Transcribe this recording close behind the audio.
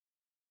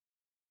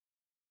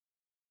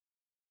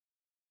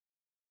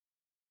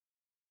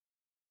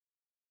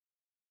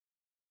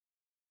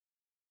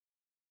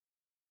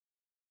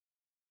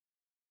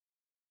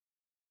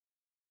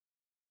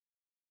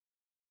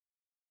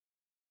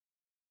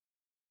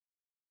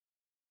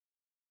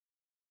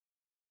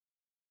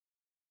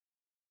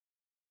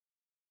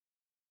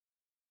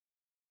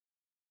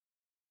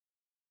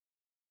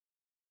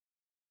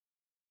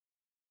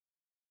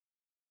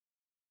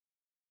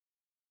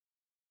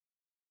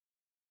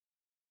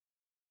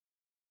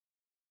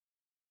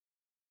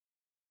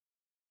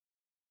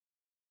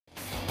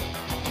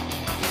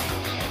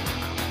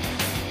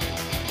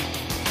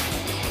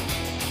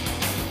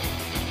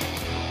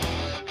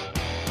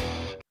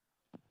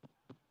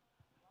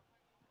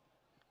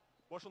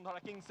Bashundhara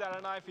Kings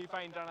অ্যারেনায় FIFA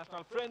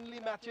international friendly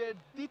ম্যাচের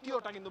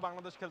দ্বিতীয়টা কিন্তু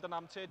বাংলাদেশ খেলতে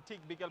নামছে ঠিক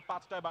বিকেল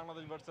 5টায়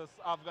বাংলাদেশ ভার্সেস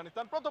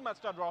আফগানিস্তান। প্রথম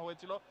ম্যাচটা ড্র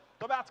হয়েছিল,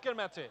 তবে আজকের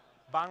ম্যাচে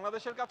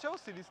বাংলাদেশের কাছেও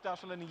সিরিজটা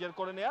আসলে নিজের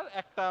করে নেয়ার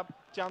একটা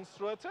চান্স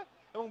রয়েছে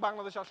এবং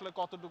বাংলাদেশ আসলে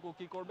কতটুকু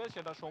কি করবে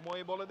সেটা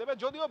সময়ই বলে দেবে।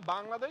 যদিও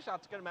বাংলাদেশ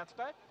আজকের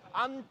ম্যাচটায়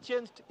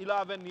আনচেঞ্জড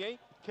 11 নিয়েই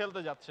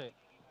খেলতে যাচ্ছে,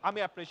 আমি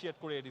অ্যাপ্রিশিয়েট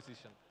করি এই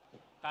ডিসিশন।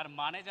 তার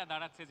মানে যা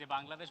দাঁড়াচ্ছে যে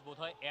বাংলাদেশ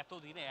বোধহয়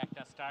এতদিনে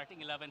একটা স্টার্টিং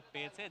 11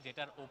 পেয়েছে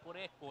যেটার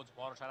উপরে কোচ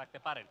ভরসা রাখতে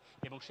পারেন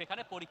এবং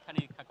সেখানে পরীক্ষা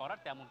নিরীক্ষা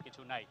করার তেমন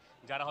কিছু নাই।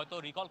 যারা হয়তো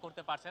রিকল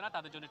করতে পারছে না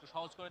তাদের জন্য একটু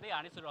সহজ করে দেয়,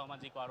 আনিসুর রহমান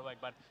জিকো আরও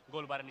একবার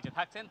গোলবারের নিচে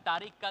থাকছেন।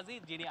 তারিক কাজী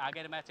যিনি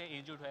আগের ম্যাচে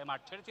ইনজুর্ড হয়ে মাঠ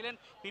ছেড়েছিলেন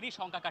তিনি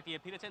সংখ্যা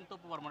কাটিয়ে ফিরেছেন,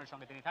 তপু বর্মনের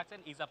সঙ্গে তিনি থাকছেন।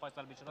 ইসা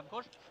ফয়সাল, বিশ্বনাথ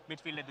ঘোষ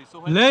মিডফিল্ডে দুই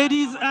Sohel.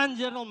 Ladies and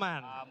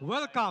gentlemen,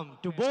 welcome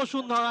to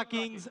Bashundhara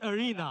Kings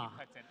Arena.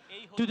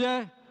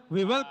 Today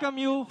we welcome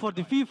you for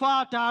the FIFA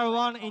Tier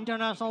 1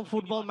 International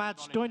Football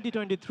Match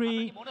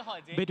 2023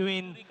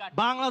 between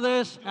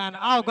Bangladesh and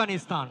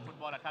Afghanistan.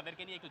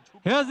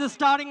 Here's the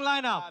starting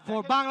lineup for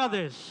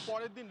Bangladesh.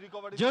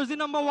 Jersey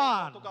number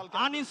 1,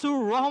 Anisur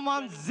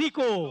Rahman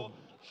Ziko.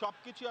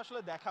 সবকিছু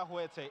আসলে দেখা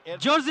হয়েছে।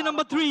 Jersey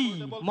number 3,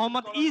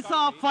 Mohammad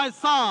Isa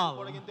Faisal.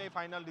 কিন্তু এই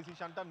final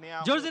ডিসিশনটা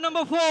নেওয়া। Jersey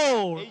number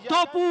 4,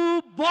 Topu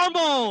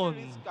Bormon.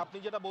 আপনি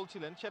যেটা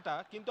বলছিলেন সেটা,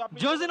 কিন্তু আপনি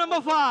Jersey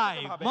number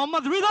 5,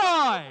 Mohammad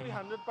Ridoy.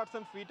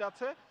 100% fit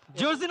আছে।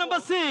 Jersey number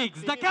 6,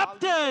 the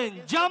captain,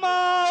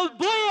 Jamal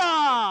Buya.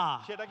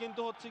 সেটা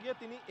কিন্তু হচ্ছে গিয়ে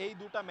তিনি এই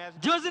দুটো match.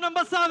 Jersey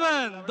number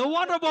 7, the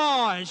wonder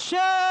boy,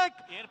 Sheikh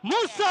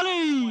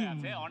Musalim.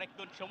 অনেক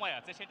সময়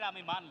আছে সেটা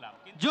আমি মানলাম।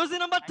 Jersey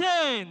number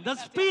 10, the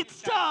speed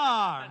star,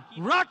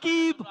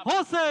 Rakib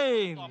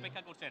Hossain.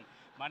 অপেক্ষা করছেন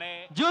মানে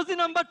Jersey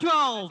number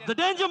 12, the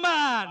danger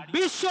man,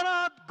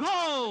 Bishwanath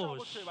Ghosh.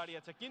 অবশ্যই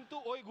বাড়িয়েছে, কিন্তু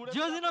ওই ঘুরে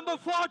Jersey number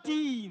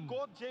 14,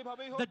 কোচ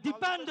যেভাবেই হোক the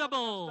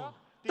dependable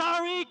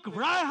Tariq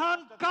Raihan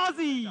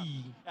Qazi.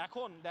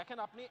 এখন দেখেন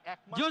আপনি এক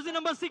মাস Jersey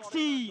number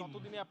 16,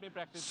 যতদিনই আপনি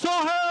প্র্যাকটিস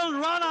Sohail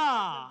Rana.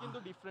 কিন্তু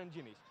ডিফারেন্ট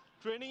জিনিস।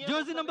 ট্রেনিং এ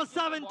Jersey number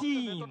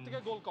 17, থেকে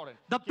গোল করেন,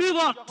 the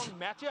pivot,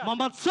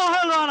 Mohammad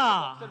Sohail Rana.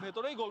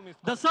 ভেতরেই goal miss.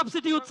 The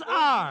substitutes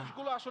are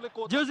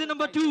Jersey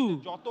number 2,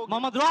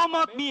 Mohammad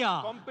Rahmat Mia.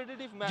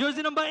 Competitive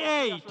Jersey number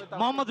 8,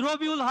 Mohammad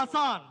Rabiul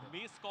Hassan.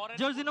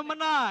 Jersey number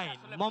 9,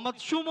 Mohammad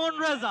Shumon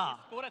Reza.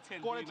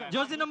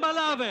 Jersey number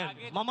 11,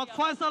 Mohammad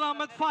Faisal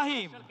Ahmed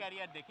Fahim.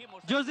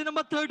 Jersey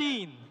number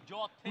 13,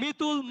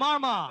 Mitul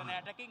Marma.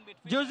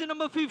 Jersey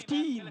number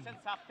 15,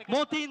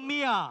 Motin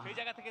Mia.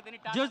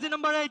 Jersey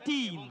number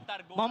 18,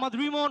 Mohammad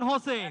Rimon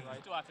Hossain.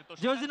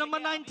 Jersey number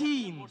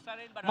 19,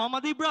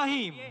 Mohammad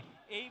Ibrahim.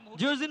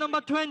 Jersey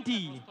number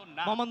 20,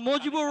 Mohammad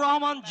Mojibur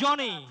Rahman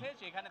Johnny.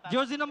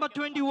 Jersey number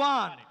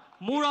 21,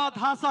 Murad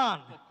Hassan.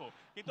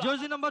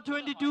 Jersey number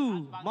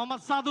 22,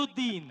 Mohammad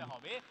Saduddin.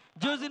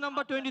 Jersey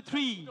number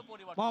 23,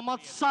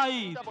 Mohammad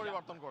Saeed.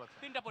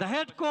 The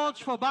head coach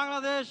for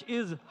Bangladesh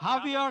is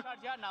Javier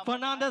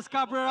Fernandez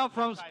Cabrera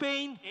from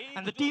Spain,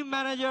 and the team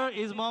manager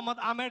is Mohammad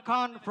Amir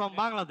Khan from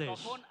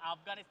Bangladesh.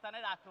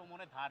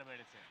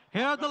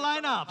 Here are the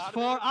lineups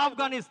for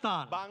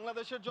Afghanistan.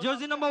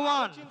 Jersey number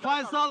 1,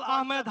 Faisal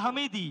Ahmed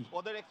Hamidi.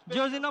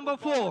 Jersey number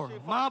 4,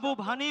 Mahbub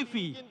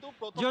Hanifi.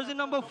 Jersey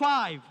number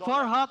 5,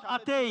 Farhat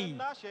Atei.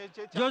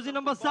 Jersey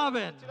number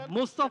 7,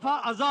 Mustafa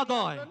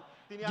Azadoy.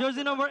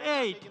 Jersey number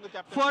 8,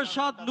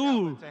 Farshad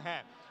Noor.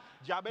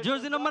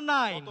 Jersey number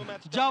 9,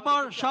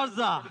 Jabbar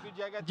Sharza.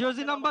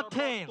 Jersey number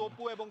 10,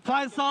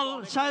 Faisal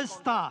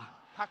Shaista.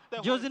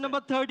 Jersey number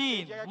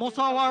 13,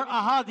 Musawar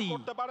Ahadi.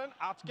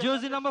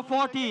 Jersey number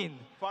 14,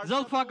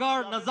 Zulfagar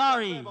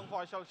Nazari.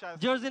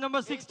 Jersey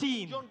number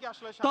 16,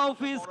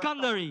 Tawfiz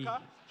Kandari.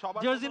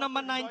 Jersey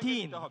number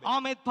 19,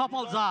 Ahmed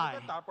Papalzai.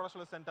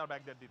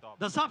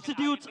 The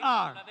substitutes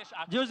are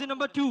Jersey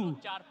number 2,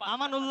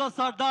 Amanullah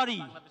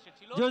Sardari.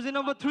 Jersey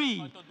number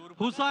 3,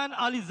 Hussain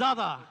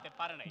Alizada.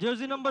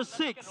 Jersey number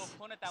 6,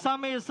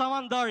 Samir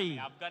Samandari.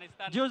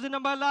 Jersey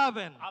number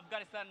 11,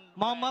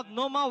 Mohammad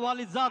Noma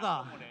Walizada.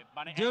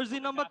 Jersey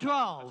number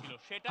 12,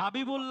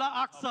 Habibullah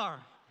Aksar.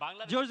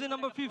 Jersey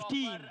number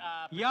 15,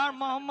 Yar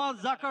Muhammad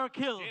Zakar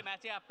Khil.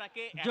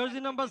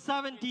 Jersey number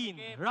 17,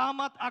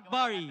 Rahmat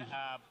Akbari.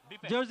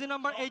 Jersey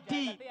number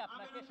 18.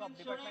 সব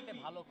ডিপার্টমেন্টে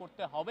ভালো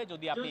করতে হবে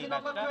যদি আপনি এই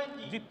ম্যাচটা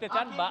জিততে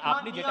চান বা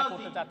আপনি যেটা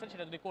করতে চাচ্ছেন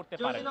সেটা যদি করতে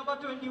পারেন।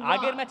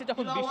 আগের ম্যাচে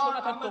যখন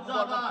বিশ্বনাথ আর তপু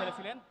বর্মন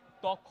খেলেছিলেন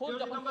তখন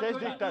যখন শেষ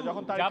দিকটা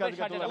যখন তারিক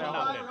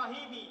নামলেন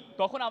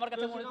তখন আমার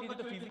কাছে মনে হয়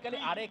তিনি ফিজিক্যালি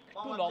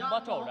আরেকটু লম্বা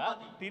চওড়া,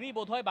 তিনি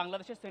বোধহয়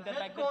বাংলাদেশের সেন্টার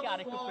ব্যাকদেরকে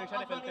আরেকটু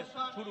প্রেসারে ফেলতে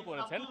শুরু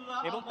করেছেন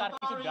এবং তার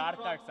কিছু ডার্ক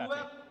কার্ডস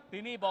আছে।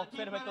 তিনি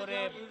বক্সের ভেতরে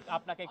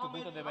আপনাকে একটু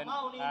দ্রুত দেবেন,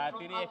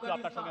 তিনি একটু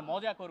আপনার সঙ্গে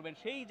মজা করবেন,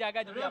 সেই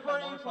জায়গায় যদি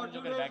আপনার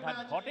মনোসংযোগের ব্যাঘাত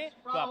ঘটে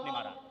তো আপনি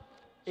মারা।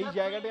 এই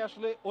জায়গাটি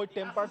আসলে ওই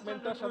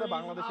টেম্পারমেন্টের সাথে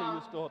বাংলাদেশের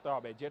ইউজ হতে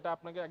হবে, যেটা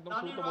আপনাকে একদম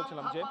শুরুতে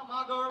বলছিলাম যে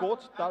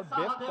কোচ তার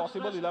বেস্ট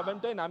পসিবল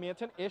 11টাই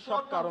নামিয়েছেন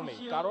এসব কারণেই।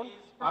 কারণ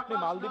আপনি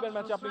মালদ্বীপের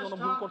ম্যাচে আপনি কোনো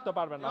ভুল করতে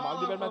পারবেন না।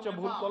 মালদ্বীপের ম্যাচে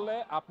ভুল করলে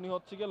আপনি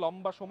হচ্ছে গিয়ে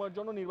লম্বা সময়ের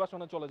জন্য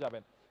নির্বাসনে চলে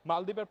যাবেন।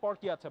 মালদ্বীপের পর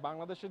কি আছে,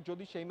 বাংলাদেশের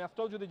যদি সেই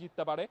ম্যাচটাও যদি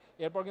জিততে পারে,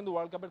 এরপর কিন্তু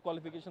ওয়ার্ল্ড কাপের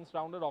কোয়ালিফিকেশন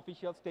রাউন্ডের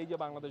অফিসিয়াল স্টেজে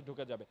বাংলাদেশ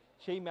ঢুকে যাবে।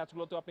 সেই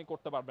ম্যাচগুলোতে আপনি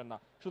করতে পারবেন না।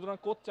 সুতরাং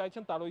কোচ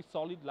চাইছেন তার ওই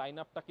সলিড লাইন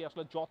আপটাকে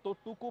আসলে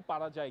যতটুকু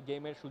পারা যায়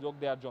গেমের সুযোগ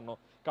দেওয়ার জন্য,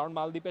 কারণ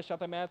মালদ্বীপের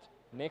সাথে ম্যাচ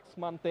নেক্সট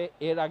মান্থে,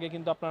 এর আগে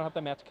কিন্তু আপনার হাতে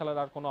ম্যাচ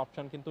খেলার আর কোনো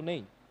অপশন কিন্তু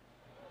নেই।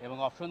 এবং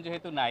অপশন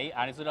যেহেতু নাই,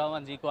 আনিসুর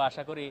রহমান জিকো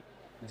আশা করি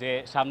যে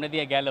সামনে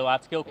দিয়ে গেল,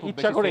 আজকেও খুব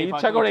ইচ্ছা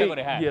করে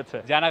গিয়েছে।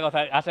 জানা কথা,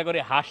 আশা করি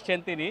হাসছেন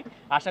তিনি।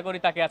 আশা করি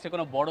তাকে আজকে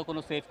কোনো বড়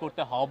কোনো সেভ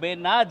করতে হবে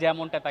না,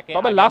 যেমনটা তাকে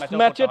তবে লাস্ট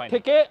ম্যাচের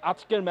থেকে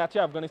আজকের ম্যাচে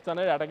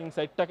আফগানিস্তানের অ্যাটাকিং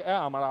সাইডটা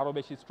আমার আরো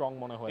বেশি স্ট্রং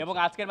মনে হয়। এবং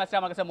আজকের ম্যাচে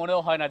আমার কাছে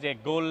মনেও হয় না যে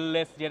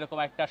গোললেস যেরকম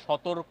একটা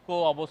সতর্ক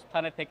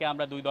অবস্থানে থেকে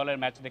আমরা দুই দলের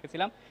ম্যাচ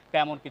দেখেছিলাম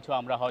তেমন কিছু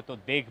আমরা হয়তো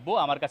দেখব।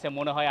 আমার কাছে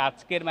মনে হয়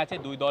আজকের ম্যাচে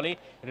দুই দলই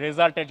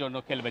রেজাল্টের জন্য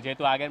খেলবে,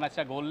 যেহেতু আগের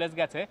ম্যাচটা গোললেস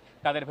গেছে,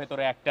 তাদের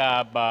ভেতরে একটা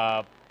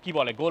কি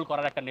বলে গোল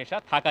করার একটা নেশা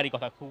থাকারই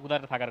কথা,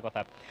 ক্ষুধাতে থাকার কথা।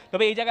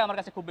 তবে এই জায়গায় আমার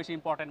কাছে খুব বেশি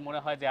ইম্পর্টেন্ট মনে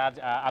হয় যে আজ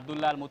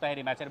আব্দুল্লাহ আল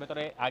মুতাহিরি ম্যাচের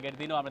ভেতরে আগের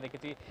দিনও আমরা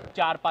দেখেছি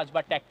 4-5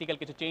 বার ট্যাকটিক্যাল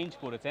কিছু চেঞ্জ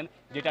করেছেন,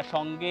 যেটা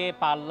সঙ্গে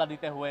পাল্লা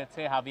দিতে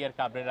হয়েছে হাভিয়ার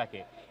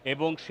কাবরেরাকে।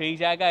 এবং সেই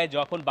জায়গায়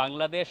যখন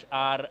বাংলাদেশ,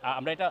 আর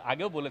আমরা এটা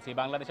আগেও বলেছি,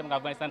 বাংলাদেশ এবং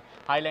আফগানিস্তান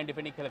হাইল্যান্ড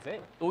ডিফেন্ডিং খেলেছে,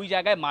 ওই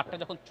জায়গায় মাঠটা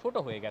যখন ছোট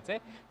হয়ে গেছে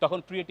তখন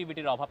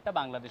ক্রিয়েটিভিটির অভাবটা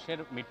বাংলাদেশের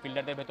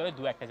মিডফিল্ডারদের ভেতরে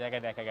দু একটা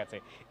জায়গায় দেখা গেছে।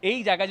 এই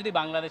জায়গায় যদি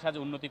বাংলাদেশ আজ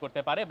উন্নতি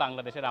করতে পারে,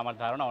 বাংলাদেশের আমার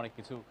ধারণা অনেক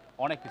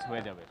কিছু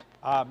হয়ে যাবে।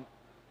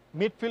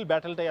 মিডফিল্ড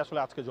ব্যাটেলটাই আসলে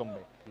আজকে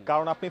জমবে,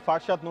 কারণ আপনি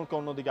ফারশাদ নূরকে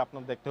অন্যদিকে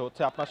আপনার দেখতে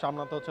হচ্ছে, আপনার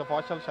সামনাতে হচ্ছে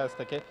ফয়সাল শাহেজ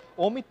থেকে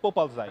অমিত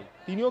পোপালজাই,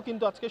 তিনিও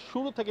কিন্তু আজকে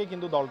শুরু থেকে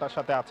কিন্তু দলটার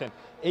সাথে আছেন।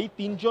 এই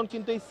তিনজন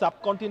কিন্তু এই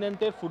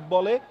সাবকন্টিনেন্টের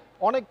ফুটবলে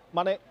অনেক,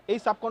 মানে এই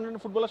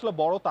সাবকন্টিনেন্ট ফুটবল আসলে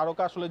বড়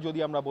তারকা আসলে যদি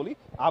আমরা বলি,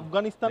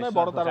 আফগানিস্তানের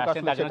বড় তারকা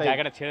আসলে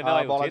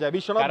সেটাই বলা যায়।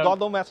 বিশ্বনাথ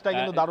গত ম্যাচটা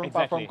কিন্তু দারুণ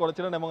পারফর্ম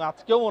করেছিলেন এবং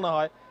আজকেও মনে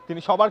হয় তিনি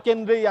সবার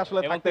কেন্দ্রেই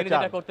আসলে থাকতে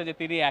চান।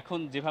 তিনি এখন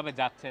যেভাবে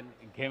যাচ্ছেন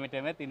ঘেমে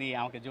টেমে, তিনি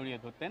আমাকে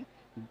জড়িয়ে ধরতেন,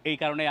 এই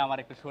কারণে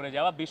আমার একটু সরে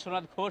যাওয়া।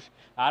 বিশ্বনাথ ঘোষ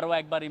আরও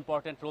একবার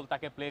ইম্পর্টেন্ট রোল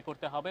তাকে প্লে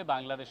করতে হবে,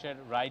 বাংলাদেশের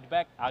রাইট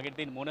ব্যাক। আগের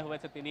দিন মনে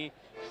হয়েছে তিনি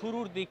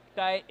শুরুর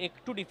দিকটায়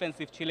একটু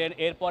ডিফেন্সিভ ছিলেন,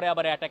 এরপরে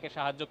আবার অ্যাটাকে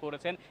সাহায্য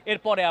করেছেন,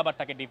 এরপরে আবার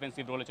তাকে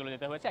ডিফেন্সিভ রোলে চলে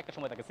যেতে হয়েছে, একটা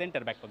সময় তাকে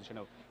সেন্টার ব্যাক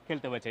পজিশনেও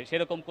খেলতে হয়েছে।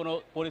 সেরকম কোনো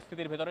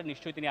পরিস্থিতির ভেতরে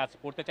নিশ্চয়ই তিনি আজ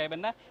করতে চাইবেন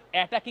না।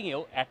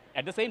 অ্যাটাকিংয়েও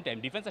অ্যাট দ্য সেম টাইম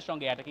ডিফেন্সের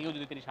সঙ্গে অ্যাটাকিংয়েও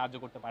যদি তিনি সাহায্য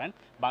করতে পারেন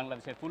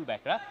বাংলাদেশের ফুল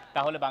ব্যাকরা,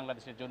 তাহলে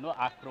বাংলাদেশের জন্য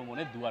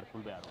আক্রমণে দুয়ার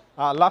খুলবে আরো।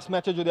 লাস্ট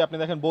ম্যাচে যদি আপনি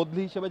দেখেন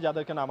বদলি হিসেবে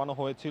যাদেরকে নামানো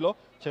হয়েছিল,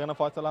 সেখানে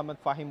ফয়সাল আহমেদ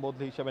ফাহিম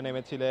বদলি হিসেবে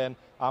নেমেছিলেন,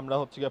 আমরা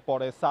হচ্ছে গিয়ে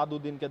পরে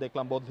সাদউদ্দিনকে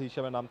দেখলাম বদলি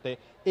হিসেবে নামতে।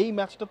 এই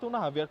ম্যাচটাতেও না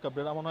হাভিয়ার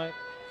কাবরেরা মনে হয়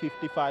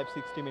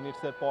 55-60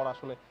 মিনিটসের পর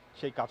আসলে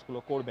সেই কাজগুলো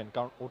করবেন,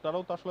 কারণ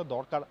ওটারও তো আসলে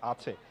দরকার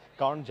আছে।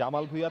 কারণ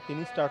জামাল ভুঁইয়া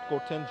তিনি স্টার্ট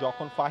করছেন,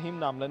 যখন ফাহিম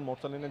নামলেন,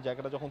 মোরসালিনের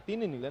জায়গাটা যখন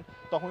তিনি নিলেন,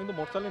 তখন কিন্তু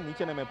মোরসালিন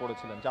নিচে নেমে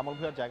পড়েছিলেন, জামাল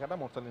ভুঁইয়ার জায়গাটা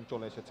মোরসালিন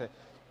চলে এসেছে।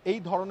 এই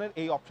ধরনের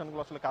এই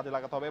অপশনগুলো আসলে কাজে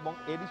লাগাতে হবে। এবং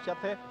এরই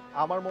সাথে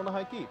আমার মনে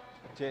হয় কি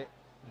যে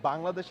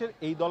বাংলাদেশের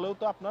এই দলেও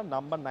তো আপনার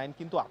নাম্বার 9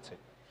 কিন্তু আছে,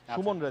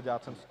 সুমন রেজা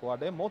আছেন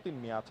স্কোয়াডে, মতিন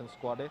মিয়া আছেন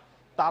স্কোয়াডে,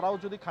 তারাও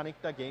যদি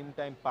খানিকটা গেম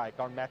টাইম পায়,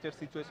 কারণ ম্যাচের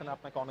সিচুয়েশনে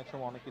আপনাকে অনেক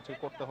সময় অনেক কিছুই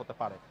করতে হতে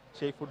পারে,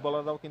 সেই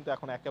ফুটবলাররাও কিন্তু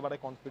এখন একেবারে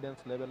কনফিডেন্স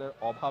লেভেলের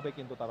অভাবে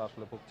কিন্তু তারা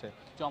আসলে ভুগছে।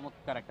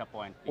 চমৎকার একটা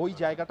পয়েন্ট। ওই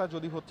জায়গাটা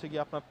যদি হচ্ছে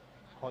গিয়ে আপনার,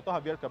 হয়তো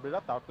হাভিয়ার কাবরেরা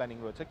তার প্ল্যানিং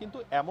রয়েছে, কিন্তু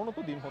এমনও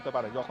তো দিন হতে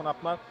পারে যখন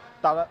আপনার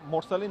তারা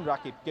মোরসালিন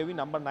রাকিব কেউই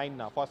নাম্বার 9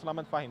 না, ফয়সাল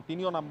আহমেদ ফাহিম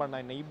তিনিও নাম্বার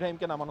 9 না,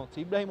 ইব্রাহিমকে নামানো হচ্ছে,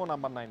 ইব্রাহিমও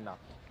নাম্বার 9 না।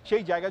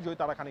 সেই জায়গায় যদি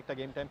তারা খানিকটা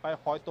গেম টাইম পায়,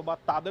 হয়তো বা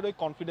তাদের ওই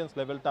কনফিডেন্স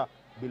লেভেলটা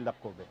বিল্ড আপ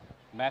করবে।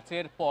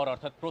 ম্যাচের পর,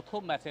 অর্থাৎ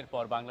প্রথম ম্যাচের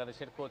পর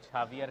বাংলাদেশের কোচ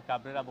হাভিয়ার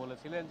কাবরেরা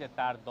বলেছিলেন যে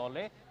তার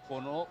দলে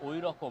কোনো ওই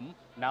রকম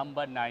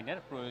নাম্বার 9-এর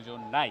প্রয়োজন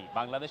নাই।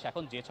 বাংলাদেশ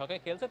এখন যে ছকে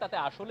খেলছে তাতে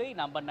আসলেই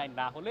নাম্বার 9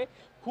 না হলে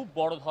খুব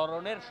বড়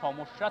ধরনের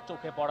সমস্যা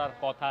চোখে পড়ার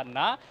কথা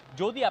না,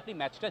 যদি আপনি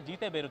ম্যাচটা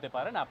জিতে বেরোতে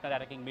পারেন, আপনার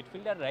অ্যাটাকিং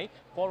মিডফিল্ডাররাই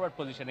ফরওয়ার্ড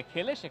পজিশনে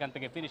খেলে সেখান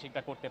থেকে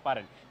ফিনিশিংটা করতে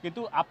পারেন।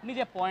 কিন্তু আপনি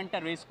যে পয়েন্টটা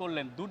রেজ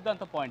করলেন,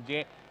 দুর্দান্ত পয়েন্ট, যে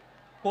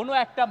কোনো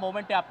একটা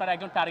মোমেন্টে আপনার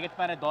একজন টার্গেট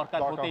ম্যানের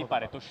দরকার হতেই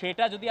পারে। তো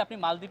সেটা যদি আপনি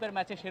মালদ্বীপের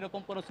ম্যাচে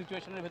সেরকম কোনো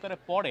সিচুয়েশনের ভেতরে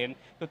পড়েন,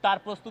 তো তার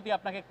প্রস্তুতি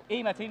আপনাকে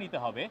এই ম্যাচেই নিতে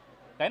হবে,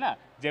 তাই না?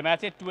 যে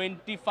ম্যাচে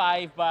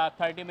 25 বা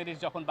 30 মিনিট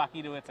যখন বাকি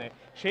রয়েছে,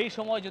 সেই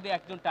সময় যদি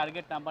একজন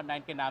টার্গেট নাম্বার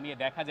 9-কে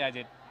নামিয়ে দেখা যায়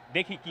যে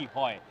দেখি কি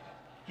হয়,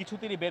 কিছু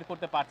তিনি বের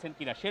করতে পারছেন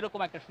কিনা, সেরকম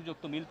একটা সুযোগ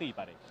তো মিলতেই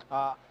পারে।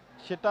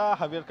 সেটা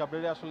হাভিয়ার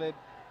কাবরেরা আসলে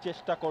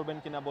চেষ্টা করবেন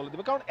কিনা বলে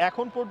দিবে, কারণ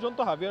এখন পর্যন্ত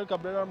হাভিয়ার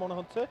কাবরেরার মনে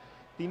হচ্ছে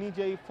তিনি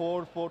যেই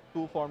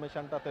 4-4-2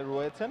 ফরমেশনটাতে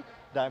রয়েছেন,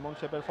 ডায়মন্ড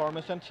শেপের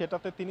ফরমেশন,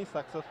 সেটাতে তিনি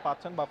সাকসেস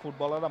পাচ্ছেন বা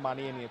ফুটবলাররা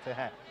মানিয়ে নিয়েছে।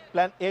 হ্যাঁ,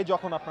 প্ল্যান এ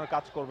যখন আপনার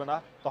কাজ করবে না,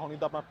 তখন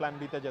কিন্তু আপনার প্ল্যান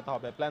বিতে যেতে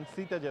হবে, প্ল্যান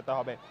সিতে যেতে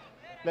হবে।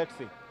 Let's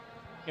see.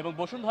 এবং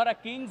বসুন্ধরা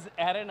কিংস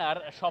অ্যারেনার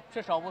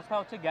সবশেষ অবস্থা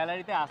হচ্ছে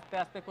গ্যালারিতে আস্তে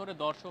আস্তে করে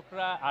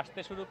দর্শকরা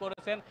আসতে শুরু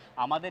করেছেন।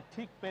 আমাদের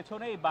ঠিক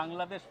পেছনেই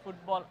বাংলাদেশ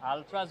ফুটবল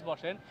আলট্রাস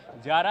বসেন,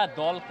 যারা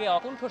দলকে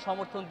অকুণ্ঠ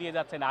সমর্থন দিয়ে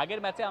যাচ্ছেন।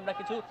 আগের ম্যাচে আমরা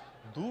কিছু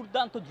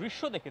দুর্দান্ত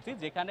দৃশ্য দেখেছি,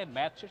 যেখানে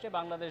ম্যাচ শেষে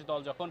বাংলাদেশ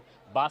দল যখন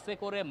বাসে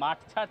করে মাঠ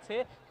ছাড়ছে,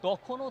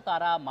 তখনও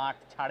তারা মাঠ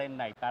ছাড়েন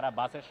নাই, তারা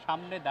বাসের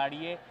সামনে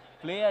দাঁড়িয়ে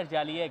প্লেয়ার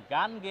জ্বালিয়ে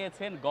গান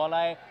গেয়েছেন,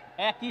 গলায়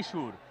একই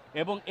সুর।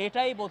 এবং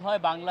এটাই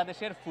বোধহয়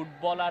বাংলাদেশের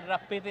ফুটবলাররা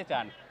পেতে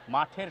চান,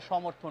 মাঠের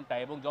সমর্থনটা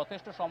এবং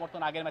যথেষ্ট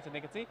সমর্থন আগের ম্যাচে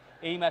দেখেছি,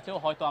 এই ম্যাচেও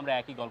হয়তো আমরা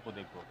একই গল্প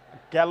দেখব।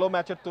 গেল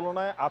ম্যাচের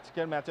তুলনায়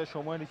আজকের ম্যাচের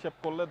সময়ের হিসেব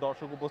করলে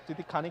দর্শক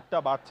উপস্থিতি খানিকটা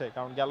বাড়ছে,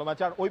 কারণ গেল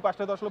ম্যাচে আর ওই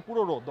পাশটা তো আসলে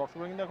পুরো রোদ,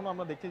 দর্শকরা কিন্তু এখন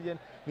আমরা দেখছি যে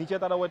নিচে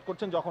তারা ওয়েট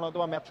করছেন, যখন হয়তো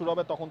ম্যাচ শুরু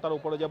হবে তখন তারা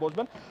উপরে গিয়ে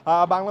বসবেন।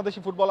 বাংলাদেশি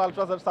ফুটবল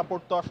আলট্রাসের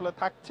সাপোর্ট তো আসলে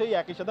থাকছেই,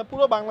 একই সাথে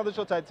পুরো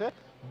বাংলাদেশও চাইছে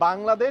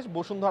বাংলাদেশ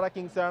বসুন্ধরা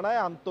কিংস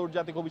এরানায়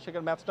আন্তর্জাতিক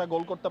অভিষেকের ম্যাচটা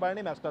গোল করতে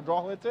পারেনি, ম্যাচটা ড্র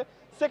হয়েছে।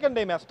 সেকেন্ড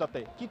এই ম্যাচটাতে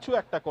কিছু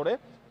একটা করে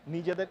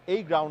নিজেদের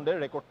এই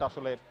গ্রাউন্ডের রেকর্ডটা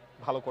আসলে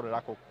ভালো করে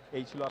রাখুক,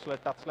 এই ছিল আসলে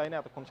টাচ লাইনে।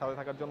 এতক্ষণ সাথে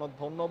থাকার জন্য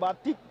ধন্যবাদ।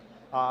 ঠিক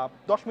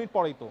 10 মিনিট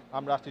পরেই তো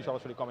আমরা আসছি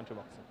সরাসরি কমেন্ট্রি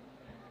বক্সে।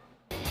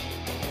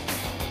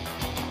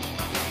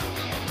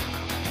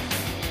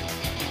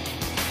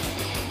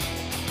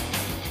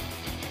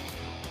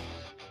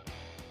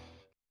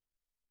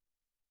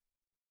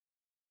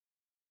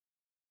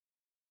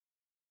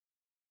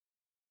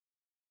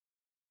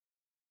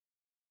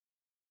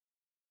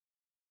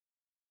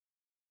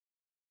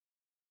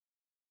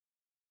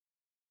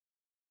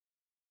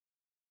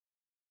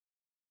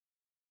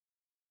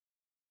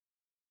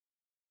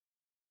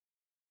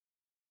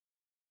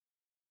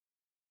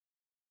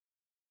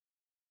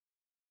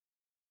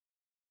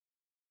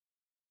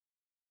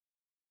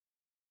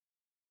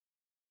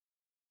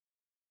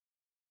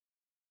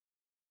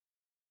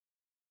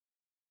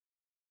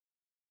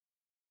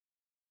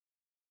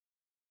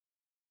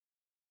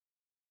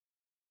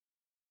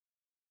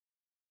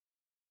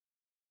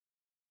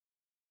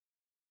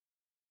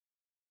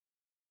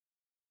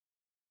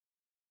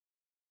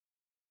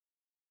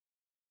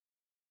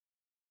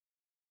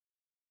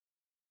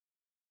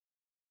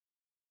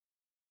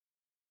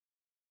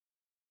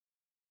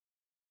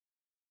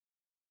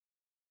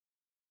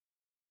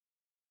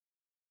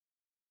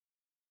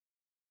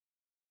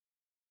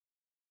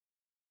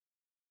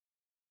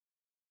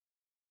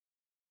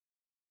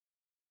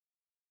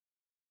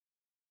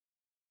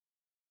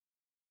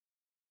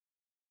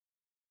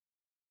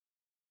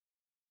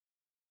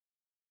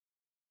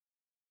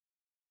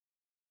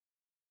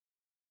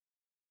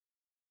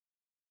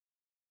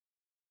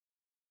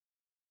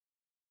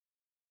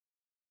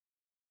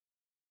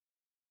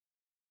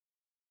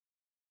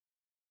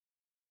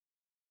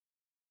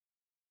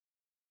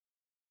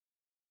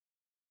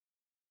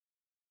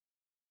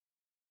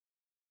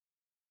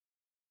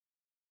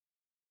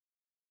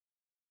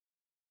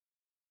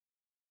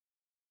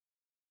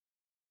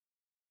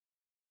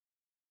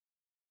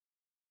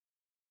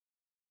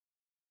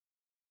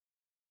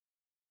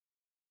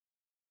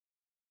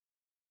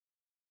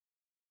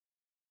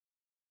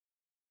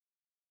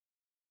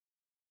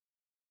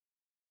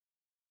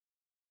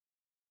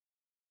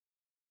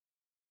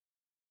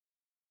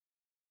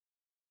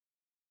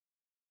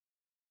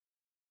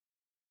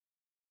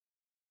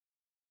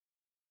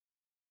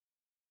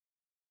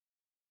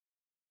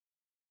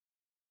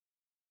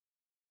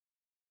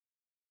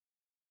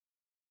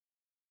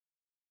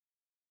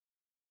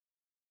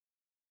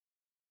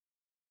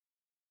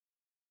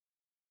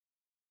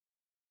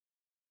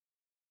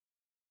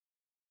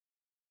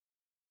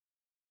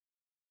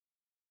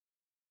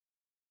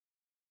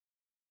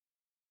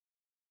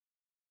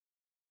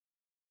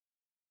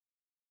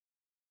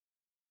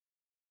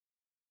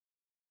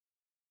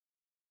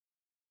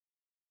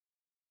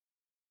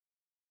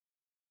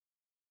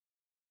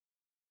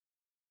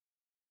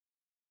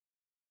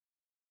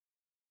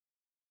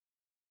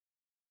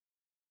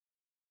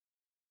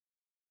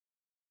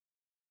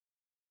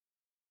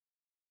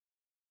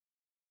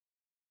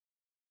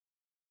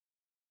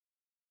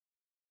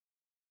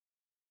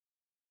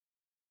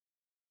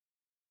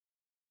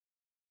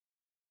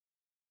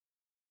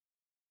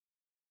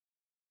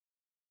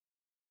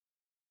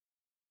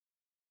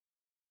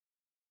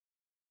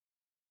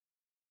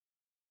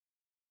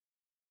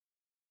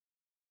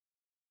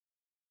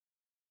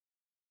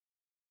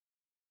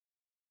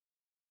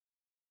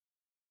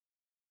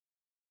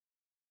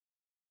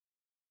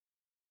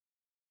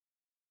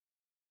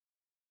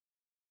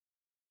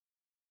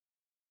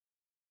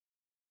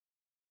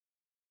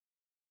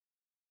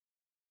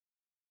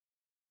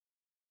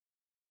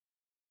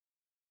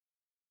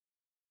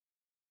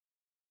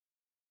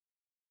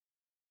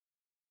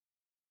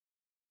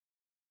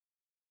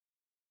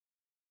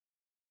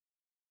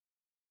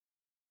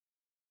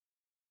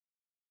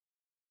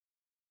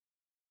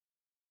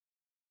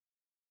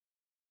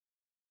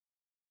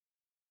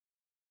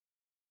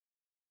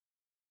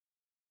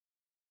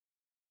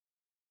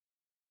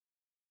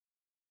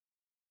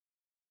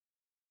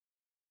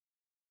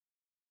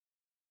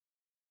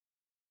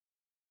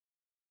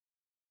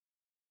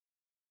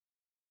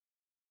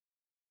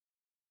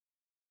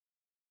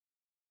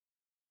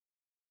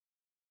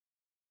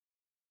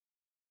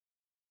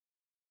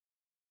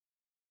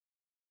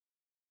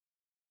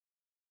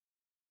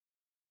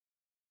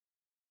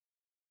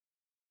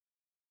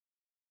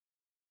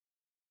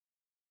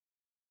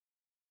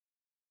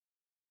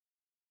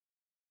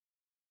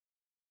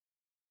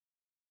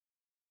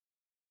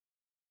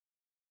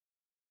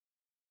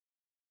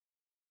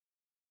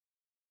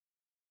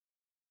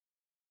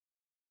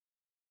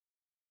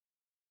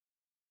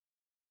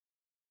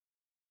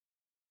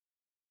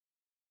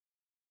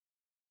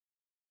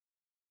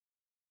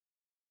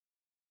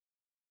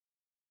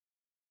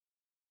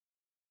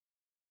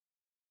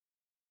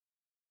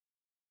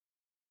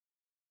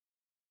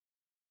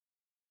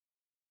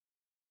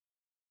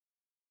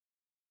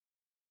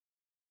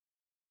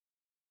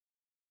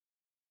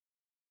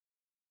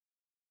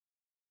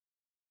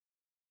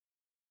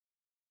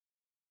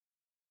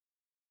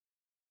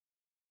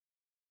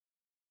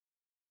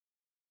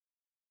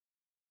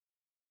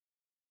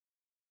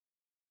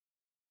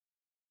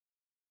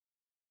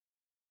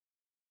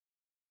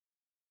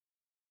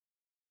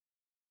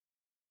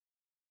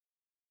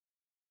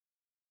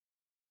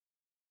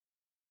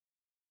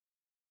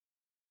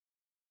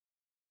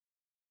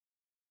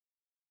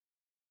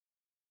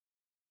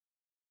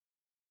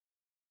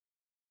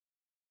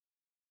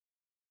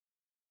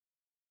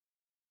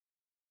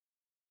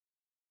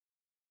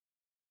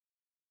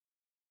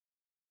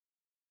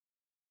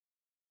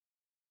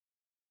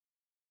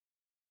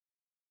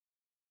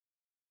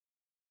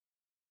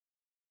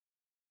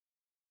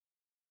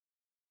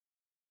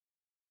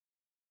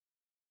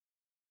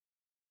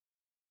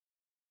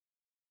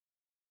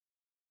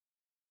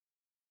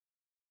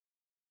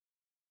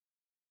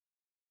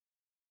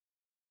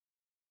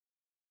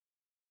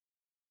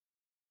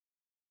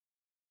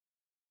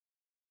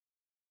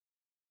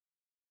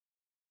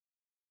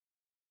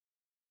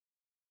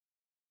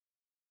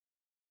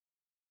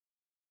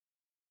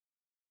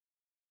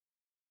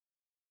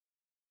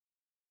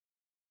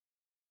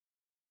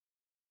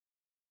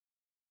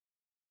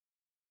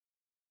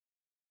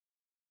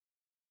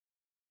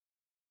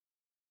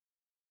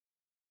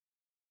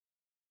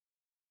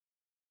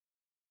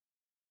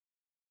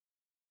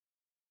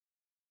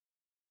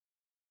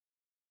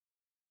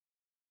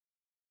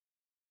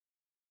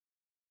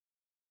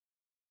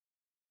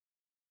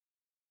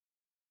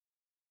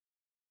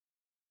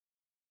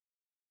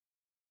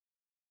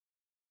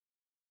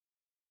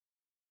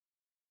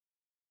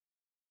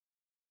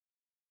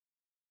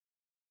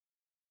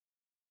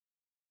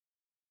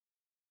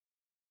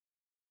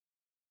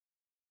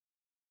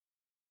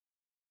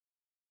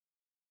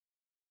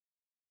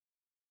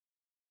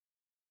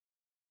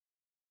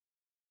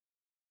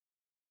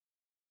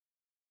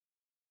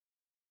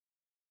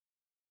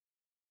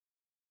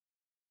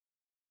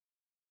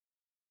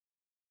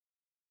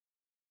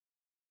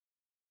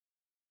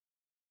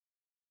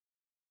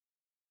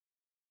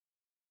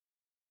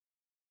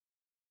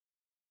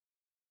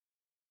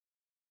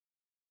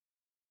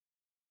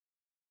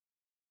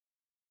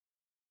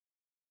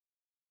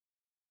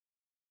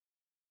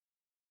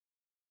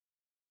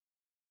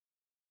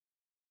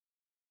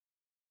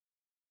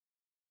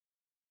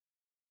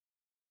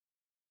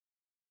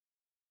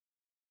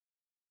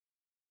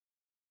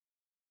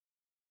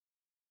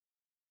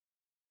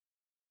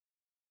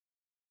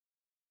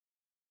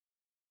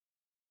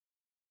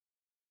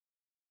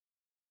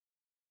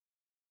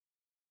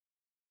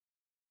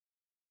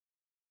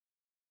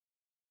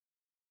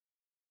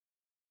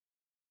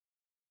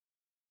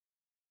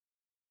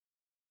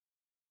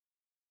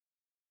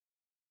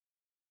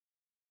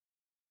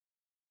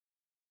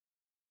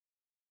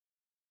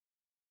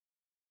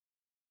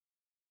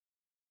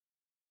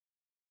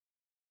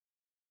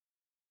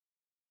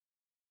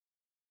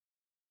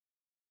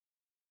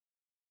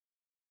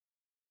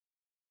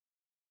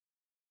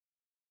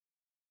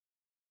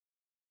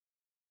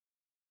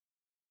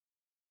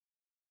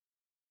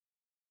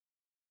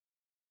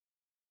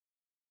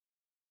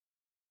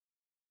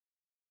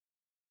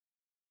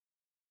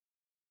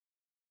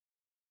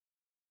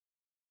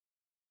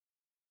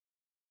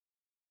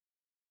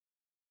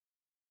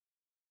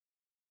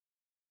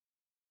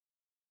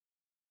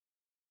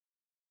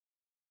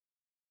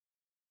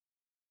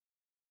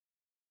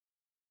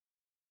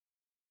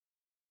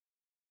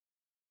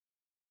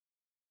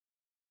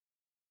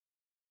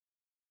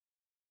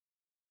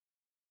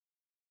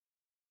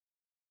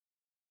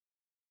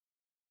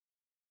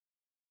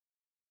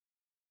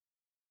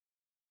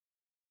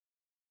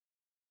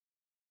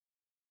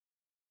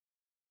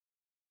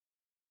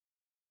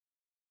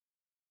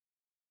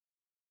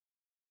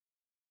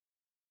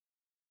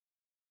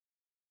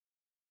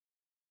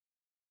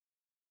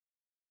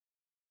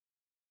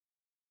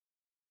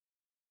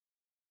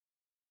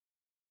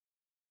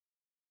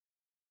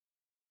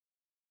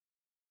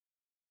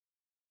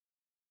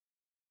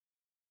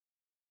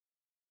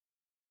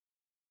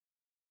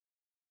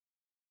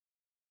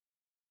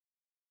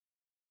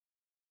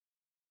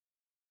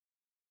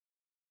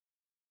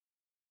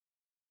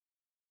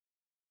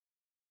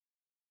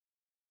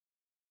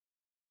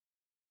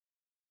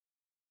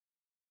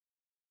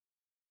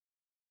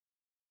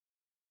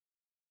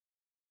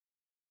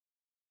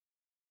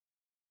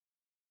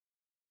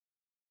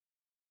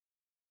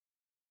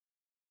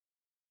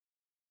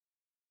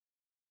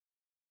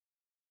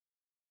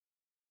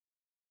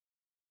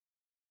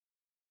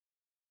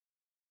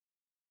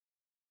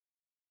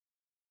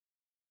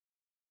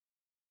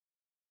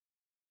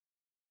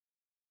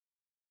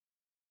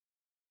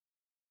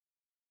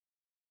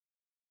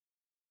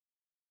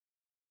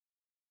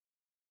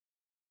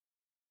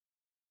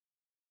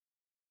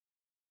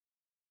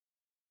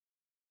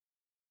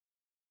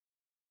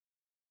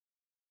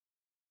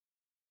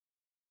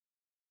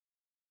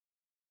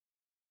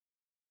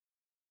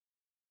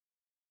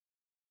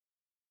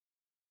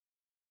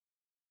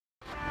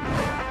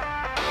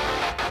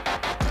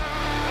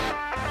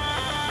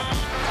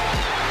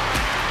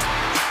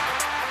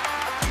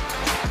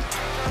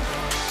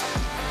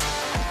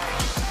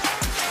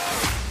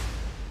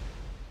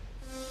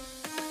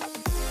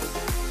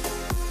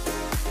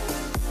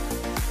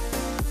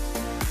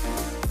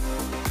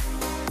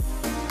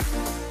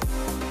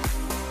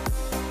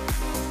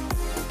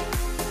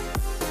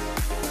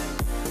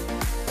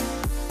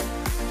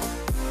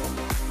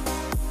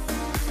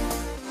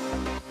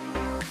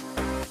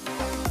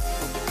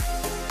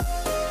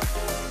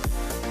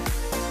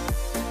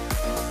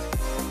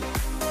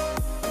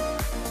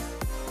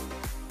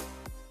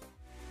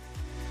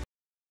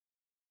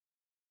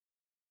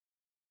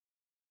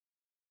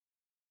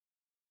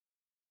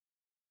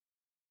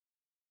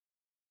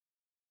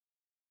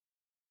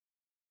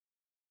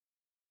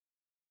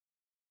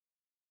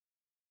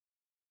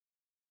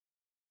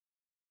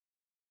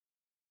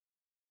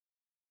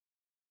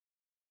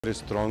 Very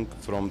strong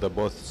from the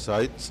both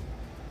sides.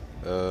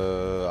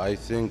 I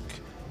think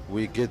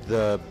we get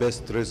the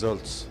best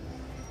results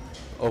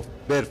of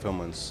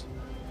performance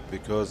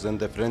because in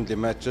the friendly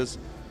matches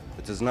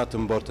it is not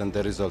important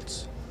the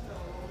results.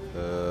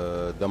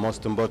 The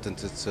most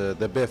important is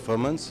the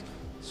performance.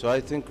 So I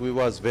think we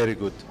was very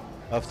good.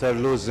 After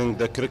losing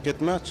the cricket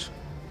match,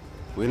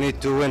 we need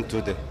to win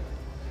today.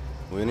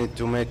 We need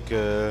to make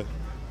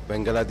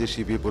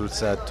Bangladeshi people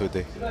sad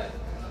today.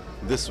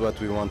 This is what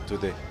we want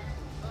today.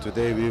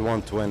 Today we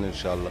want to win,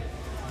 inshallah.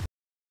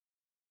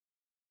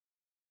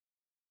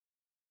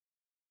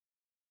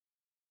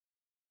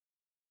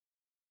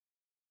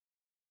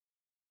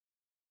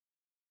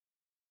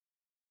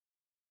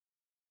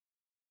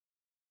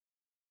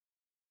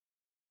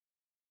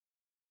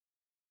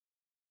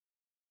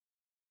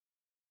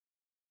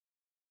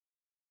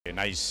 A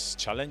nice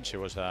challenge. It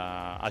was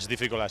as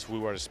difficult as we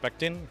were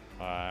expecting.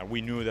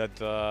 We knew that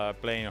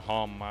playing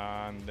home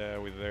and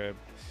with the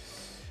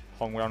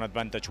home ground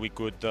advantage, we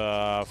could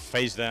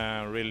face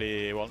them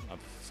really well, a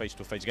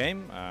face-to-face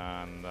game,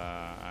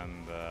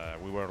 and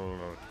we were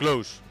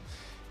close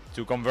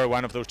to convert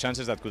one of those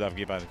chances that could have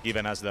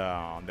given us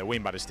the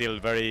win. But still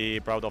very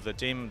proud of the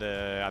team.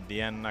 At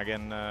the end,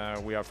 again,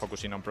 we are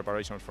focusing on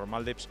preparations for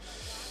Maldives.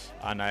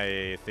 And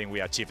I think we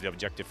achieved the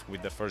objective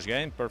with the first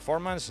game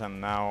performance, and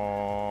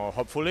now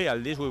hopefully at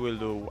least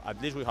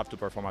we have to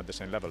perform at the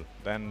same level.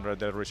 Then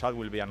the result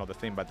will be another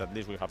thing, but at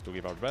least we have to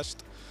give our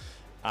best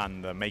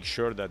and make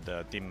sure that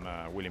the team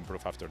will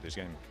improve after this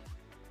game.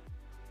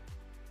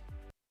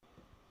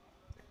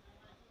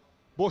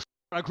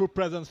 Bashundhara Group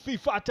presents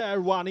FIFA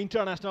Tier 1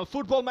 international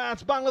football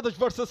match Bangladesh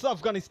versus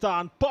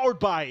Afghanistan, powered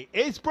by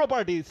Ace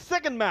Properties,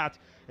 second match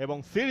এবং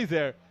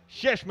সিরিজের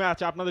শেষ match.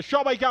 আপনাদের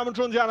সবাইকে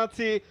আমন্ত্রণ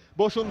জানাচ্ছি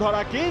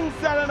Bashundhara Kings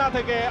arena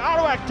থেকে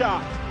আরো একটা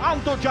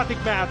আন্তর্জাতিক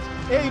ম্যাচ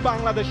এই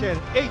বাংলাদেশের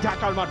এই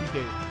ঢাকার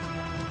মাটিতে।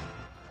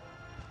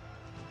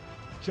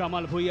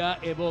 জামাল ভুঁইয়া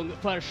এবং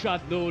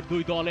ফারশাদ নূর,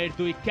 দুই দলের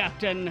দুই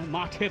ক্যাপ্টেন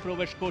মাঠে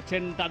প্রবেশ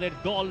করছেন তাদের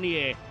দল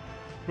নিয়ে।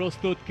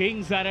 প্রস্তুত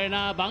কিংস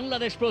অ্যারেনা,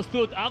 বাংলাদেশ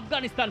প্রস্তুত,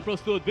 আফগানিস্তান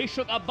প্রস্তুত।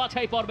 বিশ্বকাপ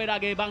বাছাই পর্বের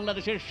আগে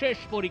বাংলাদেশের শেষ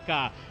পরীক্ষা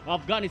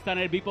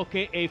আফগানিস্তানের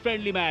বিপক্ষে এই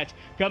ফ্রেন্ডলি ম্যাচ।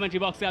 কমেন্ট্রি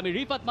বক্সে আমি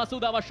রিফাত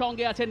মাসুদ, আমার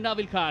সঙ্গে আছেন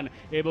নাবিল খান,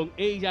 এবং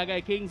এই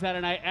জায়গায় কিংস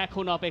অ্যারেনায়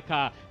এখন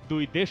অপেক্ষা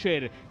দুই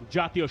দেশের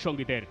জাতীয়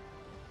সঙ্গীতের।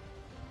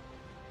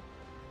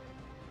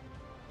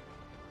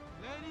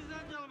 Ladies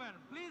and gentlemen,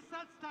 please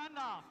stand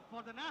up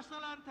for the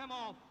national anthem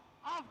of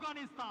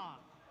Afghanistan.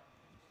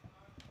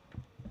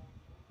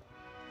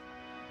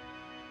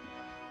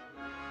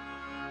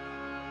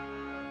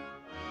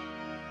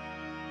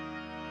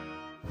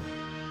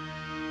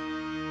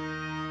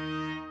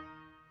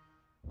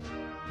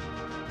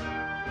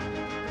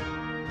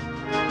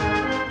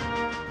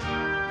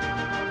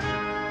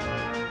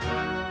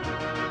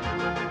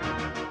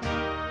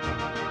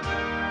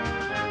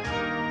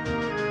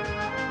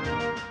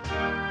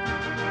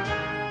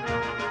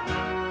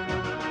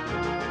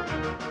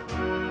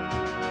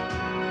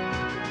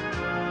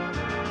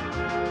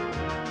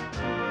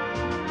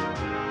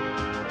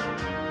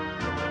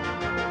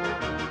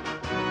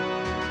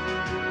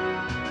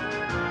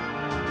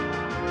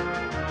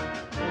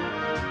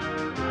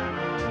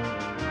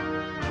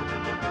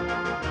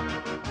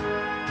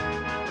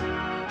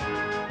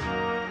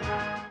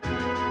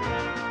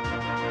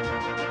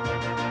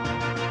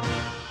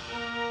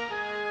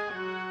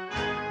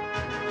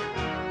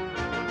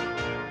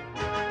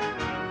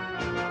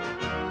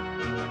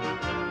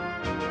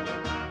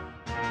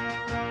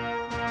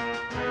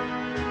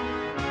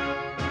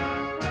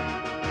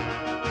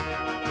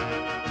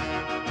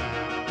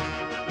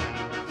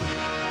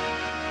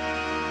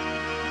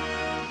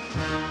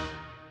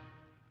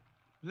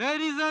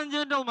 Ladies and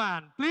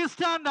gentlemen, please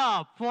stand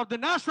up for the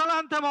national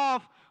anthem of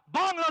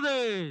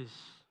Bangladesh.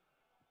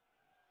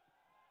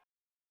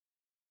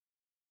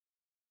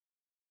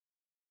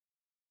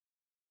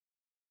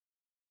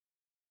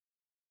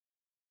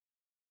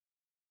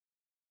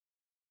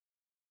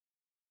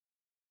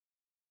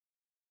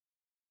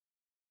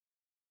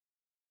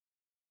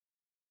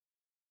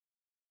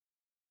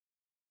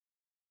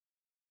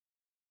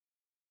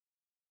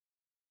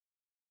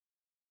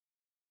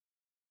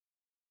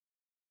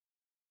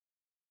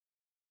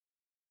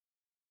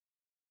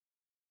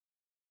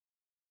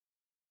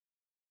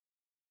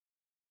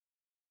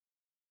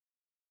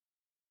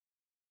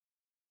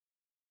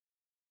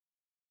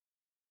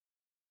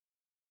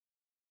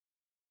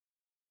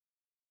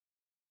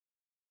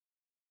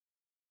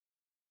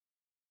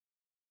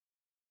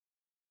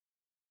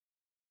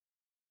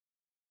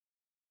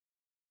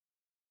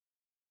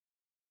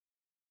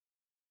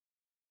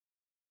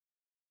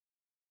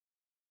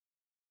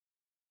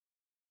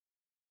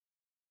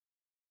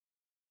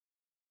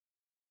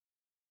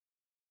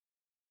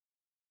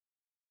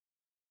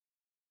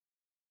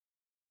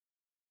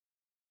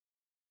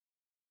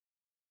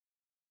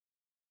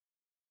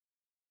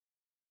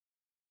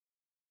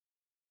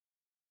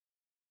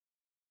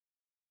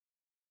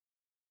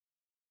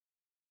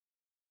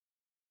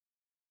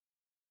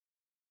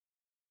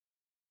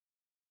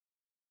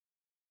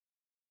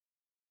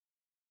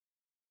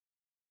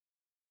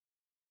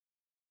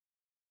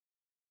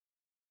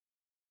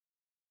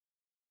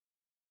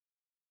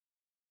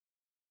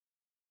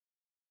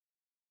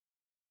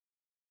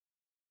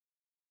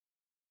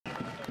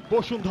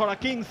 Bashundhara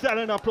Kings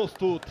arena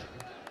প্রস্তুত,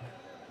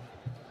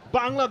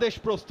 বাংলাদেশ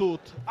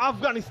প্রস্তুত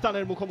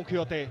আফগানিস্তানের মুখোমুখি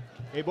হতে।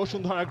 এই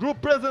Bashundhara group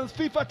presence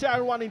FIFA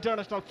tyre 1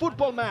 international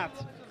football match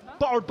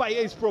powered by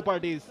S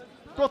properties.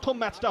 প্রথম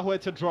ম্যাচটা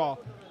হয়েছে draw,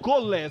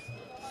 goalless.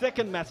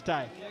 Second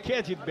ম্যাচটায় কে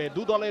জিতবে?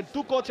 দু দলের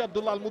দু কোচ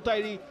আব্দুল্লাহ আল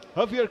মুতাইরি,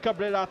 হাভিয়ার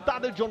কাবরেরা,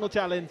 তাদের জন্য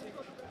চ্যালেঞ্জ।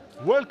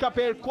 ওয়ার্ল্ড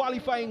কাপের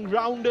কোয়ালিফাইং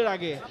রাউন্ডের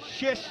আগে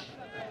শেষ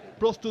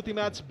প্রস্তুতি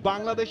ম্যাচ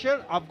বাংলাদেশের।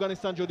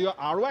 আফগানিস্তান যদিও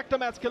আরও একটা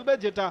ম্যাচ খেলবে,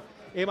 যেটা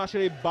এই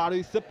মাসের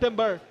 12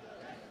 সেপ্টেম্বর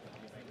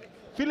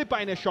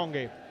ফিলিপাইনের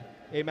সঙ্গে।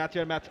 এই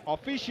ম্যাচের ম্যাচ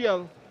অফিসিয়াল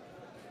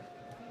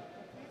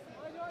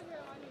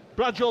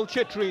প্রাজল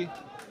ছেত্রী,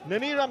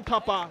 ননিরাম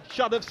থাপা,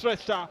 সাদেব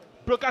শ্রেষ্ঠা,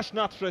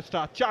 প্রকাশনাথ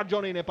শ্রেষ্ঠা,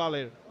 চারজনই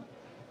নেপালের।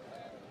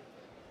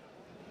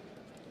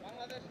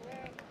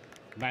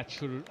 ম্যাচ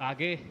শুরুর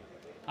আগে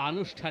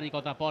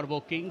আনুষ্ঠানিকতা পর্ব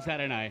কিংস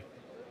অ্যারেনায়।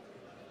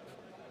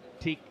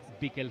 ঠিক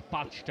বিকেল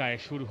 5টায়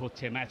শুরু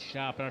হচ্ছে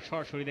ম্যাচটা। আপনারা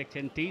সরাসরি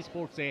দেখছেন টি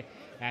স্পোর্টসে,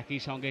 একই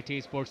সঙ্গে টি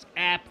স্পোর্টস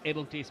অ্যাপ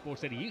এবং টি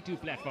স্পোর্টসের ইউটিউব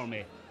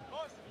প্ল্যাটফর্মে।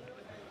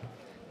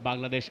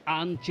 বাংলাদেশ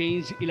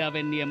আনচেঞ্জ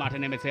 11 নিয়ে মাঠে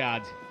নেমেছে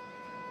আজ।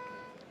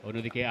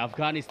 অন্যদিকে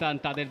আফগানিস্তান,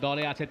 তাদের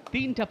দলে আছে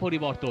 3টা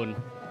পরিবর্তন,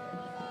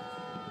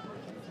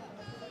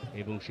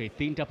 এবং সেই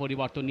 3টা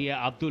পরিবর্তন নিয়ে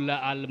আব্দুল্লাহ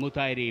আল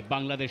মুতাইরি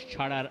বাংলাদেশ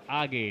ছাড়ার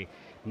আগে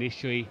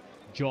নিশ্চয়ই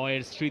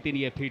জয়ের স্মৃতি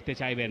নিয়ে ফিরতে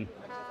চাইবেন।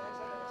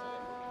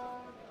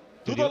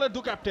 দু দলের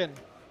দু ক্যাপ্টেন,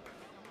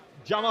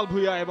 জামাল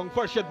ভুঁইয়া এবং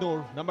ফরশেদ নূর,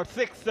 নাম্বার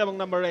 6 এবং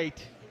নাম্বার 8।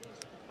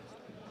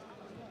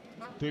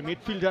 দুই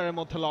মিডফিল্ডারের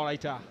মধ্যে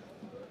লড়াইটা।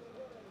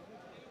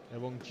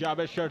 এবং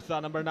জাবের শারসা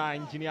নাম্বার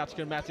 9, যিনি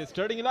আজকের ম্যাচে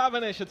স্টার্টিং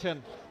 11 এসেছেন।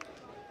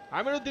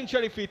 আমিরউদ্দিন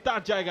শরীফি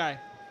তার জায়গায়।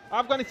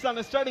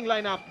 আফগানিস্তানের starting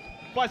line up: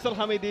 Faisal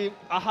Hamidi,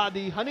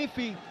 আহাদি,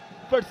 Hanifi,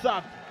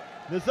 ফরসাদ,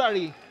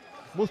 নাজারি,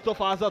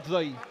 Mustafa Azad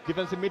জয়ী।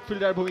 ডিফেন্সিভ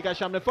মিডফিল্ডার ভূমিকায়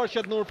সামনে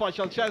ফরশেদ নূর,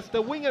 ফয়সাল শায়েস্তে।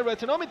 উইংয়ে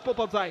রয়েছেন অমিত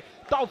পোপালজাই,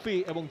 তাওফি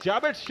এবং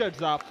জাবের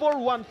শারসা।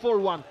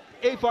 4-1-4-1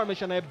 এই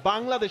ফরমেশনে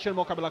বাংলাদেশের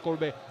মোকাবেলা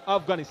করবে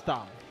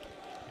আফগানিস্তান।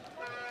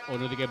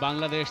 অন্যদিকে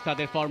বাংলাদেশ,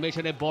 তাদের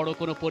ফরমেশনে বড়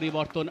কোনো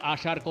পরিবর্তন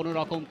আসার কোনো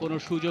রকম কোনো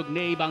সুযোগ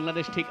নেই।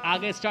 বাংলাদেশ ঠিক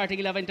আগে স্টার্টিং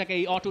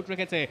 11টাকেই অটুট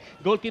রেখেছে।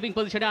 গোলকিপিং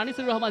পজিশনে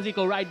আনিসুর রহমান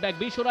জিকো, রাইট ব্যাক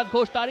বিশ্বনাথ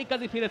ঘোষ, তারিক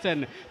কাজী ফিরেছেন।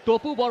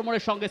 তপু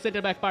বর্মনের সঙ্গে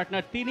সেন্টার ব্যাক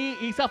পার্টনার তিনি।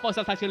 ইসা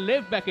ফয়সাল থাকছেন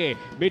লেফট ব্যাকে।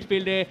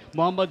 মিডফিল্ডে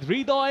মোহাম্মদ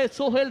হৃদয়,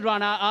 সোহেল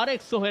রানা, আরেক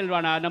সোহেল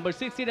রানা, নাম্বার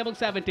 16 এবং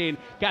 17।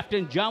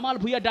 ক্যাপ্টেন জামাল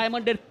ভুঁইয়া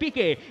ডায়মন্ডের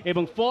পিকে,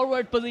 এবং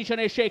ফরওয়ার্ড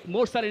পজিশনে শেখ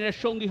মোরসালিনের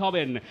সঙ্গী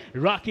হবেন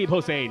রাকিব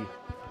হোসেন।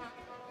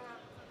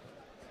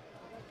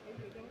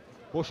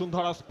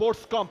 বসুন্ধরা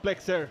স্পোর্টস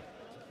কমপ্লেক্সের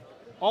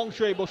অংশ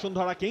এই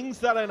বসুন্ধরা কিংস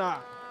অ্যারেনা।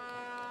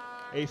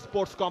 এই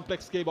স্পোর্টস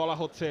কমপ্লেক্সকেই বলা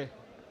হচ্ছে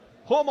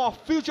হোম অফ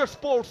ফিউচার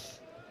স্পোর্টস।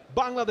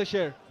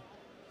 বাংলাদেশের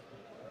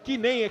কি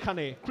নেই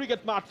এখানে?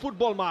 ক্রিকেট মাঠ,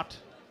 ফুটবল মাঠ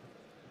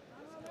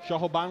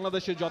সহ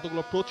বাংলাদেশের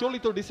যতগুলো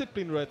প্রচলিত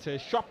ডিসিপ্লিন রয়েছে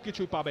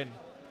সবকিছুই পাবেন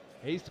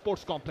এই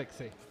স্পোর্টস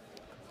কমপ্লেক্সে।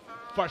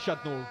 ফরশাদ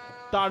নূর,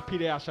 তার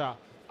ফিরে আসা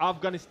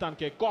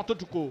আফগানিস্তানকে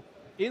কতটুকু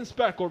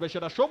ইন্সপায়ার করবে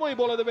সেটা সময়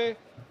বলে দেবে।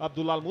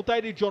 আব্দুল্লাহ আল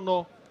মুতাইরির জন্য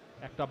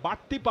একটা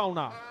বাড়তি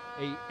পাওনা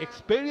এই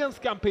এক্সপেরিয়েন্স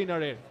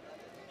ক্যাম্পেইনারের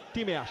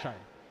টিমে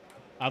আসায়।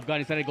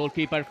 আফগানিস্তানের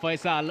গোলকিপার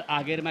ফয়সাল,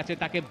 আগের ম্যাচে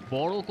তাকে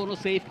বড় কোনো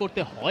সেভ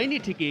করতে হয়নি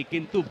ঠিকই,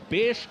 কিন্তু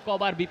বেশ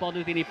কবার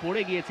বিপদে তিনি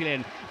পড়ে গিয়েছিলেন।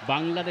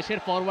 বাংলাদেশের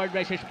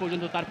ফরওয়ার্ডরা শেষ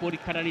পর্যন্ত তার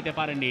পরীক্ষাটা নিতে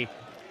পারেননি।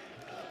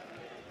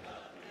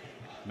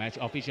 ম্যাচ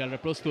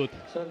অফিসিয়ালরা প্রস্তুত,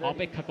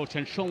 অপেক্ষা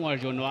করছেন সময়ের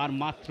জন্য। আর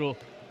মাত্র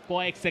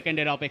কয়েক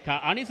সেকেন্ডের অপেক্ষা।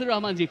 আনিসুর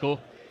রহমান জিকো,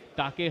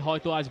 তাকে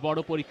হয়তো আজ বড়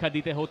পরীক্ষা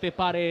দিতে হতে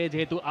পারে,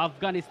 যেহেতু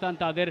আফগানিস্তান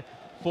তাদের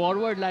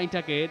ফরওয়ার্ড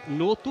লাইনটাকে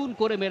নতুন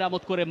করে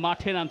মেরামত করে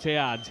মাঠে নামছে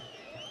আজ।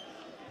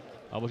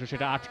 অবশ্য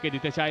সেটা আটকে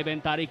দিতে চাইবেন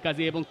তারিক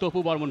কাজী এবং তপু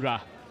বর্মনরা।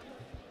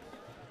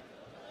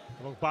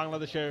 এবং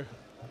বাংলাদেশের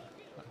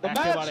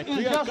একেবারে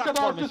ক্লিয়ার কাট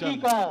ফরমেশন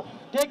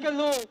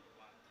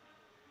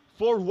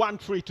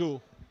 4-1-3-2,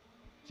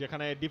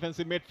 যেখানে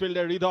ডিফেন্সিভ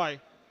মিডফিল্ডে হৃদয়,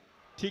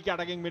 ঠিক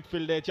অ্যাটাকিং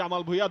মিডফিল্ডে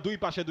জামাল ভুঁইয়া, দুই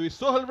পাশে দুই,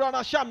 সোহেল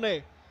রানা সামনে,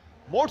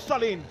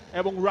 মোরসালিন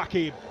এবং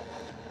রাকিব।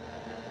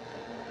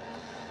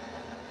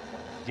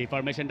 যে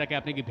ফরমেশনটাকে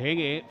আপনি কি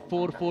ভেঙে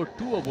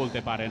 4-4-2ও বলতে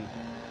পারেন,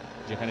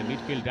 যেখানে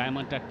মিডফিল্ড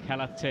ডায়মন্ডটা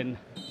খেলাচ্ছেন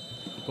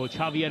কোচ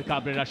হাভিয়ার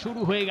কাবরেরা।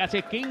 শুরু হয়ে গেছে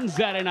Kings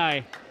অ্যারেনায়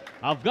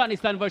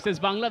Afghanistan versus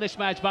Bangladesh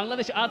match.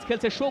 Bangladesh আজ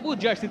খেলছে সবুজ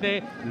জার্সিতে,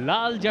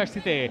 লাল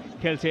জার্সিতে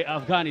খেলছে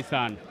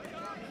আফগানিস্তান।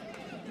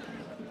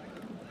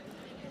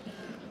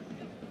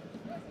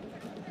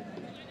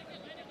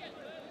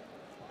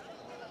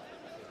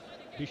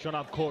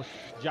 বিশ্বনাথ ঘোষ,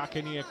 যাকে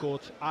নিয়ে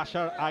কোচ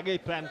আসার আগেই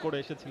প্ল্যান করে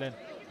এসেছিলেন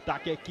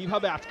তাকে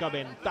কিভাবে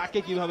আটকাবেন, তাকে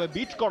কিভাবে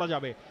বিট করা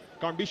যাবে।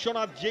 কারণ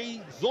বিশ্বনাথ যেই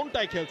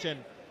জোনটায় খেলছেন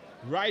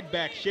রাইট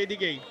ব্যাক, সেই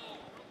দিকেই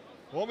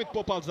অমিত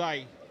পোপালজাই,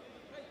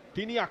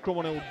 তিনি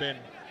আক্রমণে উঠবেন।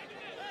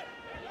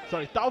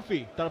 সরি,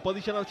 তাওফি, তার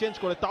পজিশনাল চেঞ্জ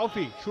করে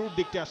তাওফি শুরুর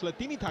দিকটা আসলে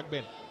তিনি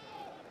থাকবেন।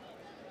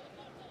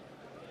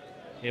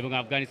 এবং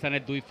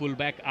আফগানিস্তানের দুই ফুল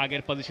ব্যাক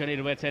আগের পজিশনে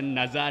রয়েছেন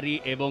নাজারি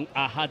এবং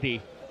আহাদি।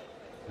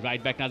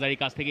 রাইট ব্যাক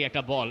নাজারির কাছ থেকে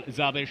একটা বল,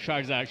 জাবের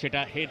শারজার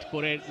সেটা হেড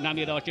করে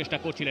নামিয়ে দেওয়ার চেষ্টা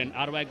করছিলেন।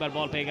 আরও একবার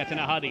বল পেয়ে গেছেন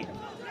আহাদি।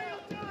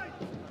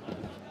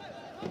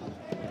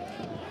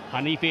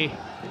 হানিফে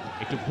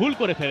একটু ভুল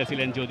করে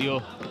ফেলেছিলেন, যদিও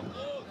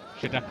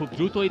সেটা খুব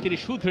দ্রুতই তিনি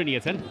শুধরে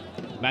নিয়েছেন।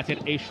 ম্যাচের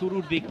এই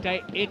শুরুর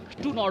দিকটায়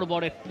একটু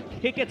নড়বড়ে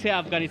থেকেছে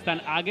আফগানিস্তান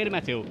আগের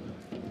ম্যাচেও।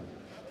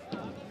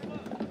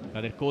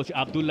 তাদের কোচ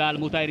আব্দুল্লাহ আল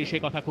মুতাইরি সে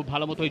কথা খুব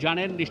ভালো মতোই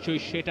জানেন,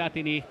 নিশ্চয়ই সেটা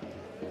তিনি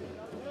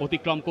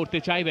অতিক্রম করতে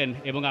চাইবেন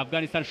এবং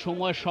আফগানিস্তান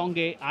সময়ের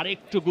সঙ্গে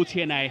আরেকটু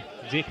গুছিয়ে নেয়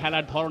যে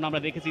খেলার ধরন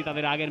আমরা দেখেছি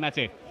তাদের আগের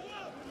ম্যাচে।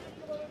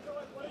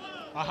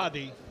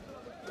 আহাদি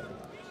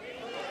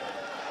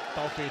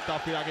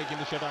তাওফির আগে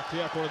কিন্তু সেটা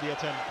ক্লিয়ার করে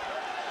দিয়েছেন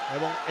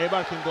এবং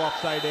এবার কিন্তু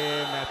অফসাইডে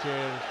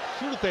ম্যাচের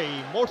শুরুতেই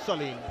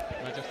মোরসালিন,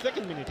 ম্যাচের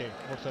সেকেন্ড মিনিটে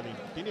মোরসালিন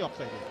তিনি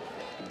অফসাইডে।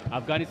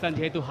 আফগানিস্তান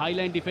যেহেতু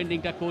হাইলাইন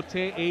ডিফেন্ডিংটা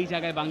করছে, এই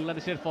জায়গায়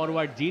বাংলাদেশের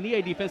ফরওয়ার্ড যিনি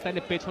এই ডিফেন্স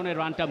লাইনে পেছনে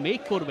রানটা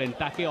মেক করবেন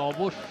তাকে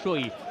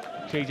অবশ্যই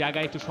সেই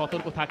জায়গায় একটু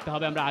সতর্ক থাকতে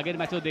হবে। আমরা আগের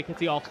ম্যাচেও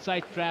দেখেছি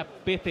অফসাইড ট্র্যাপ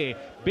পেতে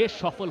বেশ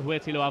সফল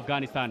হয়েছিল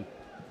আফগানিস্তান।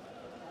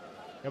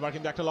 এবার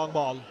কিন্তু একটা লং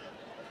বল,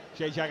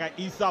 সেই জায়গায়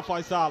ইসা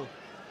ফয়সাল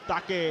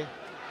তাকে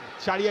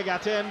ছাড়িয়ে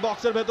গেছেন,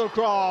 বক্সের ভেতর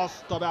ক্রস,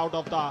 তবে আউট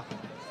অফ দা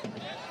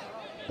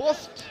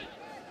পোস্ট।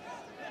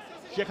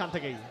 সেখান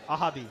থেকেই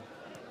আহাদি,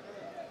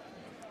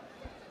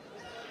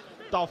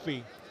 তাওফি,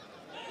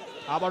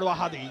 আবারও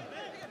আহাদি,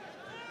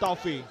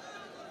 তাওফি,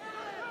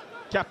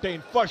 ক্যাপ্টেন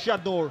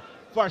ফারশাদ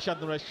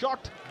নূরের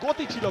শট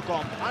গতি ছিল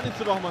কম,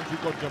 আনিসুর রহমান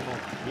জিকোর জন্য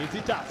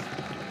ইজি টাস্ক।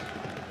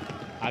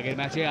 আগের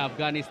ম্যাচে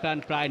আফগানিস্তান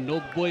প্রায়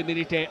 90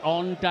 মিনিটে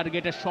অন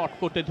টার্গেটে শট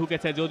করতে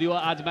ঢুকেছে, যদিও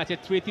আজ ম্যাচের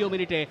তৃতীয়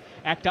মিনিটে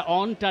একটা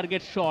অন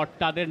টার্গেট শট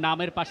তাদের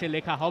নামের পাশে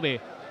লেখা হবে।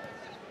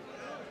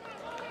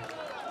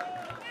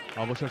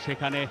 অবশ্য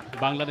সেখানে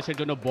বাংলাদেশের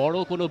জন্য বড়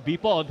কোনো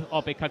বিপদ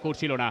অপেক্ষা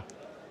করছিল না।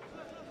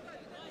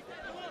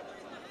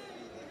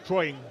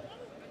 থ্রোয়িং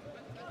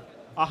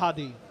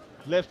আহাদি,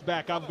 লেফট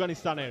ব্যাক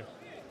আফগানিস্তানের,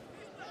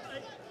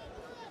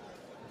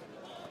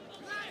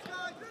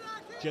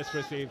 চেস্ট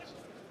রিসিভড,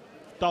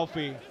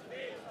 তাওফি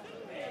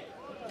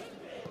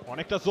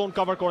অনেকটা জোন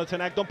কভার করেছেন,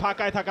 একদম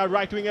ফাঁকায় থাকা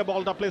রাইট উইং এ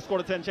বলটা প্লেস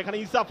করেছেন, সেখানে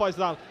ইসা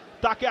ফয়সাল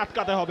তাকে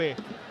আটকাতে হবে।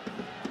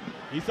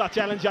 ইসা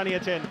চ্যালেঞ্জ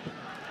জানিয়েছেন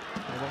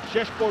এবং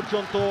শেষ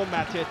পর্যন্ত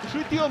ম্যাচের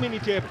তৃতীয়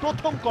মিনিটে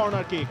প্রথম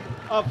কর্নার কিক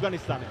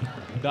আফগানিস্তানে।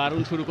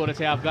 দারুণ শুরু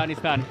করেছে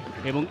আফগানিস্তান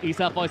এবং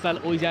ইসা ফয়সাল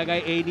ওই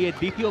জায়গায় এই নিয়ে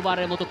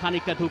দ্বিতীয়বারের মতো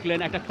খানিকটা ঢুকলেন,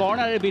 একটা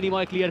কর্নারের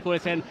বিনিময়ে ক্লিয়ার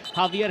করেছেন।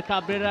 হাভিয়ার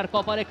কাবরেরার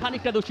কপালে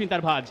খানিকটা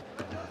দুশ্চিন্তার ভাঁজ,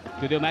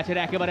 যদিও ম্যাচের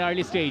একেবারে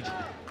আর্লি স্টেজ।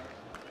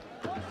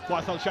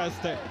 ফয়সাল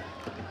শায়েস্তে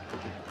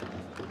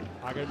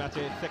আগের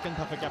ম্যাচে সেকেন্ড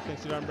হাফে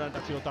ক্যাপ্টেন্সি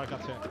রানটা ছিল তার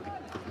কাছে,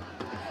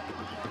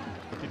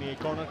 তিনি এই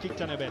কর্নার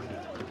কিকটা নেবেন।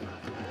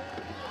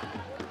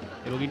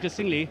 এবং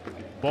ইন্টারেস্টিংলি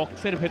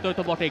বক্সের ভেতর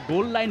তো বটে,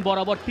 গোল লাইন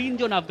বরাবর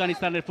তিনজন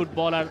আফগানিস্তানের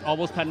ফুটবলার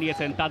অবস্থান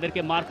নিয়েছেন,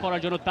 তাদেরকে মার্ক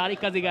করার জন্য তারিক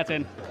কাজী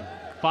গেছেন,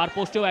 ফার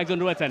পোস্টেও একজন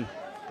রয়েছেন।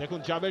 দেখুন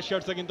জাবের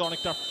শেরসে কিন্তু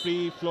অনেকটা ফ্রি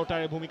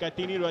ফ্লোটারের ভূমিকায়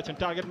তিনি রয়েছেন,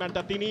 টার্গেট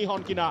ম্যানটা তিনিই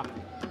হন কিনা,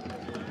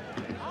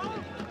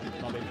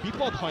 তবে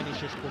বিপদ হয়নি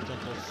শেষ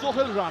পর্যন্ত।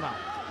 সোহেল রানা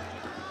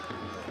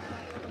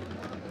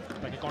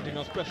তাকে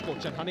কন্টিনিউয়াস প্রেস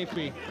করছেন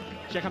হানিফি,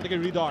 সেখান থেকে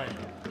হৃদয়,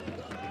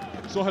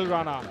 সোহেল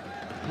রানা,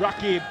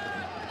 রাকিব,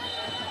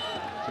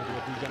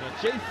 দুজনের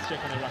চেস,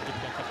 সেখানে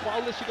রাকিবকে একটা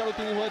ফাউলের শিকারও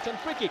তিনি হয়েছেন।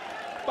 ফ্রি কিক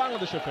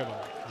বাংলাদেশের ফেভার।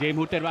 যে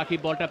মুহূর্তে রাকিব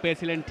বলটা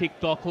পেয়েছিলেন ঠিক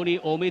তখনই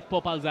অমিত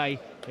পোপালজাই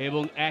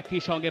এবং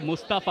একই সঙ্গে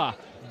মুস্তাফা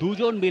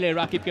দুজন মিলে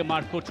রাকিবকে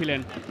মার্ক করছিলেন।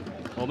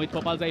 অমিত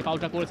পোপালজাই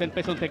ফাউলটা করেছেন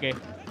পেছন থেকে,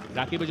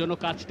 রাকিবের জন্য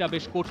কাজটা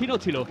বেশ কঠিনও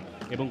ছিল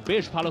এবং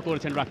বেশ ভালো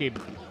করেছেন রাকিব।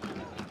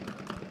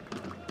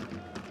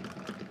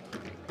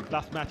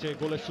 লাস্ট ম্যাচে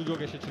গোলের সুযোগ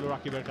এসেছিল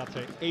রাকিবের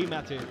কাছে, এই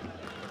ম্যাচে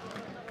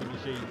তিনি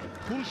সেই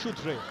ফুল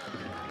সূত্রে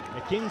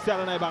কিংস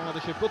অ্যারেনায়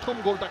বাংলাদেশের প্রথম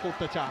গোলটা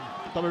করতে চান,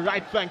 তবে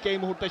রাইট ফ্ল্যাঙ্কে এই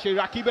মুহূর্তে সেই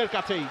রাকিবের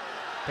কাছেই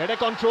হেডে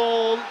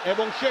কন্ট্রোল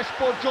এবং শেষ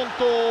পর্যন্ত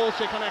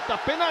সেখানে একটা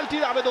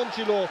পেনাল্টির আবেদন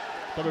ছিল,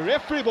 তবে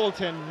রেফারি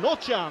বলছেন নো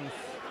চান্স।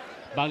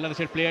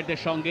 বাংলাদেশের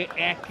প্লেয়ারদের সঙ্গে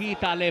একই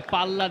তালে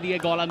পাল্লা দিয়ে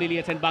গলা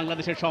মিলিয়েছেন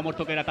বাংলাদেশের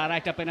সমর্থকেরা, তারা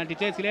একটা পেনাল্টি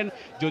চেয়েছিলেন,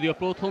 যদিও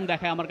প্রথম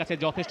দেখায় আমার কাছে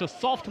যথেষ্ট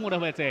সফট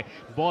মনে হয়েছে।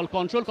 বল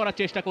কন্ট্রোল করার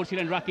চেষ্টা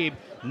করছিলেন রাকিব,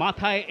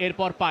 মাথায়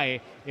এরপর পায়ে,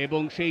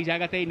 এবং সেই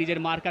জায়গাতেই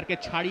নিজের মার্কারকে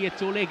ছাড়িয়ে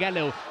চলে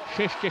গেলেও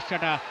শেষ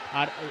চেষ্টাটা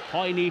আর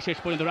হয়নি শেষ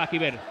পর্যন্ত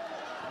রাকিবের।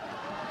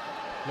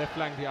 লেফট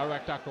ফ্ল্যাঙ্ক দিয়ে আরো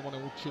একটা আক্রমণে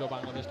উঠছিল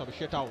বাংলাদেশ, তবে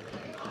সেটাও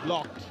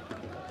ব্লকড।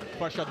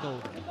 ফারশাদ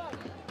নূর,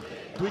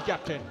 দুই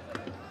ক্যাপ্টেন,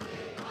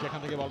 সেখান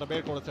থেকে বলটা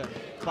বের করেছেন।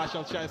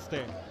 ফয়সাল শায়েস্তে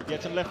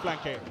গিয়েছেন লেফট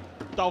ফ্ল্যাঙ্কে,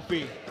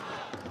 তাওফি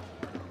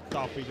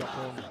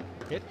যখন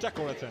হেডটা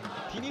করেছেন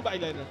তিনি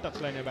বাইলাইনের টাচ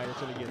লাইনের বাইরে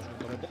চলে গিয়েছিলেন,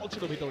 তবে বল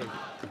ছিল ভিতরে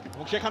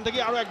এবং সেখান থেকে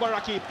আরো একবার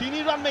রাকিব, তিনি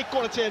রান মেক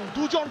করেছেন,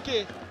 দুজনকে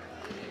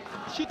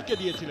ছিটকে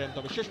দিয়েছিলেন,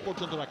 তবে শেষ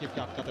পর্যন্ত রাকিবকে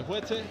আটকাতে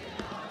হয়েছে।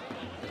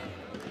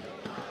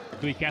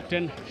 দুই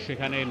ক্যাপ্টেন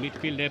সেখানে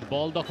মিডফিল্ডে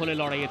বল দখলে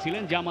লড়াইয়ে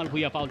ছিলেন, জামাল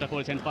ভুইয়া ফাউলটা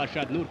করেছেন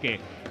ফারশাদ নূরকে।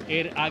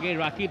 এর আগে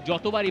রাকিব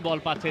যতবারই বল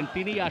পাচ্ছেন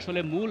তিনি আসলে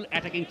মূল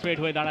অ্যাটাকিং থ্রেড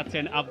হয়ে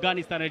দাঁড়াচ্ছেন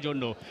আফগানিস্তানের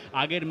জন্য।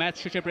 আগের ম্যাচ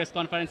শেষে প্রেস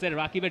কনফারেন্সে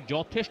রাকিবের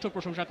যথেষ্ট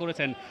প্রশংসা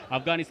করেছেন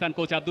আফগানিস্তান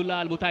কোচ আব্দুল্লাহ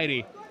আল মুতাইরি,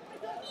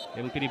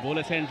 এবং তিনি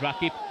বলেছেন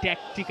রাকিব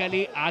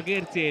ট্যাকটিক্যালি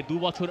আগের চেয়ে 2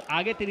 বছর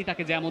আগে তিনি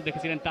তাকে যেমন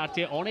দেখেছিলেন তার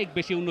চেয়ে অনেক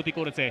বেশি উন্নতি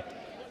করেছে।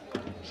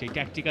 সেই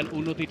ট্যাকটিক্যাল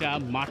উন্নতিটা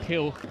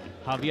মাঠেও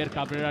হাভিয়ার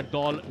কাবরেরার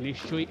দল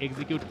নিশ্চয়ই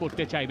এক্সিকিউট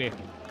করতে চাইবে।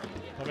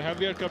 তবে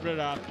হাভিয়ার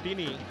কাবরেরা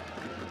তিনি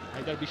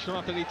নাইদার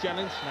বিশ্বনাথের এই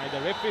চ্যালেঞ্জ,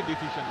 নাইদার রেফারির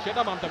ডিসিশন,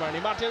 সেটা মানতে পারেনি।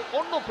 মাঠের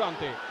অন্য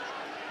প্রান্তে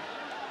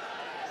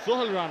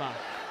সোহেল রানা,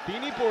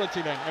 তিনি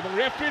পড়েছিলেন এবং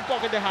রেফারির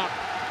পকেটে হাত,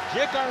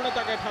 যে কারণে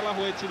তাকে খেলা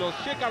হয়েছিল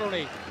সে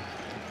কারণেই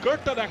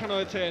কার্ডটা দেখানো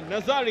হয়েছে।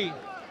 নাজারি,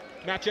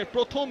 ম্যাচের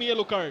প্রথম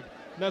ইয়েলো কার্ড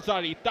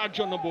নাজারি, তার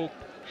জন্য বুক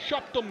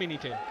 7ম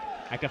মিনিটে।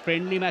 একটা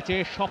ফ্রেন্ডলি ম্যাচে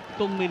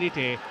 7ম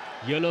মিনিটে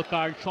ইয়েলো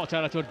কার্ড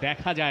সচরাচর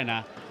দেখা যায় না,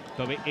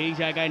 তবে এই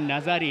জায়গায়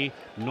নাজারি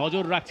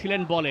নজর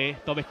রাখছিলেন বলে,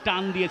 তবে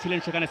টান দিয়েছিলেন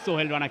সেখানে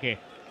সোহেল রানাকে।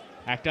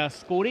 একটা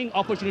স্কোরিং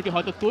অপরচুনিটি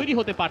হয়তো তৈরি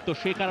হতে পারত,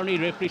 সে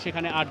কারণেই রেফারি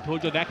সেখানে আর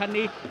ধৈর্য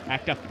দেখাননি।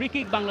 একটা ফ্রি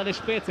কিক বাংলাদেশ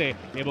পেয়েছে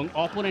এবং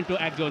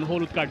অপোনেন্টও একজন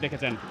হলুদ কার্ড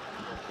দেখেছেন।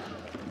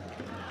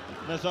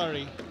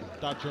 নাজারি,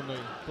 তার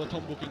জন্যই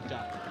প্রথম বুকিংটা।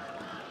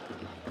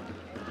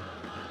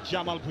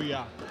 Jamal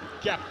Bhuiyan,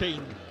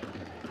 captain,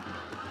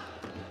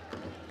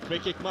 free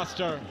kick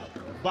master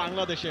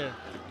বাংলাদেশের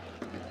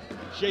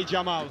সেই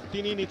জামাল,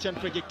 তিনি নিচ্ছেন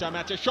ফ্রি কিকটা।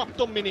 ম্যাচের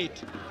 7ম মিনিট।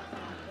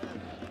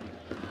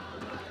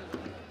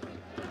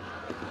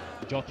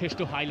 যথেষ্ট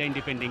হাইলাইন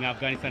ডিফেন্ডিং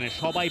আফগানিস্তানের,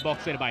 সবাই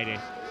বক্সের বাইরে।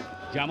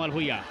 জামাল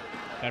ভুইয়া,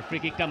 তার ফ্রি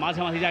কিকটা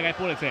মাঝামাঝি জায়গায়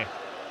পড়েছে।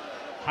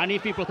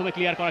 হানিফি প্রথমে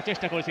ক্লিয়ার করার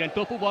চেষ্টা করেছিলেন,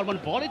 টপু বর্মন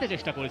বল দিতে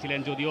চেষ্টা করেছিলেন,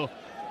 যদিও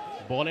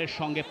বলের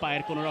সঙ্গে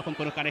পায়ের কোনো রকম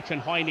কোনো কানেকশন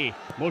হয়নি।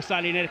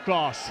 মোরসালিনের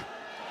ক্রস,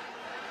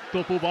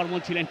 টপু বর্মন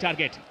ছিলেন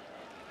টার্গেট।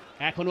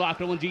 এখনো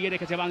আক্রমণ জিইয়ে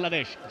রেখেছে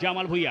বাংলাদেশ।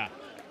 জামাল ভুইয়া,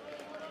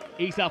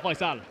 ঈসা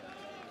ফয়সাল,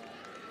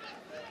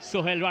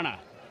 সোহেল রানা,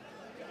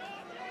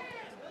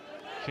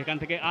 সেখান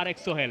থেকে আরেক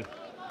সোহেল,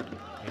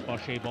 এরপর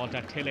সেই বলটা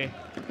ঠেলে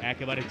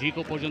একেবারে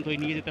জিকো পর্যন্তই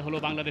নিয়ে যেতে হলো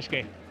বাংলাদেশকে।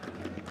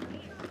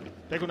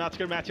 দেখুন,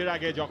 আজকের ম্যাচের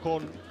আগে যখন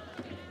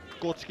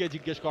কোচকে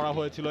জিজ্ঞেস করা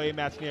হয়েছিল এই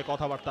ম্যাচ নিয়ে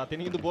কথাবার্তা,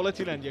 তিনি কিন্তু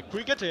বলেছিলেন যে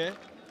ক্রিকেটে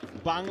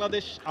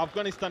বাংলাদেশ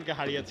আফগানিস্তানকে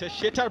হারিয়েছে,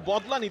 সেটার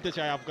বদলা নিতে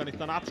চায়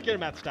আফগানিস্তান আজকের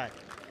ম্যাচটায়।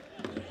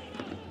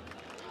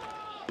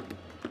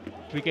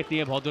 ক্রিকেট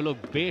নিয়ে ভদ্রলোক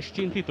বেশ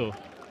চিন্তিত।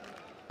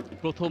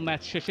 প্রথম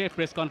ম্যাচ শেষে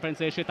প্রেস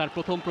কনফারেন্সে এসে তার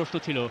প্রথম প্রশ্ন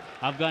ছিল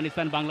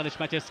আফগানিস্তান বাংলাদেশ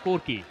ম্যাচের স্কোর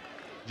কি।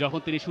 যখন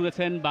তিনি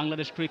শুনেছেন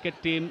বাংলাদেশ ক্রিকেট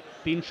টিম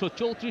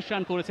 334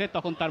 রান করেছে,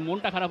 তখন তার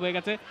মনটা খারাপ হয়ে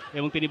গেছে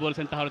এবং তিনি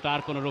বলেছেন তাহলে তো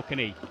আর কোনো রক্ষে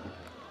নেই।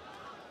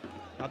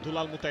 আব্দুল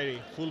মুতাইরি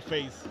ফুল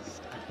ফেস,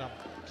 একটা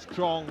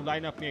স্ট্রং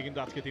লাইন আপ নিয়ে কিন্তু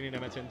আজকে তিনি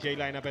নেমেছেন, যেই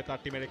লাইন আপে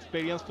তার টিমের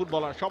এক্সপেরিয়েন্স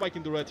ফুটবলার সবাই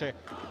কিন্তু রয়েছে।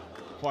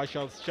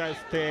 ফয়সাল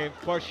শায়েস্তে,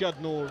 ফরশাদ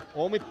নূর,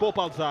 অমিত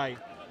পোপালজাই,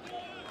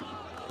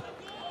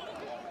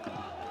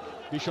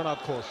 বিশ্বনাথ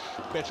ঘোষ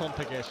পেছন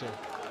থেকে এসে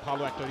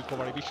ভালো একটা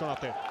রিকভারি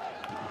বিশ্বনাথের,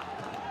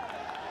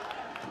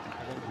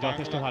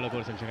 যথেষ্ট ভালো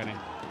করেছেন সেখানে।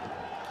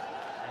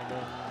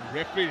 এবং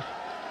রেফারির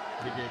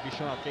দিকে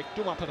বিশ্বনাথকে একটু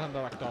মাথা ঠান্ডা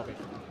রাখতে হবে।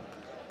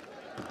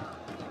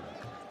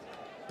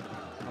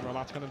 আমরা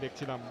মাঝখানে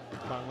দেখছিলাম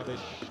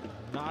বাংলাদেশ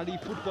নারী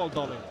ফুটবল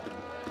দলে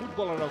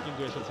ফুটবলাররাও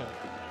কিন্তু এসেছেন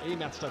এই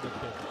ম্যাচটা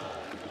দেখতে।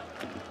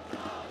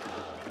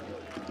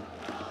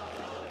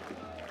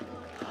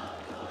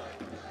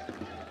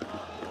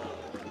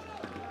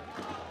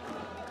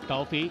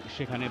 তাওফি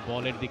সেখানে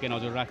বলের দিকে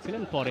নজর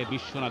রাখছিলেন, পরে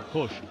বিশ্বনাথ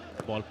ঘোষ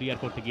বল ক্লিয়ার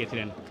করতে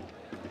গিয়েছিলেন।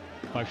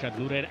 ফরশাদ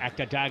নূরের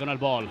একটা ডায়াগোনাল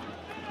বল,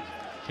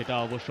 সেটা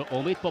অবশ্য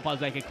অমিত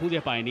পোপালজাইকে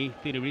খুঁজে পায়নি,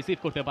 তিনি রিসিভ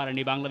করতে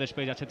পারেননি। বাংলাদেশ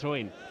পেয়ে যাচ্ছে থ্রো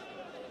ইন।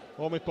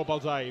 অমিত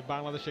পোপালজাই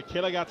বাংলাদেশে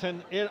খেলে গেছেন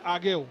এর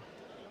আগেও।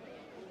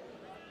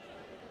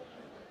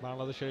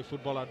 বাংলাদেশের এই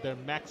ফুটবলারদের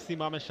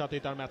ম্যাক্সিমামের সাথে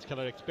তার ম্যাচ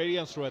খেলার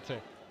এক্সপেরিয়েন্স রয়েছে।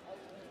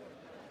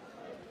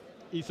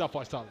 ঈসা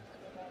ফয়সাল,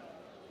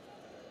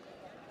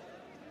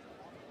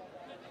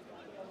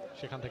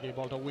 সেখান থেকে এই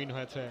বলটা উইন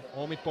হয়েছে।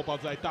 অমিত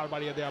পোপালজাই, তার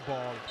বাড়িয়ে দেয়া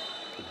বল।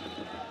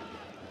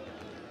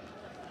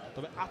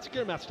 তবে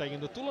আজকের ম্যাচটাই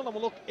কিন্তু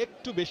তুলনামূলক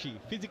একটু বেশি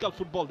ফিজিক্যাল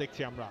ফুটবল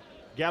দেখছি আমরা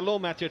গেল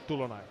ম্যাচের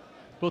তুলনায়।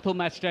 প্রথম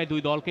ম্যাচটায়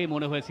দুই দলকেই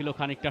মনে হয়েছিল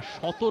খানিকটা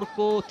সতর্ক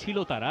ছিল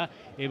তারা,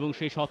 এবং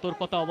সেই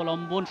সতর্কতা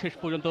অবলম্বন শেষ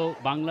পর্যন্ত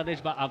বাংলাদেশ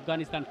বা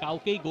আফগানিস্তান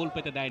কাউকেই গোল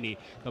পেতে দেয়নি।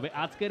 তবে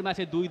আজকের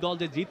ম্যাচে দুই দল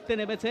যে জিততে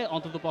নেমেছে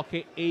অন্তত পক্ষে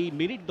এই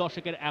মিনিট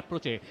 10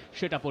 অ্যাপ্রোচে,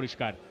 সেটা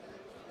পরিষ্কার।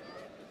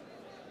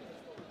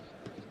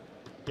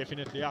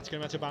 ডেফিনেটলি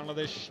আজকের ম্যাচে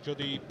বাংলাদেশ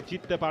যদি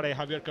জিততে পারে,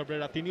 হাভিয়ার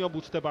কাবরেরা তিনিও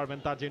বুঝতে পারবেন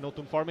তার যে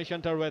নতুন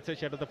ফরমেশনটা রয়েছে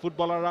সেটাতে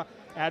ফুটবলাররা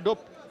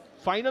অ্যাডপ্ট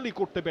ফাইনালি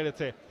করতে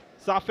পেরেছে।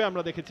 সাফে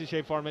আমরা দেখেছি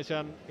সেই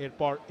ফরমেশন,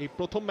 এরপর এই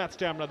প্রথম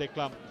ম্যাচটা আমরা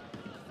দেখলাম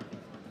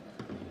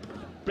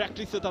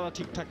প্র্যাকটিসে তারা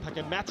ঠিকঠাক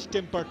থাকে, ম্যাচ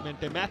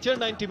টেম্পারমেন্টে ম্যাচের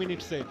 90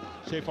 মিনিটসে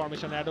সেই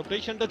ফরমেশন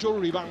অ্যাডপ্টেশনটা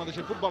জরুরি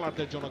বাংলাদেশের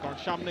ফুটবলারদের জন্য, কারণ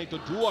সামনেই তো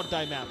ডু অর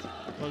ডাই ম্যাচ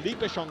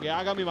লিপের সঙ্গে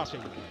আগামী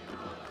মাসেই।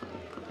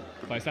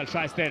 ফয়সাল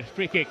শায়েস্তের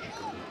ফ্রি কিক,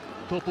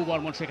 টপু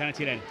বর্মন সেখানে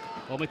ছিলেন।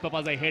 অমিত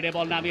পোপালজাই হেডে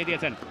বল নামিয়ে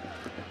দিয়েছেন।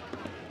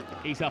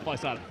 ঈসা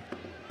ফয়সাল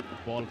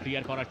বল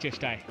ক্লিয়ার করার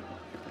চেষ্টায়,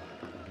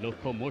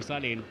 লক্ষ্য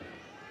মোরসালিন,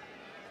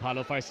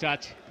 ভালো ফার্স্ট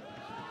টাচ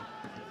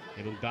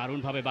এবং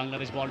দারুণভাবে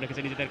বাংলাদেশ বল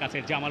রেখেছে নিজেদের কাছে।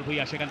 জামাল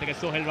ভুইয়া, সেখান থেকে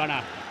সোহেল রানা,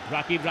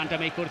 রাকিব রানটা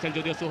মেক করেছেন,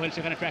 যদিও সোহেল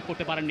সেখানে ট্র্যাক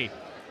করতে পারেননি।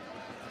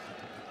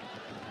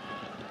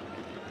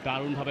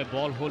 দারুণভাবে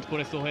বল হোল্ড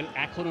করে সোহেল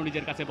এখনো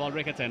নিজের কাছে বল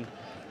রেখেছেন।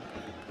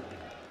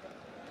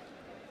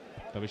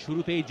 তবে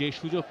শুরুতেই যে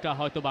সুযোগটা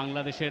হয়তো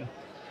বাংলাদেশের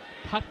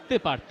থাকতে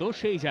পারতো,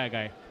 সেই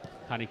জায়গায়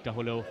খানিকটা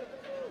হলেও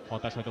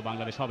হতাশ হয়তো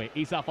বাংলাদেশ হবে।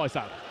 ঈসা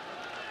ফয়সাল,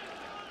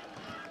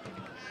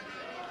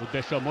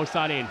 উদ্দেশ্য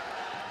মোরসালিন,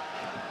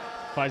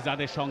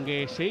 ফারজাদের সঙ্গে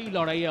সেই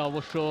লড়াইয়ে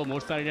অবশ্য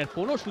মোরসালিনের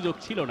কোনো সুযোগ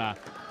ছিল না।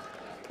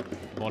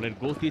 বলের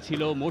গতি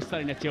ছিল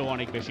মোরসালিনের চেয়েও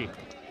অনেক বেশি।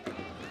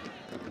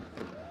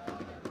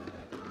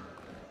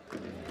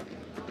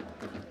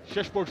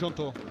 শেষ পর্যন্ত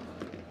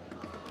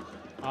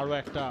আরো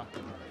একটা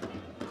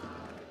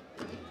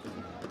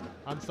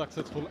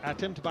আনসাকসেসফুল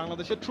অ্যাটেম্প্ট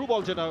বাংলাদেশের। থ্রু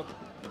বল যেটা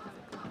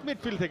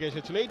মিডফিল্ড থেকে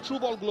এসেছিল, এই থ্রু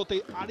বলগুলোতে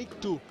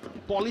আরেকটু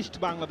পলিশড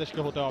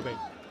বাংলাদেশকে হতে হবে।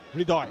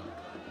 হৃদয়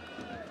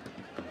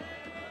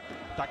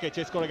তাকে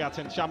চেস করে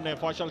গেছেন, সামনে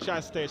ফয়সাল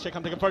শায়েস্তে,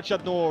 সেখান থেকে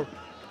ফারশাদ নূর,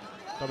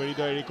 তবে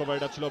হৃদয়ের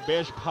রিকভারিটা ছিল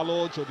বেশ ভালো,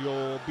 যদিও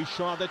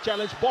বিশ্বনাথের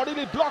চ্যালেঞ্জ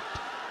বডিলি ব্লকড।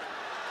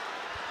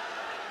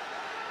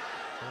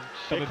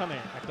 সেখানে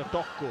একটা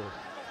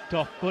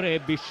টক্করে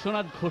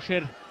বিশ্বনাথ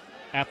ঘোষের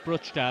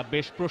অ্যাপ্রোচটা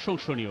বেশ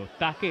প্রশংসনীয়।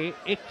 তাকে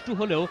একটু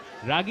হলেও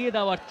রাগিয়ে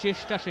দেওয়ার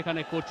চেষ্টা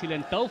সেখানে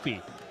করছিলেন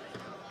তৌফিক,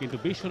 কিন্তু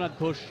বিশ্বনাথ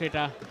ঘোষ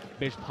সেটা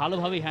বেশ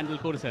ভালোভাবেই হ্যান্ডেল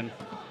করেছেন।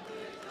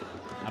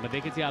 আমরা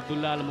দেখেছি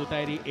আব্দুল্লাহ আল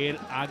মুতাইরি এর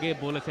আগে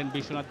বলেছেন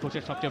বিশ্বনাথ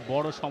ঘোষের সবচেয়ে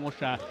বড়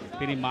সমস্যা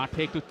তিনি মাঠে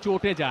একটু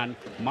চটে যান,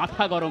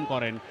 মাথা গরম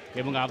করেন,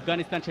 এবং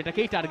আফগানিস্তান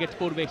সেটাকেই টার্গেট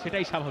করবে,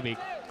 সেটাই স্বাভাবিক।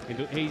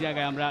 কিন্তু এই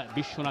জায়গায় আমরা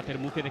বিশ্বনাথের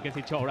মুখে দেখেছি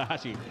চওড়া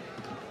হাসি।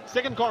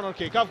 সেকেন্ড কর্নার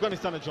কিক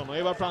আফগানিস্তানের জন্য,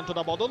 এবার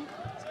প্রান্তটা বদল।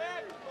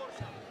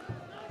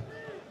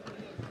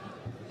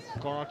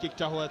 কর্নার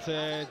কিকটা হয়েছে,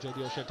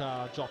 যদিও সেটা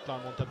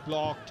জটলার মধ্যে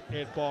ব্লকড।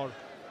 এরপর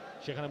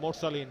সেখানে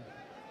মোরসালিন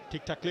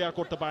ঠিকঠাক ক্লিয়ার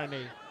করতে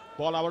পারেনি।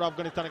 বল আবার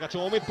আফগানিস্তানের কাছে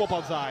অমিত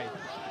পোপালজাই,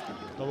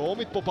 তবে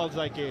অমিত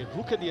পোপালজাইকে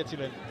রুখে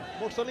দিয়েছিলেন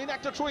মোরসালিন।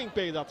 একটা থ্রোয়িং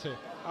পেয়ে যাচ্ছে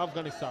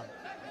আফগানিস্তান।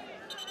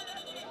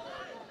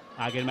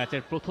 আগের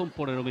ম্যাচের প্রথম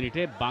 15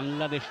 মিনিটে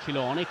বাংলাদেশ ছিল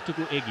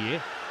অনেকটুকু এগিয়ে,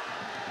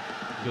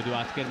 যদিও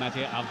আজকের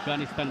ম্যাচে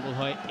আফগানিস্তান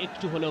বোধহয়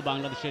একটু হলেও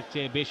বাংলাদেশের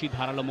চেয়ে বেশি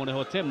ধারালো মনে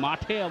হচ্ছে।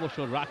 মাঠে অবশ্য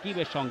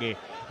রাকিবের সঙ্গে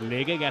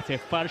লেগে গেছে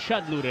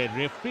ফারশাদ নূরের,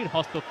 রেফরির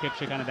হস্তক্ষেপ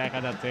সেখানে দেখা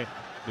যাচ্ছে।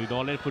 দুই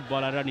দলের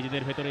ফুটবলাররা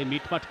নিজেদের ভেতরে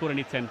মিটমাট করে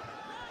নিচ্ছেন।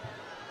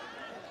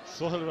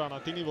 সোহেল রানা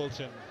তিনি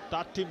বলছেন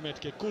তার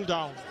টিমমেটকে কুল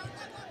ডাউন,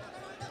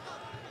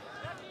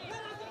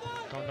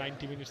 কারণ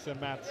 90 মিনিটসের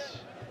ম্যাচ,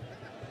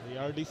 এই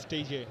আর্লি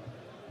স্টেজে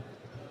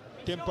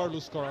টেম্পার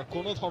লুজ করার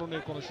কোনো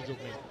ধরনের কোনো সুযোগ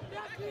নেই।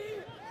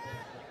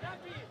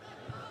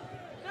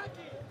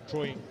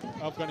 থ্রোয়িং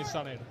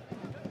আফগানিস্তানের,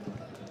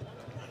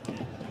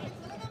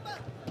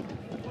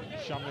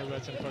 সামনে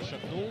রয়েছেন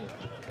ফারশাদ নূর,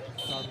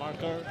 তার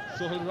মার্কার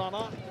সোহেল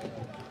রানা।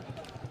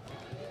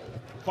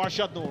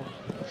 ফারশাদ নূর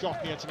শট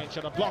নিয়েছিলেন,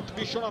 সেটা ব্লক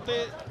বিশ্বনাথে।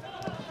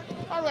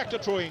 আরো একটা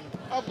থ্রোয়িং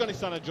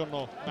আফগানিস্তানের জন্য।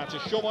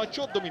 ম্যাচের সময়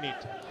 14 মিনিট।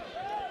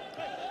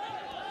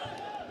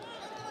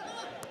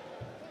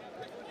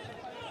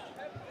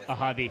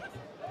 আহাদি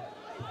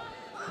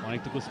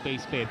অনেকটুকু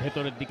স্পেস পেয়ে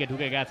ভেতরের দিকে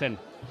ঢুকে গেছেন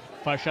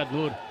ফারশাদ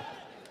নূর।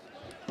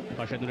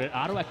 ফারশাদ নূরের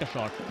আরো একটা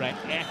শট, প্রায়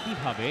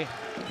একইভাবে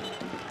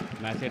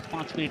ম্যাচের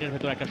 5 মিনিটের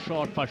ভেতর একটা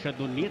শট ফারশাদ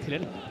নূর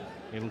নিয়েছিলেন,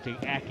 এবং ঠিক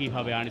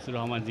একইভাবে আনিসুর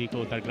রহমান জিকো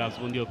তার গ্লাভস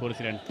বন্দিও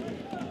করেছিলেন।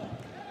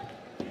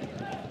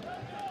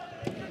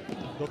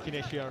 দক্ষিণ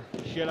এশিয়ার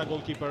সেরা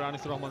গোলকিপার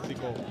আনিসুর রহমান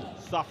জিকো,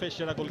 সাফের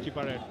সেরা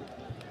গোলকিপারের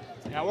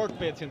অ্যাওয়ার্ড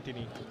পেয়েছেন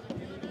তিনি।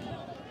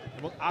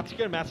 এবং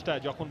আজকের ম্যাচটা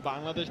যখন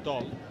বাংলাদেশ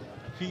দল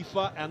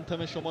ফিফা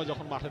অ্যান্থেমের সময়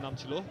যখন মাঠে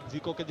নামছিল,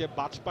 জিকোকে যে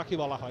বাজ পাখি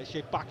বলা হয়,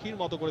 সেই পাখির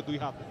মতো করে দুই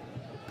হাত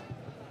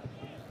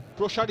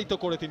প্রসারিত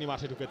করে তিনি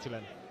মাঠে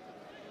ঢুকেছিলেন।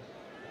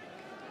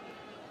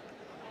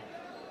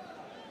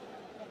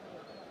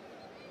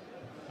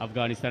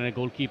 আফগানিস্তানের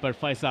গোলকিপার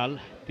ফয়সাল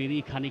তিনি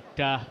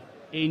খানিকটা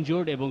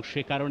ইনজুর্ড, এবং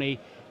সে কারণেই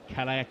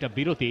খেলায় একটা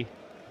বিরতি।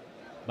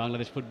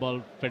 বাংলাদেশ ফুটবল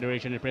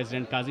ফেডারেশনের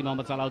প্রেসিডেন্ট কাজী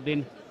মোহাম্মদ সালাউদ্দিন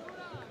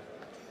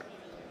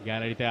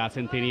গ্যালারিতে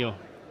আছেন তিনিও।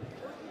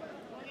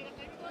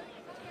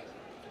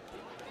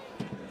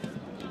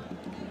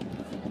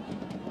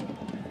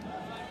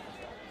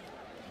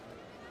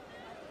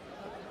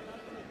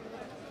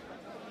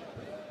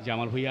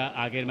 জামাল ভুঁইয়া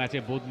আগের ম্যাচে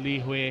বদলি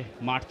হয়ে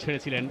মাঠ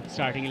ছেড়েছিলেন,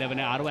 স্টার্টিং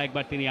 11-এ আরও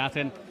একবার তিনি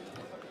আছেন।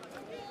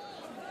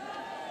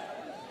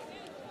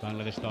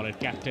 বাংলাদেশ দলের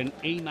ক্যাপ্টেন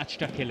এই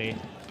ম্যাচটা খেলে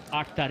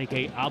 8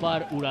 তারিখেই আবার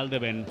উড়াল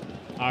দেবেন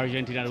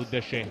আর্জেন্টিনার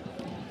উদ্দেশ্যে।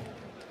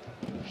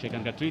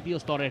 সেখানকার তৃতীয়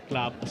স্তরের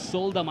ক্লাব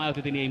সোলদা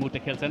মায়োতে তিনি এই মুহূর্তে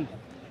খেলছেন।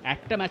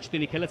 একটা ম্যাচ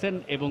তিনি খেলেছেন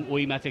এবং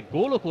ওই ম্যাচে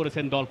গোলও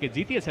করেছেন, দলকে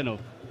জিতিয়েছেনও।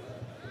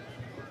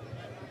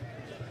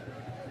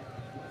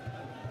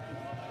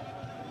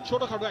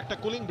 ছোটখাটো একটা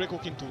কুলিং ব্রেকও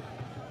কিন্তু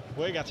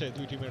হয়ে গেছে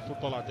দুই টিমের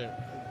ফুটবলারদের।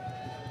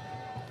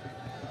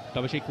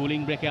 তবে সেই কুলিং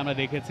ব্রেকে আমরা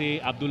দেখেছি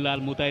আব্দুল্লাহ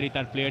আল মুতাইরি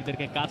তার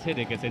প্লেয়ারদেরকে কাছে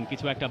রেখেছেন,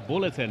 কিছু একটা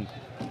বলেছেন,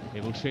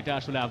 এবং সেটা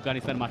আসলে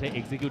আফগানিস্তান মাঠে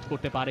এক্সিকিউট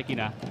করতে পারে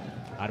কিনা,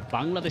 আর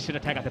বাংলাদেশ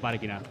সেটা ঠেকাতে পারে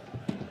কিনা।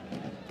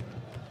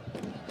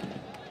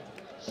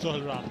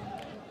 সোহেল রানা,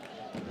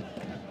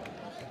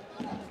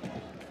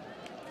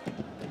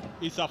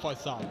 ইসা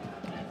ফয়সাল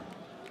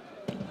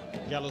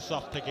গেল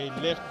সাফ থেকে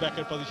লেফট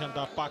ব্যাকের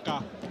পজিশনটা পাকা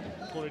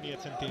করে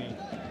নিয়েছেন তিনি।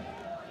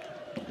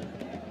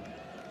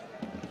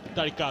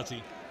 তারিক কাজী,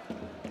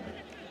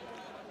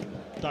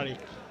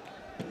 তারিক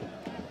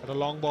একটা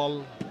লং বল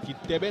কি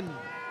দেবেন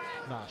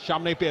না,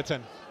 সামনেই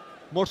পেয়েছেন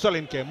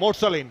মোরসালিনকে।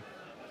 মোরসালিন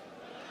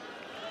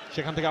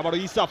সেখান থেকে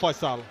আবার ইসা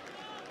ফয়সাল,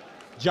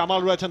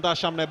 জামাল রয়েছেন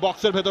তার সামনে,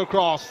 বক্সের ভেতর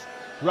ক্রস,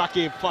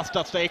 রাকিব ফার্স্ট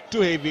টাচটা একটু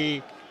হেভি,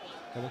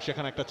 এবং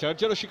সেখানে একটা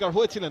চার্জেরও শিকার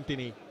হয়েছিলেন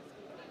তিনি।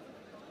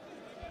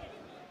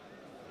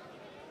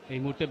 এই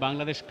মুহূর্তে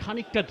বাংলাদেশ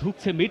খানিকটা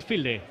ঢুকছে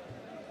মিডফিল্ডে,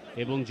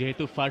 এবং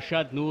যেহেতু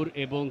ফারশাদ নূর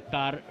এবং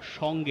তার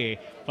সঙ্গে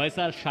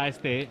ফয়সাল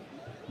শায়েস্তে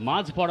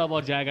মাঝ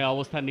বরাবর জায়গায়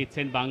অবস্থান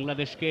নিচ্ছেন,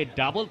 বাংলাদেশকে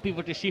ডাবল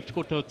পিভটে শিফট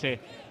করতে হচ্ছে।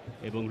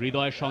 এবং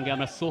হৃদয়ের সঙ্গে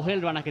আমরা সোহেল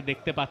রানাকে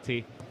দেখতে পাচ্ছি,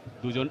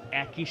 দুজন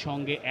একই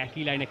সঙ্গে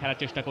একই লাইনে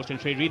খেলার চেষ্টা করছেন।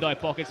 সেই হৃদয়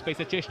পকেট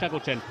স্পেসের চেষ্টা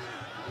করছেন,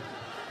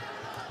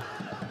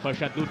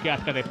 ফারশাদ নূরকে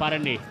আটকাতে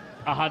পারেননি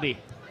আহাদি।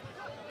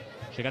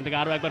 সেখান থেকে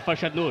আরো একবার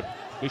ফারশাদ নূর,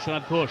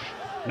 বিশ্বনাথ ঘোষ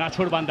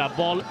নাছোড়বান্দা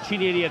বল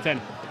ছিনিয়ে নিয়েছেন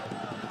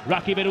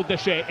রাকিবের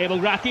উদ্দেশ্যে, এবং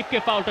রাকিবকে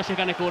ফাউলটা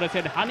সেখানে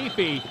করেছেন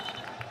হানিফি।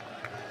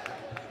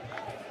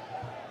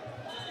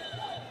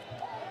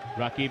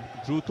 রাকিব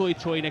দ্রুতই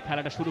থ্রোইনে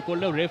খেলাটা শুরু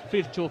করলেও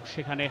রেফরির চোখ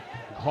সেখানে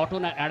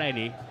ঘটনা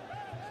এড়ায়নি।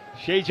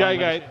 সেই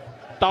জায়গায়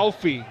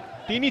তাওফি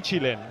তিনি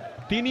ছিলেন,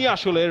 তিনি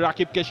আসলে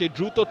রাকিবকে সেই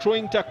দ্রুত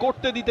থ্রোয়িংটা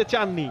করতে দিতে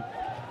চাননি।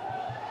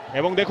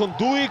 এবং দেখুন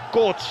দুই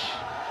কোচ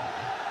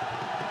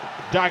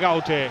ডাগ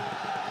আউটে,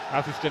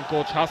 অ্যাসিস্ট্যান্ট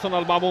কোচ হাসান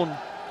আল মামুন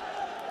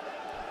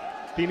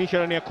তিনি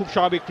সেটা নিয়ে খুব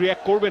স্বাভাবিক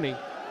রিয়াক্ট করবেনই।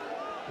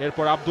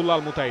 এরপর আব্দুল্লাহ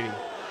আল মুতাইরি।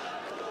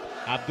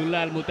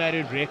 আব্দুল্লাহ আল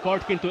মুতাইরির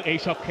রেকর্ড কিন্তু এই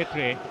সব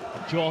ক্ষেত্রে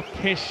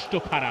যথেষ্ট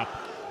খারাপ,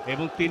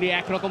 এবং তিনি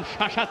একরকম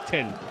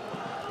শাসাচ্ছেন।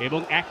 এবং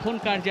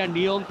এখনকার যা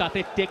নিয়ম তাতে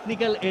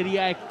টেকনিক্যাল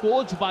এরিয়ায়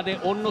কোচ বাদে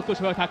অন্য কেউ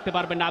সেভাবে থাকতে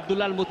পারবেন না।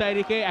 আব্দুল্লাহ আল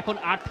মুতাইরিকে এখন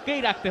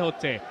আটকেই রাখতে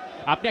হচ্ছে।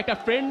 আপনি একটা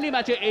ফ্রেন্ডলি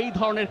ম্যাচে এই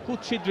ধরনের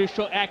কুৎসিত দৃশ্য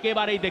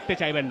একেবারেই দেখতে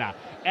চাইবেন না,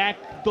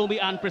 একদমই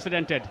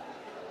আনপ্রেসিডেন্টেড।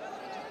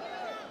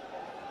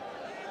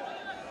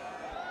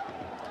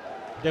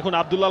 দেখুন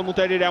আব্দুল্লাহ আল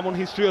মুতাইরির এমন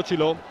হিস্ট্রিও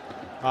ছিল,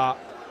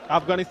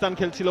 আফগানিস্তান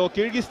খেলছিল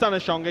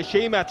কিরগিজস্তানের সঙ্গে,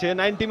 সেই ম্যাচে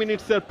 90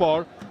 মিনিটসের পর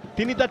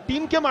তিনি তার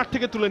টিমকে মাঠ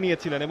থেকে তুলে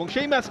নিয়েছিলেন এবং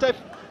সেই ম্যাচটায়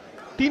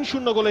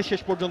 3-0 গোলে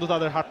শেষ পর্যন্ত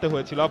তাদের হারতে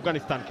হয়েছিল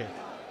আফগানিস্তানকে।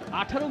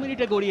 18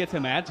 মিনিটে গড়িয়েছে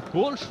ম্যাচ,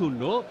 গোল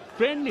শূন্য,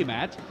 ফ্রেন্ডলি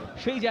ম্যাচ।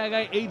 সেই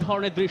জায়গায় এই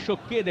ধরনের দৃশ্য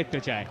কে দেখতে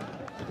চায়?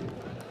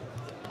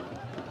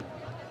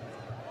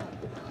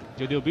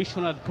 যদিও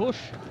বিশ্বনাথ ঘোষ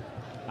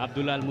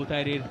আব্দুল্লাহ আল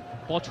মুতাইরির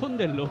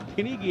পছন্দের লোক,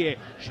 তিনি গিয়ে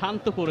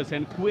শান্ত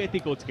করেছেন কুয়েতি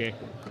কোচকে।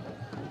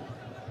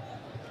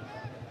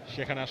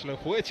 সেখানে আসলে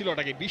হয়েছিল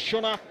ওটাকে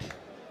বিশ্বনাথ,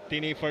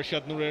 তিনি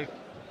ফারশাদ নূরের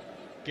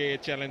কে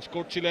চ্যালেঞ্জ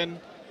করছিলেন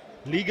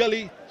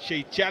লিগালি,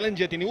 সেই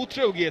চ্যালেঞ্জে তিনি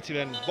উতরেও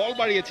গিয়েছিলেন, বল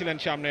বাড়িয়েছিলেন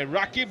সামনে,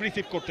 রাকিব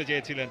রিসিভ করতে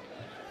চেয়েছিলেন,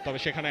 তবে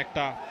সেখানে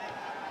একটা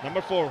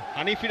নাম্বার 4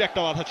 হানিফির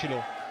একটা বাধা ছিল।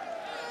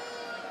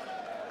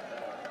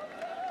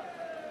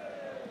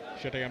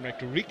 সেটাই আমরা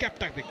একটু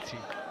রিক্যাপটা দেখছি।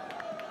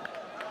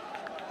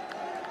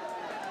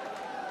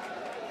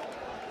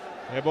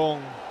 এবং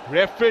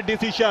রেফারির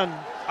ডিসিশন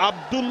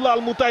আব্দুল্লাহ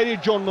আল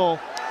মুতাইরির জন্য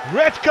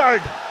রেড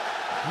কার্ড,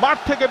 মাঠ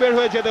থেকে বের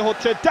হয়ে যেতে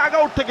হচ্ছে, ট্যাগ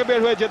আউট থেকে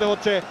বের হয়ে যেতে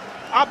হচ্ছে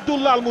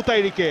আব্দুল্লাহ আল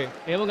মুতাইরিকে।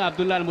 এবং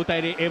আব্দুল্লাহ আল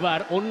মুতাইরি এবার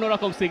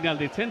অন্যরকম সিগন্যাল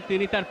দিচ্ছেন,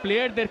 তিনি তার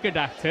প্লেয়ারদেরকে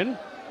ডাকছেন,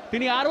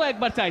 তিনি আরো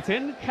একবার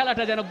চাইছেন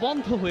খেলাটা যেন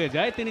বন্ধ হয়ে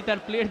যায়, তিনি তার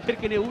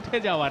প্লেয়ারদেরকে নিয়ে উঠে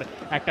যাওয়ার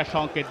একটা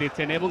সংকেত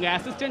দিচ্ছেন। এবং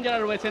অ্যাসিস্ট্যান্ট যারা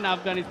রয়েছেন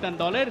আফগানিস্তান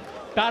দলের,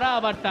 তারা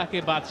আবার তাকে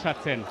বাদ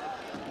সাধছেন।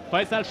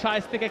 ফয়সাল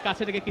শায়েস্তেকে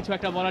কাছে থেকে কিছু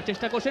একটা বলার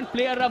চেষ্টা করছেন,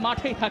 প্লেয়াররা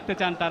মাঠেই থাকতে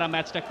চান, তারা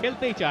ম্যাচটা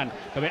খেলতেই চান,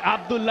 তবে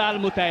আব্দুল্লাহ আল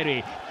মুতাইরি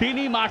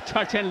তিনি মাঠ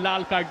ছাড়ছেন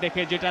লাল কার্ড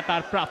দেখে, যেটা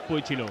তার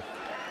প্রাপ্যই ছিল।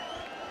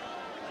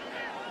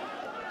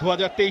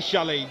 2023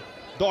 সালেই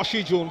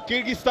 10ই জুন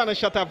কিরগিজস্তানের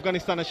সাথে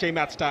আফগানিস্তানের সেই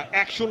ম্যাচটা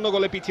 1-0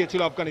 গোলে পিছিয়ে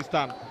ছিল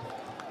আফগানিস্তান।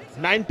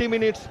 90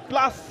 মিনিটস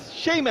প্লাস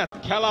সেই ম্যাচ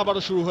খেলা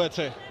আবারও শুরু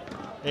হয়েছে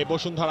এই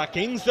Bashundhara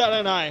Kings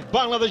অ্যারেনায়,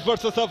 Bangladesh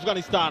versus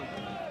Afghanistan.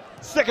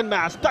 Second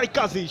match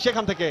তাইকাজি,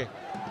 সেখান থেকে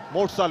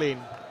মোরসালিন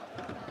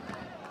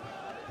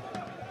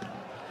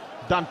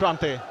ডান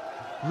প্রান্তে,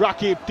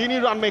 রাকিব তিনি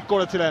রান মেক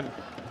করেছিলেন,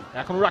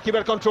 এখন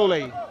রাকিবের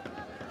কন্ট্রোলেই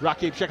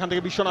রাকিব, সেখান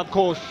থেকে বিশ্বনাথ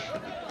ঘোষ,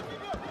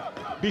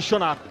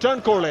 বিশ্বনাথ টার্ন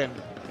করলেন,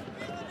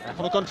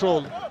 এখনো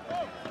কন্ট্রোল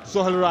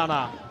সোহেল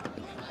রানা,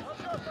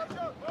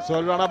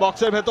 সোহেল রানা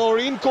বক্সের ভেতর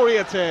ইন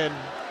করিয়েছেন,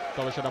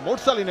 তবে সেটা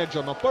মোরসালিনের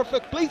জন্য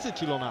পারফেক্ট প্লেসে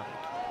ছিল না,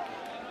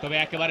 তবে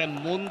একেবারে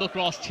মন্দ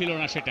ক্রস ছিল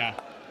না সেটা।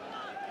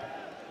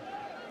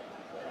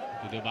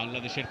 যদিও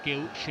বাংলাদেশের কেউ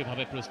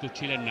সেভাবে প্রস্তুত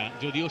ছিলেন না,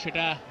 যদিও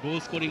সেটা গোল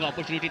স্কোরিং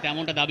অপরচুনিটি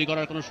তেমনটা দাবি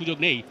করার কোনো সুযোগ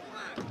নেই।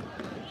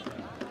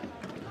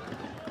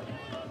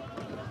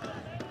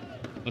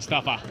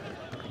 মুস্তাফা,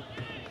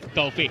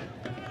 তৌফিক,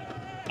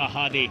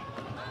 আহাদি,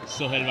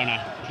 সোহেল রানা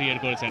ক্লিয়ার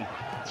করেছেন,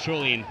 থ্রো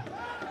ইন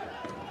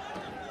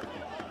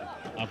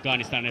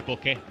আফগানিস্তানের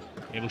পক্ষে,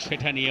 এবং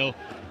সেটা নিয়েও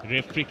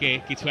রেফরিকে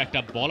কিছু একটা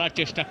বলার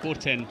চেষ্টা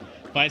করছেন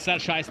ফয়সাল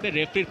শায়েস্তে।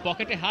 রেফরির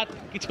পকেটে হাত,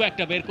 কিছু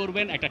একটা বের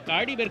করবেন, একটা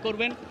কার্ডই বের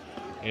করবেন,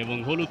 এবং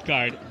হলুদ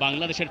কার্ড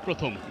বাংলাদেশের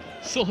প্রথম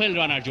সোহেল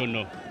রানার জন্য।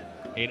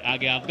 এর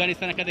আগে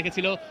আফগানিস্তান একটা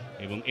দেখেছিল,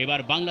 এবং এবার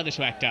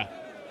বাংলাদেশও একটা।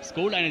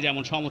 স্কোর লাইনে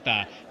যেমন সমতা,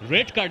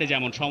 রেড কার্ডে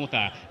যেমন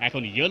সমতা,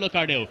 এখন ইয়েলো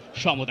কার্ডেও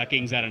সমতা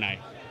কিংস অ্যারেনায়।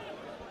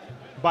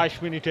 22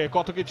 মিনিটে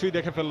কত কিছুই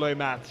দেখে ফেললো এই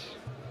ম্যাচ।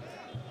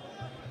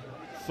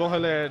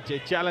 সোহেলের যে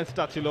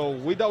চ্যালেঞ্জটা ছিল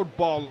উইদাউট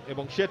বল,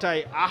 এবং সেটাই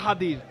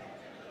আহাদির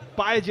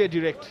পায়ে যে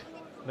ডিরেক্ট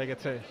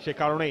লেগেছে, সে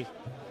কারণেই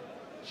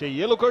সেই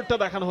ইয়েলো কার্ডটা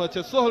দেখানো হয়েছে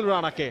সোহেল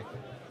রানাকে।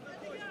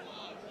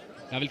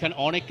 নাবিল খান,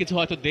 অনেক কিছু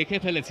হয়তো দেখে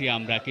ফেলেছি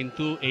আমরা,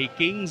 কিন্তু এই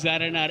কিংস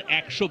অ্যারেনার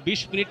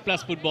 120 মিনিট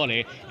প্লাস ফুটবলে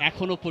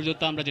এখনো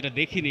পর্যন্ত আমরা যেটা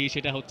দেখিনি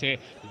সেটা হচ্ছে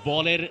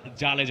বলের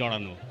জালে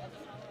জড়ানো।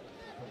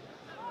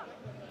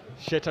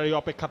 সেটারই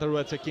অপেক্ষাতে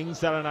রয়েছে কিংস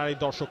অ্যারেনার এই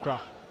দর্শকরা,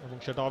 এবং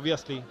সেটা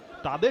অবভিয়াসলি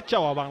তাদের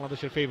চাওয়া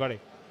বাংলাদেশের ফেভারে।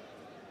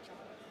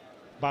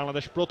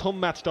 বাংলাদেশ প্রথম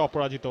ম্যাচটা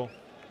অপরাজিত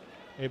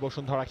এই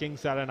বসুন্ধরা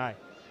কিংস অ্যারেনায়।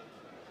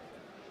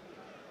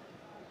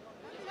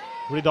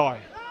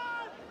 হৃদয়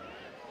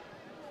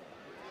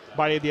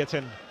বাড়িয়ে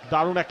দিয়েছেন,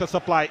 দারুণ একটা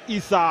সাপ্লাই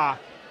ইসা,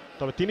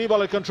 তবে তিনি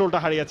বলের কন্ট্রোলটা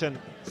হারিয়েছেন।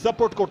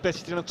 সাপোর্ট করতে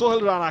এসেছিলেন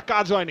সোহেল রানা,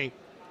 কাজ হয়নি।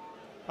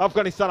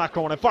 আফগানিস্তান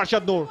আক্রমণে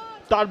ফারশাদ নূর,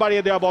 তার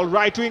বাড়িয়ে দেওয়া বল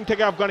রাইট উইং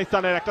থেকে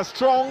আফগানিস্তানের একটা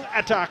স্ট্রং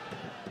অ্যাটাক।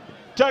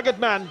 টার্গেট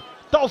ম্যান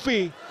তৌফি,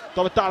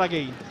 তবে তার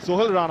আগেই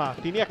সোহেল রানা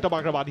তিনি একটা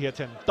বাগড়া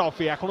বাঁধিয়েছেন।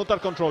 তৌফি এখনো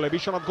তার কন্ট্রোলে,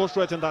 বিশ্বনাথ ঘোষ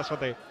রয়েছেন তার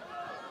সাথে।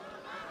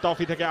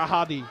 তৌফি থেকে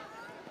আহাদি,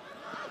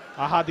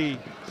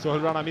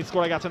 সোহেল রানা মিস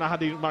করে গেছেন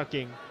আহাদির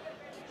মার্কিং।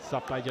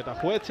 সাপ্লাই যেটা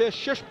হয়েছে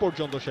শেষ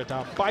পর্যন্ত সেটা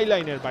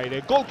বাইলাইনের বাইরে।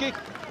 গোলকিক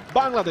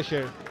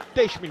বাংলাদেশের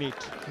 23 মিনিট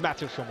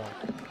ম্যাচের সময়।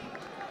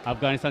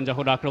 আফগানিস্তান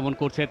যখন আক্রমণ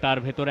করছে তার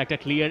ভেতর একটা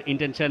ক্লিয়ার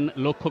ইন্টেনশন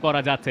লক্ষ্য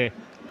করা যাচ্ছে।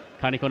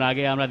 খানিকক্ষণ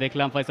আগে আমরা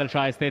দেখলাম ফয়সাল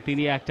শায়েস্তে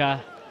তিনি একটা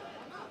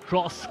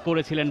ক্রস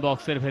করেছিলেন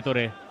বক্সের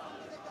ভেতরে,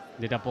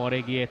 যেটা পরে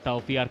গিয়ে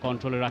তাওফি আর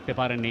কন্ট্রোলে রাখতে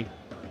পারেননি।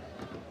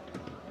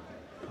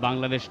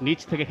 বাংলাদেশ নিচ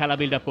থেকে খেলা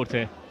বিল্ড আপ করছে।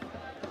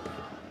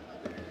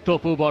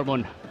 তপু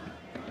বর্মন,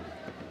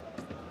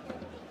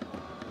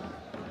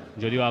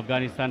 যদিও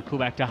আফগানিস্তান খুব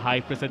একটা হাই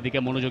প্রেসের দিকে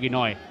মনোযোগী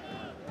নয়,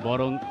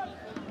 বরং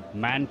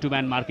ম্যান টু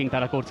ম্যান মার্কিং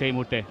তারা করছে এই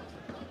মুহূর্তে।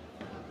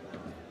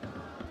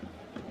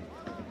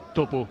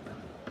 তপু,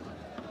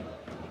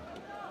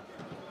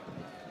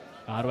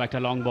 আরও একটা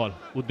লং বল,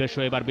 উদ্দেশ্য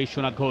এবার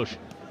বিশ্বনাথ ঘোষ,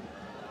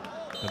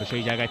 তবে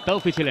সেই জায়গায়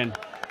তৌফি ছিলেন,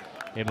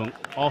 এবং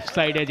অফ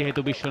সাইডে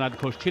যেহেতু বিশ্বনাথ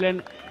ঘোষ ছিলেন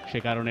সে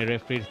কারণে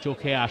রেফারির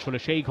চোখে আসলে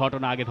সেই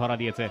ঘটনা আগে ধরা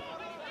দিয়েছে।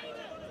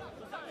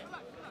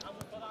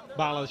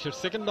 বাংলাদেশের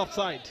second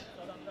offside.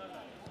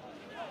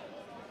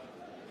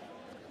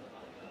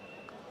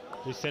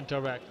 Centre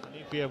back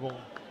Hanifi এবং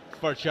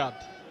ফারশাদ।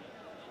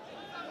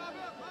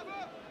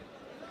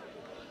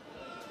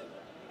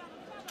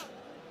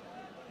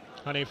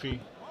 হানিফি,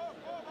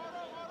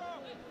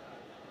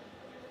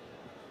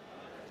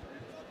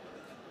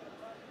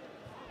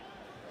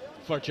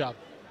 ফারশাদ,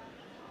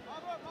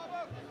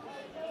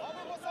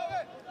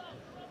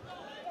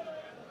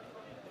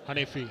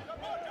 হানিফি,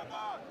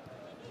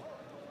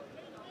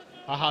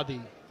 আহাদি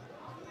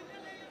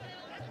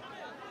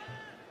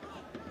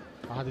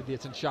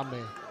দিয়েছেন সামনে।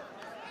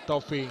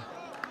 তৌফি,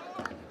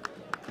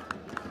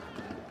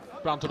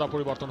 প্রান্তটা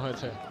পরিবর্তন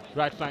হয়েছে,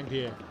 রাইট ফ্ল্যাঙ্ক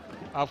দিয়ে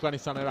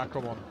আফগানিস্তানের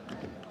আক্রমণ।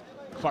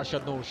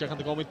 ফারশাদ নূর, সেখান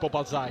থেকে অমিত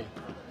পোপাল যায়,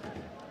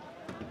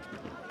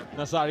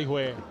 নাসারি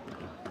হয়ে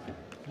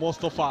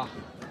মোস্তফা,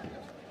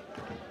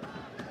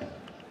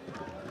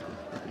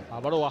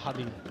 আবারও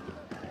আহাদি।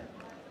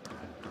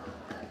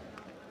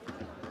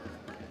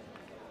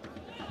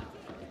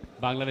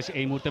 বাংলাদেশ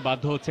এই মুহূর্তে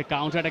বাধ্য হচ্ছে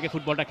কাউন্টার অ্যাটাকে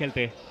ফুটবলটা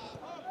খেলতে,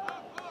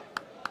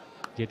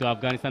 যেহেতু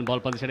আফগানিস্তান বল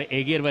পজিশনে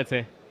এগিয়ে রয়েছে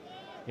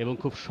এবং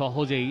খুব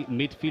সহজেই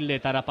মিডফিল্ডে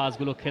তারা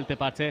পাসগুলো খেলতে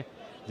পারছে,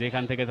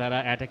 যেখান থেকে তারা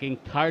অ্যাটাকিং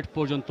থার্ড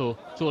পর্যন্ত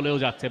চলেও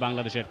যাচ্ছে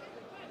বাংলাদেশের।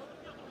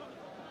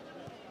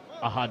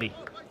 আহাদি,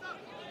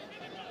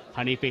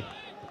 হানিফি,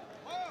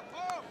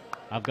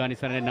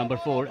 আফগানিস্তানের নাম্বার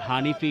 4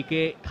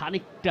 হানিফিকে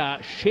খানিকটা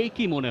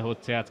শেকি মনে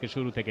হচ্ছে আজকে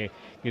শুরু থেকে,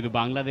 কিন্তু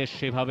বাংলাদেশ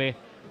সেভাবে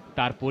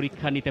তার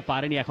পরীক্ষা নিতে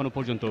পারেনি এখনো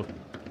পর্যন্ত।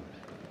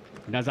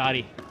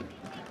 নাজারি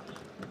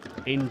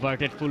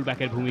ইনভার্টেড ফুল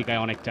ব্যাকের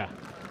ভূমিকায় অনেকটা।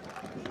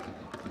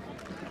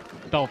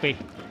 তৌফি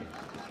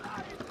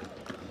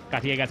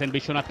কাটিয়ে গেছেন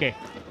বিশ্বনাথকে,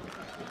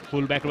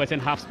 ফুল ব্যাক রয়েছেন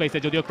হাফ স্পেসে,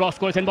 যদিও ক্রস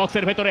করেছেন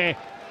বক্সের ভেতরে,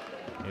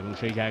 এবং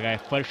সেই জায়গায়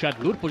ফারশাদ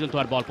নূর পর্যন্ত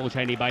আর বল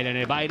পৌঁছায়নি।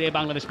 বাইলাইনের বাইরে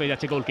বাংলাদেশ পেয়ে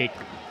যাচ্ছে গোল কিক।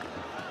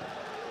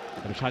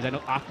 সাজানো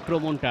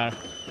আক্রমণটা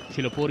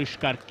ছিল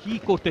পরিষ্কার, কি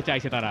করতে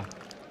চাইছে তারা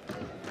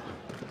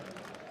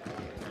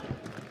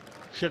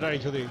সেটাই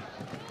যদি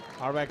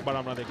আরো একবার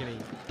আমরা দেখে নিই।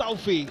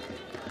 তৌফি,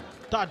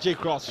 তার যে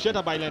ক্রস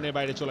সেটা বাইলাইনের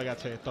বাইরে চলে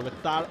গেছে, তবে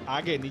তার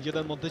আগে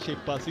নিজেদের মধ্যে সেই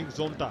পাসিং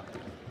জোনটা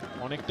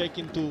অনেকটাই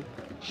কিন্তু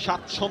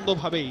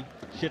স্বাচ্ছন্দ্যভাবেই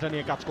সেটা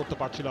নিয়ে কাজ করতে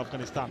পারছিল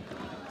আফগানিস্তান।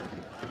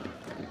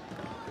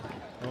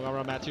 এবং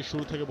আমরা ম্যাচের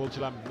শুরু থেকে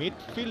বলছিলাম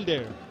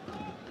মিডফিল্ডের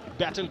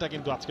ব্যাটেলটা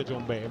কিন্তু আজকে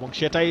জমবে, এবং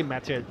সেটাই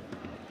ম্যাচের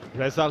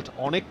রেজাল্ট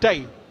অনেকটাই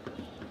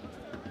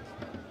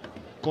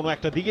কোনো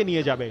একটা দিকে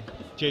নিয়ে যাবে,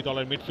 যে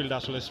দলের মিডফিল্ড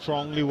আসলে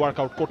স্ট্রংলি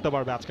ওয়ার্কআউট করতে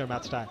পারবে আজকের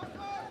ম্যাচটায়।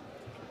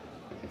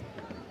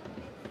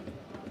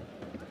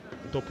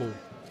 তপু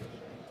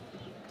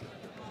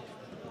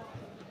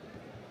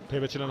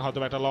ভেবেছিলেন হয়তো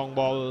একটা লং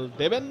বল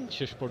দেবেন,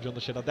 শেষ পর্যন্ত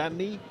সেটা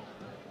দেননি।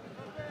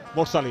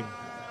 মোরসালিন,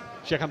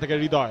 সেখান থেকে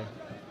হৃদয়,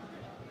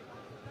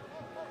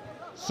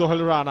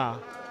 সোহেল রানা,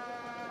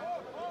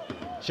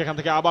 সেখান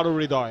থেকে আবারও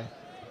হৃদয়।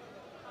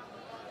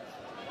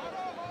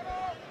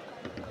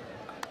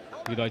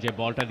 হৃদয় যে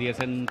বলটা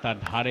দিয়েছেন তার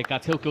ধারে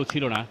কাছেও কেউ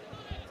ছিল না।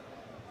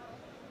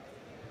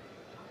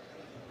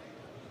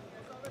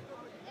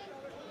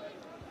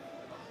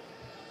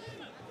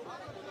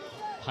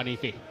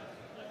 হানিফি,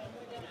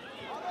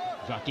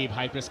 রাকিব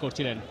হাই প্রেস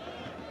করছিলেন,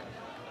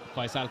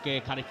 ফয়সালকে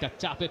খানিকটা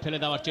চাপে ফেলে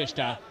দেওয়ার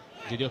চেষ্টা,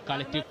 যদিও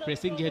কালেকটিভ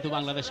প্রেসিং যেহেতু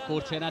বাংলাদেশ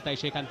করছে না, তাই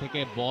সেখান থেকে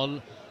বল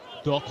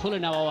দখলে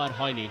নেওয়া আর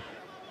হয়নি।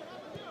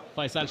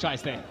 ফয়সাল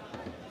শায়েস্তে,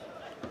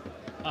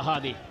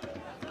 আহাদি,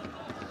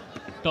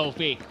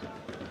 তৌফিক।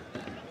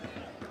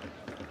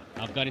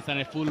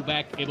 আফগানিস্তানের ফুল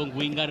ব্যাক এবং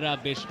উইঙ্গাররা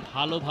বেশ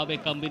ভালোভাবে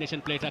কম্বিনেশন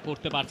প্লেটা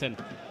করতে পারছেন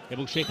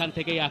এবং সেখান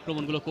থেকেই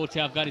আক্রমণগুলো করছে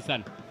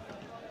আফগানিস্তান।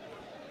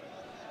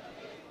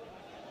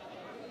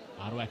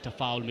 আরও একটা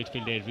ফাউল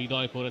মিডফিল্ডে,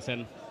 হৃদয় করেছেন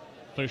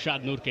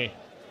ফরশাদ নূরকে।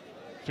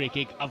 ফ্রি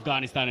কিক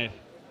আফগানিস্তানের।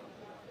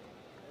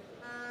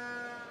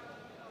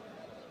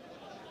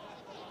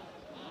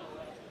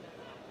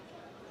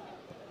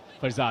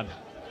 ফরজাদ,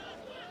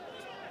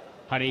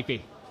 হানিফি,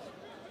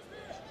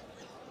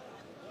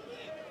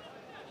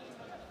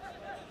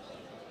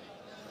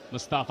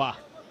 মুস্তাফা।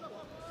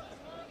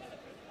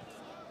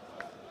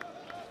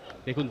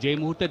 দেখুন, যে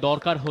মুহূর্তে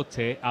দরকার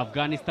হচ্ছে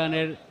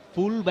আফগানিস্তানের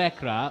ফুল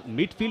ব্যাকরা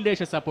মিডফিল্ডে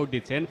এসে সাপোর্ট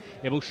দিচ্ছেন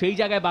এবং সেই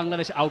জায়গায়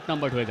বাংলাদেশ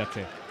আউটনাম্বারড হয়ে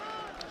যাচ্ছে।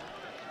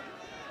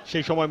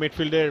 সেই সময়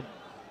মিডফিল্ডের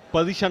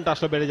পজিশনটা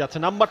আসলে বেড়ে যাচ্ছে,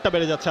 নাম্বারটা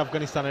বেড়ে যাচ্ছে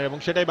আফগানিস্তানের, এবং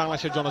সেটাই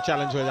বাংলাদেশের জন্য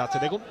চ্যালেঞ্জ হয়ে যাচ্ছে।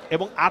 দেখুন,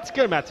 এবং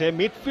আজকের ম্যাচে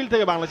মিডফিল্ড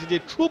থেকে বাংলাদেশের যে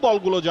থ্রু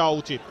বলগুলো যাওয়া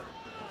উচিত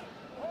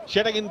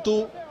সেটা কিন্তু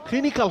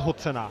ক্লিনিক্যাল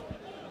হচ্ছে না।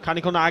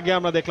 খানিকক্ষণ আগে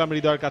আমরা দেখলাম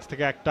হৃদয়ের কাছ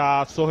থেকে একটা,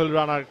 সোহেল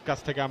রানার কাছ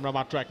থেকে আমরা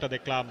মাত্র একটা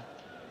দেখলাম।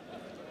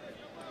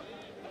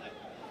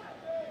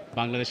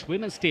 বাংলাদেশ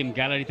উইমেন্স টিম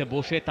গ্যালারিতে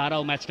বসে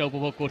তারাও ম্যাচটা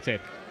উপভোগ করছে।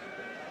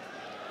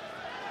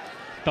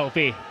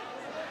 তৌফিক,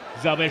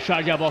 জাবের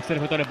শারজা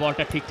বক্সের ভেতরে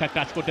বলটা ঠিকঠাক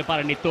কাজ করতে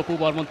পারেননি, তপু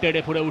বর্মন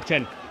তেড়ে ফুড়ে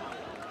উঠছেন।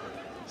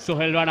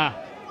 সোহেল রানা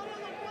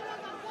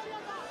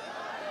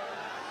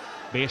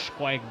বেশ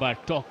কয়েকবার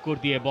টক্কর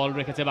দিয়ে বল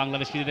রেখেছে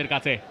বাংলাদেশ নিজেদের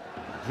কাছে।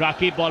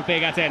 রাকিব বল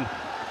পেয়ে গেছেন,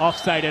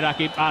 অফসাইডে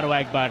রাকিব আরও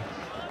একবার।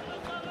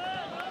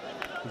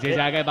 যে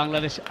জায়গায়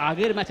বাংলাদেশ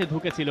আগের ম্যাচে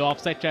ঢুকেছিল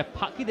অফসাইড ট্র্যাপ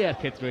ফাঁকি দেওয়ার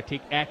ক্ষেত্রে,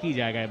 ঠিক একই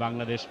জায়গায়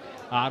বাংলাদেশ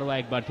আরও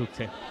একবার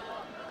ঢুকছে।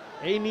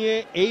 এই নিয়ে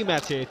এই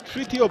ম্যাচে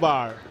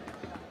তৃতীয়বার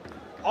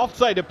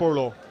অফসাইডে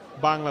পড়লো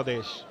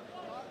বাংলাদেশ।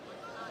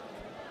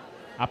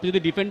 আপনি যদি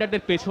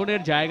ডিফেন্ডারদের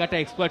পেছনের জায়গাটা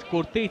এক্সপ্লয়েট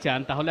করতেই চান,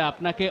 তাহলে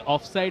আপনাকে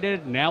অফসাইডের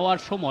নেওয়ার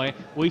সময়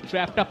ওই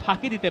ট্র্যাপটা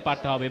ফাঁকি দিতে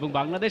পারতে হবে, এবং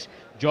বাংলাদেশ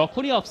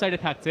যখনই অফসাইডে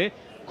থাকছে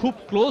খুব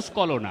ক্লোজ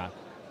কলও না,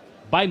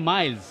 বাই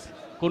মাইলস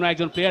কোনো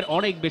একজন প্লেয়ার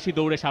অনেক বেশি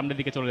দৌড়ে সামনের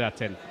দিকে চলে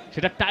যাচ্ছেন,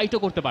 সেটা টাইটও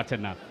করতে পারছেন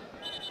না।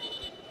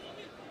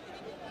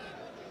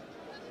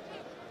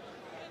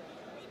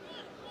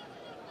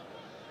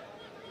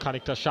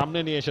 খানিকটা সামনে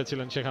নিয়ে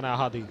এসেছিলেন সেখানে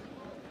আহাদি।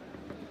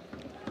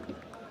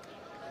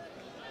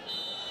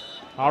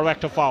 আরো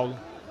একটা ফাউল,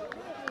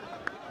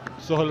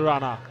 সোহেল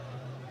রানা।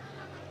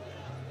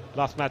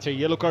 লাস্ট ম্যাচে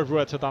ইয়েলো কার্ড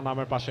রয়েছে তার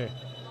নামের পাশে।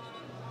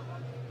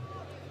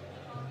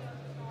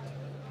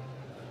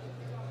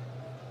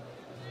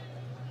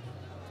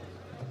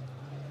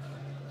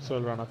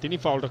 সোহেল রানা তিনি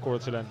ফাউলটা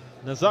করেছিলেন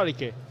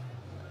নাজারিকে।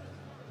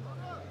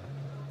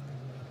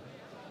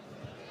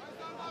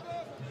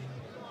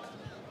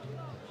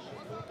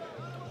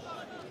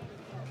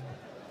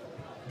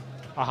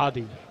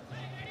 আহাদি,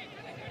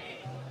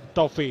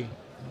 তৌফিক,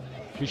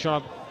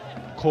 বিশ্বনাথ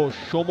ঘোষ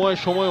সময়ে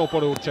সময়ে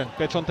ওপরে উঠছেন,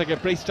 পেছন থেকে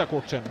প্রেসটা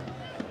করছেন,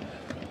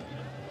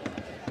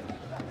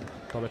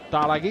 তবে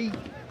তার আগেই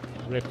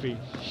রেফারি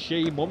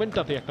সেই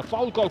মোমেন্টটাতে একটা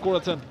ফাউল কল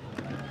করেছেন।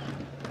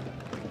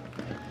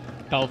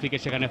 তৌফিকে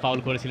সেখানে ফাউল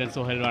করেছিলেন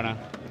সোহেল রানা,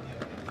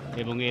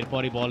 এবং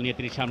এরপরই বল নিয়ে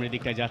তিনি সামনের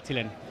দিকটায়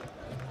যাচ্ছিলেন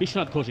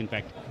বিশ্বনাথ ঘোষ।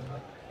 ইনফ্যাক্ট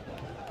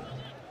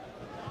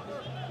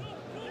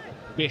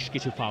বেশ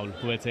কিছু ফাউল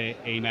হয়েছে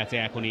এই ম্যাচে,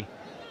 এখনই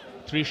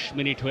 30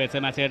 মিনিট হয়েছে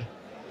ম্যাচের।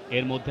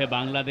 এর মধ্যে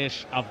বাংলাদেশ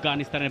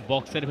আফগানিস্তানের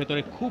বক্সের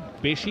ভেতরে খুব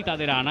বেশি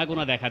তাদের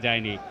আনাগোনা দেখা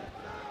যায়নি,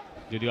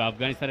 যদিও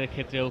আফগানিস্তানের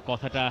ক্ষেত্রেও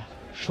কথাটা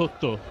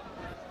সত্য।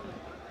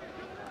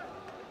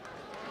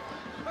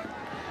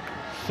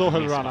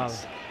 সোহেল রানার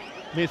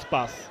মিস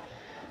পাস,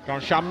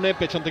 কারণ সামনে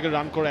পেছন থেকে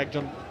রান করে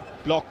একজন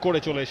ব্লক করে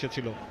চলে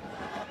এসেছিল,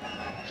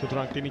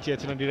 সুতরাং তিনি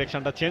চেয়েছিলেন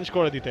ডিরেকশনটা চেঞ্জ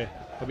করে দিতে,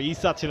 তবে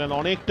ইসা ছিলেন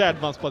অনেকটা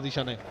অ্যাডভান্স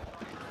পজিশনে।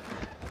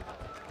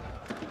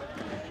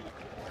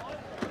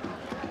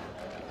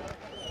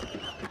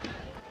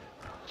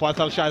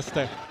 ফয়সাল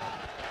শায়েস্তে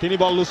তিনি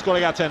বল লুজ করে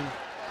গেছেন।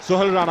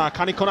 সোহেল রানা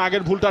খানিকক্ষণ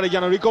আগের ভুলটারে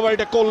যেন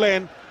রিকভারিটা করলেন,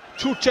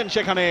 ছুটছেন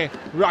সেখানে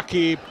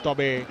রাকিব,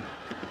 তবে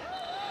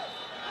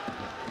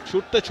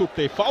ছুটতে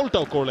ছুটতে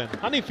ফাউলটাও করলেন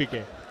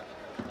হানিফিকে।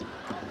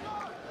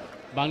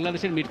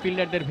 বাংলাদেশের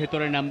মিডফিল্ডারদের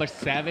ভেতরে নাম্বার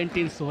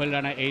 17 সোহেল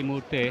রানা এই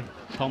মুহূর্তে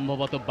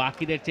সম্ভবত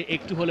বাকিদের চেয়ে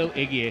একটু হলেও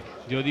এগিয়ে,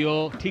 যদিও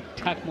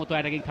ঠিকঠাক মতো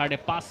অ্যাটাকিং থার্ডে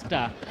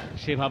পাসটা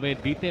সেভাবে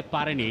দিতে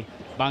পারেনি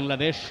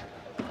বাংলাদেশ।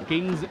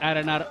 কিংস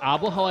অ্যারেনার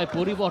আবহাওয়ায়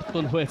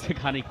পরিবর্তন হয়েছে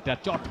খানিকটা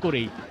চট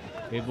করেই,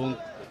 এবং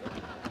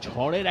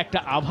ঝড়ের একটা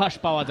আভাস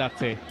পাওয়া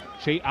যাচ্ছে।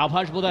 সেই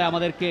আভাস বোধহয়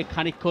আমাদেরকে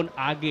খানিকক্ষণ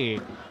আগে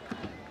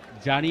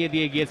জানিয়ে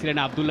দিয়ে গিয়েছিলেন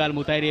আব্দুল্লাহ আল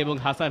মুতাইরি এবং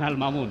হাসান আল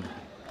মামুন,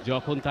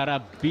 যখন তারা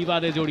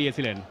বিবাদে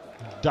জড়িয়েছিলেন।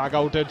 ডাগ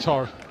আউটের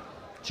ঝড়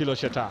ছিল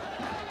সেটা।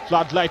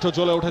 ফ্লাড লাইটও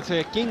জ্বলে উঠেছে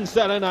কিংস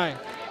অ্যারেনায়।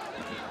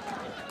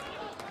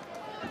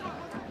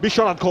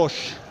 বিশ্বনাথ ঘোষ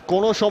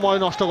কোনো সময়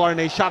নষ্ট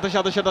করেনি, সাথে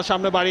সাথে সেটা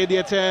সামনে বাড়িয়ে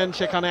দিয়েছেন।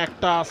 সেখানে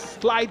একটা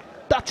স্লাইড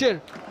টাচের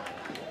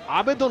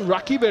আবেদন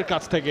রাকিবের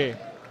কাছ থেকে,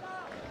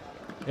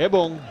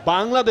 এবং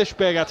বাংলাদেশ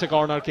পেয়ে গেছে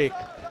কর্নার কিক।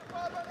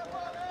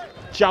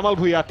 জামাল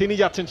ভুঁইয়া তিনি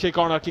যাচ্ছেন সেই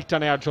কর্নার কিকটা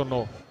নেওয়ার জন্য।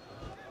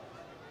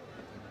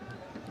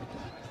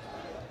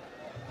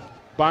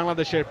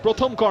 বাংলাদেশের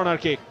প্রথম কর্নার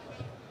কিক।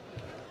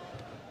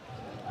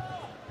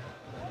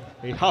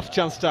 এই হাফ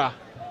চান্সটা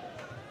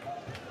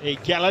এই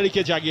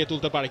গ্যালারিকে জাগিয়ে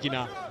তুলতে পারে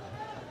কিনা।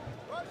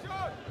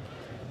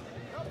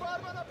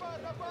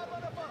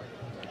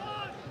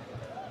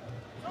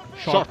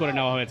 শর্ট করে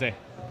নেওয়া হয়েছে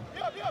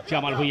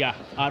জামাল ভুঁইয়া,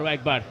 আরো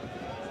একবার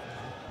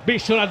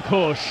বিশ্বনাথ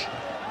ঘোষ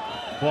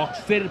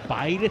বক্সের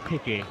বাইরে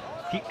থেকে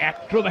কি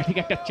অ্যাক্রোব্যাটিক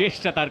একটা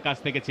চেষ্টা তার কাছ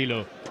থেকে ছিল।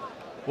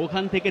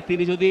 ওখান থেকে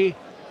তিনি যদি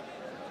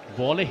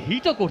বলে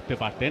হিটও করতে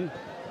পারতেন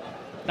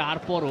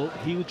তারপরও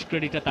হিউজ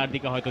ক্রেডিটটা তার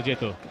দিকে হয়তো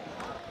যেত।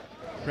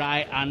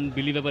 প্রায়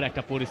আনবিলিভেবল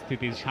একটা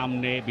পরিস্থিতির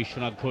সামনে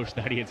বিশ্বনাথ ঘোষ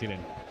দাঁড়িয়েছিলেন।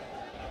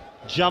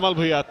 জামাল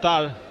ভুঁইয়া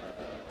তার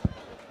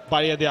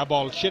বাড়িয়ে দেয়া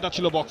বল সেটা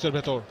ছিল বক্সের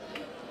ভেতর।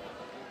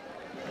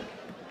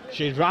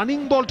 সেই রানিং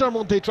বলটার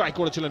মধ্যেই ট্রাই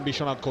করেছিলেন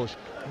বিশ্বনাথ ঘোষ।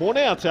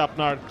 মনে আছে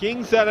আপনার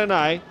কিংস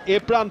অ্যারেনায় এ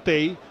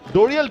প্রান্তেই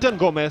ডোরিয়েলটন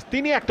গোমেজ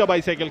তিনি একটা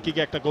বাইসাইকেল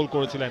কিকে একটা গোল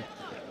করেছিলেন।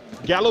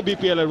 গেল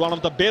বিপিএল এর ওয়ান অফ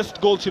দ্য বেস্ট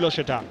গোল ছিল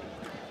সেটা।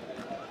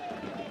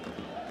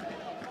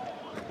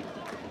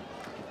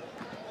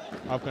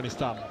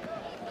 আফগানিস্তান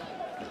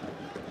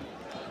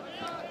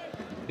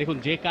দেখুন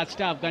যে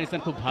কাজটা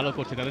আফগানিস্তান খুব ভালো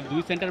করছে, তাদের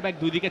দুই সেন্টার ব্যাক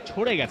দুই দিকে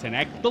ছড়ে গেছেন,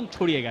 একদম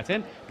ছড়িয়ে গেছেন।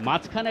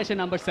 মাঝখানে এসে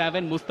নাম্বার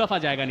 7 মুস্তাফা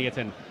জায়গা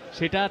নিয়েছেন।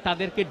 সেটা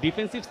তাদেরকে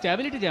ডিফেন্সিভ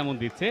স্ট্যাবিলিটি যেমন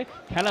দিচ্ছে,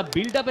 খেলা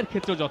বিল্ড আপের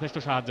ক্ষেত্রেও যথেষ্ট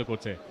সাহায্য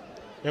করছে।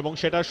 এবং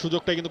সেটার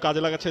সুযোগটা কিন্তু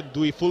কাজে লাগাচ্ছে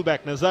দুই ফুল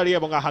ব্যাক নাজারি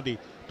এবং আহাদি।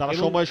 তারা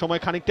সময়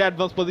সময় খানিকটা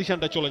অ্যাডভান্স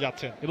পজিশনটা চলে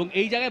যাচ্ছে। এবং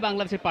এই জায়গায়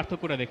বাংলাদেশের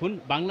পার্থক্যটা দেখুন,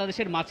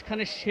 বাংলাদেশের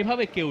মাঝখানে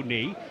সেভাবে কেউ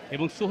নেই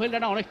এবং সোহেল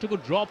রানা অনেকটুকু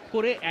ড্রপ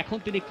করে এখন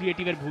তিনি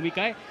ক্রিয়েটিভের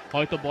ভূমিকায়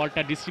হয়তো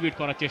বলটা ডিস্ট্রিবিউট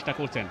করার চেষ্টা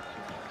করছেন।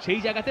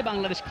 সেই জায়গাতে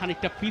বাংলাদেশ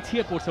খানিকটা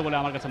পিছিয়ে পড়ছে বলে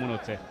আমার কাছে মনে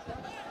হচ্ছে।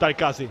 তাই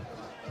কাজী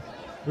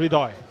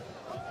হৃদয়,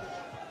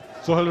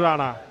 সোহেল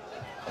রানা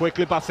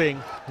কুইকলি পাসিং,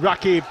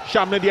 রাকিব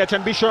সামনে দিয়েছেন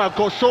বিশ্বনাথ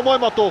ঘোষ সময়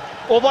মতো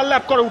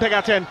ওভারল্যাপ করে উঠে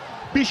গেছেন।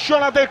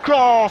 বিশ্বনাথের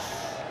ক্রস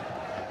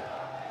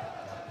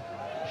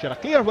সেটা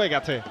ক্লিয়ার হয়ে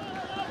গেছে।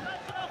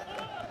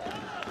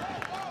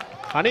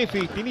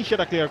 হানিফি তিনি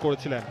সেটা ক্লিয়ার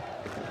করেছিলেন।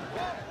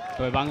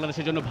 তবে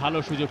বাংলাদেশের জন্য ভালো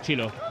সুযোগ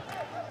ছিল,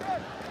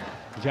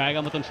 জায়গা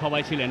মতন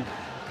সবাই ছিলেন।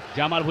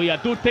 জামাল ভুঁইয়া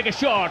দূর থেকে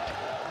শট,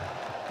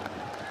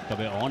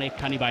 তবে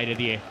অনেকখানি বাইরে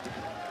দিয়ে।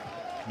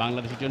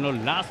 বাংলাদেশের জন্য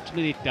লাস্ট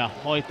মিনিটটা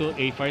হয়তো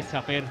এই ফার্স্ট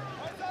হাফের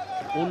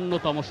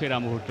অন্যতম সেরা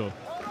মুহূর্ত।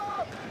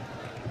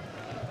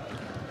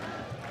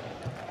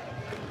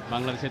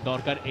 বাংলাদেশের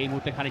দরকার এই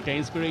মুহূর্তে খানিকটা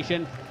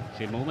ইন্সপিরেশন।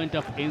 সেই মোমেন্ট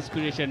অফ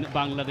ইন্সপিরেশন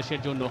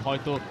বাংলাদেশের জন্য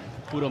হয়তো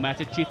পুরো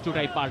ম্যাচের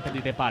চিত্রটাই পাল্টে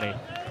দিতে পারে।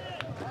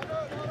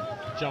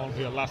 Jamal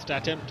Bhuiyan last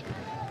attempt.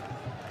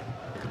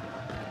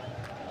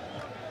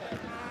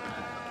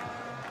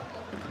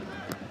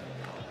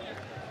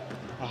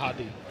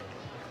 আহাদি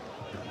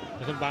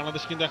এখন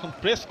বাংলাদেশ কিন্তু এখন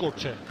প্রেস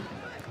করছে,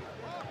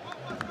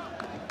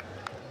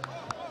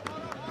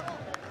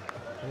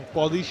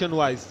 পজিশন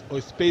ওয়াইজ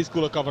ওই স্পেস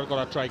গুলো কভার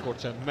করার ট্রাই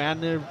করছেন।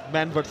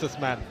 Man versus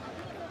man.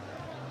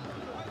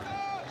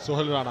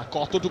 Sohel Rana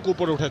কতটুকু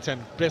উপরে উঠেছেন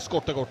প্রেস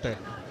করতে করতে।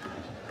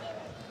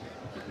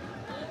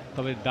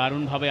 তবে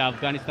দারুণভাবে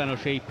আফগানিস্তানও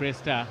সেই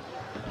প্রেসটা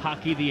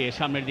ফাঁকি দিয়ে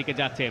সামনের দিকে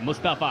যাচ্ছে।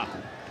 মুস্তাফা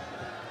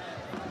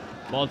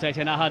বল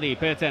চাইছেন, আহাদি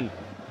পেয়েছেন।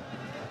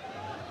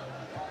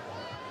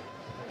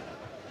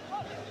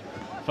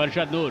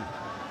 ফরশাদ নূর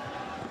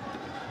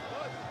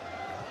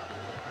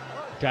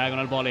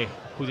ডায়াগোনাল বলে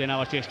খুঁজে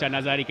নেওয়ার চেষ্টা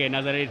নাজারিকে।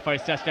 নাজারির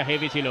ফার্স্ট টাচটা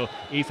হেভি ছিল,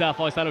 ইসা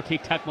ফয়সালও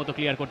ঠিকঠাক মতো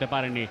ক্লিয়ার করতে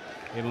পারেননি।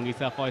 এবং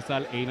ইসা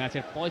ফয়সাল এই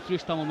ম্যাচের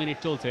 35তম মিনিট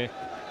চলছে,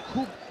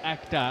 খুব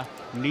একটা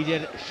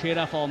নিজের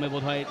সেরা ফর্মে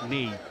বোধহয়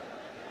নেই।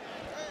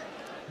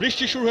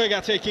 বৃষ্টি শুরু হয়ে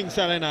গেছে Kings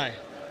অ্যারেনায়।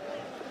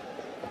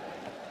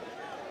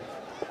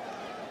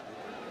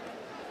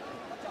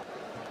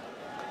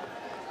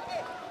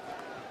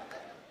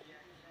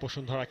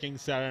 Bashundhara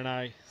Kings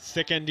অ্যারেনায়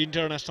second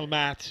international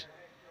match.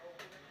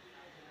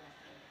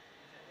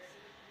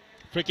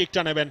 Free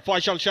কিকটা নেবেন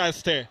ফয়সাল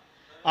শায়েস্তে।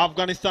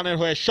 আফগানিস্তানের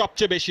হয়ে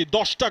সবচেয়ে বেশি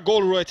 10টা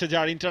গোল রয়েছে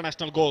যার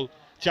ইন্টারন্যাশনাল গোল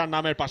যার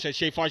নামের পাশে,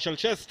 সেই ফয়সাল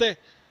শায়েস্তে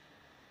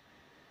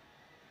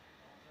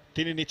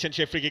তিনি নিচ্ছেন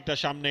সেই ফ্রি কিকটা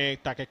সামনে,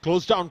 তাকে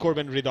ক্লোজ ডাউন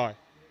করবেন হৃদয়।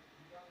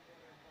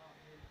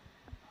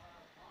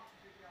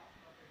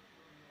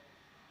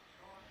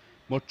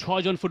 মোট 6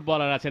 জন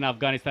ফুটবলার আছেন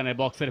আফগানিস্তানের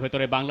বক্সের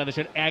ভেতরে।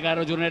 বাংলাদেশের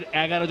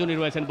 11 জনই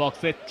রয়েছেন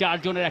বক্সে, 4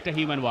 জনের একটা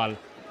হিউম্যান ওয়াল।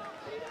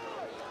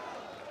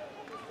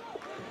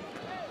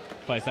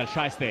 ফয়সাল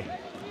শায়েস্তে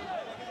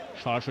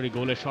সরাসরি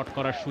গোলে শট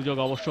করার সুযোগ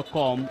অবশ্য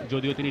কম,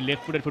 যদিও তিনি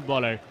লেফট ফুটের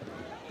ফুটবলার।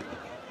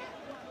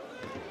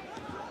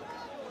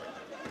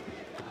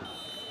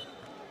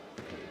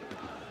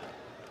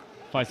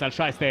 ফয়সাল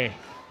শায়েস্তে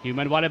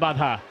হিউম্যান ওয়ালে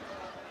বাধা।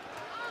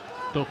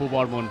 তপু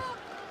বর্মন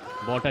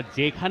বলটা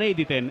যেখানেই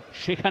দিতেন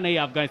সেখানেই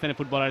আফগানিস্তানের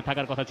ফুটবলার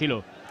থাকার কথা ছিল।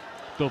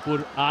 তপুর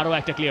আরও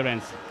একটা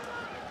ক্লিয়ারেন্স।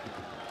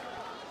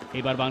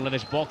 এবার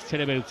বাংলাদেশ বক্স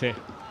ছেড়ে বেরোচ্ছে।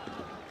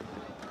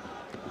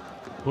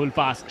 ভুল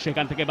পাস,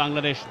 সেখান থেকে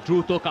বাংলাদেশ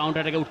দ্রুত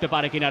কাউন্টারটাকে উঠতে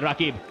পারে কিনা।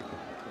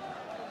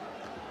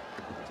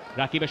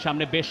 রাকিবের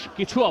সামনে বেশ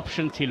কিছু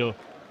অপশন ছিল,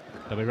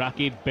 তবে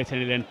রাকিব বেছে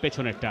নিলেন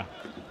পেছনেরটা।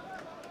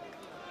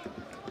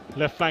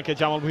 লেফট ফ্ল্যাঙ্কে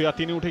জামাল ভুঁইয়া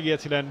তিনি উঠে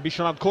গিয়েছিলেন,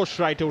 বিশ্বনাথ ঘোষ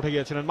রাইটে উঠে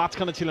গিয়েছিলেন,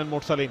 মাঝখানে ছিলেন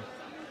মোরসালিন।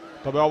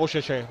 তবে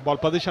অবশেষে বল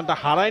পজিশনটা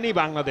হারায়নি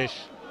বাংলাদেশ।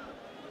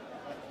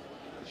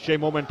 সেই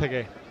মোমেন্ট থেকে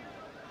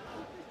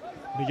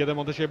নিজেদের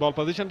মধ্যে সেই বল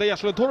পজিশনটাই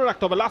আসলে ধরে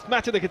রাখতে হবে। লাস্ট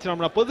ম্যাচে দেখেছিলাম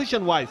আমরা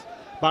পজিশন ওয়াইজ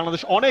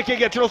বাংলাদেশ অনেক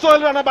এগিয়ে ছিল,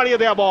 সোহেল রানা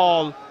বাড়িয়ে দেয়া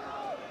বল,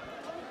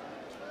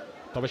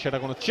 তবে সেটা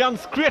কোনো চান্স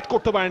ক্রিয়েট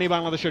করতে পারেনি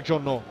বাংলাদেশের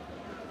জন্য।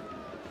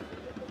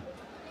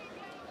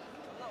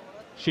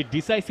 সেই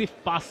ডিসাইসিভ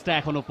পাসটা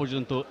এখনো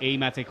পর্যন্ত এই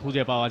ম্যাচে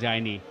খুঁজে পাওয়া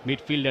যায়নি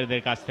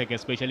মিডফিল্ডারদের কাছ থেকে,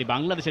 স্পেশালি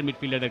বাংলাদেশের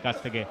মিডফিল্ডারদের কাছ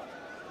থেকে।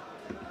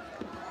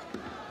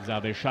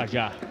 জাবের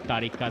শারজা,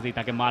 তারিক কাজী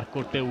তাকে মার্ক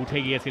করতে উঠে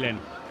গিয়েছিলেন।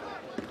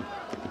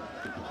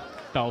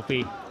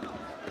 তাওফিক,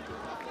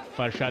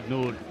 ফারশাদ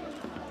নূর,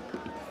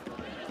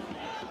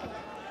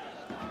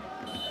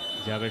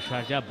 জাবের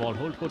শারজা বল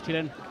হোল্ড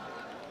করছিলেন,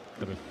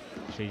 তবে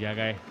সেই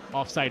জায়গায়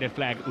অফসাইডের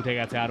ফ্ল্যাগ উঠে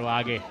গেছে আরো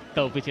আগে।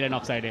 তাওফিক ছিলেন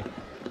অফসাইডে।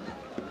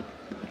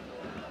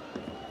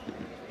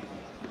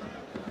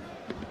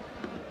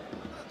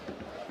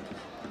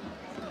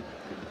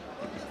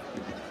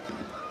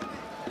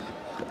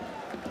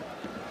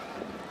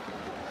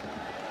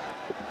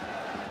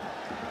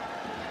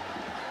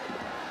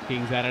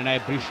 কিংস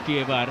অ্যারেনায় বৃষ্টি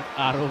এবার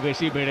আরো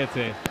বেশি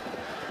বেড়েছে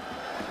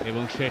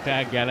এবং সেটা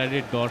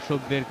গ্যালারির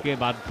দর্শকদেরকে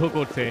বাধ্য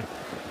করছে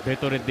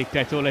ভেতরের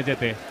দিকটায় চলে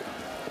যেতে,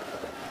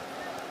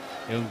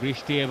 এবং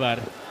বৃষ্টি এবার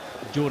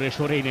জোরে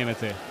সরেই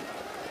নেমেছে।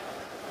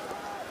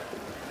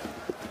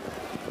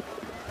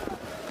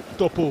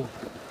 তপু,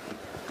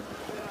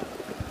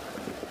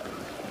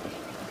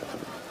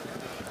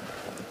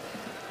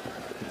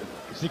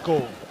 জিকো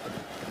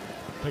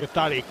থেকে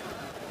তারিক,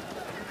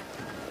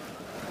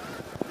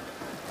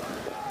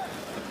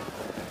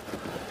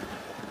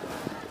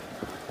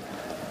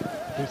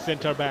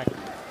 সেন্টার ব্যাক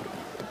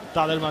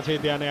তাদের মাঝে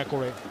দেয়া নেয়া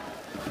করে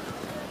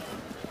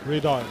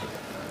হৃদয়।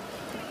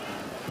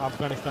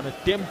 আফগানিস্তানের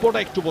টেম্পোটা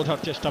একটু বোঝার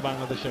চেষ্টা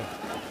বাংলাদেশের।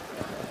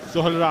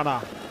 সোহেল রানা,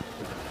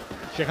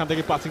 সেখান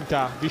থেকে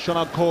পাসিংটা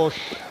Biswanath Ghosh,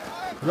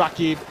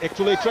 Rakib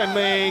actually train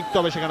make,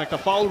 তবে সেখানে একটা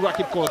ফাউল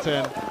রাকিব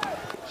করেছেন,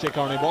 সে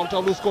কারণে বলটা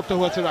লুজ করতে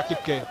হয়েছে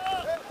রাকিবকে।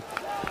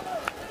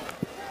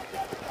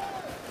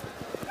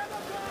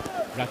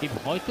 রাকিব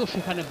হয়তো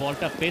সেখানে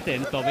বলটা পেতেন,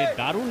 তবে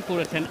দারুণ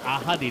করেছেন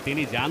আহাদি।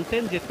 তিনি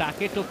জানতেন যে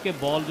তাকে টপকে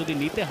বল যদি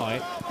নিতে হয়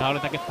তাহলে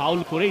তাকে ফাউল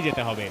করেই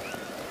যেতে হবে।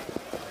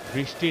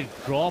 বৃষ্টির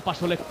ড্রপ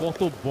আসলে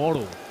কত বড়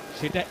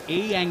সেটা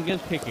এই অ্যাঙ্গেল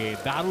থেকে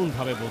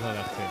দারুণভাবে বোঝা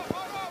যাচ্ছে।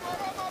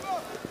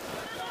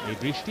 এই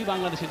বৃষ্টি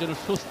বাংলাদেশের জন্য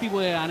স্বস্তি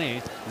বয়ে আনে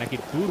নাকি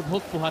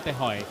দুর্ভোগ পোহাতে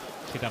হয়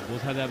সেটা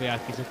বোঝা যাবে আর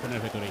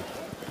কিছুক্ষণের ভেতরেই।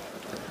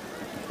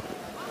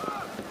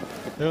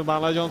 এবং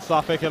বাংলাদেশ যখন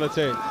সাফে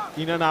খেলেছে,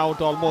 in and out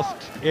almost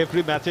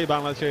every ম্যাচেই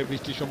বাংলাদেশের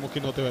বৃষ্টির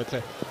সম্মুখীন হতে হয়েছে।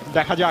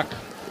 দেখা যাক,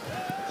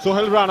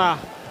 সোহেল রানা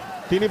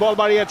তিনি বল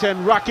বাড়িয়েছেন,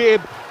 রাকিব,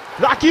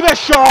 রাকিবের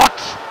শট,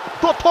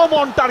 প্রথম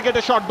অন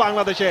টার্গেটে শট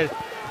বাংলাদেশের,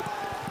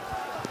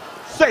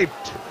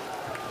 সেভড।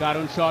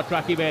 দারুণ শট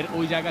রাকিবের,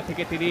 ওই জায়গা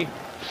থেকে তিনি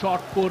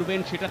শট করবেন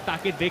সেটা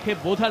তাকে দেখে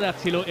বোঝা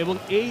যাচ্ছিল, এবং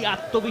এই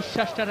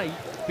আত্মবিশ্বাসটাই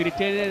তিনি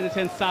টেনে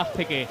এনেছেন সাফ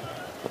থেকে।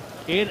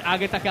 এর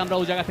আগে তাকে আমরা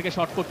ওই জায়গা থেকে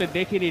শট করতে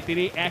দেখিনি।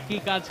 তিনি একই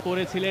কাজ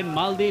করেছিলেন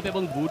মালদ্বীপ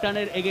এবং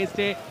ভুটানের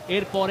এগেইনস্টে,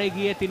 এরপরে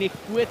গিয়ে তিনি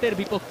কুয়েতের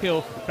বিপক্ষেও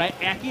প্রায়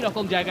একই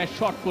রকম জায়গায়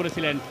শট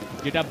করেছিলেন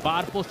যেটা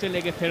বার পোস্টে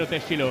লেগে ফেরত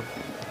এসেছিল।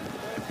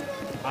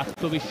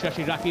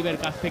 আত্মবিশ্বাসী রাকিবের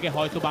কাছ থেকে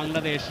হয়তো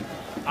বাংলাদেশ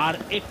আর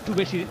একটু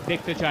বেশি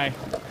দেখতে চায়।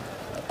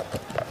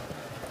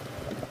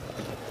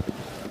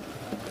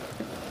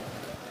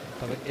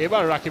 তবে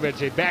এবার রাকিবের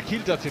যে ব্যাক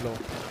হিলটা ছিল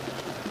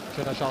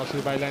সেটা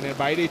সরাসরি বাইলাইনের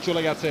বাইরেই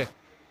চলে গেছে।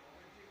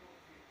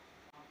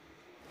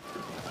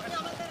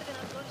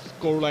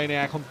 স্কোর লাইনে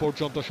এখন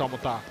পর্যন্ত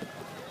সমতা।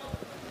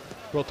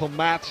 প্রথম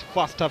ম্যাচ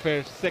ফার্স্ট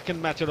হাফের, সেকেন্ড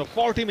ম্যাচেরও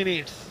 40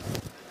 মিনিটস,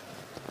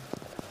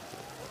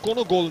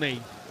 কোনো গোল নেই।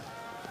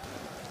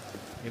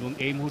 এবং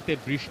এই মুহূর্তে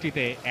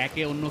বৃষ্টিতে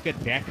একে অন্যকে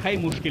দেখাই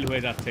মুশকিল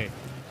হয়ে যাচ্ছে।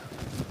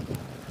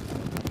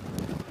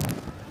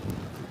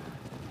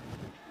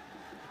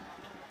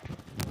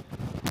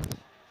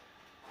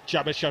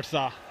 জাবের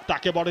শারজা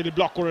তাকে বডি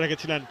ব্লক করে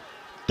রেখেছিলেন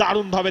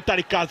দারুণভাবে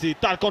তারিক কাজী,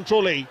 তার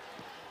কন্ট্রোলেই।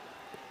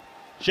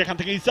 সেখান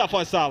থেকে ইসা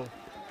ফয়সাল,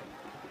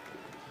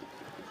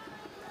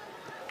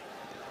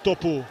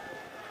 তপু,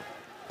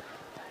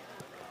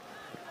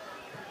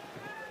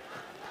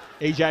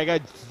 এই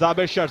জায়গায়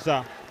জাবের শারজা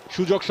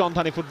সুযোগ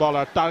সন্ধানী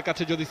ফুটবলার, তার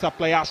কাছে যদি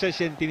সাপ্লাই আসে,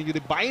 তিনি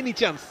যদি বাই এনি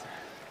চান্স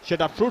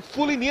সেটা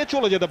ফ্রুটফুলি নিয়ে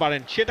চলে যেতে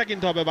পারেন, সেটা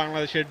কিন্তু হবে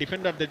বাংলাদেশের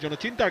ডিফেন্ডারদের জন্য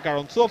চিন্তার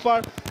কারণ। সোফার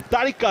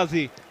তারিক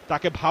কাজী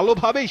তাকে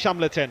ভালোভাবেই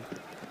সামলেছেন।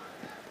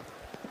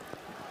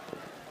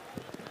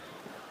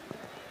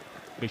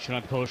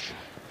 বিশ্বনাথ ঘোষ,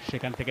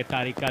 সেখান থেকে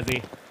তারিক কাজী।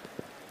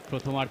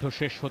 প্রথমার্ধ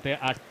শেষ হতে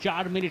আর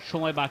 4 মিনিট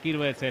সময় বাকি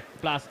রয়েছে,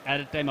 plus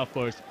add time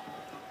of course.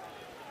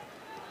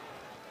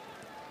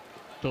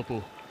 Tapu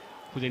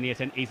খুঁজে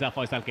নিয়েছেন ইসা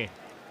ফয়সালকে।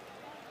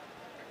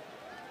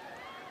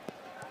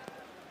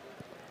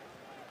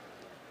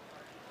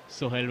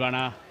 সোহেল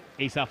রানা,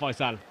 ইসা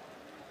ফয়সাল।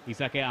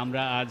 ইসাকে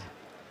আমরা আজ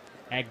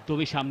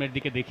একদমই সামনের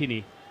দিকে দেখিনি,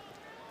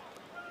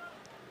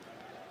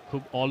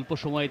 খুব অল্প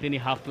সময়ে তিনি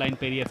হাফ লাইন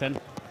পেরিয়েছেন।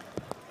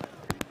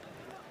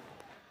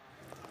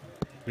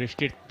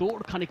 বৃষ্টির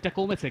তোড় খানিকটা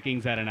কমেছে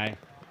কিংস অ্যারেনায়।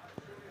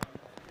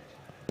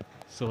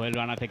 সোহেল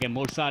রানা থেকে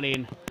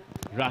মোরসালিন,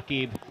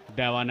 রাকিব,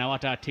 দেওয়া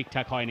নেওয়াটা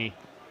ঠিকঠাক হয়নি।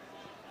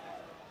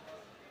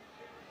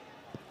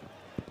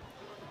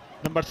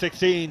 নাম্বার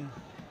 16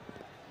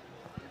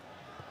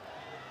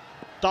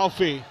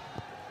 তাওফি,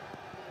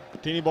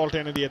 তিনি বলটা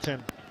এনে দিয়েছেন।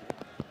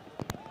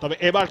 তবে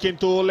এবার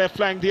কিন্তু লেফট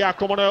ফ্ল্যাঙ্ক দিয়ে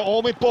আক্রমণে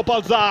অমিত পোপাল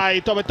যায়,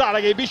 তবে তার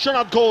আগে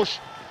বিশ্বনাথ ঘোষ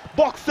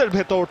বক্সের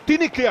ভেতর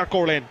তিনি ক্লিয়ার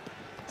করলেন।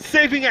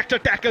 সেভিং একটা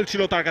ট্যাকল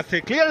ছিল তার কাছে,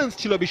 ক্লিয়ারেন্স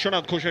ছিল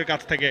বিশ্বনাথ ঘোষের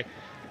কাছ থেকে,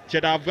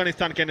 যেটা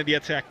আফগানিস্তানকে এনে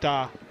দিয়েছে একটা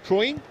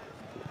থ্রোয়িং।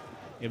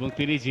 এবং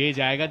তিনি যে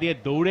জায়গা দিয়ে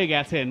দৌড়ে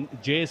গেছেন,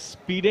 যে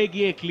স্পিডে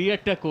গিয়ে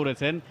ক্লিয়ারটা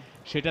করেছেন,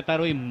 সেটা তার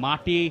ওই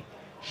মাটি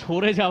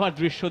সরে যাওয়ার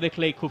দৃশ্য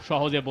দেখলেই খুব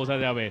সহজে বোঝা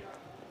যাবে।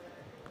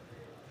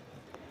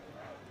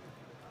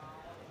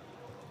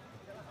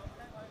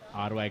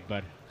 আরও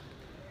একবার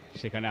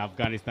সেখানে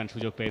আফগানিস্তান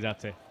সুযোগ পেয়ে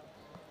যাচ্ছে।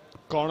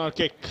 কর্নার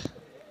কিক,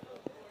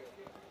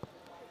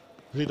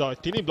 হৃদয়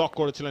তিনি ব্লক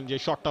করেছিলেন যে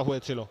শটটা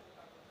হয়েছিল।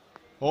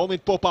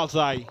 অমিত পোপাল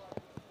যায়,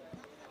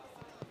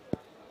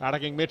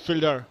 অ্যাটাকিং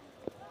মিডফিল্ডার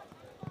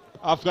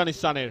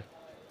আফগানিস্তানের,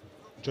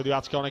 যদিও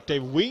আজকে অনেকটাই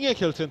উইংয়ে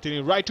খেলছেন তিনি,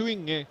 রাইট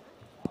উইংয়ে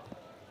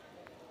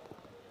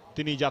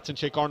তিনি যাচ্ছেন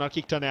সেই কর্নার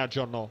কিকটা নেওয়ার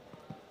জন্য।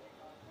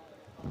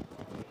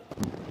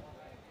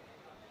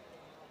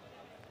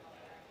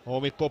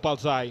 অমিত পোপাল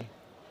যায়,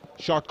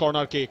 শর্ট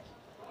কর্নার কিক,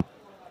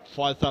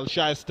 ফয়সাল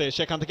শায়েস্তে,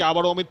 সেখান থেকে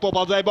আবার অমিত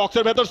পোপাল যায়,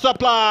 বক্সের ভেতর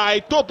সাপ্লাই,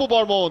 তপু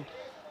বর্মন,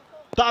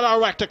 তার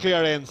আরো একটা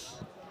ক্লিয়ারেন্স।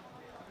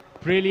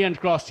 ব্রিলিয়ান্ট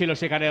ক্রস ছিল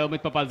সেখানে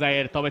অমিত পোপাল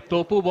জায়ের, তবে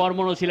তপু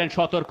বর্মনও ছিলেন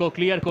সতর্ক,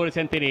 ক্লিয়ার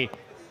করেছেন তিনি।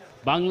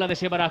 বাংলাদেশ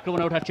এবার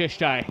আক্রমণে ওঠার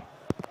চেষ্টায়।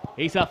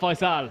 ইসা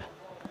ফয়সাল,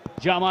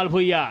 জামাল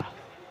ভুইয়া,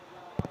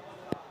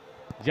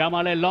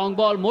 জামালের লং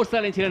বল,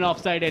 মোরসালিন ছিলেন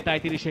অফসাইডে, তাই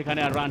তিনি সেখানে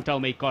আর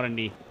রানটাও মেক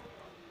করেননি।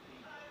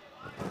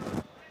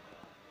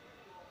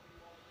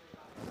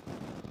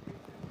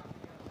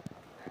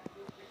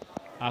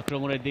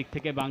 আক্রমণের দিক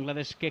থেকে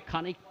বাংলাদেশকে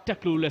খানিকটা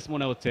ক্লুলেস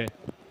মনে হচ্ছে,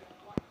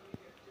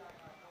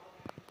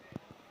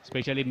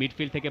 স্পেশালি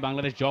মিডফিল্ড থেকে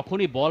বাংলাদেশ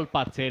যখনই বল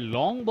পাচ্ছে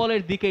লং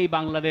বলের দিকেই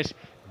বাংলাদেশ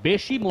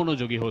বেশি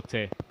মনোযোগী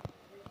হচ্ছে।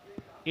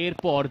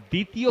 এরপর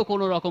দ্বিতীয়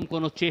কোনো রকম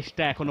কোনো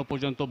চেষ্টা এখনো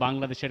পর্যন্ত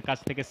বাংলাদেশের কাছ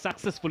থেকে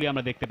সাকসেসফুলি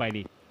আমরা দেখতে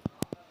পাইনি।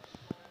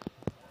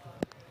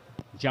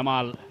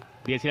 জামাল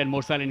দিয়েছিলেন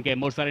মোরসালিনকে,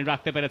 মোরসালিন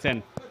রাখতে পেরেছেন।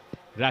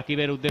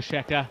 রাকিবের উদ্দেশ্যে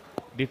একটা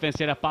ডিফেন্স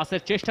সেরা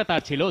পাসের চেষ্টা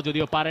তার ছিল,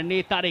 যদিও পারেননি।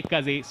 তারেক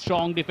কাজী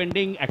স্ট্রং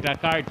ডিফেন্ডিং, একটা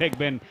কার্ড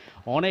দেখবেন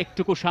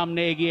অনেকটুকু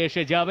সামনে এগিয়ে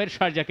এসে জাবের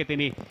শারজাকে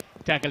তিনি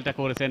ট্যাকেলটা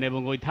করেছেন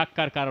এবং ওই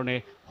ধাক্কার কারণে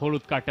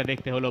হলুদ কার্ডটা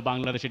দেখতে হলো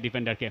বাংলাদেশের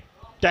ডিফেন্ডারকে।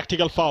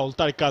 ট্যাকটিক্যাল ফাউল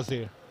তারেক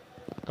কাজীর,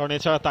 কারণ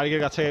এছাড়া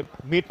তারিকের কাছে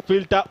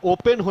মিডফিল্ডটা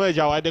ওপেন হয়ে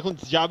যাওয়ায় দেখুন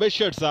জাবের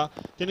শারজা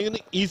তিনি কিন্তু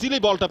ইজিলি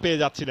বলটা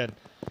পেয়ে যাচ্ছিলেন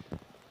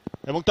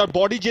এবং তার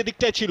বডি যে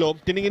দিকটায় ছিল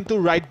তিনি কিন্তু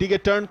রাইট দিকে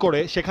টার্ন করে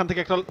সেখান থেকে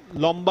একটা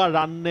লম্বা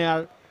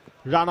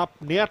রান আপ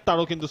নেয়ার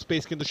তারও কিন্তু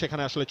স্পেস কিন্তু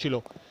সেখানে আসলে ছিল।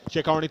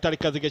 সে কারণে তারিক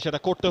কাজীকে সেটা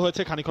করতে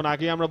হয়েছে। খানিকক্ষণ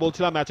আগে আমরা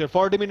বলছিলাম ম্যাচের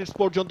 40 মিনিটস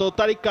পর্যন্ত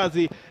তারিক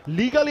কাজী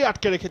লিগালি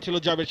আটকে রেখেছিল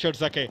জাবের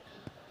শারজাকে।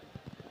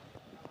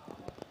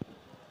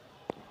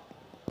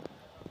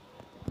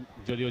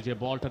 যদিও যে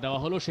বলটা দেওয়া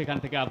হলো সেখান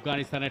থেকে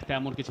আফগানিস্তানের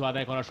তেমন কিছু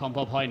আদায় করা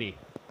সম্ভব হয়নি।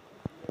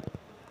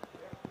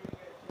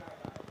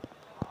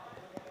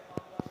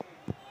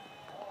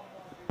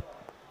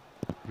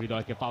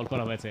 হৃদয়কে ফাউল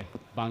করা হয়েছে,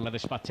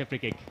 বাংলাদেশ পাচ্ছে ফ্রি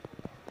কিক।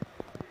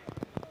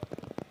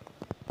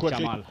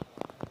 জামাল,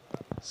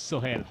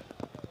 সোহেল,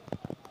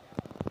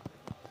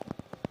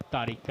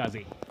 তারিক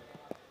কাজী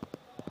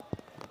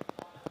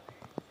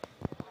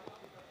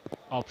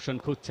অপশন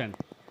খুঁজছেন।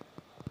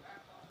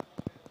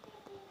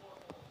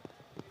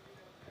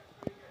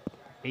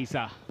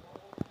 ইসা,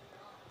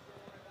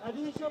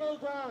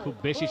 খুব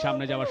বেশি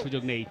সামনে যাওয়ার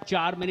সুযোগ নেই।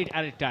 4 minute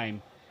at a time,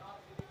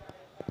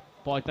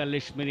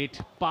 45 minute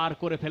পার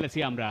করে ফেলেছি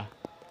আমরা।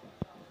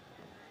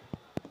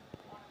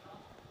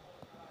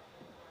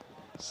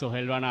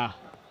 সোহেল রানা,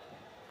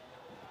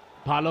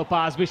 ভালো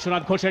পাস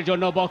বিশ্বনাথ ঘোষের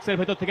জন্য, বক্সের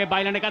ভেতর থেকে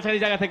বাইলানের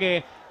কাছাকাছি জায়গা থেকে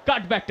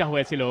কাটব্যাকটা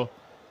হয়েছিল,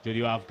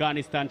 যদিও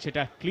আফগানিস্তান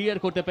সেটা ক্লিয়ার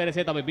করতে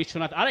পেরেছে। তবে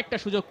বিশ্বনাথ আরেকটা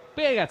সুযোগ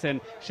পেয়ে গেছেন,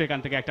 সেখান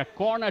থেকে একটা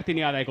কর্নার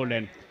তিনি আদায়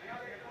করলেন।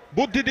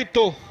 বুদ্ধিদীপ্ত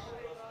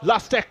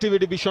লাস্ট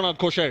অ্যাক্টিভিটি বিশ্বনাথ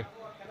ঘোষের,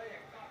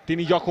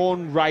 তিনি যখন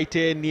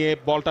রাইটে নিয়ে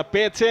বলটা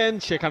পেয়েছেন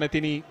সেখানে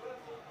তিনি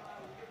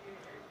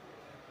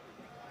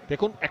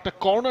দেখুন একটা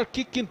কর্নার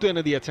কিক কিন্তু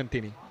এনে দিয়েছেন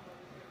তিনি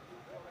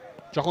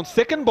যখন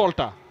সেকেন্ড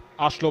বলটা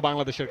আসলো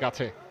বাংলাদেশের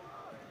কাছে।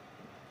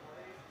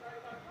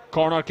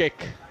 কর্নার কিক,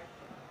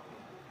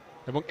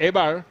 এবং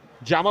এবার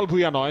জামাল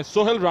ভুইয়া নয়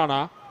সোহেল রানা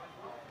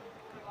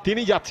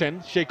তিনি যাচ্ছেন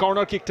সেই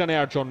কর্নার কিকটা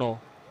নেওয়ার জন্য।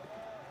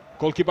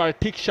 গোলকিপারের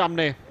ঠিক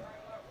সামনে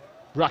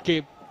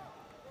রাকিব,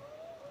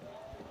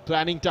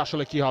 প্ল্যানিংটা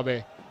আসলে কি হবে,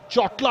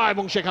 চটলা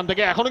এবং সেখান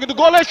থেকে এখনো কিন্তু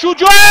গোলের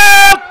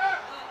সুযোগ,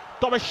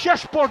 তবে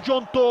শেষ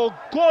পর্যন্ত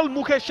গোল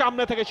মুখের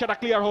সামনে থেকে সেটা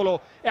ক্লিয়ার হলো।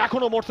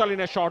 এখনো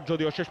মোরসালিনের শট,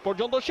 যদিও শেষ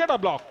পর্যন্ত সেটা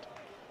ব্লক।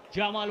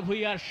 জামাল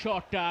ভুইয়ার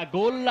শটটা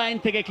গোল লাইন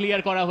থেকে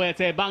ক্লিয়ার করা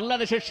হয়েছে।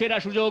 বাংলাদেশের সেরা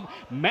সুযোগ,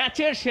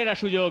 ম্যাচের সেরা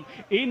সুযোগ,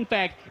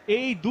 ইনফ্যাক্ট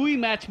এই দুই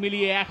ম্যাচ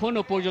মিলিয়ে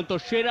এখনো পর্যন্ত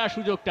সেরা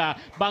সুযোগটা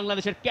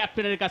বাংলাদেশের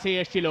ক্যাপ্টেনের কাছে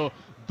এসেছিল।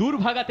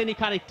 দুর্ভাগা তিনি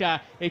খানিকটা।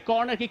 এই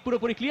কর্নার কিক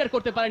পুরোপুরি ক্লিয়ার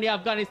করতে পারেনি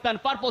আফগানিস্তান।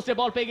 ফার পোস্টে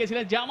বল পেয়ে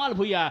গেছিলেন জামাল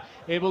ভুঁইয়া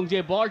এবং যে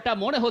বলটা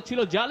মনে হচ্ছিল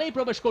জালেই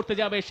প্রবেশ করতে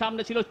যাবে,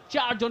 সামনে ছিল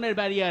 4 জনের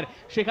ব্যারিয়ার,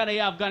 সেখানে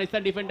এই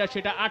আফগানিস্তান ডিফেন্ডার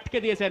সেটা আটকে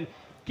দিয়েছেন।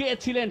 কে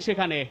ছিলেন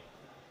সেখানে?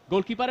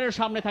 গোলকিপারের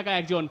সামনে থাকা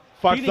একজন,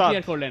 তিনি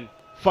ক্লিয়ার করলেন।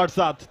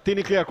 ফারজাদ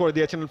তিনি ক্লিয়ার করে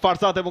দিয়েছিলেন।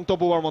 ফারজাদ এবং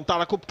তপু বর্মন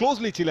তারা খুব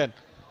ক্লোজলি ছিলেন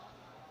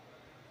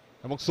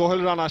এবং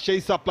সোহেল রানা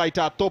সেই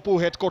সাপ্লাইটা তপু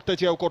হেড করতে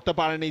চেয়েও করতে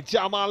পারেনি।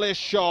 জামালের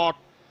শট,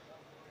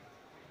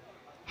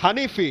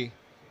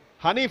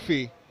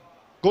 হানিফি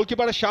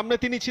গোলকিপারের সামনে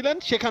তিনি ছিলেন,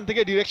 সেখান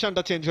থেকে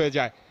ডিরেকশনটা চেঞ্জ হয়ে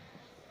যায়।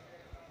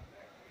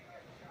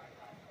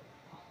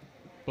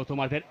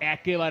 প্রথমার্ধের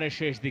একেবারে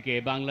শেষ দিকে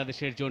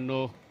বাংলাদেশের জন্য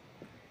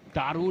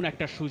দারুণ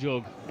একটা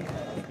সুযোগ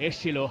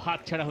এসছিল,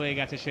 হাতছাড়া হয়ে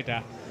গেছে সেটা।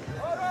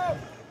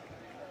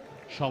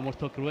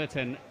 সমর্থক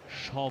রয়েছেন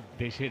সব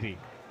দেশেরই।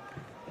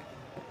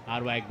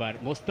 আরও একবার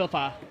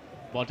মোস্তফা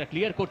বলটা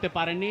ক্লিয়ার করতে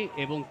পারেননি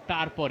এবং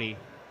তারপরে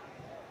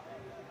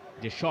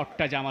যে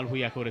শটটা জামাল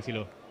ভুঁইয়া করেছিল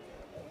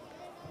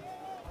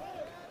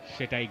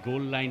সেটাই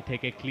গোল লাইন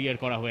থেকে ক্লিয়ার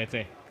করা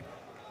হয়েছে।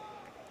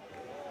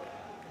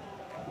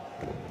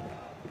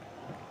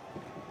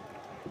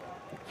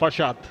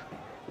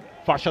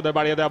 ফারশাদের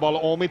বাড়িয়ে দেওয়া বল,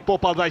 অমিত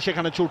পোপাল যায়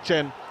সেখানে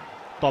ছুটছেন,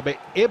 তবে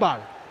এবার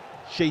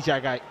সেই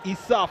জায়গায়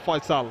ইসা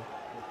ফয়সাল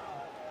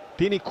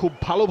তিনি খুব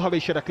ভালোভাবে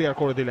সেটা ক্লিয়ার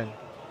করে দিলেন।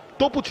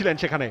 তপু ছিলেন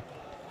সেখানে।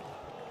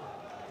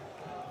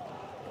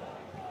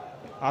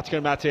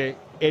 আজকের ম্যাচে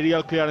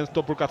এরিয়াল ক্লিয়ারেন্স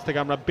তপুর কাছ থেকে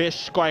আমরা বেশ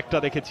কয়েকটা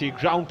দেখেছি,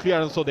 গ্রাউন্ড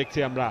ক্লিয়ারেন্সও দেখছি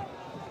আমরা।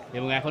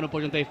 এবং এখনো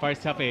পর্যন্ত এই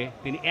ফার্স্ট হাফে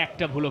তিনি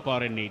একটা ভুলও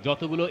করেননি।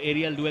 যতগুলো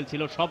এরিয়াল ডুয়েল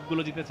ছিল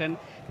সবগুলো জিতেছেন,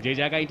 যে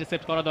জায়গায়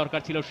ইন্টারসেপ্ট করা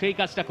দরকার ছিল সেই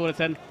কাজটা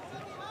করেছেন।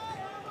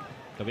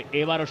 তবে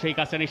এবারও সেই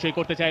কাজটা নিশ্চয়ই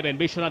করতে চাইবেন।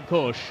 বিশ্বনাথ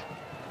ঘোষ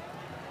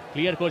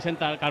ক্লিয়ার করেছেন,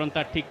 তার কারণ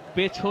তার ঠিক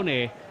পেছনে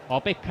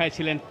অপেক্ষায়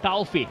ছিলেন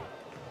তাওফিক।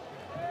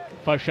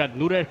 ফারশাদ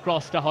নূরের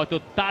ক্রসটা হয়তো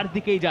তার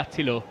দিকেই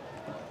যাচ্ছিল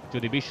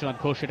যদি বিশ্বনাথ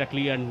ঘোষ সেটা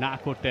ক্লিয়ার না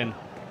করতেন।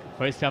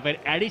 ফার্স্ট হাফের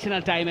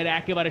অ্যাডিশনাল টাইমের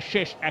একেবারে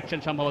শেষ অ্যাকশন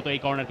সম্ভবত এই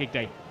corner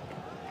কিকটাই।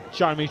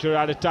 4 metre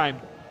at a time.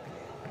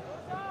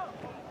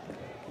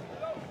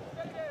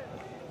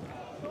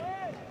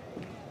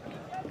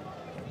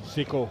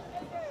 Zico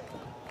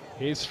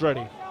is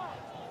ready.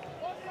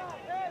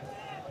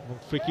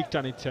 Free কিকটা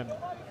নিচ্ছেন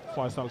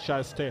ফয়সাল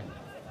শায়েস্তে।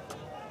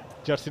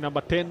 জার্সি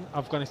নাম্বার 10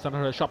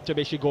 আফগানিস্তানের হয়ে সবচেয়ে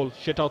বেশি গোল,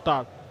 সেটাও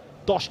তার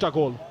 10টা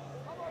গোল।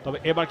 তবে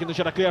এবার কিন্তু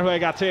সেটা ক্লিয়ার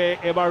হয়ে গেছে।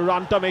 এবার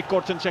রানটা মেক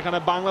করছেন সেখানে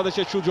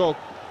বাংলাদেশের সুযোগ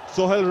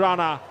সোহেল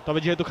রানা। তবে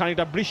যেহেতু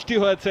খানিকটা বৃষ্টি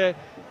হয়েছে,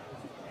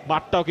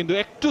 মাঠটাও কিন্তু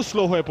একটু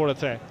স্লো হয়ে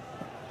পড়েছে।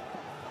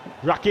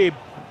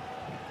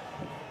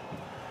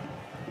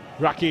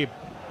 রাকিব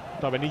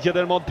তবে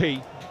নিজেদের মধ্যেই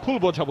ফুল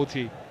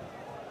বোঝাবুঝি।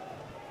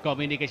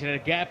 কমিউনিকেশনের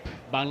গ্যাপ।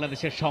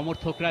 বাংলাদেশের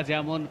সমর্থকরা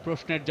যেমন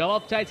প্রশ্নের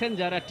জবাব চাইছেন,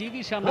 যারা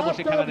টিভির সামনে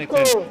বসে খেলা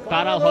দেখছেন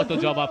তারাও হয়তো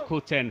জবাব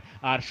খুঁজছেন,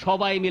 আর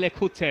সবাই মিলে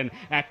খুঁজছেন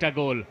একটা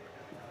গোল।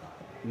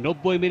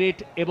 90 মিনিট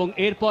এবং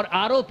এরপর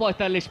আরো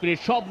 45 মিনিট,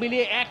 সব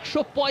মিলিয়ে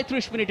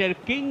 135 মিনিটের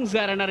কিংস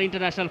অ্যারেনার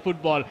ইন্টারন্যাশনাল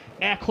ফুটবল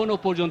এখনো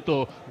পর্যন্ত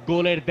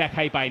গোলের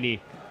দেখাই পায়নি।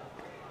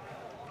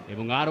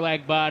 এবং আরো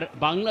একবার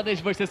বাংলাদেশ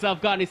ভার্সেস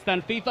আফগানিস্তান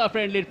ফিফা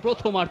ফ্রেন্ডলির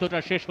প্রথমার্ধটা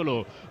শেষ হলো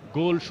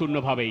গোল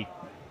শূন্যভাবেই।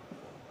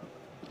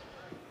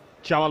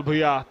 জামাল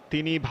ভুঁইয়া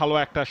তিনি ভালো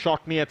একটা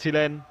শট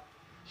নিয়েছিলেন,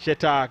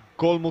 সেটা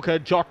গোলমুখের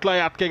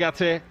জটলায় আটকে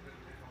গেছে।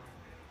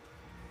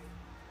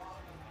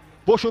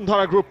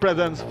 Bashundhara group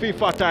presence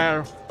FIFA Tier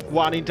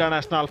 1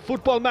 International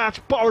Football Match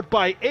powered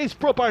by Ace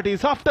Properties.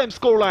 Halftime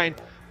scoreline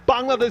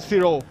Bangladesh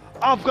 0,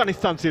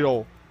 Afghanistan 0.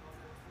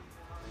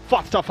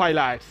 First half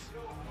highlights.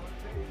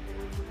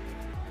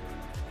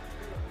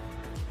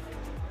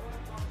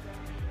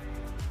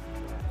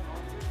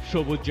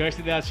 সবুজ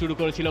জার্সি দেওয়া শুরু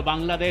করেছিল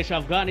বাংলাদেশ,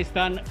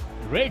 আফগানিস্তান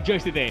রেড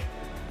জার্সিতে,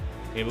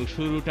 এবং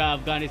শুরুটা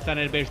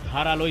আফগানিস্তানের বেশ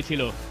ধারালোই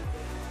ছিল।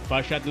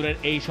 ফারশাদ নূরের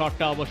এই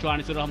শটটা অবশ্য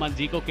আনিসুর রহমান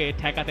জিকোকে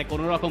ঠেকাতে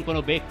কোনো রকম কোনো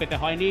বেগ পেতে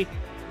হয়নি।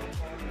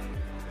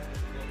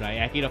 প্রায়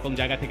একই রকম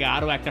জায়গা থেকে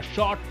আরও একটা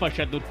শট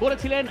ফারশাদ নূর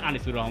করেছিলেন,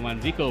 আনিসুর রহমান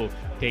জিকো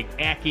ঠিক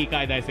একই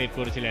কায়দায় সেভ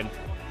করেছিলেন।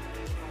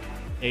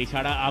 এই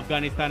ছাড়া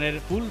আফগানিস্তানের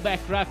ফুল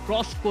ব্যাকরা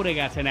ক্রস করে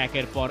গেছেন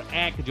একের পর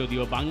এক,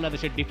 যদিও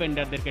বাংলাদেশের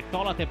ডিফেন্ডারদেরকে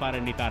টলাতে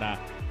পারেননি তারা।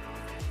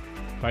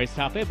 ফার্স্ট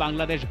হাফে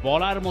বাংলাদেশ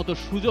বলার মতো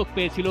সুযোগ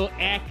পেয়েছিল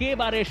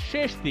একেবারে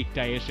শেষ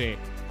দিকটায় এসে।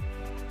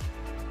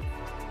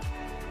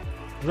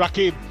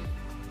 রাকিব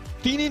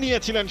তিনি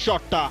নিয়েছিলেন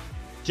শটটা,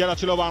 যেটা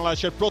ছিল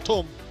বাংলাদেশের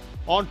প্রথম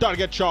অন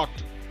টার্গেট শট।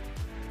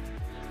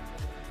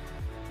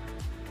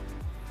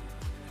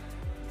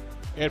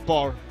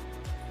 এরপর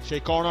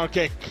সেই কর্নার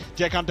কিক,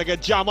 যেখান থেকে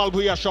জামাল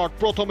ভুঁইয়া শট,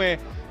 প্রথমে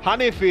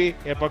হানিফি,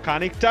 এরপর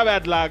খানিকটা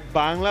ব্যাড লাক,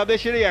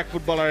 বাংলাদেশেরই এক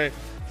ফুটবলারের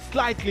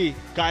স্লাইটলি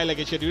গায়ে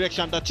লেগেছে,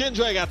 ডিরেকশনটা চেঞ্জ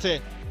হয়ে গেছে।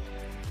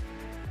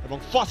 এবং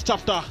ফার্স্ট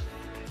হাফটা,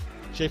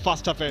 সেই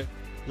ফার্স্ট হাফের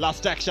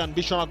লাস্ট অ্যাকশন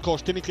বিশ্বনাথ ঘোষ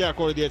তিনি ক্লিয়ার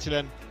করে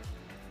দিয়েছিলেন।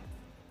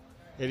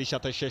 এরই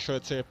সাথে শেষ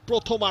হয়েছে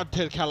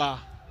প্রথমার্ধের খেলা।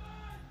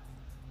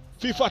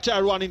 FIFA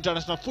Tier 1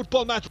 International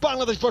Football Match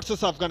Bangladesh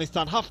versus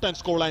Afghanistan. Halftime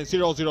scoreline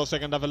 0-0,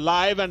 second half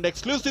live and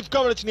exclusive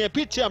coverage নিয়ে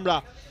ফিরছি আমরা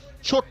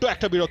ছোট্ট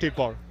একটা বিরতির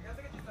পর।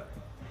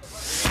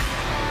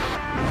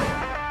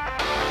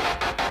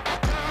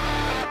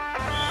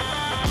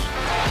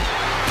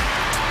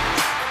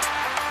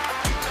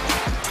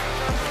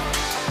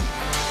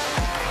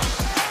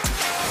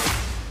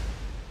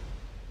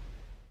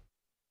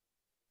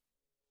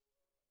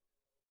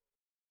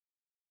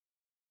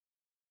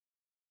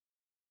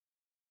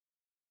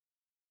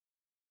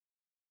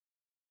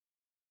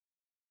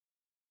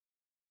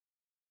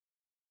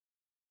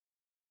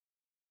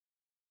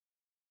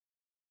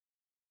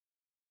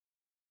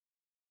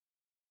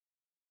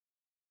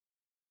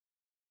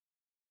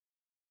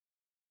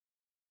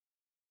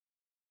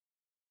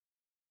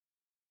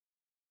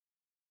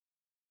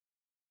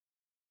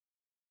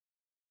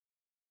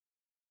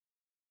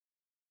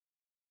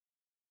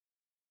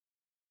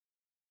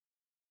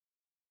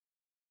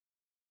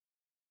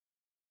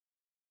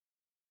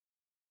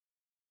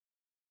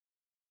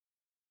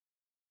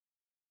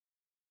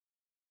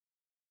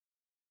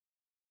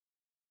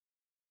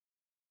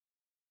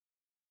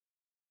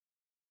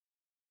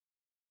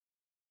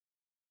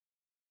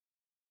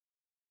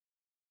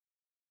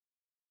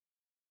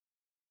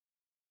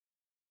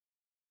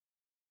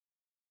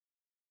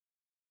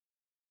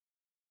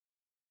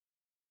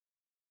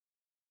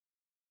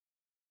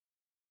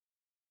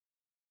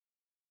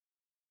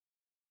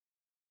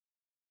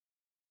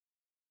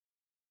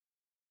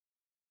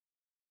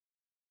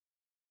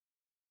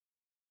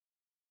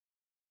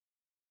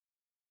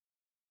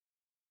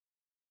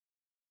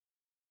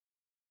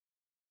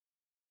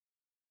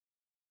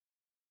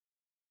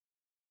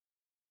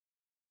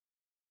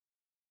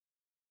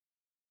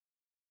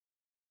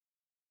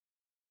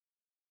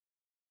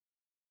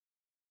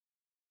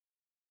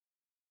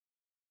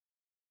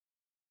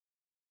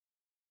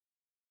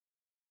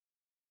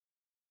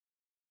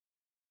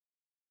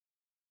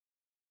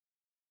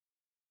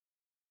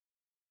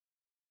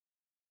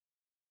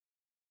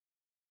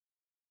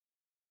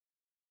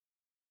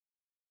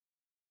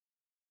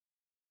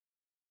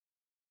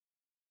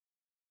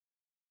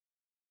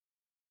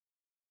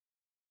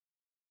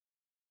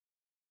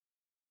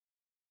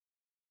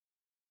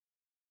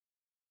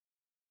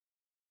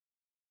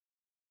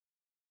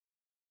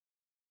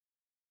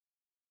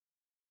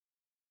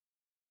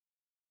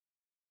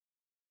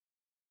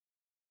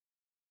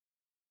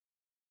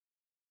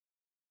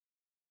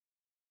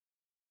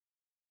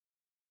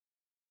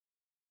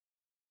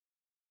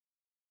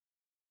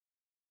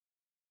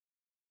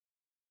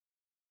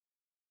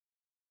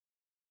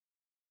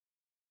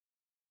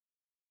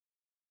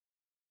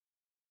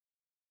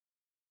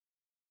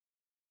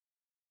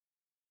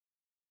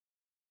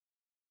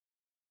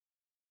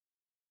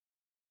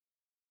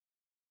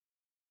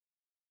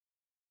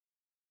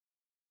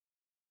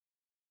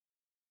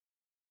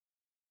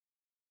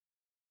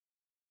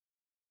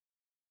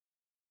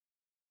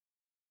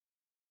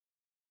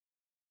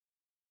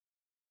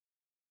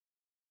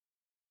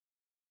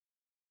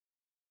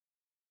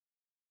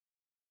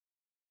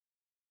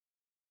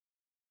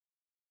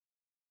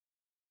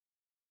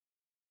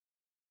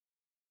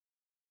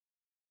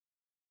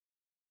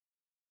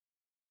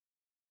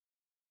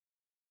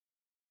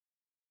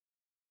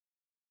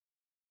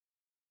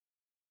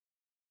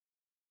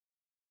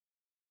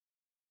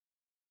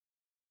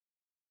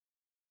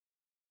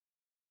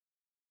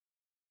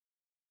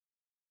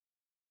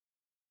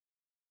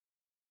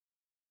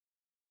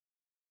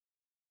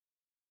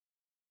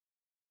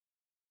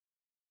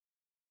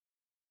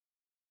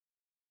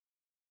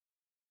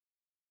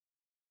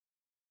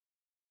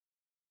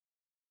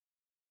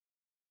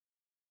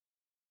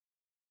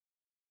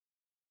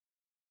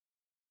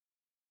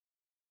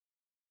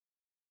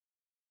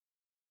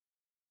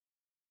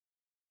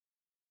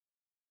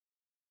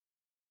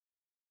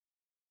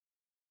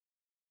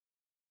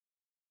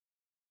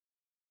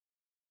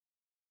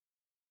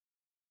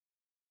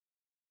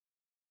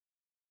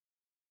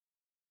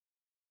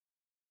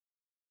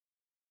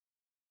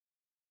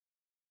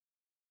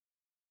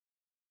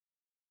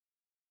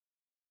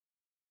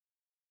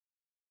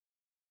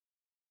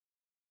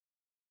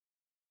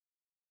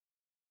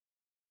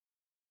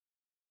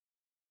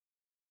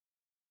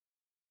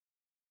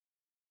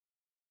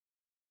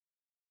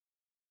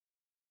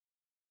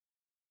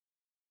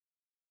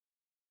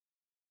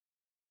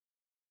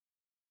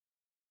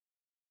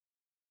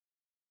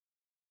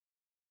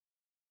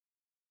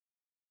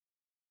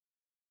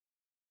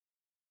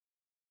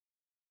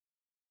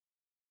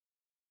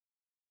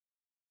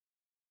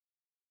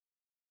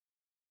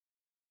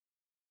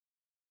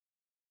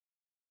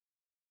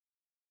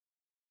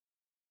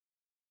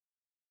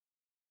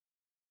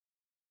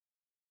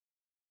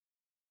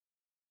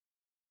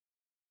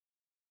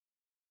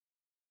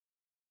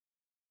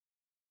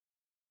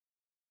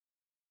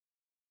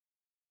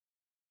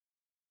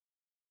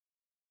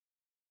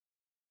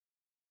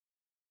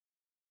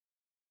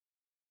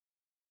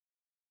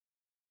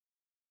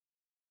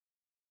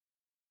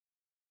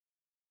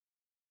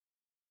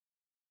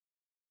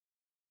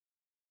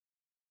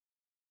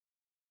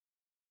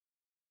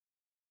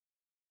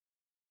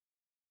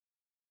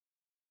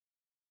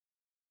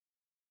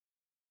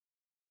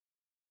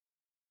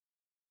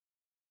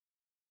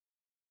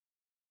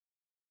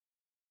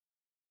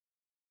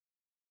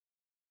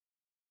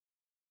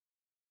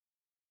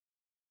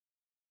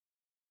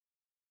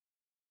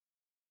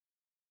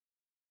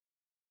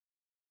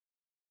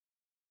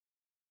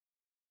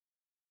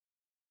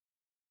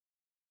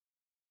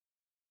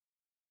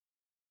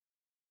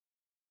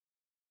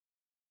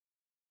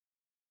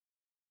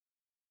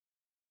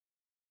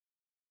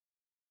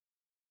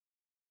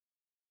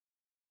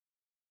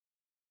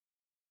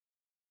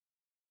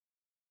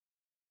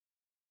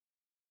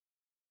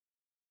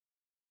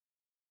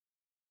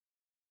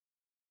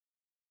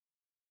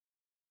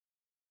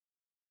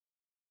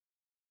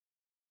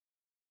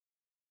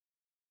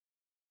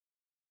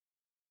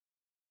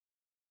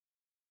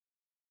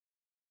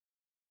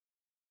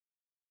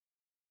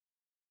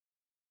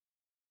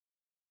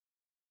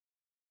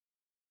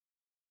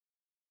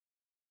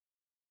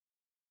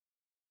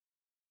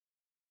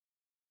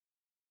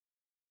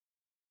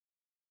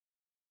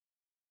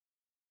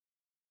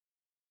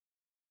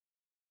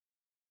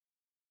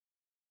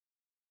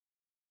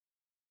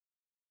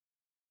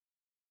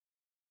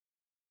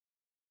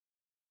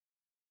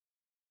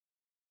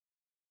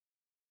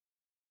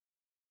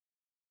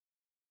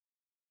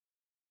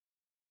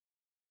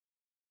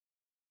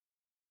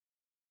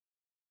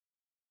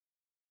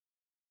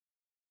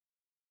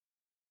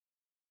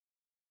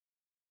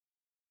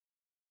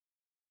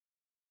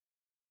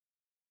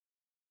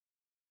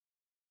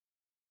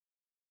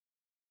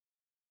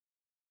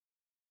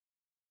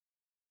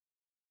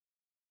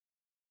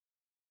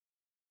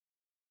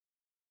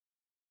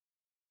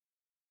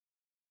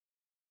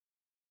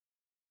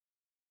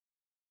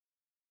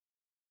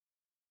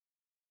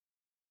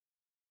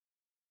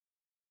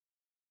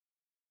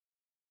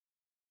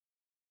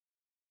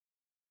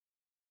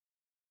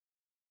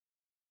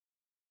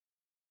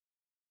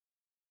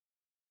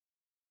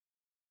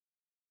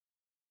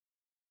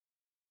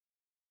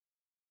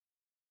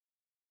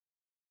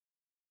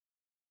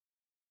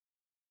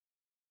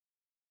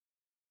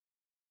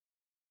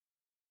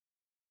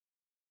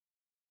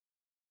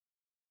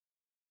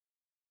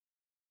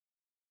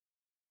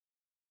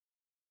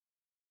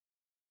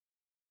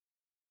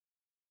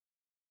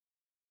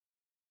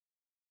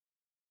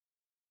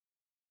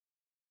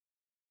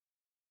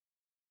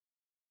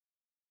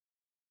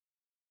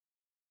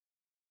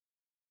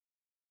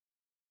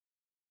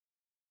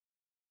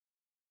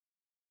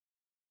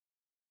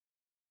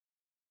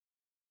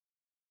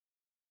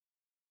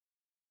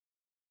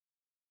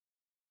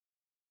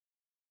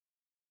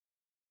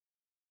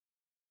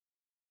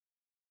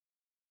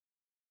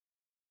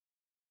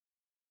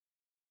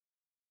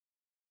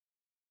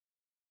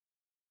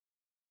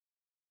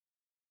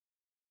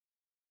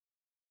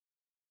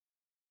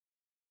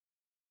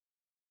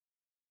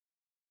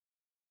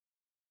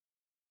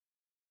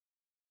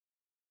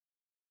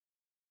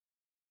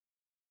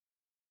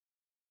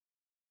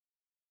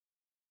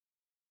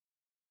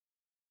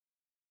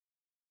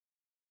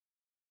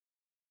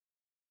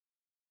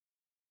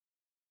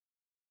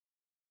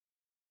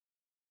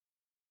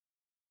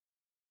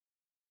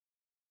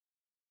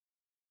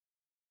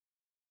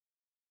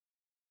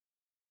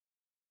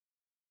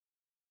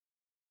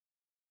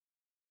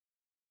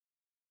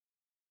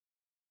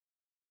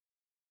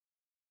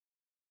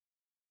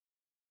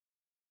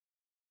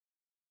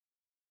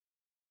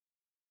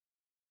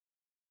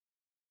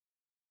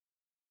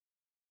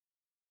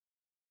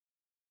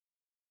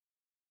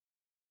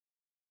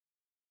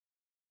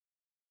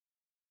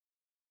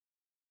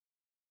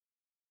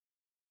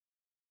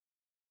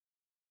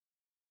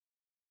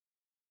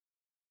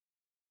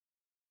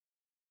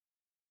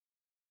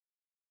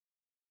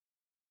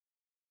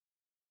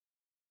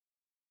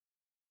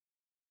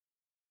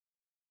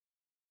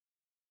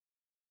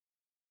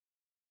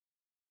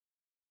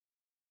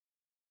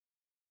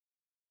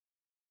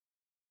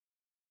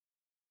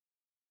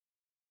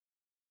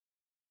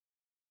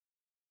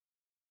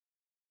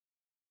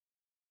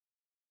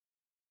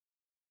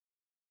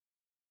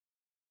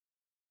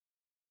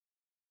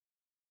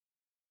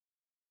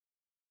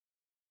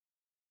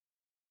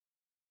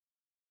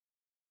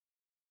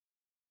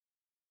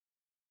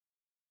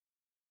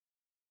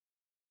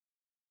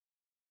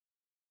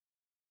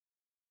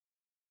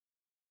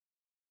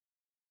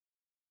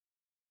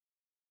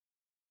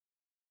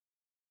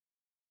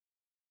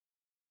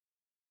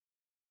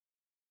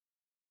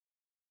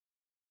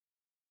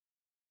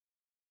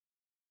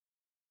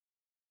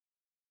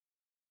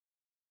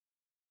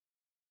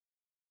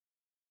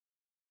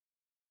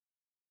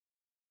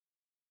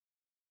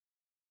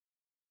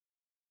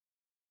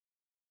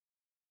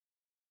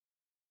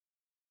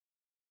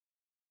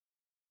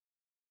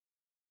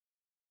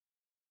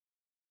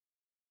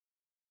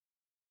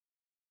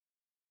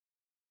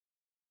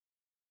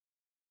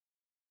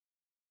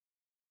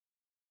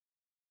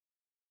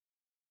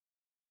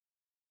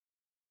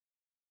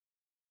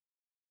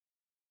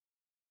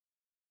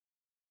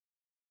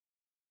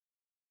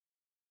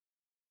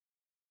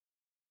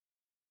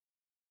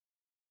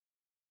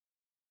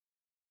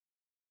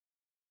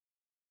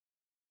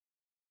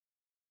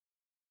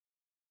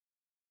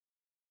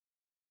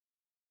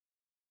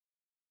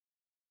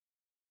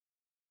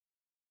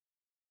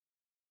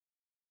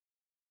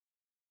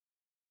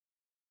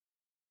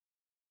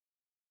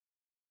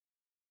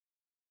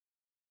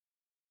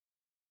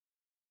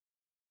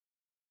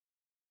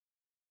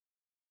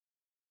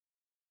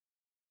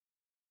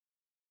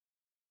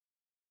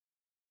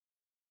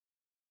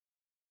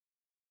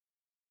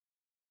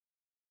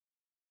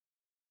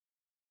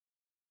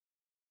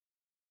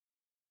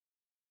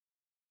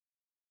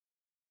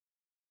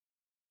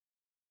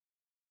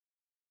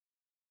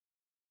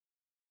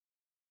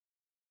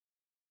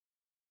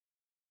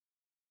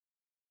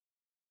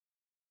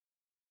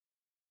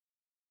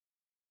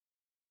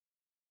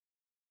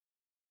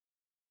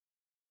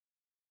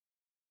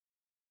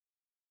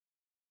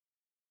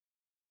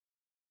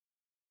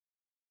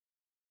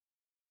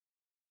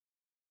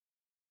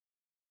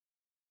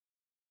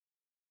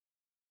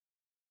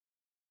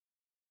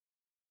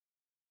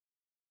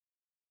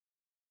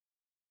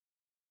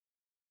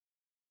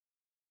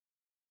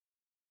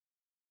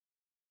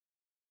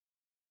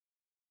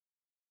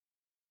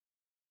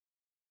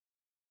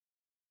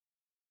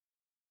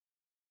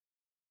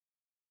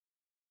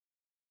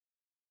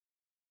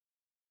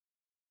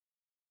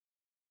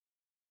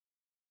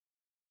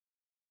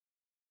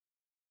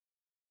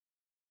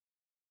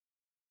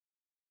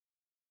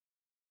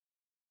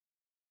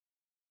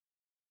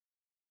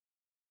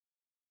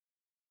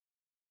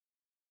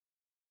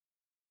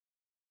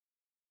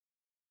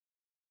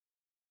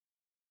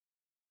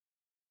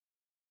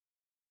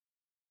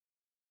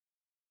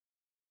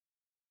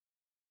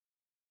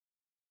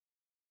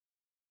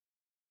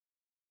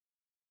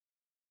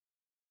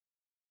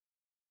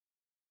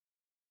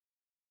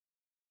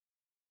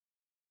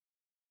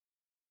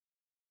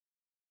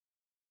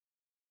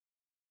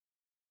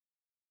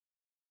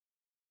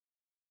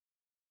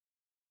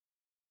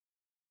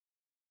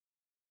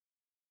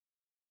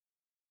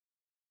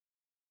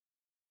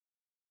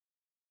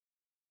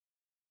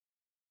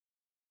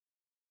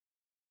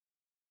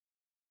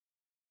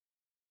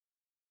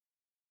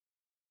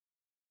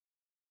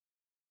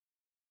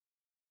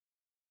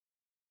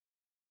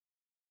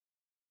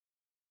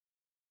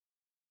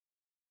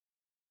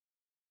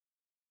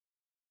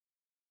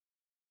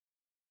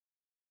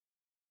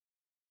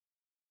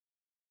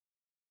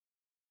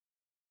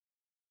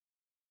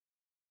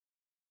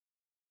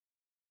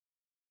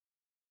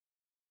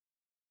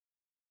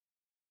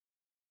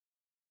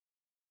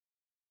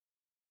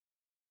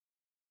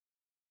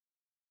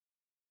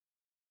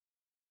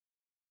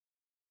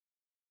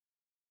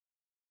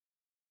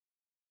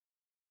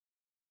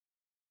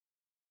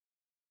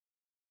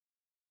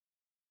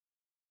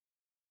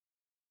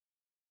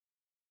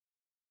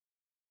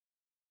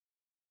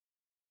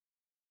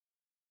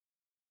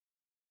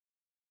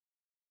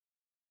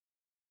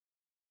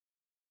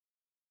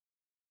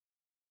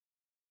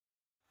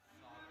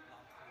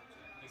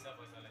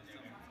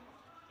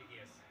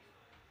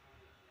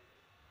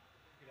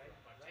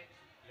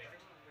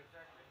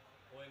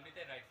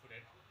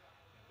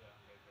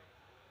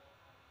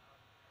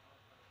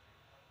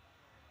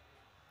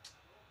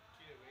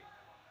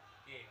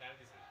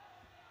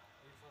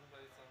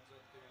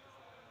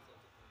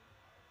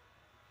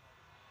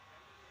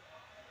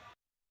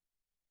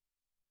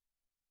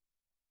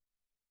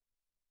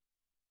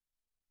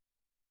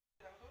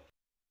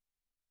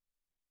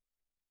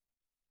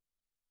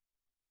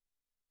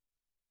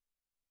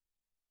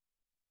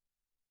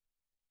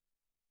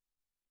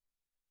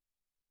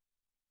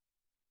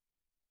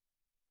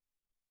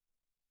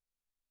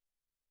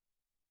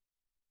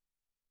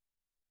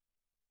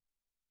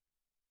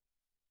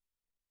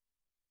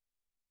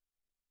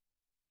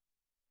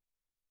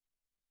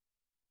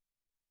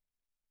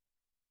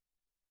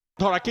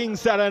 Bashundhara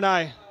Kings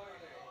অ্যারেনায়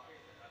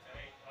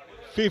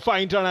FIFA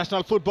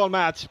international football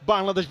match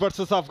Bangladesh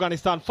versus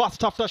Afghanistan.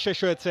 First হাফটা শেষ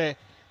হয়েছে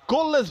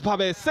গোললেস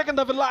ভাবে। সেকেন্ড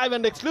হাফে লাইভ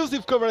এন্ড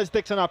এক্সক্লুসিভ কভারেজ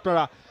দেখছেন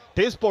আপনারা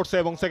টি-স্পোর্টসে,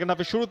 এবং সেকেন্ড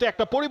হাফের শুরুতে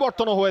একটা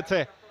পরিবর্তনও হয়েছে।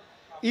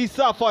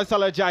 ঈসা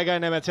ফয়সালের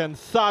জায়গায় নেমেছেন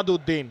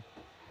সাদউদ্দিন,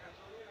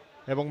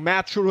 এবং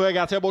ম্যাচ শুরু হয়ে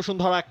গেছে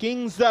Bashundhara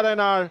Kings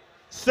অ্যারেনার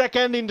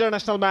second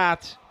international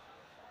match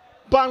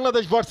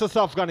Bangladesh versus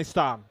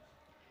Afghanistan.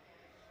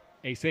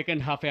 এই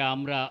সেকেন্ড হাফে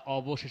আমরা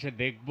অবশেষে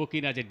দেখব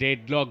কিনা যে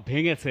ডেডলক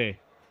ভেঙেছে,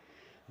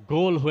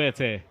 গোল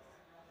হয়েছে।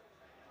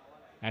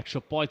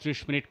 135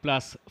 মিনিট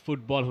প্লাস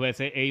ফুটবল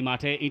হয়েছে এই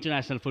মাঠে,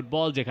 ইন্টারন্যাশনাল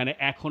ফুটবল, যেখানে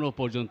এখনো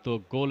পর্যন্ত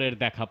গোলের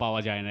দেখা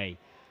পাওয়া যায় নাই।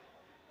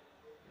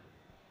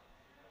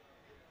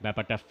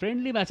 ব্যাপারটা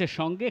ফ্রেন্ডলি ম্যাচের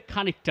সঙ্গে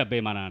খানিকটা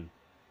বেমানান।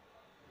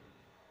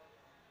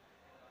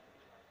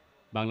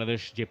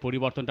 বাংলাদেশ যে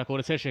পরিবর্তনটা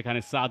করেছে সেখানে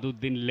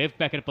সাদউদ্দিন লেফট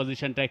ব্যাকের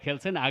পজিশনটায়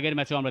খেলছেন। আগের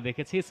ম্যাচেও আমরা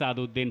দেখেছি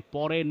সাদউদ্দিন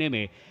পরে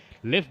নেমে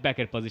লেফট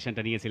ব্যাকের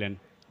পজিশনটা নিয়েছিলেন,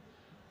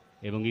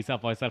 এবং ঈসা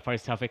ফয়সাল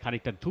ফার্স্ট হাফে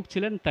খানিকটা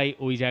ধুঁকছিলেন, তাই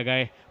ওই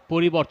জায়গায়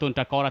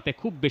পরিবর্তনটা করাতে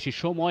খুব বেশি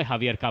সময়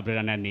হাভিয়ার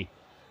কাবরেরা নেননি।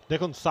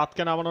 দেখুন,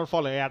 সাদকে নামানোর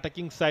ফলে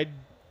অ্যাটাকিং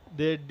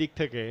সাইডের দিক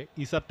থেকে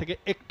ঈসার থেকে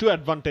একটু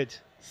অ্যাডভান্টেজ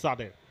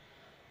সাদের।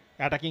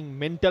 অ্যাটাকিং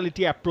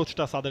মেন্টালিটি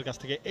অ্যাপ্রোচটা সাদের কাছ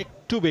থেকে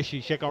একটু বেশি,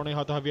 সে কারণেই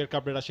হয়তো হাভিয়ার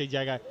কাবরেরা সেই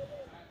জায়গায়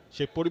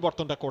সেই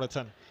পরিবর্তনটা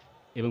করেছেন।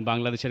 এবং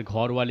বাংলাদেশের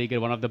ঘরোয়া লিগের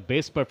one of the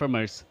best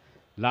performers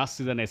last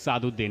সিজনে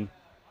সাদউদ্দিন,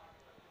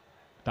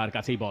 তার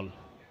কাছেই বল।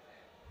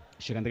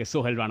 সেখান থেকে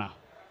সোহেল রানা,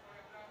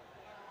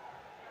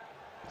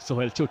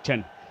 সোহেল ছুটছেন,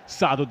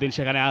 সাদউদ্দিন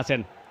সেখানে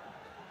আছেন,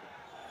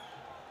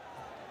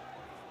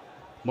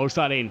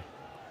 মোরসালিন,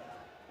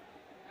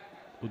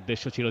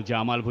 উদ্দেশ্য ছিল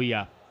জামাল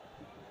ভুইয়া,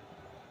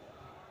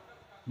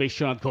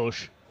 বিশ্বনাথ ঘোষ,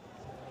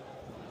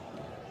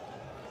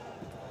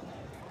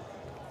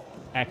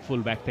 এক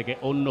ফুল ব্যাক থেকে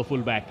অন্য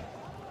ফুল ব্যাক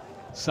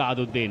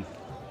সাদউদ্দিন,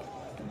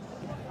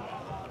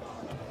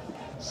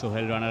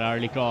 সোহেল রানার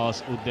আর্লি ক্রস,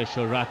 উদ্দেশ্য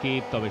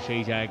রাকিব, তবে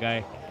সেই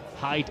জায়গায়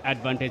হাইট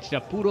অ্যাডভান্টেজটা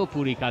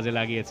পুরোপুরি কাজে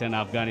লাগিয়েছেন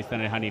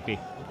আফগানিস্তানের হানিফি।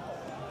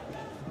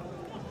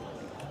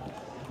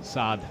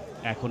 সাদ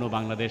এখনো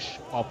বাংলাদেশ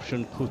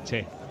অপশন খুঁজছে,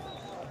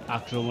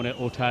 আক্রমণে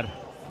ওঠার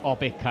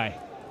অপেক্ষায়।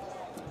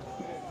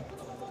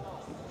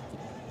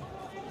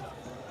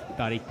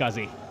 তারিক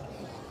কাজী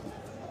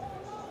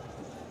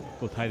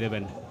কোথায়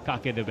দেবেন,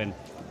 কাকে দেবেন?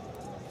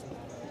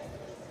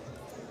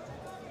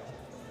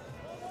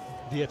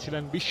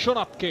 দিয়েছিলেন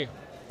বিশ্বনাথকে,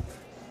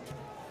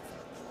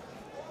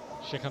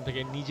 সেখান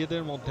থেকে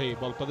নিজেদের মধ্যেই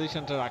বল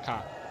পজিশনটা রাখা,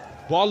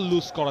 বল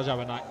লুজ করা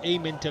যাবে না, এই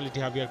মেন্টালিটি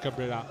হাভিয়ার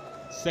কাবরেরা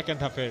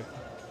সেকেন্ড হাফের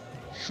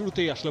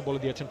শুরুতেই আসলে বলে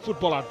দিয়েছেন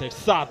ফুটবলারদের।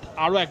 সাদ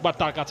আরো একবার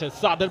তার কাছে,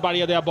 সাদের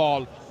বাড়িয়ে দেয়া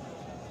বল,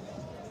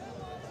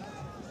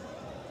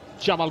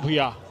 জামাল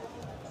ভুইয়া,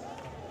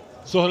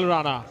 সোহেল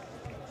রানা,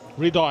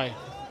 হৃদয়,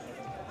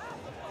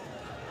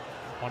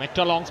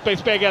 অনেকটা লং স্পেস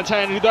পেয়ে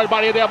গেছেন, হৃদয়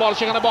বাড়িয়ে দেয়া বল,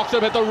 সেখানে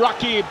বক্সের ভেতর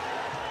রাকিব,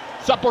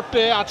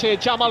 সাপোর্টে আছে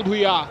জামাল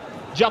ভুইয়া।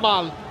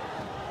 জামাল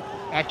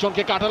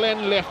একজনকে কাটালেন,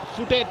 লেফট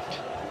ফুটেড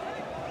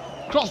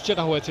ক্রস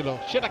যেটা হয়েছিল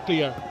সেটা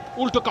ক্লিয়ার,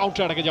 উল্টো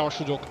কাউন্টার অ্যাটাকে যাওয়ার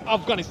সুযোগ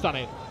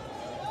আফগানিস্তানের।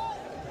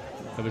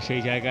 তবে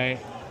সেই জায়গায়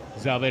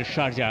জাবের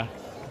শারজা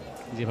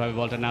যেভাবে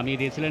বলটা নামিয়ে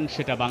দিয়েছিলেন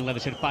সেটা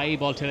বাংলাদেশের পায়েই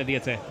বল ছেড়ে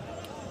দিয়েছে।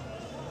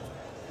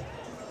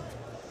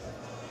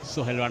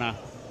 সোহেল রানা,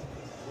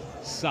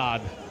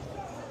 সাদ,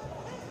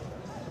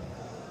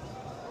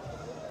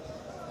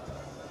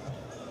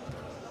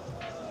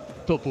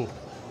 তপু।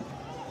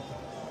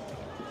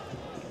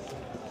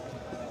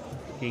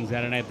 কিংস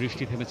অ্যারেনায়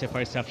বৃষ্টি থেমেছে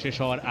ফার্স্ট হাফ শেষ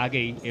হওয়ার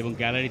আগেই, এবং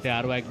গ্যালারিতে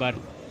আরও একবার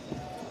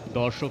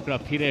দর্শকরা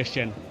ফিরে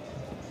এসছেন।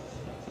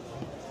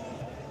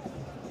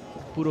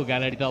 পুরো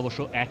গ্যালারিতে অবশ্য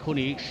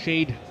এখনই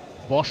শেড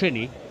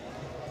বসেনি,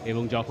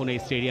 এবং যখন এই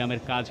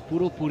স্টেডিয়ামের কাজ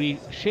পুরোপুরি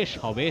শেষ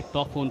হবে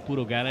তখন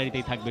পুরো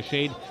গ্যালারিতেই থাকবে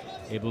শেড,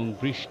 এবং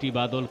বৃষ্টি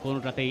বাদল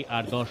কোনোটাতেই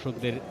আর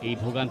দর্শকদের এই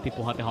ভোগান্তি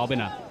পোহাতে হবে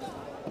না।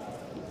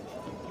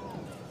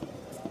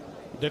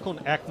 দেখুন,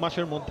 এক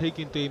মাসের মধ্যেই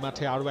কিন্তু এই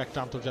মাঠে আরো একটা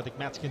আন্তর্জাতিক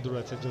ম্যাচ কিন্তু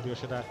রয়েছে, যদিও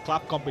সেটা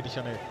ক্লাব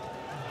কম্পিটিশনে।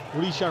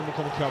 উড়িষ্যার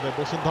মুখোমুখি হবে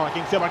বসুন্ধরা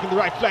কিংস। এবার কিন্তু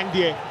রাইট ফ্ল্যাঙ্ক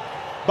দিয়ে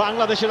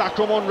বাংলাদেশের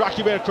আক্রমণ,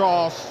 রাকিবের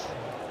ক্রস।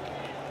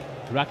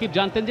 রাকিব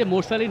জানতেন যে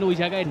মোরসালিন ওই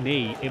জায়গায়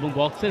নেই, এবং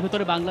বক্সের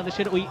ভেতরে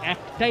বাংলাদেশের ওই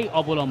একটাই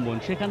অবলম্বন,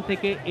 সেখান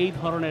থেকে এই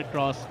ধরনের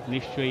ক্রস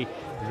নিশ্চয়ই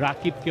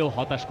রাকিবকেও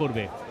হতাশ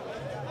করবে।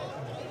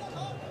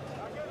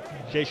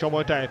 সেই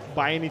সময়টায়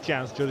পায়নি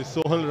চান্স, যদি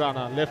সোহেল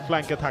রানা লেফট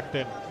ফ্ল্যাঙ্কে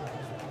থাকতেন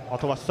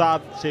অথবা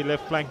সাদ সেই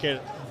লেফট ফ্ল্যাঙ্কের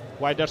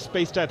ওয়াইডার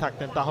স্পেসটায়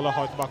থাকতেন, তাহলে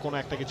হয়তো বা কোনো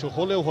একটা কিছু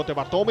হলেও হতে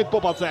পারতো। অমিত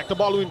পোপালসে একটা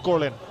বল উইন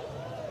করলেন।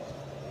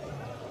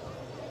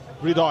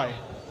 হৃদয়,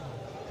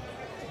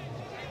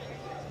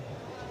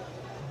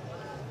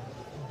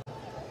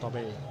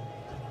 তবে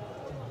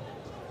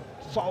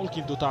ফাউল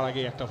কিন্তু তার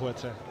আগে একটা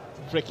হয়েছে,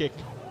 ফ্রি কিক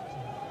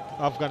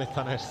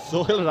আফগানিস্তানের।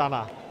 সোহেল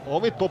রানা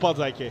অমিত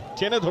পোপালজাইকে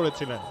টেনে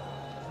ধরেছিলেন।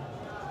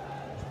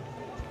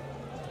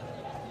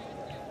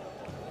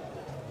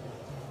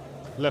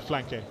 লেফট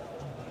ফ্ল্যাঙ্কে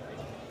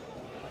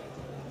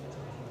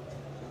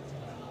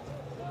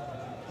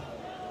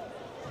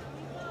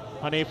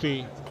হানিফি,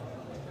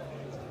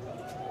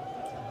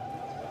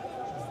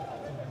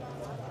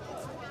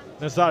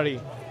 নাজারি,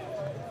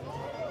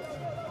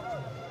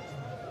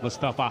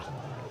 মুস্তাফা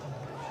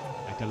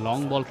একটা লং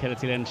বল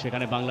খেলেছিলেন,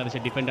 সেখানে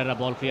বাংলাদেশের ডিফেন্ডাররা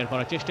বল ক্লিয়ার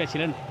করার চেষ্টায়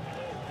ছিলেন।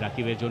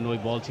 রাকিবের জন্য ওই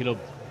বল ছিল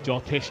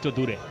যথেষ্ট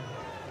দূরে।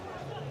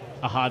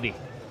 আহাদি,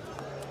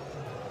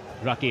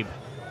 রাকিব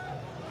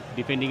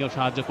ডিফেন্ডিংয়েও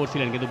সাহায্য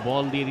করছিলেন, কিন্তু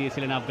বল দিয়ে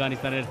দিয়েছিলেন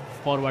আফগানিস্তানের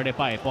ফরওয়ার্ডে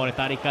পায়ে। পরে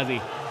তারিক কাজী,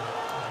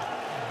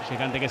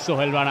 সেখান থেকে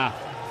সোহেল রানা,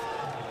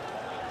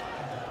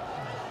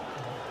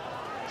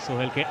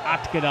 সোহেলকে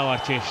আটকে দেওয়ার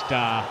চেষ্টা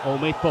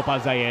অমিত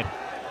পোপালজাইয়ের,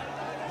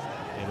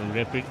 এবং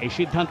রেফারির এই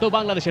সিদ্ধান্ত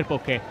বাংলাদেশের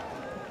পক্ষে।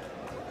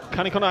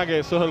 খানিক্ষণ আগে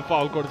সোহেল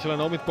ফাউল করেছিলেন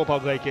অমিত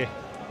পোপালজাইকে,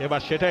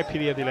 এবার সেটাই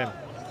ফিরিয়ে দিলেন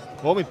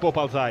অমিত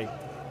পোপালজাই।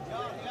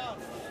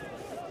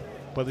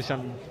 পজিশন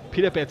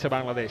ফিরে পেয়েছে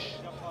বাংলাদেশ।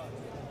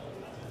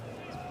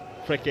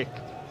 Free kick.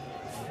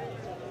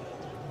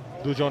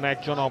 দুজন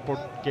একজন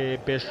অপরকে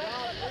বেশ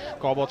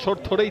ক বছর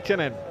ধরেই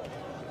চেনেন।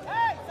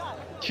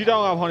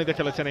 চিটাগং আবাহনীতে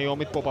খেলেছেন এই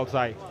অমিত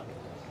পোপালজাই।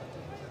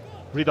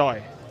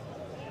 হৃদয়,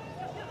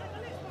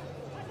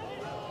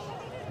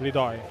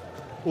 হৃদয়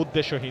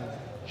উদ্দেশ্যহীন,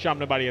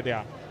 সামনে বাড়িয়ে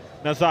দেয়া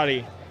নাজারি,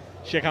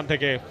 সেখান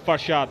থেকে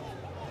ফারশাদ,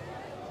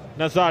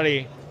 নাজারি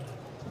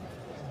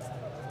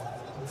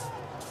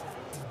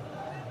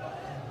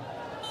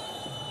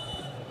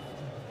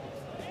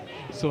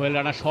সোহেল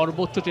রানা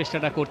সর্বোচ্চ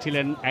চেষ্টাটা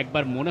করছিলেন,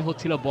 একবার মনে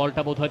হচ্ছিল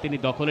বলটা বোধহয় তিনি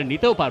দখলে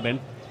নিতেও পারবেন,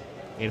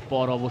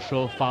 এরপর অবশ্য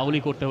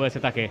ফাউলই করতে হয়েছে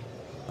তাকে।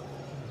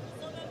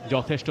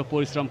 যথেষ্ট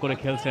পরিশ্রম করে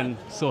খেলছেন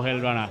Sohel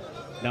Rana,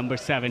 number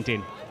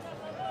 17।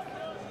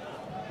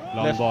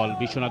 Long ball,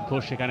 Biswanath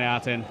Ghosh সেখানে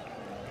আছেন,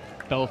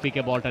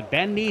 তৌফিকে বলটা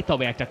দেননি,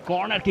 তবে একটা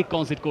কর্নার কিক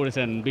কনসিড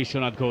করেছেন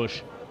বিশ্বনাথ ঘোষ।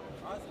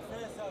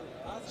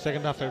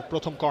 সেকেন্ড হাফের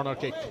প্রথম কর্নার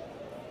কিক।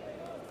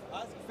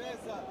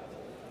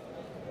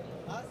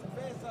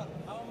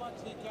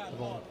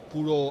 এবং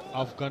পুরো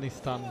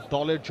আফগানিস্তান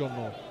দলের জন্য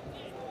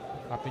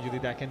আপনি যদি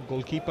দেখেন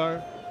গোলকিপার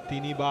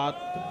তিনি বাদ,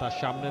 তার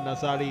সামনে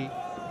নাজারি,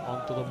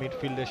 অন্তত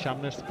মিডফিল্ডের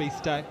সামনের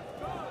স্পেসটায়,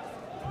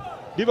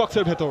 ডি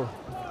বক্সের ভেতর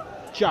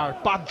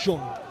 4-5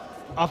 জন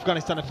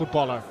আফগানিস্তানের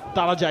ফুটবলার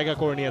তারা জায়গা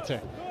করে নিয়েছে।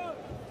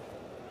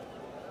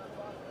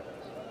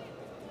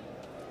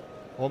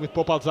 অমিত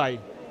পোপালজাই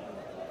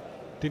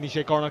তিনি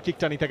সেই কর্নার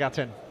কিকটা নিতে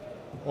গেছেন।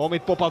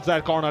 অমিত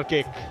পোপালজাইয়ের কর্নার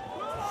কিক,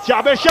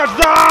 জাবের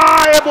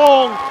শারজাই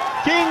এবং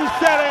কিংস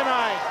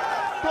এরেনায়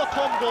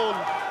প্রথম গোল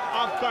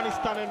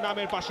আফগানিস্তানের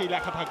নামের পাশেই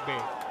লেখা থাকবে।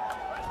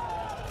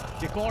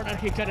 যে কর্নার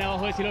কিকটা নেওয়া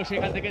হয়েছিল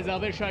সেখান থেকে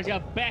জাবের শারজা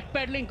ব্যাক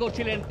প্যাডলিং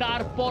করছিলেন,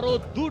 তারপরও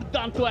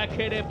দুর্দান্ত এক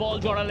হেডে বল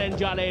জড়ালেন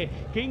জালে।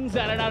 কিংস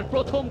এরেনার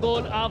প্রথম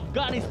গোল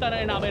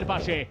আফগানিস্তানের নামের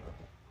পাশে।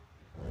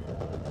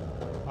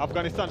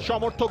 আফগানিস্তান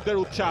সমর্থকদের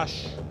উচ্ছ্বাস,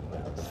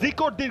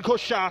 জিকোর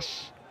দীর্ঘশ্বাস,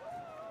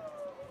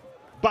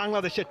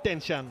 বাংলাদেশের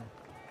টেনশন।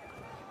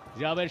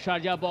 জাবের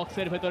শারজা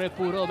বক্সের ভেতরে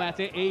পুরো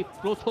ম্যাচে এই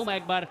প্রথম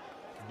একবার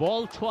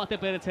বল ছোঁয়াতে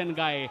পেরেছেন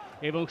গায়ে,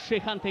 এবং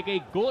সেখান থেকেই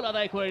গোল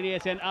আদায় করে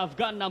নিয়েছেন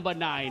আফগান নাম্বার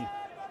 9।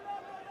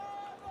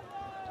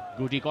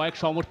 গুটি কয়েক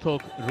সমর্থক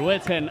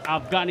রয়েছেন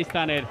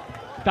আফগানিস্তানের,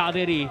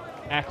 তাদেরই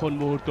এখন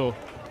মুহূর্ত।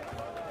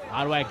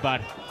 আরও একবার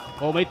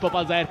Amit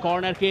পোপালজাইয়ের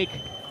corner kick,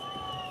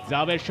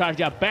 Jaber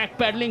Sharjah back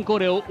paddling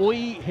করেও ওই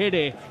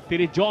হেডে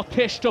তিনি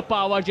যথেষ্ট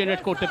পাওয়ার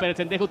জেনারেট করতে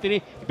পেরেছেন। দেখুন তিনি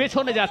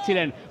পেছনে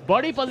যাচ্ছিলেন,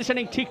 বডি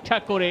পজিশনিং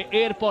ঠিকঠাক করে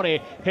এরপরে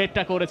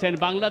হেডটা করেছেন।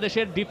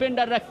 বাংলাদেশের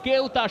ডিফেন্ডাররা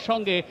কেউ তার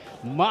সঙ্গে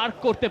মার্ক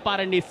করতে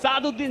পারেননি,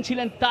 সাদউদ্দিন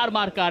ছিলেন তার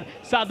মার্কার।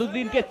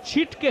 সাদউদ্দিনকে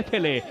ছিটকে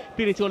ফেলে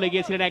তিনি চলে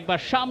গিয়েছিলেন একবার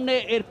সামনে,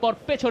 এরপর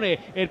পেছনে,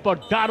 এরপর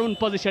দারুণ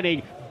পজিশনিং,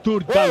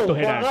 দুর্দান্ত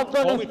হেডার।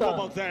 অমিত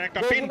পোপালজাইয়ের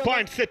একটা পিন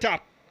পয়েন্ট সেটআপ,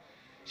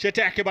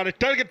 সেটা একেবারে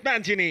টার্গেট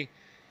ম্যান যিনি,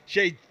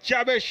 সেই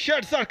জাবের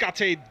শারজার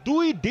কাছে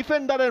দুই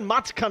ডিফেন্ডারের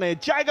মাঝখানে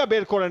জায়গা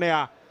বের করে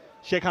নেয়া,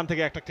 সেখান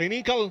থেকে একটা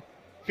ক্লিনিক্যাল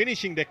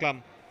ফিনিশিং দেখলাম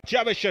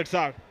জাবের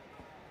শারজার।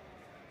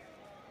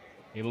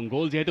 এবং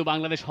গোল যেহেতু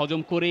বাংলাদেশ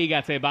হজম করেই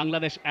গেছে,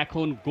 বাংলাদেশ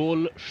এখন গোল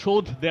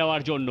শোধ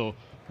দেওয়ার জন্য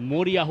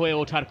মরিয়া হয়ে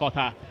ওঠার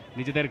কথা।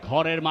 নিজেদের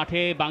ঘরের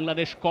মাঠে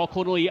বাংলাদেশ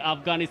কখনোই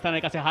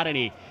আফগানিস্তানের কাছে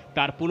হারেনি,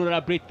 তার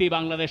পুনরাবৃত্তি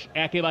বাংলাদেশ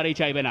একেবারেই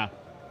চাইবে না।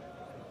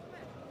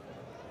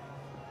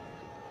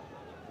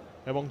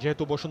 এবং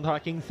যেহেতু Bashundhara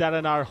Kings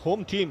অ্যারেনার home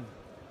team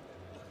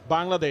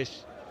Bangladesh,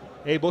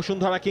 এই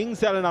বসুন্ধরা কিংস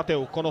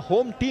অ্যারেনাতেও কোনো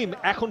হোম টিম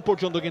এখন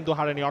পর্যন্ত কিন্তু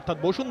হারেনি, অর্থাৎ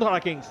বসুন্ধরা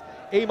কিংস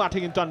এই মাঠে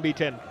কিন্তু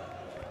আনবিটেন।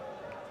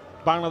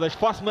 বাংলাদেশ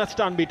ফার্স্ট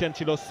ম্যাচটা আনবিটেন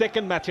ছিল,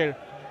 সেকেন্ড ম্যাচের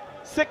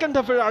সেকেন্ড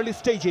হাফের আর্লি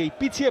স্টেজেই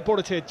পিছিয়ে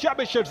পড়েছে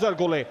জাবের শারজার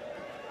গোলে,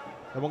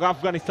 এবং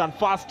আফগানিস্তান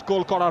ফার্স্ট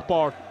গোল করার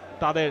পর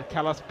তাদের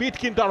খেলার স্পিড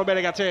কিন্তু আরো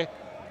বেড়ে গেছে।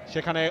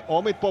 সেখানে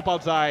অমিত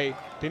পোপালজাই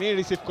তিনি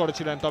রিসিভ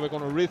করেছিলেন, তবে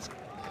কোনো রিস্ক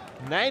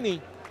নেয়নি।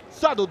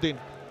 সাদউদ্দিন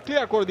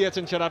ক্লিয়ার করে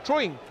দিয়েছেন সেটা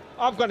থ্রোয়িং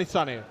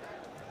আফগানিস্তানের।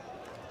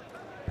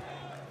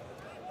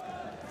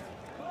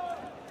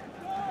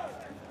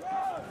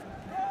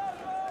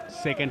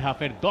 সেকেন্ড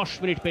হাফের 10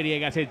 মিনিট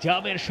পেরিয়ে গেছে,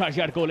 জাবের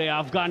শারজার গোলে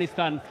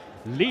আফগানিস্তান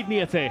লিড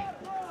নিয়েছে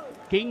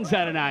কিংস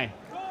অ্যারেনায়।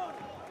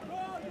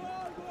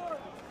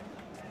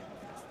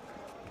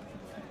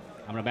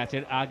 আমরা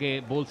ম্যাচের আগে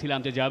বলছিলাম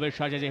যে জাবের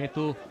শারজা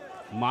যেহেতু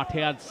মাঠে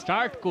আজ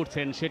স্টার্ট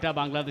করছেন, সেটা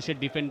বাংলাদেশের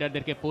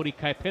ডিফেন্ডারদেরকে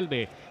পরীক্ষায়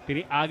ফেলবে।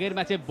 তিনি আগের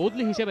ম্যাচে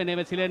বদলি হিসেবে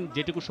নেমেছিলেন,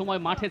 যেটুকু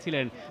সময় মাঠে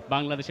ছিলেন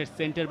বাংলাদেশের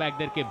সেন্টার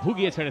ব্যাকদেরকে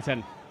ভুগিয়ে ছেড়েছেন।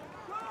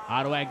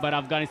 আরও একবার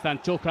আফগানিস্তান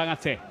চোখ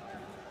রাঙাচ্ছে।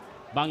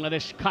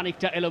 বাংলাদেশ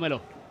খানিকটা এলোমেলো।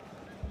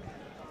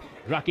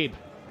 রাকিব,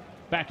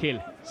 ব্যাকহিল,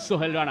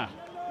 সোহেল রানা,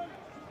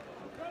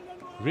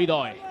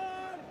 হৃদয়,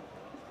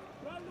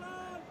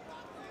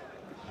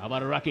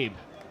 আবার রাকিব,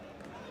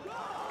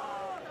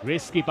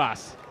 রিস্কি পাস,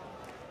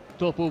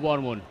 তপু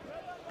বর্মন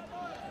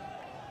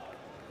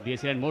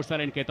দিয়েছিলেন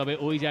মোরসালিনকে, তবে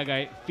ওই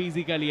জায়গায়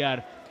ফিজিক্যালি আর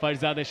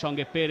ফারজাদের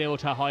সঙ্গে পেরে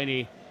ওঠা হয়নি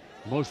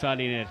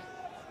মোরসালিনের।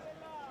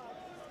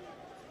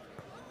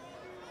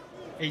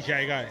 এই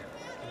জায়গায়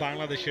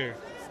বাংলাদেশের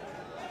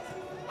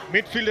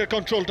মিডফিল্ডের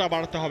কন্ট্রোলটা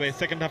বাড়াতে হবে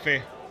সেকেন্ড হাফে,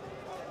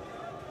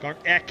 কারণ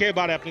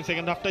একেবারে আপনি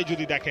সেকেন্ড হাফটাই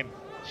যদি দেখেন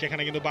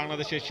সেখানে কিন্তু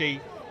বাংলাদেশের সেই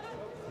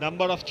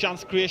নাম্বার অফ চান্স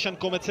ক্রিয়েশন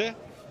কমেছে,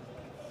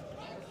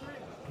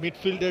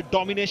 মিডফিল্ডের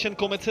ডমিনেশন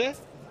কমেছে,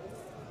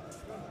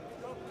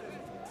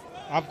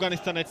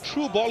 আফগানিস্তানের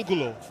থ্রু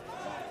বলগুলো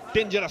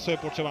ডেঞ্জারাস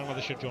হয়ে পড়ছে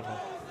বাংলাদেশের জন্য।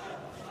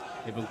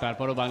 এবং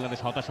তারপরও বাংলাদেশ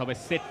হতাশ হবে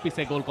সেট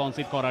পিসে গোল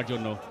কনসিড করার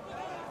জন্য।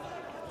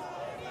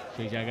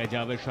 সেই জায়গায়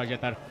জাবের শাহজাদ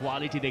তার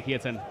কোয়ালিটি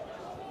দেখিয়েছেন।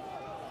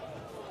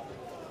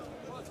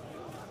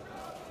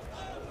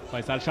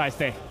 ফয়সাল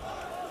শায়েস্তে,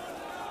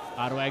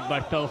 আরো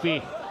একবার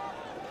তৌফিক,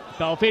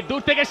 তৌফিক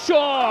দূর থেকে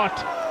শট,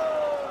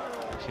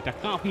 সেটা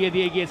কাঁপিয়ে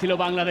দিয়ে গিয়েছিল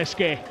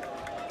বাংলাদেশকে।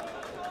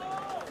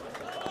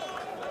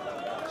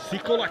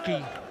 জিকোলাকি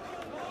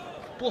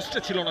পোস্টে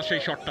ছিল না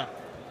সেই শটটা,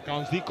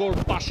 কারণ জিকোর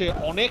পাশে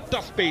অনেকটা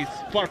স্পেস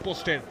ফার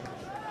পোস্টের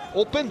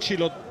ওপেন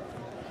ছিল।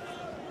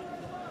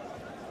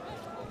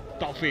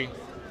 তৌফিক,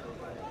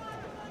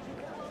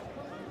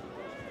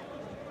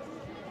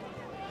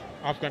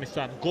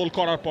 আফগানিস্তান গোল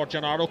করার পর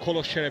যেন আরো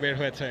খোলস সেরে বের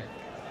হয়েছে।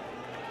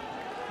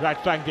 রাইট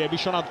ফ্ল্যাঙ্ক দিয়ে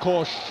বিশ্বনাথ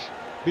ঘোষ,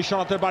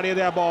 বিশ্বনাথের বাড়িয়ে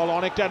দেয়া বল,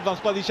 অনেকটা অ্যাডভান্স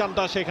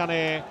পজিশনটা সেখানে,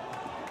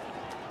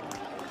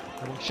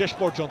 এবং শেষ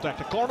পর্যন্ত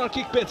একটা কর্নার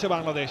কিক পেয়েছে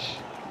বাংলাদেশ,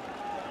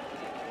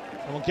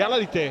 এবং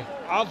গ্যালারিতে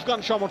আফগান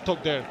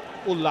সমর্থকদের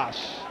উল্লাস।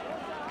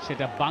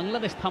 সেটা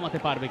বাংলাদেশ থামাতে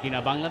পারবে কিনা,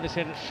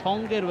 বাংলাদেশের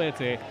সঙ্গে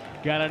রয়েছে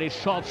গ্যালারির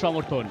সব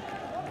সমর্থন,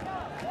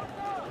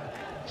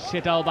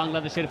 সেটাও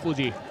বাংলাদেশের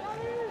পুঁজি।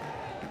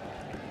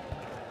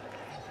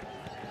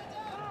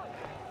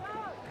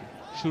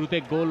 শুরুতে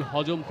গোল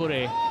হজম করে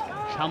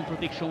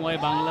সাম্প্রতিক সময়ে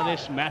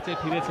বাংলাদেশ ম্যাচে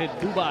ফিরেছে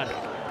দুবার।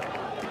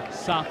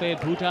 সাফে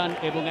ভুটান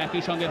এবং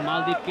একই সঙ্গে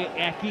মালদ্বীপকে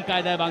একই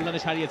কায়দায়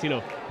বাংলাদেশ হারিয়েছিল।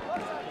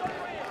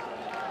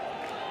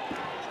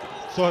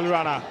 Sohel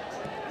Rana,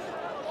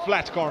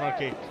 flat corner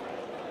kick,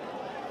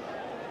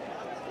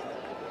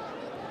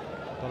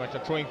 তবে একটা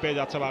থ্রোয়িং পেয়ে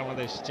যাচ্ছে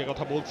বাংলাদেশ। যে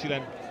কথা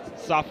বলছিলেন,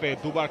 সাফে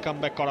দুবার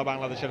কামব্যাক করা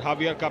বাংলাদেশের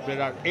হাভিয়ার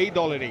কাবরেরার এই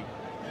দলেরই,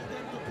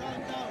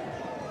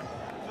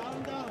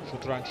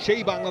 সুতরাং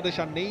সেই বাংলাদেশ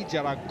আর নেই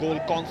যারা গোল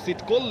কনসিড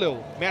করলেও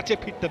ম্যাচে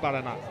ফিরতে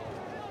পারে না।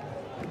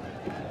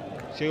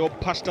 সেই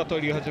অভ্যাসটা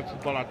তৈরি হয়েছে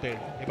ফুটবলারদের,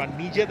 এবার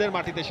নিজেদের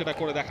মাটিতে সেটা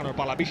করে দেখানোর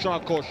পালা।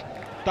 বিশ্বনাথ ঘোষ,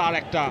 তার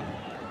একটা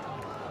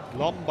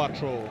লম্বা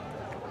থ্রো,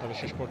 তবে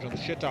শেষ পর্যন্ত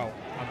সেটাও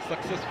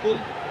আনসাকসেসফুল।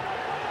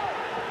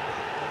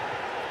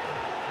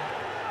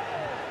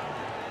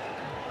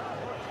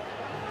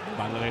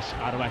 বাংলাদেশ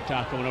আরো একটা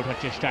আক্রমণ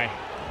ওঠার চেষ্টায়,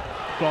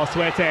 ক্রস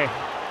হয়েছে,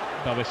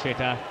 তবে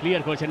সেটা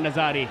ক্লিয়ার করেছেন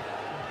নাজারি।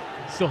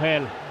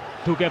 সোহেল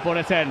ঢুকে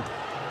পড়েছেন,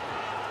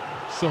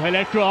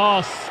 সোহেলের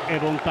ক্রস,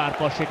 এবং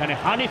তারপর সেখানে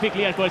হানিফি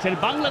ক্লিয়ার করেছেন।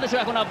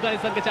 বাংলাদেশও এখন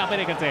আফগানিস্তানকে চাপে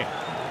রেখেছে,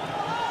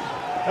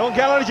 এবং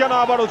গ্যালারি যেন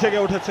আবারও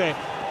জেগে উঠেছে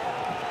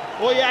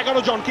ওই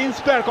 11 জনকে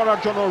ইন্সপায়ার করার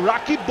জন্য।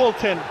 রাকিব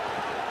বলছেন,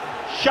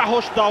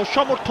 সাহস দাও,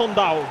 সমর্থন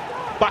দাও,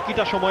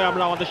 বাকিটা সময়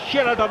আমরা আমাদের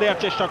সেরাটা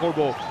দেওয়ার চেষ্টা করব।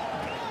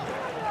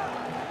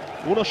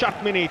 59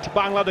 মিনিট,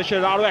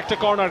 বাংলাদেশের আরো একটা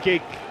কর্নার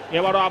কিক,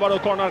 আবারও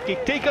কর্নার কিক,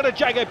 টেকারের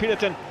জায়গায়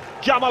ফিরেছেন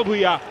Jamal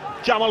Bhuiyan.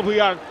 Jamal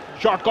ভুঁইয়ার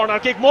short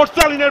corner kick,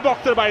 মোরসালিনের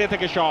বক্সের বাইরে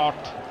থেকে শট।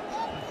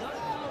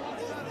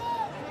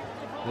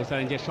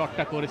 মোরসালিন যে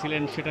শটটা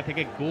করেছিলেন সেটা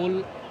থেকে গোল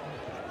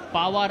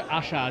পাওয়ার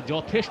আশা,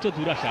 যথেষ্ট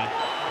দুরাশা,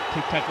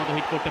 ঠিকঠাক মতো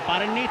হিট করতে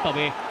পারেননি,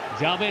 তবে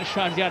জাবের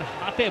শারজার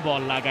হাতে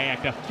বল লাগায়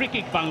একটা ফ্রি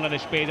কিক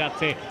বাংলাদেশ পেয়ে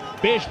যাচ্ছে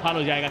বেশ ভালো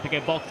জায়গা থেকে,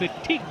 বক্সের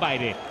ঠিক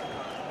বাইরে।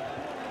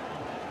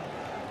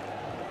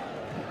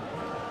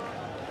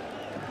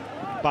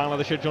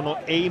 বাংলাদেশের জন্য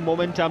এই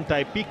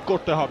মোমেন্টামটাই পিক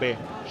করতে হবে।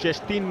 শেষ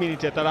 3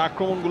 মিনিটে তারা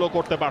আক্রমণগুলো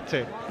করতে পারছে।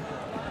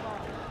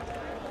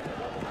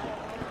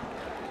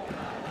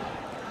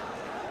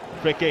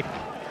 ফ্রি কিক,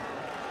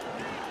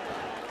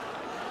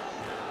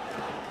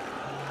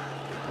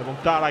 এবং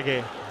তার আগে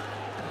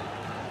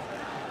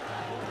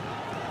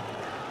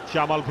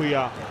জামাল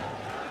ভুঁইয়া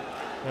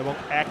এবং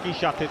একই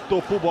সাথে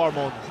তপু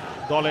বর্মন,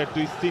 দলের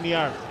 2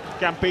 সিনিয়র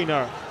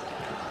ক্যাম্পেইনার,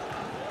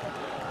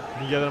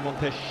 নিজেদের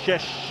মধ্যে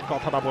শেষ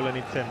কথাটা বলে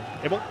নিচ্ছেন।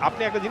 এবং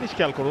আপনি একটা জিনিস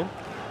খেয়াল করুন,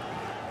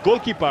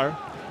 গোলকিপার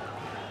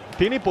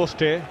তিনি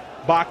পোস্টে,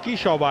 বাকি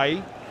সবাই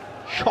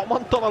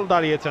সমান্তরাল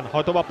দাঁড়িয়েছেন।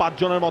 হয়তোবা 5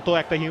 জনের মতো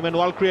একটা হিউম্যান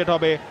ওয়াল ক্রিয়েট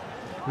হবে,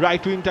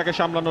 রাইট উইংটাকে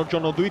সামলানোর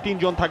জন্য 2-3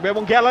 জন থাকবে,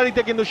 এবং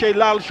গ্যালারিতে কিন্তু সেই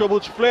লাল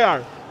সবুজ ফ্লেয়ার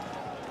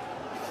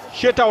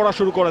সেটা ওরা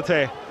শুরু করেছে।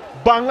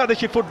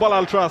 বাংলাদেশি ফুটবল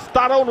আলট্রাস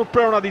তারা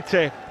অনুপ্রেরণা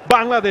দিচ্ছে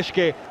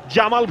বাংলাদেশকে।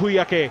 জামাল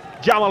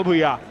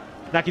ভুঁইয়া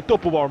নাকি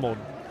তপু বর্মন?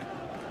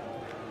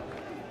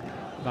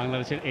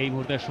 বাংলাদেশের এই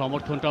মুহূর্তে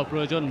সমর্থনটাও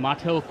প্রয়োজন,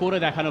 মাঠেও করে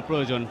দেখানো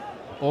প্রয়োজন।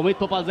 অমিত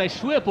পোপালজাই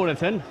শুয়ে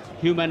পড়েছেন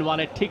হিউম্যান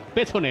ওয়ালের ঠিক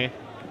পেছনে,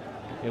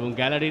 এবং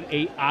গ্যালারির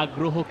এই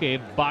আগ্রহকে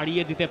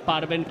বাড়িয়ে দিতে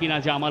পারবেন কিনা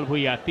জামাল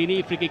ভুঁইয়া, তিনি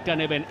ফ্রিকিকটা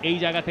নেবেন। এই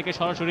জায়গা থেকে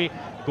সরাসরি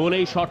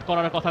গোলেই শট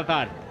করার কথা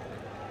তার।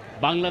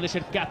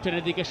 বাংলাদেশের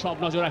ক্যাপ্টেনের দিকে সব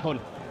নজর এখন।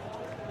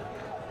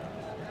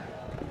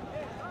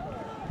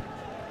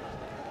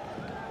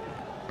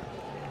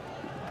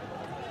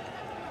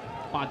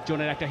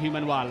 পাঁচজনের একটা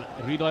হিউম্যান ওয়াল,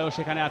 হৃদয়ও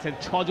সেখানে আছেন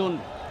 6 জন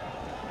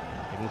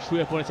এবং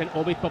শুয়ে পড়েছেন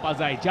অমিত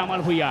পাপাজাই।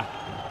 জামাল ভুঁইয়া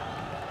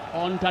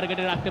অন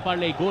টার্গেটে রাখতে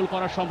পারলেই গোল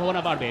করার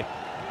সম্ভাবনা বাড়বে।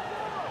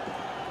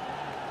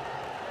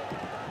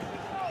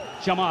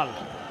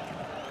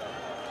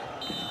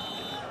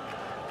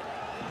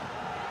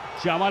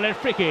 জামালের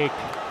ফ্রি কিক,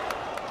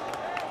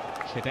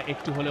 সেটা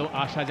একটু হলেও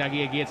আশা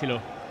জাগিয়ে গিয়েছিল।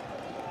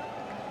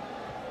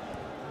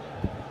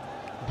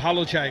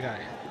 ভালো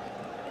জায়গায়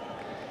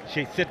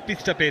সেই সেট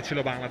পিসটা পেয়েছিল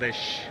বাংলাদেশ।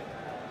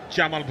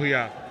 জামাল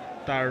ভুঁইয়া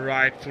তার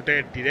রাইট ফুটে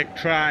ডিরেক্ট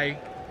ট্রাই,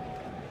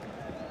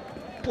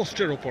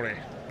 পোস্টের ওপরে।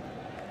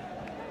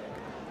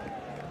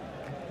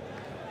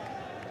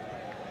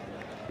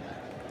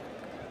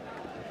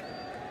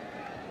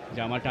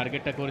 জামাল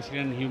টার্গেটটা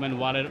করেছিলেন হিউম্যান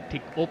ওয়ালের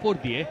ঠিক ওপর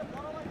দিয়ে,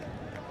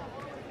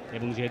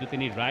 এবং যেহেতু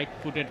তিনি রাইট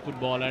ফুটেড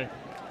ফুটবলার,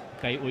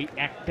 তাই ওই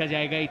একটা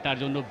জায়গায় তার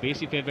জন্য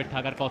বেশি ফেভারিট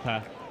থাকার কথা।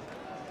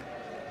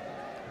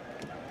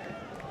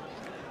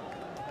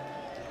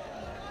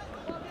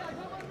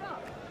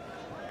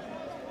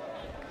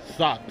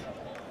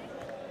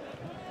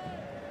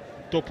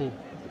 তপু,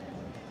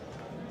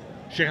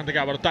 সেখান থেকে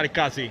আবার তারিক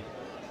কাজী,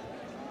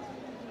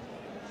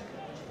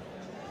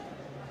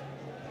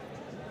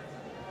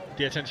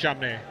 দিয়েছেন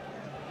সামনে,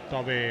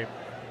 তবে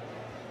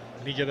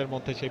নিজেদের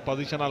মধ্যে সেই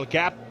পজিশনাল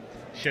গ্যাপ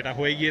সেটা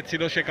হয়ে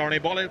গিয়েছিল, সে কারণে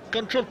বলের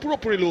কন্ট্রোল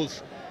পুরোপুরি লুজ।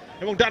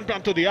 এবং ডান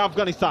প্রান্ত দিয়ে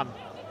আফগানিস্তান,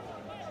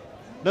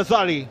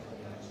 নাজারি,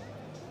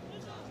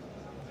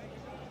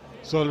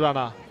 সোহেল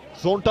রানা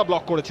জোনটা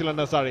ব্লক করেছিলেন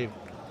নাজারির,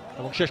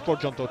 এবং শেষ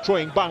পর্যন্ত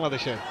থ্রোয়িং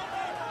বাংলাদেশের।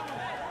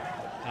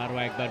 আরও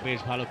একবার বেশ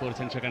ভালো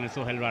করেছেন সেখানে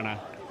সোহেল রানা,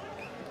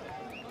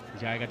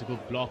 জায়গাটুকু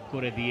ব্লক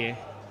করে দিয়ে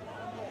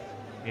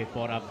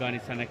এরপর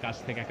আফগানিস্তানের কাছ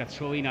থেকে একটা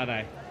থ্রোইন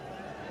আদায়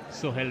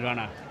সোহেল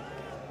রানা।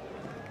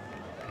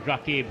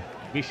 রাকিব,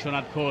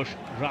 বিশ্বনাথ ঘোষ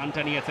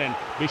রানটা নিয়েছেন,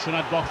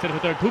 বিশ্বনাথ বক্সের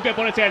ভেতরে ঢুকে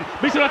পড়েছেন,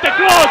 বিশ্বনাথের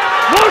ক্রস,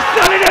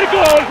 মোরসালিনের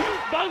গোল।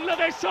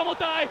 বাংলাদেশ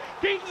সমতায়,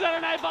 কিংস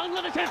আরেনায়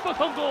বাংলাদেশের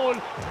প্রথম গোল।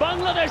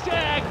 বাংলাদেশ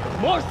 1,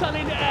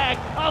 মোরসালিন 1,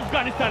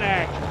 আফগানিস্তান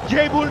 1।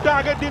 যে ভুলটা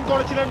আগের দিন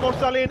করেছিলেন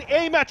মোরসালিন,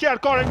 এই ম্যাচে আর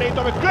করেন নেই,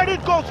 তবে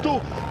credit goes to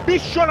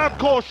Biswanath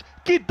Ghosh.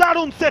 কি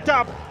দারুণ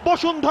সেটআপ!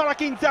 বসুন্ধরা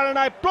কিংস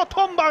আরেনায়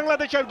প্রথম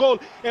বাংলাদেশের গোল,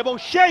 এবং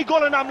সেই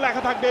গোলে নাম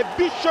লেখা থাকবে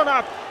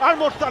বিশ্বনাথ আর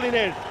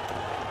মোরসালিনের।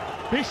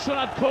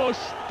 বিশ্বনাথ ঘোষ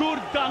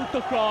দুর্দান্ত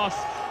ক্রস,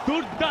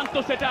 দুর্দান্ত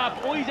সেটআপ,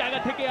 ওই জায়গা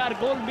থেকে আর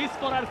গোল মিস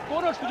করার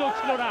কোনো সুযোগ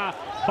ছিল না।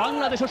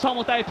 বাংলাদেশও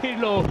সমতায়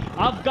ফিরল,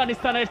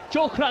 আফগানিস্তানের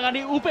চোখ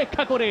রাঙানি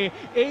উপেক্ষা করে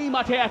এই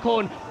মাঠে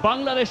এখন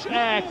বাংলাদেশ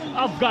 1,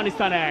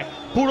 আফগানিস্তান 1।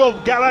 পুরো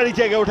গ্যালারি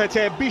জেগে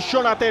উঠেছে,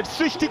 বিশ্বনাথের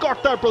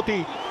সৃষ্টিকর্তার প্রতি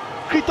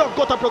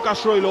কৃতজ্ঞতা প্রকাশ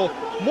রইল।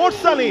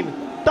 মোরসালিন,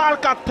 তার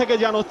কাছ থেকে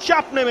যেন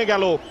চাপ নেমে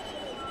গেল।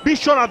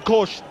 বিশ্বনাথ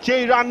ঘোষ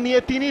যেই রান নিয়ে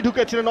তিনি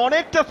ঢুকেছিলেন,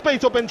 অনেকটা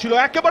স্পেস ওপেন ছিল,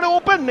 একেবারে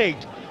ওপেন নেই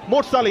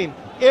মোরসালিন,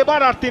 এবার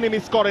আর তিনি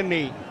মিস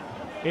করেননি।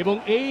 এবং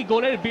এই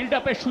গোলের বিল্ড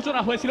আপের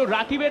সূচনা হয়েছিল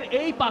রাকিবের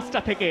এই পাসটা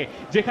থেকে,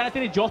 যেখানে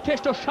তিনি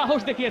যথেষ্ট সাহস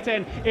দেখিয়েছেন।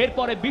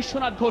 এরপরে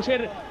বিশ্বনাথ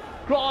ঘোষের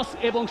ক্রস,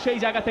 এবং সেই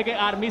জায়গা থেকে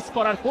আর মিস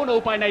করার কোনো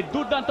উপায় নাই।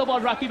 দুর্দান্ত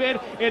বল রাকিবের,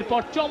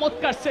 এরপর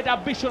চমৎকার সেটআপ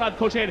বিশ্বনাথ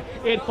ঘোষের।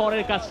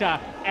 এরপরের কাজটা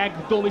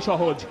একদমই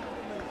সহজ।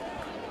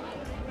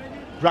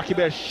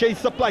 রাকিবের সেই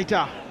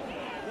সাপ্লাইটা,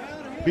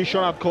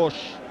 বিশ্বনাথ ঘোষ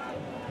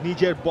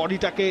নিজের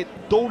বডিটাকে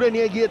দৌড়ে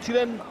নিয়ে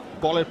গিয়েছিলেন,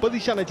 বলের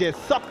পজিশনে যে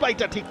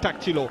সাপ্লাইটা ঠিকঠাক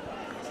ছিল,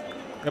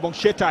 এবং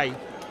সেটাই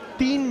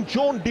 3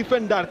 জন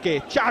ডিফেন্ডারকে,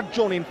 4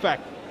 জন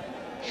ইনফ্যাক্ট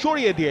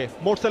সরিয়ে দিয়ে,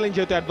 মোরসালিন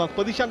যেহেতু অ্যাডভান্স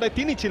পজিশনটায়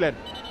তিনি ছিলেন,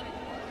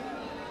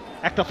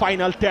 একটা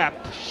ফাইনাল ট্যাপ,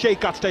 সেই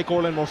কাজটাই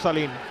করলেন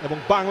মোরসালিন এবং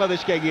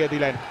বাংলাদেশকে এগিয়ে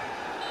দিলেন।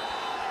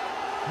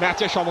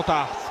 ম্যাচে সমতা,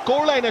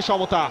 স্কোর লাইনে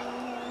সমতা,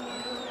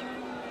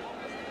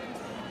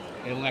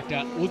 এবং একটা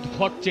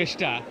উদ্ভট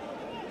চেষ্টা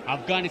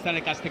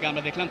আফগানিস্তানের কাছ থেকে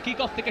আমরা দেখলাম। কিক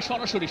অফ থেকে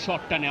সরাসরি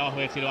শটটা নেওয়া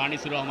হয়েছিল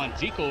আনিসুর রহমান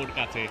জিকোর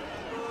কাছে,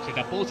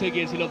 সেটা পৌঁছে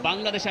গিয়েছিল।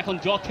 বাংলাদেশ এখন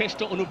যথেষ্ট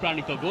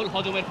অনুপ্রাণিত। গোল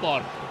হজমের পর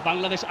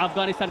বাংলাদেশ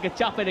আফগানিস্তানকে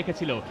চাপে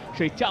রেখেছিল,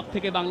 সেই চাপ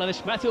থেকে বাংলাদেশ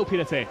ম্যাচেও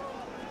ফিরেছে।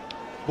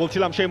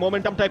 বলছিলাম সেই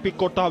মোমেন্টামটাই পিক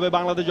করতে হবে।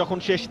 বাংলাদেশ যখন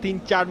শেষ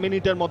 3-4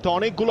 মিনিটের মধ্যে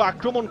অনেকগুলো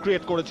আক্রমণ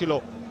ক্রিয়েট করেছিল,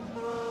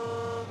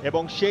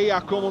 এবং সেই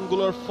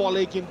আক্রমণগুলোর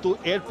ফলে কিন্তু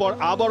এরপর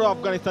আবারও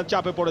আফগানিস্তান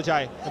চাপে পড়ে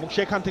যায়, এবং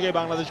সেখান থেকে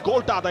বাংলাদেশ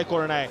গোলটা আদায়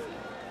করে নেয়।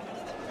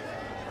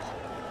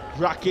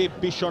 রাকিব,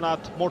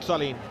 বিশ্বনাথ,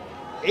 মোরসালিন,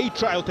 এই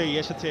ট্রায়োতেই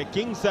এসেছে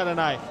কিংস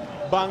আরেনায়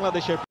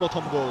বাংলাদেশের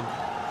প্রথম গোল,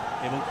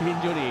 এবং 3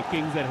 জনই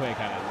কিংসের হয়ে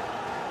খেলেন।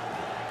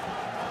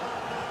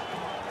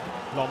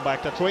 লম্বা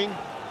একটা থ্রোয়িং,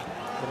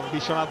 এবং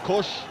বিশ্বনাথ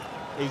ঘোষ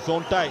এই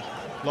জোনটায়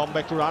লম্বা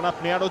একটু রান আপ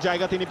নেয়ারও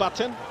জায়গা তিনি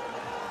পাচ্ছেন।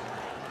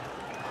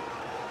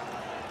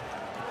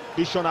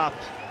 বিশ্বনাথ,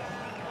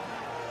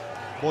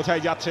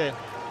 বোঝাই যাচ্ছে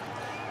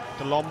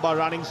লম্বা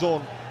রানিং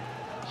জোন,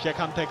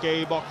 সেখান থেকে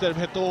এই বক্সের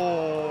ভেতর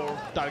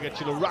টার্গেট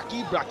ছিল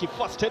রাকিব। রাকিব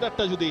ফার্স্ট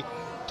হেডারটা যদি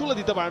তুলে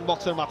দিতে পারেন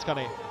বক্সের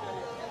মাঝখানে,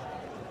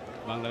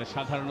 বাংলাদেশ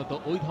সাধারণত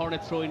ওই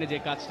ধরনের থ্রো ইনে যে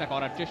কাজটা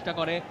করার চেষ্টা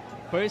করে,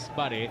 ফার্স্ট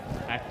বারে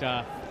একটা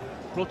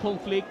প্রথম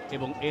ফ্লিক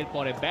এবং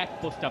এরপরে ব্যাক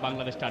পোস্টটা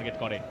বাংলাদেশ টার্গেট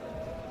করে।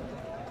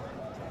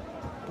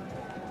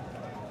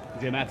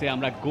 যে ম্যাচে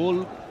আমরা গোল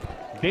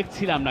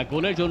দেখছিলাম না,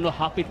 গোলের জন্য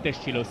হাফ ইত্তেশ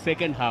ছিল,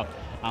 সেকেন্ড হাফ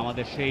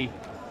আমাদের সেই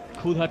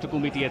ক্ষুধাটুকু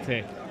মিটিয়েছে।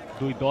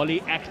 দুই দলই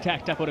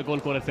একটা করে গোল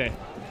করেছে।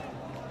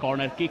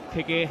 কর্নার কিক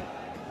থেকে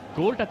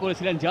গোলটা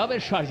করেছিলেন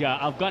জাবের শারজা,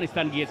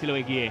 আফগানিস্তান গিয়েছিল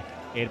এগিয়ে।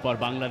 এরপর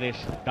বাংলাদেশ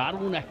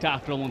দারুণ একটা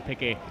আক্রমণ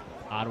থেকে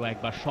আরও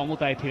একবার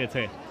সমতায়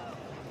ফিরেছে।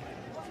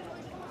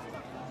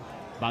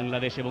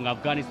 বাংলাদেশ এবং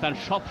আফগানিস্তান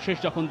সবশেষ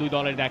যখন দুই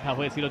দলের দেখা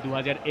হয়েছিল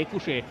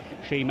 2021-এ,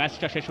 সেই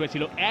ম্যাচটা শেষ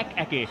হয়েছিল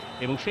 1-1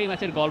 এবং সেই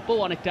ম্যাচের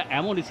গল্পও অনেকটা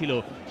এমনই ছিল।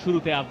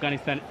 শুরুতে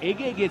আফগানিস্তান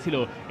এগিয়ে গিয়েছিল,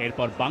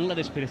 এরপর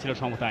বাংলাদেশ ফিরেছিল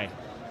সমতায়।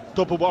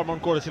 তপু বর্মন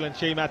করেছিলেন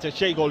সেই ম্যাচে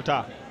সেই গোলটা।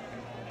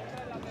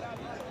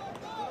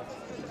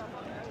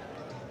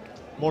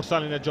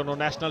 মোরসালিনের জন্য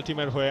ন্যাশনাল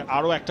টিমের হয়ে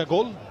আরো একটা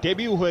গোল,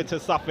 ডেবিউ হয়েছে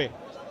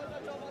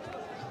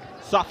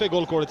সাফে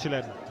গোল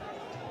করেছিলেন,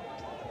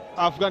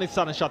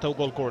 আফগানিস্তানের সাথেও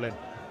গোল করলেন।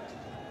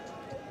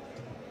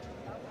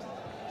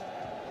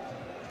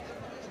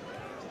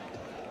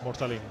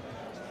 মোরসালিন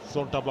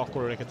জোনটা ব্লক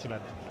করে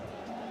রেখেছিলেন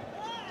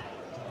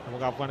এবং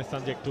আফগানিস্তান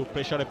যে একটু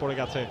প্রেসারে পড়ে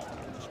গেছে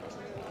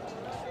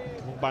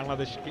এবং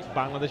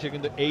বাংলাদেশের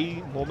কিন্তু এই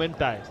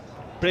মোমেন্টটায়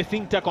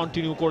প্রেসিংটা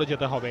কন্টিনিউ করে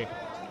যেতে হবে,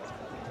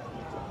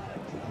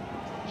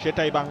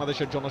 সেটাই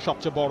বাংলাদেশের জন্য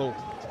সবচেয়ে বড়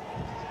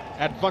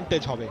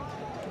অ্যাডভান্টেজ হবে।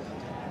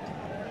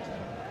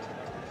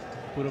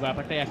 পুরো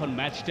ব্যাপারটাই এখন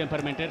ম্যাচ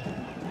টেম্পারমেন্টের,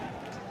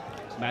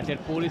 ম্যাচের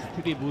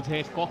পরিস্থিতি বুঝে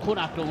কখন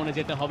আক্রমণে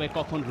যেতে হবে,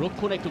 কখন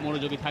রক্ষণে একটু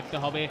মনোযোগী থাকতে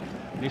হবে।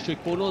 নিশ্চয়ই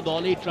কোনো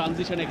দলই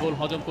ট্রানজিশনে গোল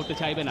হজম করতে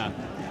চাইবে না।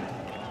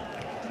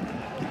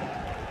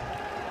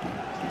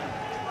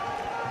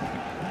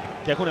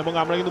 দেখুন, এবং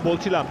আমরা কিন্তু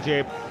বলছিলাম যে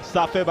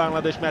সাফে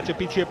বাংলাদেশ ম্যাচে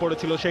পিছিয়ে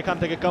পড়েছিল, সেখান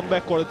থেকে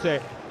কামব্যাক করেছে।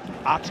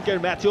 আজকের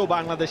ম্যাচেও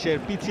বাংলাদেশের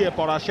পিছিয়ে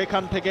পড়া,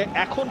 সেখান থেকে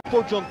এখন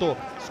পর্যন্ত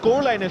স্কোর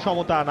লাইনে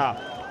সমতা আনা,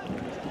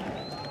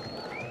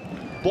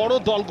 বড়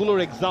দলগুলোর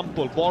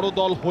এক্সাম্পল, বড়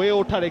দল হয়ে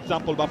ওঠার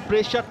এক্সাম্পল বা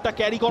প্রেশারটা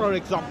ক্যারি করার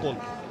এক্সাম্পল,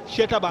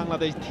 সেটা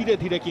বাংলাদেশ ধীরে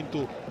ধীরে কিন্তু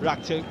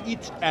রাখছে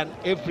ইচ অ্যান্ড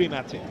এভরি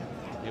ম্যাচে।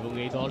 এবং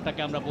এই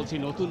দলটাকে আমরা বলছি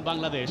নতুন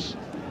বাংলাদেশ।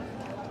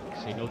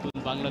 সেই নতুন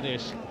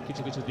বাংলাদেশ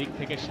কিছু কিছু দিক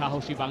থেকে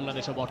সাহসী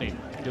বাংলাদেশও বটে,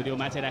 যদিও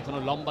ম্যাচের এখনো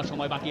লম্বা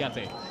সময় বাকি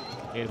আছে,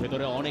 এর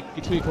ভেতরে অনেক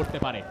কিছুই ঘটতে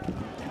পারে।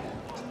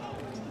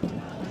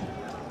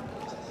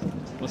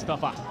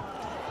 মুস্তাফা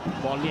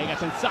বল নিয়ে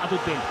গেছেন,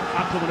 সাদউদ্দিন,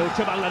 আক্রমণে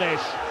উঠছে বাংলাদেশ।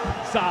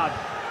 সাদ,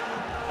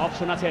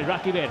 অপশন আছে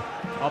রাকিবের,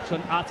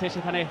 অপশন আছে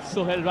সেখানে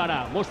সোহেল রানা,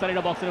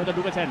 মোরসালিনা বক্সের ভেতর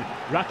ঢুকেছেন,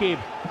 রাকিব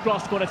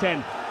ক্রস করেছেন,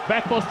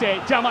 ব্যাক পোস্টে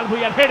জামাল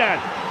ভুঁইয়ার হেডার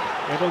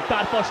এবং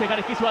তারপর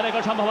সেখানে কিছু আদায়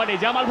করার সম্ভাবনা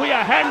নেই। জামাল ভুঁইয়া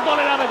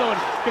হ্যান্ডবলের আবেদন,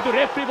 কিন্তু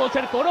রেফারি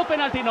বলছেন কোনো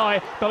পেনাল্টি নয়।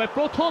 তবে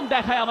প্রথম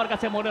দেখায় আমার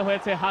কাছে মনে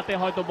হয়েছে হাতে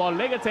হয়তো বল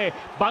লেগেছে।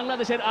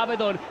 বাংলাদেশের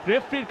আবেদন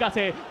রেফারির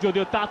কাছে,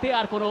 যদিও তাতে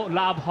আর কোনো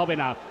লাভ হবে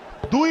না।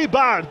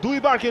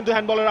 দুইবার কিন্তু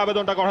হ্যান্ডবলের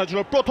আবেদনটা করা হয়েছিল।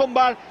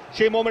 প্রথমবার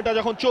সেই মোমেন্টটা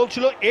যখন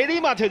চলছিল, এরই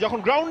মাঝে যখন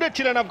গ্রাউন্ডেড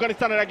ছিলেন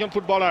আফগানিস্তানের একজন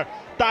ফুটবলার,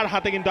 তার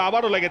হাতে কিন্তু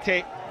আবারও লেগেছে।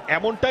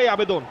 এমনটাই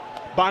আবেদন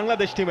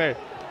বাংলাদেশ টিমের,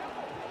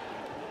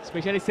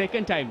 স্পেশালি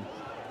সেকেন্ড টাইম।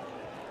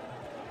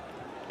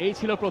 এই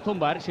ছিল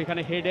প্রথমবার,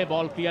 সেখানে হেডে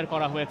বল ক্লিয়ার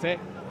করা হয়েছে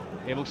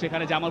এবং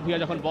সেখানে জামাল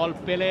ভুঁইয়া যখন বল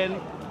পেলেন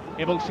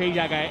এবং সেই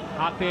জায়গায়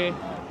হাতে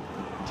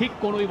ঠিক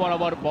কোনোই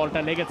বরাবর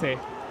বলটা লেগেছে।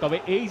 তবে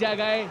এই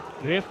জায়গায়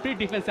রেফারির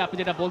ডিফেন্সে আপনি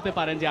যেটা বলতে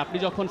পারেন যে আপনি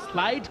যখন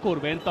স্লাইড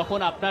করবেন তখন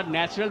আপনার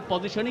ন্যাচারাল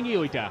পজিশনিংই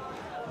ওইটা,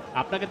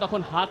 আপনাকে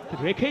তখন হাত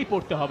রেখেই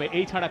পড়তে হবে,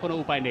 এই ছাড়া কোনো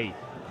উপায় নেই।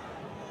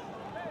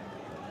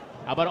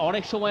 আবার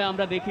অনেক সময়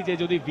আমরা দেখি যে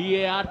যদি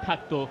VAR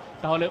থাকতো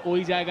তাহলে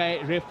ওই জায়গায়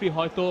রেফারি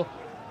হয়তো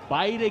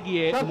বাইরে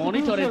গিয়ে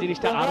মনিটরের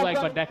জিনিসটা আরো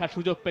একবার দেখার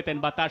সুযোগ পেতেন,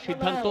 বা তার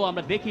সিদ্ধান্ত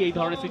আমরা দেখি এই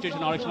ধরনের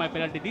সিচুয়েশন অনেক সময়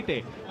পেনাল্টি দিতে।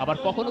 আবার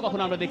কখনো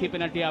কখনো আমরা দেখি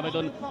পেনাল্টি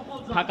আবেদন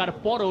থাকার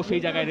পরও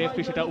সেই জায়গায়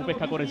রেফারি সেটা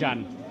উপেক্ষা করে যান।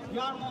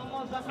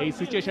 এই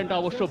সিচুয়েশনটা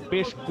অবশ্য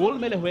বেশ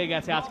গোলমেলে হয়ে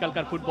গেছে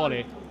আজকালকার ফুটবলে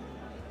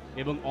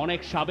এবং অনেক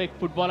সাবেক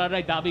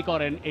ফুটবলাররাই দাবি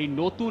করেন এই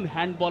নতুন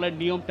হ্যান্ডবলের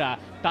নিয়মটা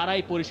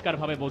তারাই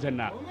পরিষ্কারভাবে বোঝেন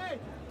না।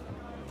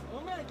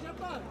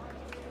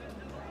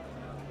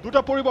 দুটো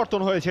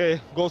পরিবর্তন হয়েছে।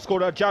 গোল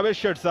স্কোরার জাবের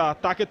শেরশা,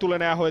 তাকে তুলে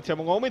নেওয়া হয়েছে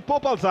এবং অমিত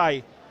পোপালজাই,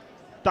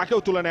 তাকেও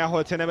তুলে নেওয়া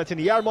হয়েছে। নেমেছেন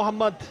ইয়ার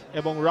মোহাম্মদ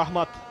এবং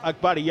রহমত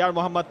আকবর। ইয়ার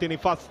মোহাম্মদ তিনি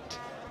ফার্স্ট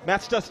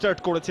ম্যাচটা স্টার্ট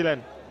করেছিলেন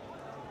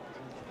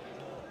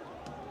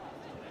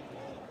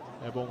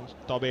এবং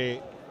তবে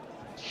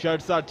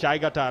শেরশার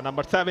জায়গাটা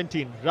নাম্বার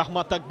 17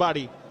 রহমত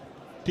আকবরই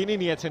তিনি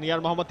নিয়েছেন।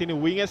 ইয়ার মোহাম্মদ তিনি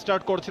উইংয়ে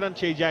স্টার্ট করেছিলেন,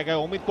 সেই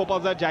জায়গায় অমিত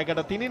পোপালজার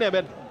জায়গাটা তিনি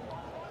নেবেন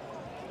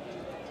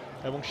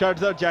এবং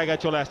শেরশার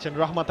জায়গায় চলে আসছেন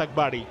রহমত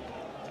আকবরই।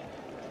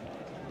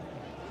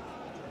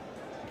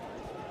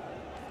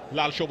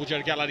 লাল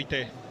সবুজের গ্যালারিতে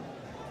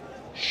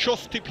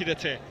স্বস্তি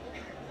ফিরেছে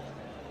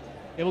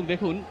এবং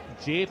দেখুন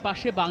যে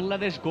পাশে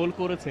বাংলাদেশ গোল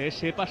করেছে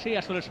সে পাশেই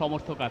আসলে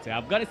সমর্থক আছে।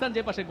 আফগানিস্তান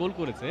যে পাশে গোল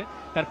করেছে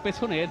তার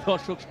পেছনে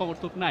দর্শক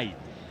সমর্থক নাই।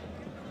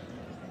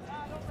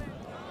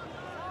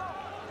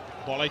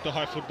 বলাই তো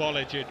হয়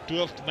ফুটবলে যে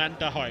 12th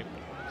ম্যানটা হয়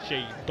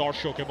সেই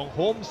দর্শক এবং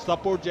হোম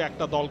সাপোর্ট যে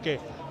একটা দলকে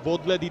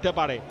বদলে দিতে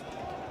পারে।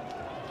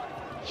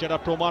 সেটা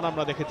প্রমাণ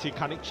আমরা দেখেছি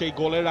খানিক সেই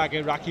গোলের আগে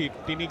রাকিব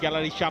তিনি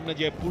গ্যালারির সামনে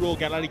যে পুরো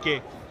গ্যালারিকে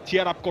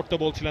চিয়ার আপ করতে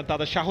বলছিলেন,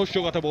 তাদের সাহস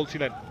যোগাতে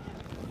বলছিলেন।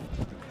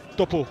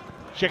 তপু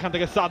সেখান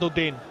থেকে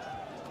সাদউদ্দিন,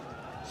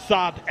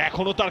 সাদ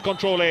এখনো তার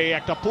কন্ট্রোলে,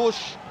 একটা push,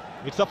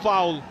 it's a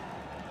foul.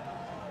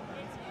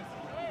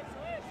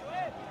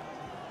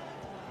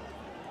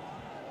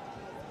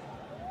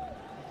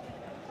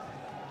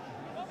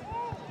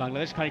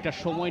 Bangladesh খানিকটা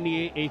সময়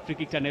নিয়ে এই ফ্রি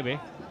কিকটা নেবে,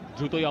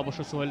 দ্রুতই অবশ্য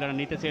সোহেল রানা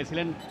নিতে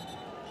চেয়েছিলেন,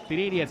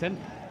 তিনিই নিয়েছেন,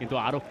 কিন্তু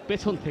আরো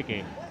পেছন থেকে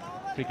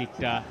ফ্রি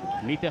কিকটা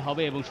নিতে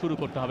হবে এবং শুরু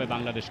করতে হবে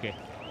বাংলাদেশকে।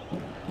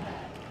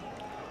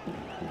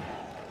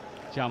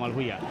 জামাল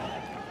ভুঁইয়া,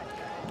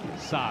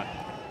 সাদ,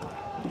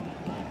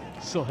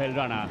 সোহেল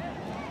রানা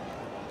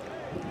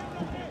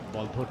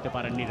বল ধরতে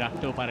পারেননি,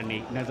 রাখতেও পারেননি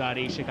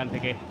নাজারি, সেখান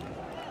থেকে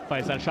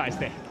ফয়সাল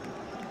শায়েস্তে,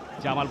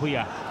 জামাল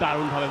ভুঁইয়া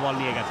দারুণভাবে বল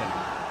নিয়ে গেছেন।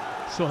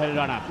 সোহেল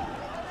রানা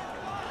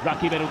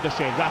রাকিবের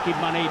উদ্দেশ্যে, রাকিব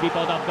মানেই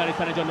বিপদ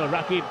আফগানিস্তানের জন্য,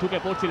 রাকিব ঢুকে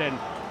পড়ছিলেন,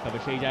 তবে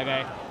সেই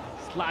জায়গায়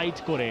স্লাইড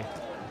করে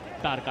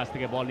তার কাছ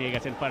থেকে বল নিয়ে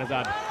গেছেন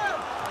ফারজাদ,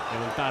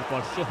 এবং তারপর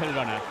সোহেল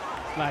রানা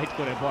স্লাইড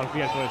করে বল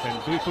ক্লিয়ার করেছেন।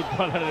 দুই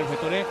ফুটবলারের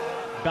ভেতরে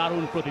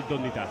দারুণ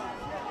প্রতিদ্বন্দ্বিতা।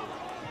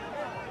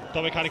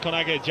 তবে খানিকক্ষণ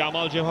আগে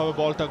জামাল যেভাবে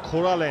বলটা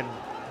ঘোরালেন,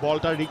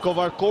 বলটা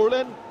রিকভার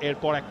করলেন,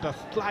 এরপর একটা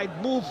স্লাইড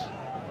মুভ,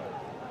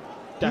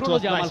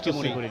 জামালকে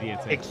মনে করে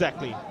দিয়েছে।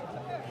 এক্স্যাক্টলি।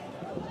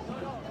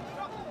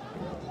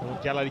 এবং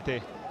গ্যালারিতে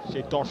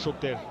সেই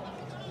দর্শকদের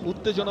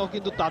উত্তেজনাও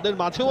কিন্তু তাদের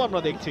মাঝেও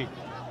আমরা দেখছি।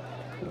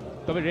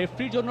 তবে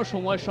রেফারির জন্য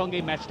সময়ের সঙ্গে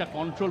ম্যাচটা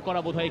কন্ট্রোল করা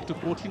বোধহয় একটু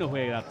কঠিন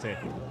হয়ে যাচ্ছে।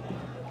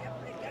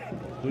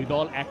 দুই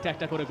দল একটা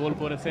একটা করে গোল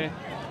করেছে,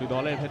 দুই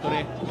দলের ভেতরে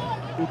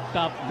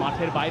উত্তাপ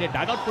মাঠের বাইরে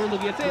ডাগআউট পর্যন্ত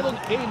গিয়েছে, এবং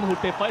এই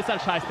মুহূর্তে ফয়সাল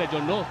শায়েস্তের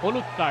জন্য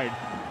হলুদ কার্ড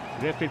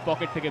রেফারির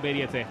পকেট থেকে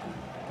বেরিয়েছে,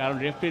 কারণ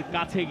রেফারির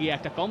কাছে গিয়ে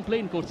একটা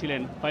কমপ্লেইন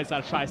করছিলেন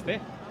ফয়সাল শায়েস্তে।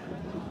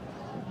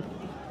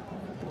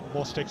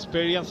 মোস্ট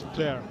এক্সপেরিয়েন্স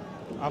প্লেয়ার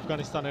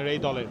আফগানিস্তানের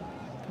এই দলের।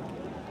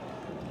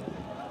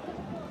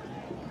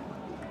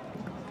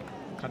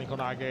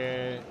 খানিকক্ষণ আগে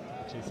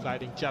যে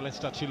স্লাইডিং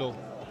চ্যালেঞ্জটা ছিল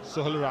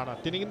সোহেল রানা,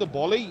 তিনি কিন্তু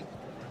বলেই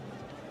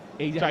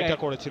এই ট্রাইটা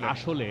করেছিলেন।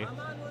 আসলে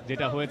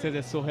যেটা হয়েছে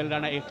যে সোহেল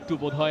রানা একটু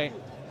বোধহয়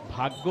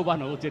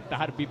ভাগ্যবানও যে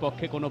তার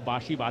বিপক্ষে কোনো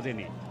বাঁশি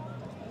বাজেনি।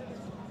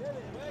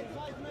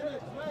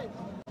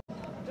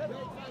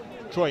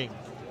 থ্রোয়িং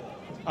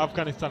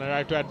আফগানিস্তানের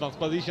একটু অ্যাডভান্স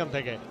পজিশন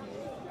থেকে।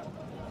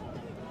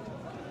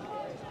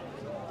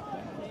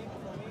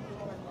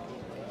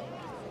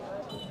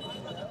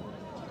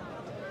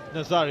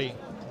 নাজারি,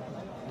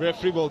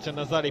 রেফারি বলছেন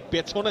নাজারি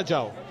পেছনে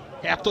যাও,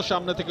 এত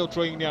সামনে থেকেও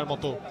থ্রোয়িং নেওয়ার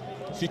মতো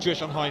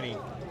সিচুয়েশন হয়নি।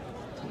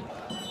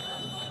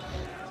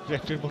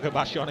 রেফারির মুখে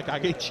বাঁশি অনেক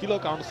আগেই ছিল,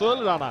 কারণ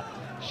সোহেল রানা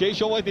সেই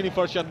সময় তিনি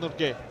ফারশাদ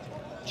নূরকে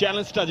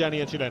চ্যালেঞ্জটা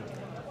জানিয়েছিলেন।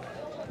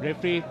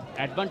 রেফারি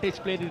অ্যাডভান্টেজ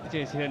প্লে দিতে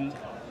চেয়েছিলেন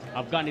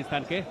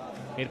আফগানিস্তানকে,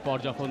 এরপর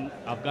যখন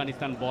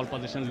আফগানিস্তান বল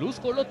পজিশন লুজ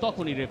করলো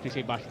তখনই রেফারি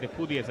সেই বাঁশিতে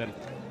ফু দিয়েছেন।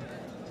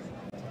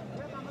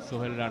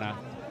 সোহেল রানা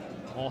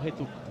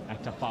অহেতুক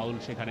একটা ফাউল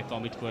সেখানে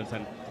কমিট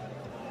করেছেন,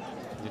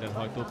 যেটা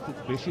হয়তো খুব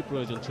বেশি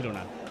প্রয়োজন ছিল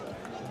না।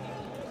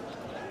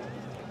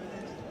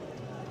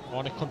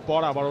 অনেকক্ষণ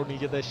পর আবারও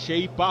নিজেদের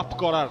সেই পাপ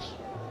করার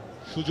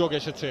সুযোগ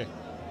এসেছে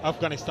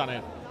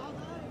আফগানিস্তানের।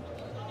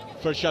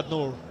 ফারশাদ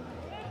নূর,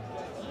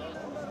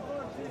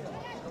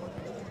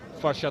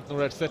 ফারশাদ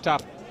নূরের সেট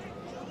আপ,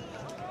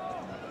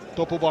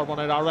 তপু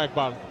বর্মনের আরো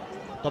একবার,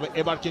 তবে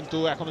এবার কিন্তু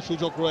এখনো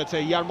সুযোগ রয়েছে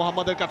ইয়ার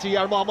মোহাম্মদের কাছে।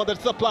 ইয়ার মোহাম্মদের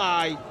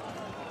সাপ্লাই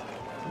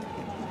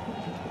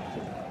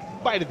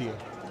বাইরে দিয়ে।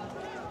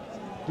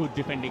 গুড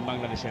ডিফেন্ডিং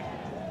বাংলাদেশের,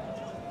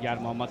 ইয়ার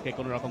মোহাম্মদকে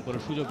কোনো রকম কোনো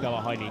সুযোগ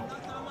দেওয়া হয়নি।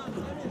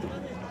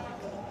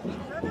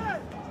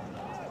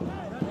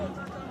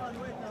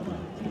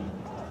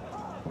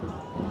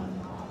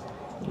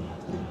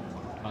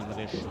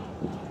 বাংলাদেশ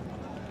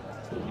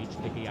নিচ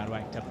থেকেই আরো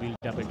একটা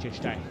বিল্ড আপের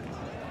চেষ্টায়,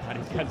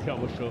 হারিস গাজী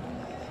অবশ্য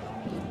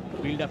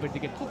বিল্ড আপের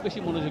দিকে খুব বেশি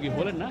মনোযোগী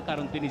হলেন না,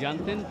 কারণ তিনি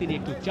জানতেন তিনি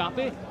একটু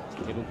চাপে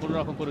এবং কোনো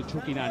রকম কোনো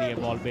ঝুঁকি না নিয়ে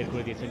বল বের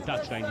করে দিয়েছেন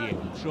টাচ লাইন দিয়ে।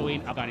 থ্রো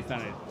ইন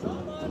আফগানিস্তানের।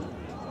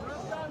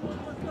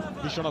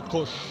 বিশ্বনাথ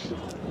ঘোষ,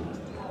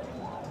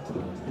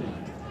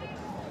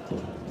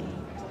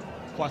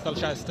 ফয়সাল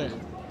শায়েস্তে,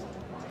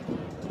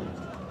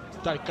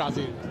 তারিক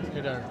কাজীর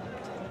হেডার,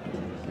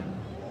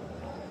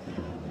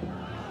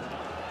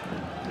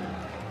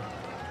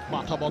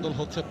 মাথা বদল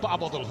হচ্ছে, পা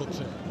বদল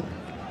হচ্ছে,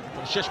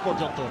 শেষ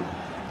পর্যন্ত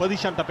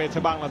পজিশনটা পেয়েছে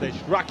বাংলাদেশ।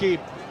 রাকিব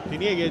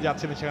তিনি এগিয়ে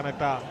যাচ্ছিলেন, সেখানে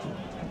একটা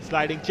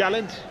স্লাইডিং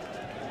চ্যালেঞ্জ।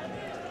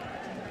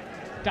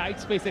 টাইট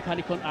স্পেসে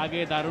খানিকক্ষণ আগে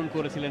দারুণ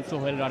করেছিলেন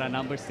সোহেল রানা,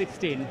 নাম্বার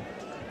 16।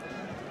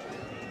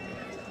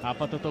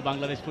 আপাতত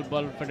বাংলাদেশ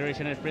ফুটবল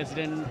ফেডারেশনের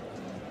প্রেসিডেন্ট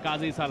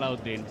কাজী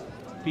সালাউদ্দিন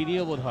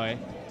তিনিও বোধ হয়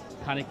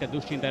খানিকটা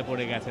দুশ্চিন্তায়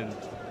পড়ে গেছেন।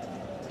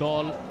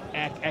 দল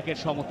 1-1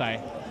 সমতায়,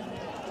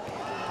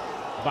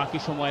 বাকি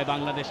সময়ে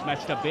বাংলাদেশ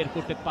ম্যাচটা বের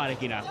করতে পারে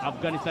কিনা,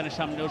 আফগানিস্তানের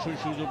সামনেও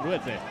সুযোগ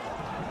রয়েছে।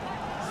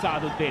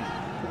 সাদউদ্দিন,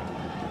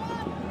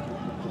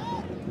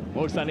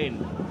 মোরসালিন,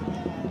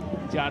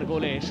 যার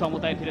গোলে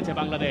সমতায় ফিরেছে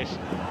বাংলাদেশ।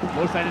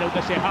 মোরসালিনের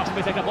উদ্দেশ্যে হাফ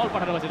স্পেসে একটা বল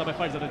পাঠানো হয়েছে, তবে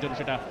ফারজাদের জন্য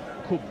সেটা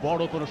খুব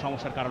বড় কোনো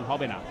সমস্যার কারণ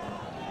হবে না।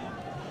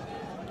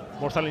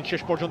 মোরসালিন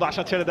শেষ পর্যন্ত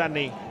আশা ছেড়ে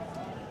দেননি।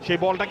 সেই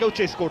বলটাকেও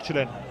চেস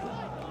করছিলেন,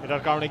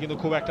 এটার কারণে কিন্তু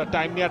খুব একটা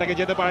টাইম নিয়ে এটাকে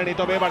যেতে পারেনি।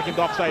 তবে এবার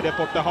কিন্তু অফসাইডে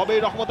পড়তে হবে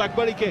রহমত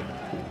আকবরীকে,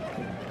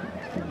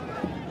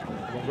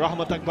 এবং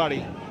রহমত আকবরী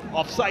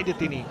অফসাইডে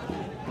তিনি।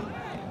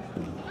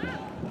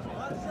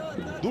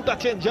 দুটা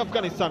চেঞ্জ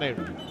আফগানিস্তানের।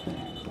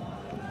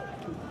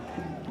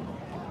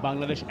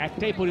 বাংলাদেশ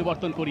একটাই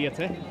পরিবর্তন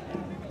করিয়েছে।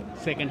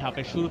 সেকেন্ড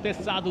হাফের শুরুতে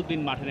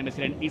সাদউদ্দিন মাঠে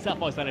নেমেছিলেন ইসা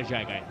ফয়সালের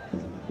জায়গায়।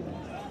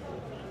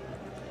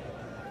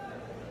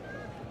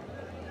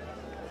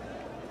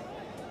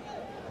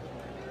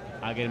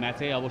 আগের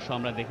ম্যাচে অবশ্য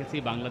আমরা দেখেছি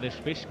বাংলাদেশ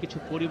বেশ কিছু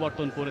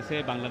পরিবর্তন করেছে।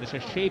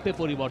 বাংলাদেশের শেপে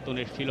পরিবর্তন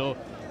এসেছিল,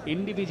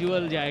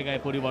 ইন্ডিভিজুয়াল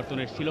জায়গায় পরিবর্তন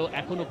এসেছিল।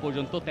 এখনো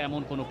পর্যন্ত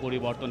তেমন কোনো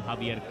পরিবর্তন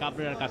হাবিয়ার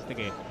কাবরেরার কাছ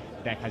থেকে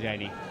দেখা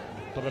যায়নি।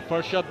 তবে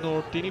ফরশাদ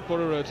নূর তিনি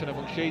পড়ে রয়েছেন,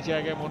 এবং সেই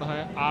জায়গায় মনে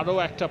হয় আরো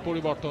একটা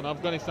পরিবর্তন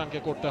আফগানিস্তানকে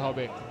করতে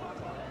হবে।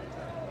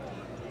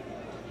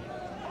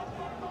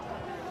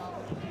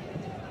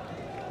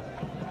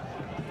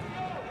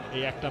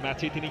 এই একটা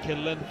ম্যাচেই তিনি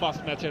খেললেন,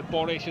 ফার্স্ট ম্যাচের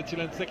পরে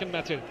এসেছিলেন সেকেন্ড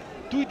ম্যাচের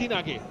 2 দিন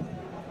আগে।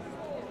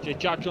 যে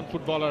 4 জন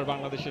ফুটবলার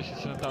বাংলাদেশে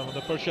এসেছিলেন তার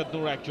মধ্যে ফরশাদ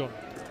নূর একজন,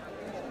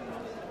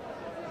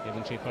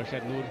 এবং সেই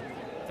ফরশাদ নূর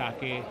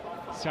তাকে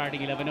স্টার্টিং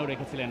 11-এও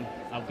রেখেছিলেন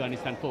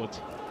আফগানিস্তান কোচ।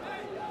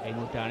 এই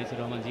মুহূর্তে আনিসুর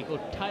রহমান জি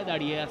কোথায়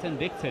দাঁড়িয়ে আছেন,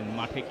 দেখছেন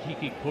মাঠে কি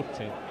কি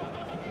ঘটছে।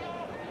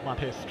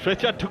 মাঠে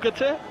স্ট্রেচার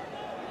ঢুকেছে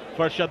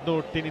ফরশাদ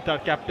নূর, তিনি তার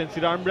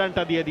ক্যাপ্টেন্সির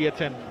আর্মব্যান্ডটা দিয়ে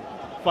দিয়েছেন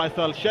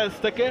ফয়সাল শেলস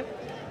থেকে।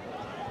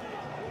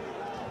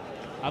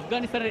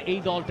 আফগানিস্তানের এই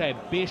দলটায়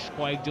বেশ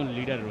কয়েকজন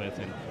লিডার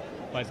রয়েছেন।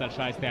 ফয়সাল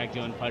শায়েস্তা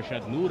একজন,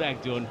 ফরশাদ নূর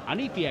একজন,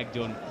 হানিফি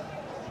একজন।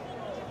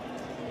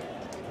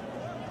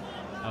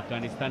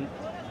 আফগানিস্তান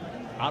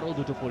আরো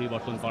দুটো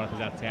পরিবর্তন করাতে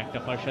যাচ্ছে, একটা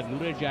ফরশাদ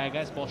নূরের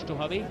জায়গায়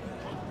স্পষ্টভাবেই,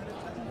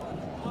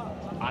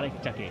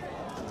 আরেকটাকে।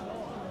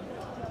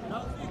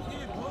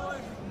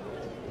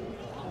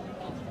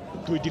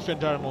 দুই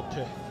ডিফেন্ডারের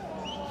মধ্যে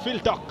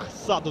ফিলটক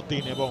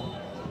সাদউদ্দিন এবং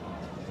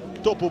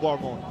তপু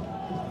বর্মন।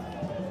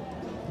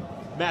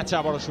 ম্যাচ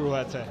আবারও শুরু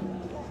হয়েছে।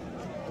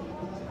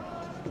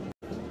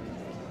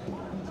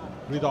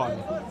 হৃদয়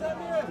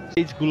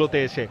গুলোতে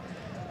এসে,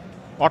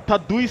 অর্থাৎ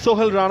 2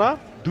 সোহেল রানা,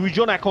 2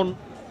 জন এখন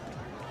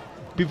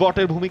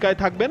পিভটের ভূমিকায়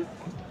থাকবেন।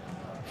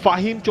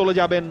 ফাহিম চলে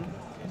যাবেন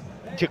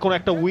যে কোনো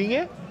একটা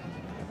উইংয়ে,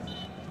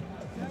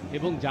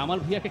 এবং জামাল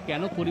ভুঁইয়াকে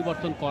কেন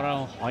পরিবর্তন করা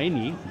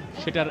হয়নি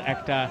সেটার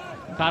একটা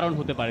কারণ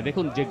হতে পারে।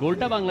 দেখুন, যে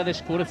গোলটা বাংলাদেশ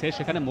করেছে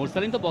সেখানে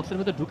মোরসালিন তো বক্সের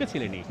ভেতর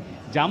ঢুকেছিলেনই,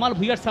 জামাল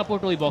ভুঁইয়ার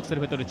সাপোর্ট ওই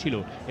বক্সের ভেতরে ছিল,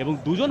 এবং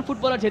 2 জন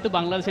ফুটবলার যেহেতু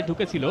বাংলাদেশে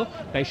ঢুকেছিল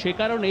তাই সে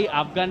কারণেই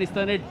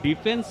আফগানিস্তানের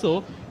ডিফেন্সও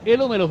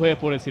এলোমেলো হয়ে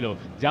পড়েছিল।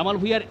 জামাল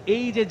ভুঁইয়ার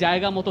এই যে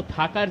জায়গা মতো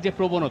থাকার যে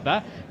প্রবণতা,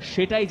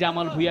 সেটাই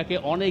জামাল ভুঁইয়াকে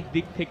অনেক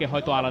দিক থেকে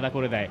হয়তো আলাদা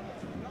করে দেয়।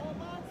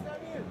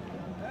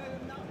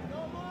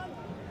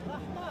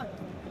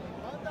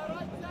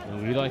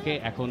 হৃদয়কে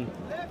এখন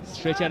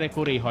স্ট্রেচারে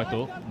করেই হয়তো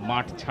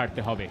মাঠ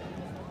ছাড়তে হবে।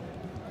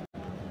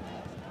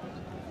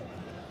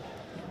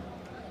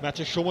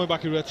 ম্যাচের সময়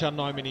বাকি রয়েছে আর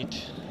 9 মিনিট।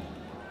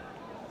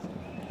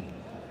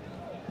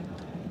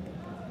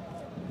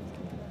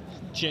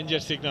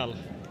 চেঞ্জের সিগন্যাল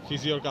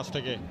ফিজিওর কাছ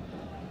থেকে,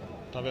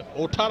 তবে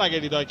ওঠার আগে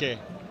হৃদয়কে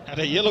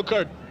একটা ইয়েলো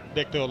কার্ড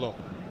দেখতে হলো।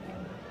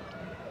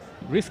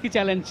 রিস্কি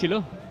চ্যালেঞ্জ ছিল,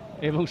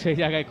 এবং সেই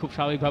জায়গায় খুব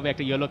স্বাভাবিকভাবে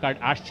একটা ইয়েলো কার্ড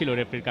আসছিল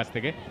রেফারির কাছ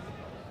থেকে।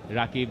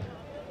 রাকিব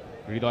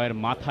হৃদয়ের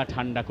মাথা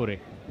ঠান্ডা করে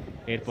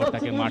এরপর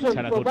তাকে মাঠ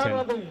ছাড়া করছেন।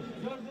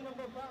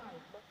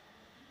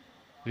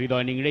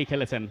 হৃদয় নিংড়েই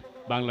খেলেছেন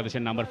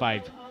বাংলাদেশের নাম্বার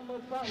 5।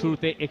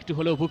 শুরুতে একটু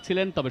হলেও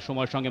ভুগছিলেন, তবে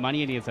সময়ের সঙ্গে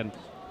মানিয়ে নিয়েছেন।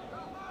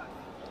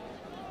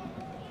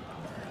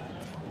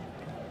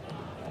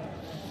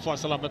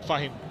 ফয়সাল আহমেদ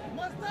ফাহিম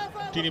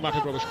তিনি মাঠে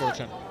প্রবেশ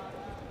করেছেন,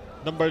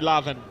 নাম্বার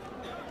 11,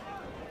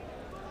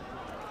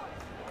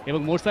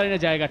 এবং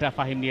মোরসালিনের জায়গাটা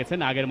ফাহিম নিয়েছেন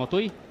আগের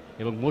মতোই,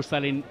 এবং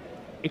মোরসালিন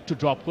একটু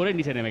ড্রপ করে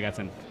নিচে নেমে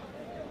গেছেন।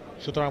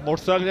 সুতরাং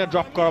মোরসালিনের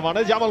ড্রপ করা মানে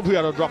জামাল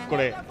ভুঁইয়ারও ড্রপ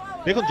করে।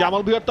 দেখুন,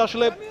 জামাল ভুঁইয়ার তো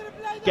আসলে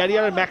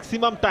ক্যারিয়ারের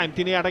ম্যাক্সিমাম টাইম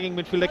তিনি অ্যাটাকিং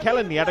মিডফিল্ডে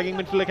খেলেননি, অ্যাটাকিং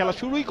মিডফিল্ডে খেলা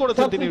শুরুই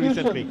করেছেন তিনি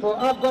রিসেন্টলি।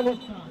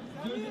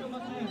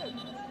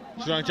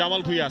 সুতরাং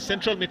জামাল ভুঁইয়া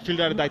সেন্ট্রাল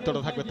মিডফিল্ডারের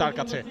দায়িত্বটা থাকবে তার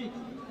কাছে।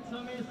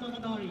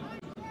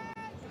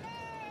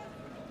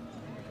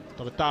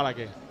 তবে তার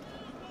আগে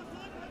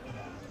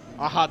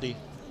আহাদি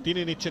তিনি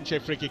নিচ্ছেন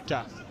সেই ফ্রি কিকটা।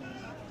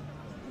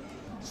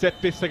 সেট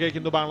পিস থেকে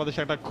কিন্তু বাংলাদেশ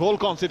একটা গোল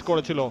কনসিড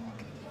করেছিল।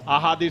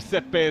 আহাদির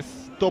সেট পিস,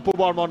 তপু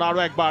বর্মন আরো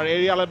একবার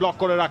এরিয়ালে ব্লক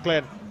করে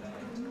রাখলেন।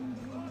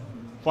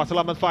 ফয়সাল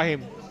আহমেদ ফাহিম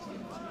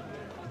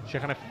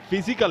সেখানে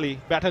ফিজিক্যালি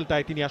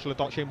ব্যাটেলটাই তিনি আসলে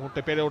সেই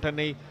মুহূর্তে পেরে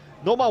ওঠেননি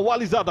নোমা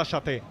ওয়ালিজাদার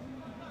সাথে।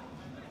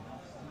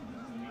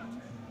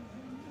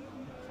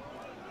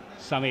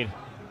 সামির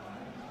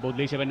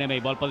বদলি হিসেবে নেমে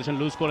বল পজিশন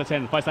লুজ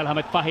করেছেন। ফয়সাল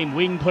আহমেদ ফাহিম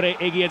উইং ধরে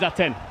এগিয়ে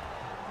যাচ্ছেন।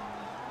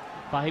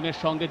 ফাহিমের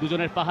সঙ্গে 2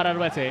 জনের পাহারা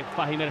রয়েছে।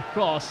 ফাহিমের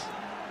ক্রস,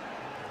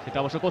 সেটা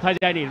অবশ্য কোথায়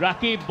যায়নি।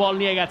 রাকিব বল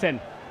নিয়ে গেছেন,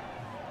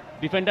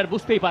 ডিফেন্ডার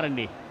বুঝতেই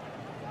পারেননি।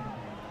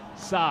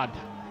 সাদ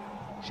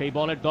সেই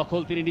বলের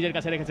দখল তিনি নিজের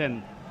কাছে রেখেছেন।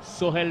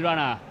 সোহেল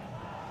রানা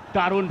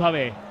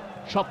দারুণভাবে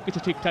সবকিছু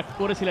ঠিকঠাক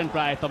করেছিলেন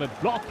প্রায়, তবে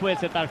ব্লক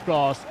হয়েছে তার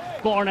ক্রস।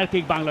 কর্নার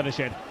কিক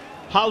বাংলাদেশের।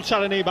 হাল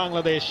ছাড়ে নেই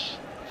বাংলাদেশ।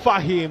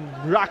 ফাহিম,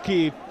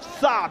 রাকিব,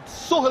 সাদ,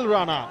 সোহেল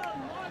রানা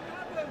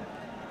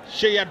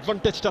সেই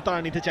অ্যাডভান্টেজটা তারা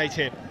নিতে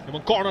চাইছে এবং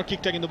কর্নার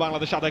কিকটা কিন্তু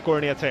বাংলাদেশ আদায় করে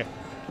নিয়েছে।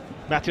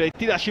 ম্যাচের এই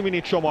 83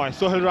 মিনিট সময়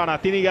সোহেল রানা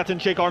তিনি গেছেন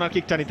সেই কর্নার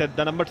কিকটা নিতে।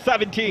 দ্য নাম্বার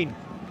 17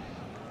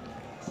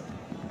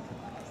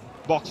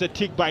 বক্সের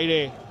ঠিক বাইরে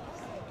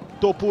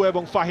তপু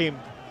এবং ফাহিম,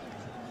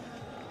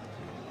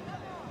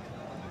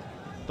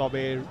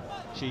 তবে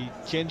সেই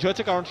চেঞ্জ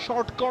হয়েছে কারণ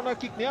শর্ট কর্নার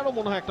কিক নেওয়ারও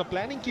মনে হয় একটা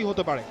প্ল্যানিং কি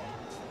হতে পারে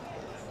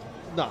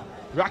না।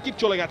 রাকিব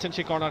চলে গেছেন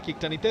সেই কর্নার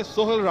কিকটা নিতে।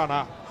 Sohel Rana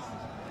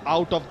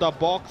out of the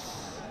box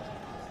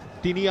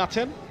তিনি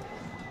আছেন,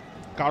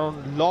 কারণ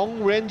লং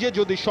রেঞ্জে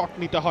যদি শট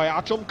নিতে হয়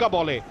আচমকা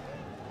বলে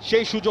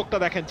সেই সুযোগটা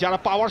দেখেন যারা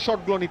পাওয়ার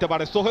শটগুলো নিতে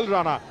পারে সোহেল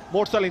রানা,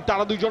 মোরসালিন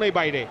তারা দুজনেই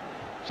বাইরে।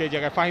 সেই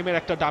জায়গায় ফাহিমের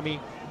একটা ডামি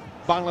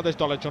বাংলাদেশ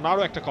দলের জন্য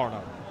আরো একটা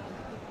corner.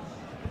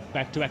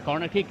 Back to back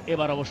corner kick,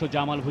 এবার অবশ্য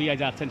জামাল ভুঁইয়া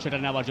যাচ্ছেন সেটা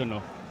নেওয়ার জন্য।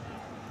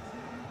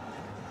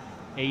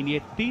 এই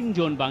নিয়ে 3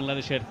 জন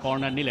বাংলাদেশের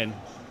কর্নার নিলেন,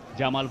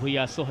 জামাল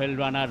ভুঁইয়া, সোহেল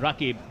রানা,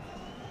 রাকিব।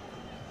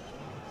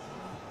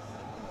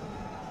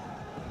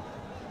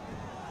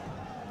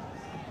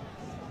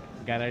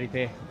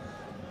 গ্যালারিতে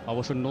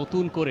অবশ্য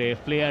নতুন করে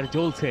প্লেয়ার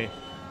জ্বলছে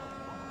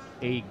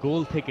এই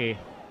গোল থেকে,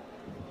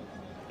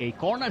 এই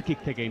কর্নার কিক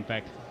থেকে।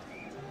 ইনফ্যাক্ট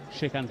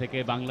সেখান থেকে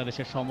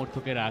বাংলাদেশের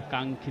সমর্থকেরা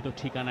কাঙ্ক্ষিত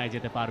ঠিকানায়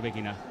যেতে পারবে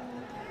কিনা।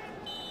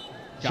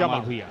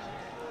 জামাল ভুঁইয়া,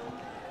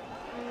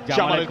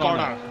 জামালের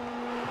কর্নার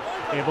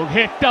এবং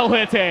হেডটাও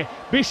হয়েছে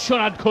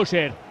বিশ্বনাথ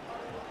ঘোষের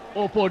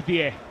ওপর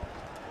দিয়ে।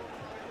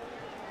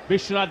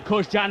 বিশ্বনাথ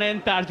ঘোষ জানেন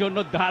তার জন্য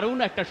দারুণ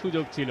একটা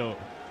সুযোগ ছিল,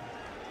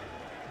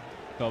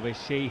 তবে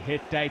সেই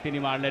হেডটাই তিনি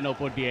মারলেন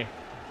ওপর দিয়ে।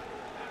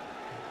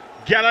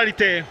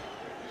 গ্যালারিতে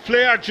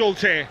ফ্লেয়ার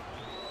চলছে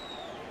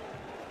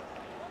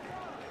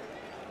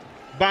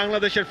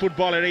বাংলাদেশের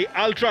ফুটবলের এই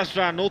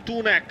আলট্রাসরা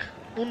নতুন এক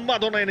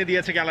উন্মাদনা এনে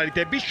দিয়েছে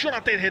গ্যালারিতে।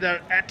 বিশ্বনাথের হেডার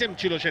অ্যাটেম্প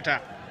ছিল সেটা,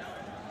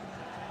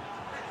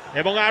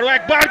 এবং আরো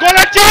একবার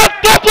গোলের চাপ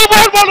তপু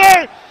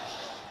বর্মনের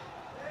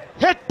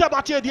হেডটা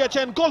বাঁচিয়ে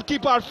দিয়েছেন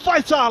গোলকিপার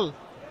ফয়সাল।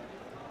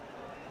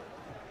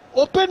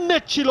 ওপেন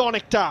নেট ছিল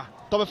অনেকটা,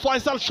 তবে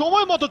ফয়সাল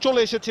সময় মতো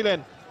চলে এসেছিলেন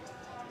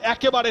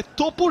একেবারে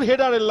তপুর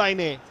হেডারের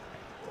লাইনে।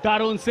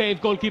 দারুণ সেভ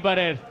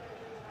গোলকিপারের,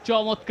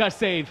 চমৎকার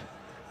সেভ।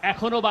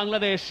 এখনো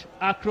বাংলাদেশ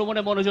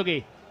আক্রমণে মনোযোগী।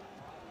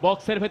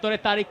 বক্সের ভেতরে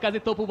তারিক কাজী,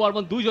 তপু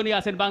বর্মন দুজনই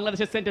আছেন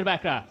বাংলাদেশের সেন্টার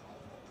ব্যাকরা,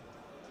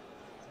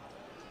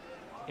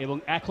 এবং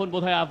এখন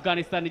বোধহয়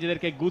আফগানিস্তান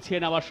নিজেদেরকে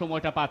গুছিয়ে নেওয়ার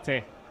সময়টা পাচ্ছে।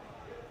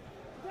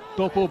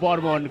 তপু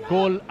বর্মন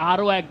গোল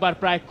আরো একবার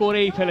প্রায়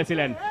করেই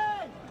ফেলেছিলেন,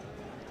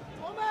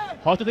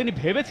 হয়তো তিনি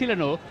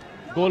ভেবেছিলেনও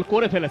গোল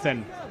করে ফেলেছেন,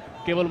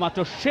 কেবলমাত্র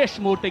শেষ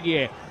মুহূর্তে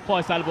গিয়ে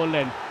ফয়সাল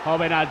বললেন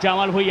হবে না।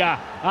 জামাল ভুঁইয়া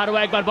আরো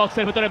একবার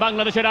বক্সের ভেতরে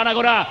বাংলাদেশের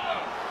আনাগোনা,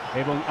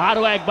 এবং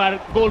আরো একবার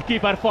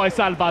গোলকিপার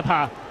ফয়সাল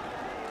বাধা।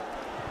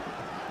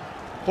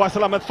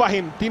 ফয়সাল আহমেদ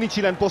ফাহিম তিনি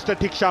ছিলেন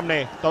পোস্টের ঠিক সামনে,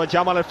 তবে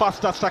জামালের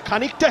ফার্স্ট টাচটা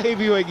খানিকটা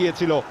হেভি হয়ে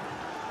গিয়েছিল।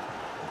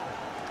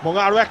 এবং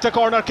আরো একটা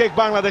কর্নার কিক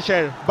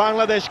বাংলাদেশের।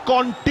 বাংলাদেশ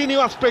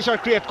কন্টিনিউয়াস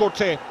প্রেসার ক্রিয়েট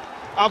করছে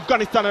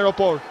আফগানিস্তানের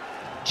ওপর।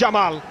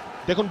 জামাল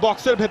দেখুন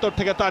বক্সের ভেতর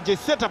থেকে তার যে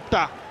সেট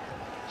আপটা,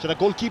 সেটা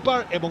গোলকিপার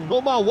এবং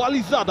নোমা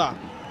ওয়ালিজাদা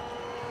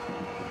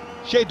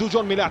সেই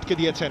দুজন মিলে আটকে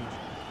দিয়েছেন।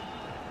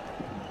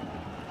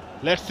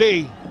 লেটস সি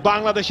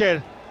বাংলাদেশের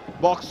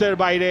বক্সের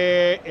বাইরে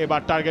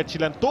এবার টার্গেট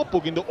ছিলেন তপু,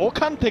 কিন্তু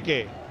ওখান থেকে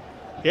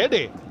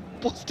হেডে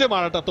পোস্টে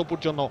মারাটা তপুর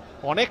জন্য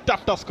অনেক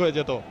টাফ টাস্ক হয়ে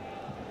যেত।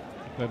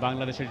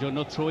 বাংলাদেশের জন্য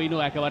থ্রো ইনও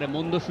একেবারে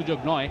মন্দ সুযোগ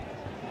নয়।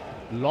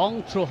 লং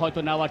থ্রো হয়তো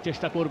নেওয়ার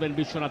চেষ্টা করবেন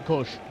বিশ্বনাথ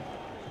ঘোষ।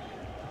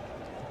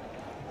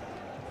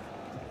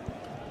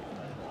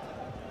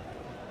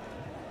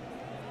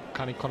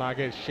 খানিকক্ষণ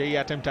আগের সেই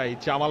অ্যাটেম্পটাই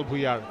জামাল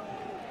ভুঁইয়ার,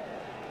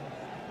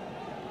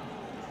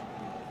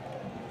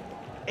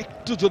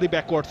 একটু যদি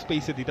ব্যাকওয়ার্ড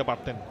স্পেসে দিতে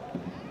পারতেন।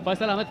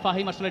 ফয়সাল আহমেদ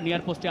ফাহিম আসলে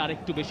নিয়ার পোস্টে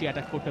আরেকটু বেশি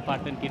অ্যাটাক করতে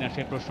পারতেন কিনা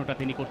সে প্রশ্নটা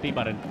তিনি করতেই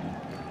পারেন।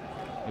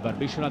 এবার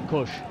বিশ্বনাথ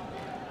ঘোষ,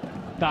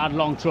 তার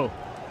লং থ্রো,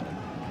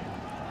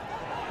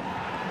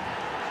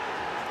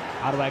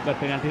 আরো একবার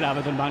পেনাল্টির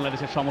আবেদন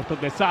বাংলাদেশের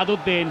সমর্থকদের।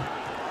 সাদউদ্দিন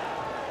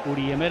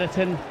উড়িয়ে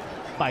মেরেছেন,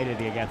 বাইরে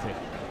দিয়ে গেছে।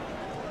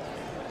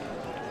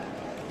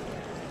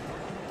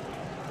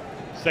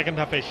 সেকেন্ড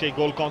হাফে সেই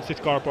গোল কনসিড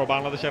করার পর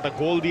বাংলাদেশ একটা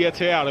গোল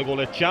দিয়েছে, আর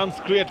গোলের চান্স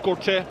ক্রিয়েট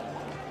করছে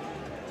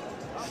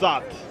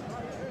সাদ,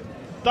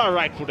 তার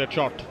রাইট ফুটের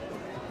শট।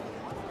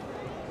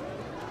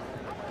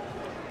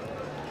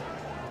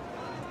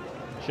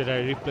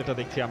 সেটার রিপ্লেটা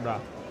দেখছি আমরা।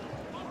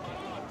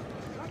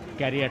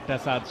 ক্যারিয়ারটা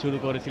সাদ শুরু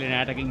করেছিলেন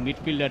অ্যাটাকিং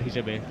মিডফিল্ডার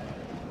হিসেবে,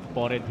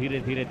 পরে ধীরে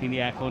ধীরে তিনি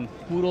এখন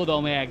পুরো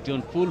দমে একজন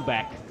ফুল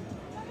ব্যাক।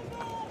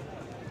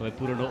 তবে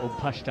পুরনো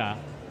অভ্যাসটা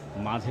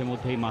মাঝে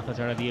মধ্যেই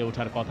মাথাচাড়া দিয়ে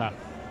ওঠার কথা।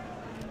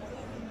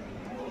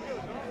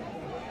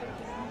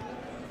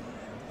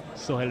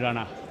 সোহেল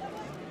রানা,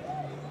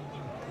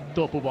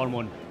 তপু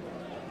বর্মন,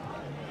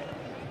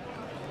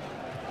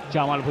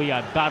 জামাল ভুঁইয়া,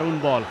 দারুণ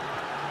বল।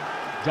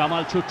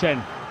 জামাল ছুটছেন,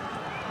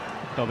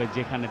 তবে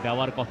যেখানে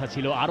দেওয়ার কথা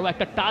ছিল আরো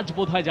একটা টাচ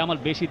বোধহয় জামাল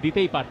বেশি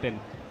দিতেই পারতেন,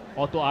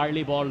 অত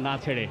আর্লি বল না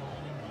ছেড়ে।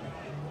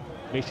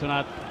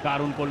 বিশ্বনাথ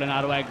দারুণ করলেন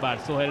আরো একবার।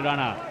 Sohel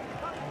Rana,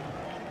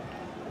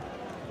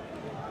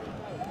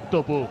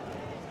 Tapu,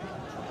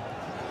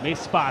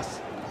 miss pass,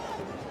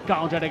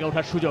 counter থেকে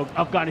ওঠার সুযোগ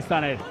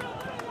আফগানিস্তানের।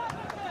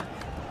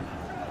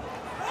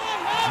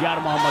 ইয়ার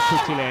মোহাম্মদ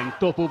ছুটছিলেন,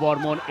 তপু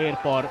বর্মন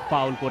এরপর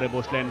ফাউল করে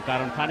বসলেন,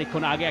 কারণ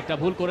খানিকক্ষণ আগে একটা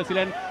ভুল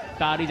করেছিলেন,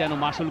 তারই যেন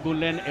মাসুল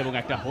গুনলেন এবং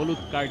একটা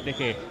হলুদ কার্ড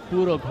দেখে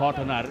পুরো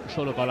ঘটনার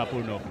 16 কলা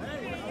পূর্ণ।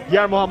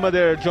 ইয়ার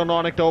মোহাম্মদের জন্য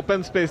অনেকটা ওপেন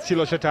স্পেস ছিল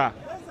সেটা,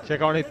 সে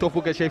কারণে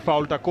তপুকে সেই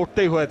ফাউলটা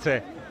করতেই হয়েছে।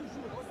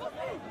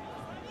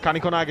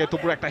 খানিকক্ষণ আগে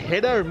তপুর একটা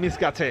হেডার মিস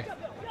গেছে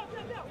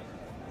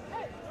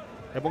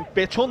এবং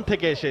পেছন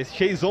থেকে এসে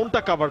সেই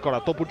জোনটা কভার করা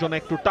তপুর জন্য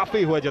একটু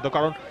টাফই হয়ে যেত,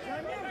 কারণ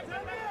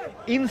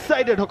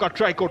ইনসাইডে ঢোকার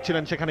ট্রাই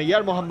করছিলেন সেখানে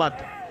ইয়ার মোহাম্মদ।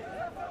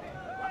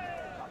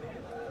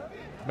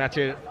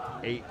 ম্যাচের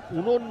এই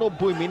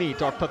 89 মিনিট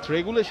অর্থাৎ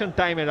রেগুলেশন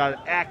টাইমের আর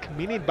 1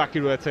 মিনিট বাকি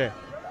রয়েছে।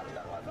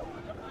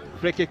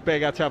 ফ্রি কিক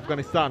পেয়ে গেছে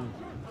আফগানিস্তান।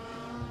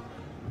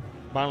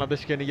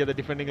 বাংলাদেশকে নিজেদের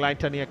ডিফেন্ডিং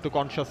লাইনটা নিয়ে একটু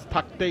কনসিয়াস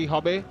থাকতেই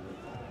হবে।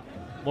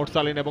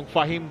 মোরসালিন এবং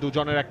ফাহিম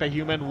দুজনের একটা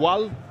হিউম্যান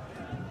ওয়াল।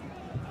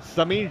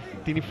 সামির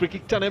তিনি ফ্রি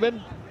কিকটা নেবেন।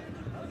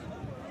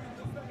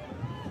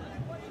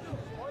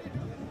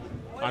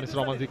 আনিস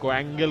রহমান জিকো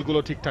অ্যাঙ্গেলগুলো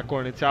ঠিকঠাক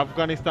করে নিচ্ছে।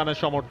 আফগানিস্তানের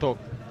সমর্থক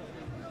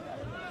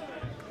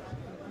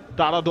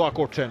তারা দোয়া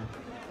করছেন।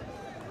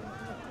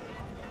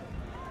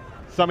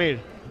 সামির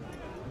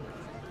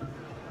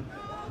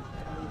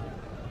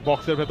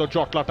বক্সের ভেতর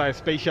জটলাটায়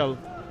স্পেশাল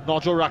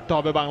নজর রাখতে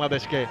হবে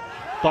বাংলাদেশকে,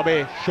 তবে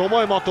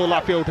সময় মতো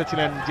লাফিয়ে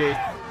উঠেছিলেন যে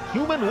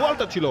হিউম্যান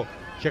ওয়ালটা ছিল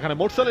সেখানে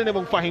মোরসালিন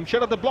এবং ফাহিম,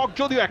 সেটাতে ব্লক,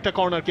 যদিও একটা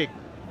কর্নার কিক।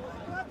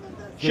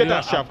 সেটা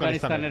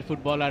আফগানিস্তানের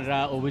ফুটবলাররা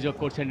অভিযোগ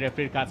করছেন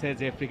রেফারির কাছে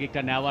যে ফ্রি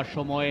কিকটা নেওয়ার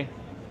সময়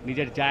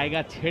নিজের জায়গা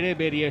ছেড়ে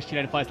বেরিয়ে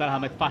এসেছিলেন ফয়সাল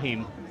আহমেদ ফাহিম।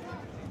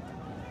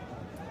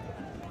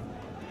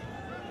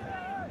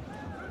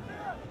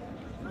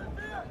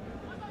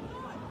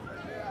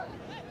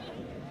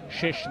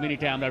 শেষ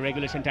মিনিটে আমরা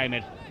রেগুলেশন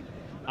টাইমের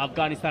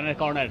আফগানিস্তানের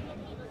কর্নার।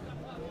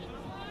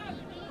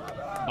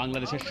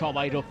 বাংলাদেশের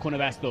সবাই রক্ষণে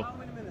ব্যস্ত।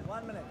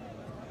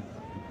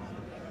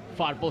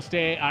 ফার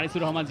পোস্টে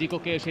আনিসুর রহমান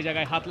জিকোকে সেই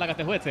জায়গায় হাত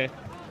লাগাতে হয়েছে,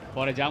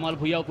 পরে জামাল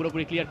ভুইয়াও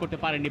পুরোপুরি ক্লিয়ার করতে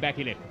পারেননি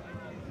ব্যাকিলে।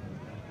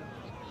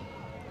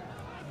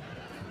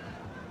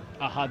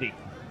 আহাদি,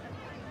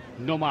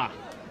 নোমা,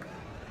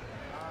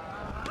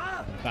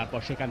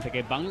 তারপর সেখান থেকে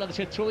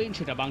বাংলাদেশের থ্রোইন,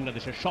 সেটা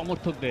বাংলাদেশের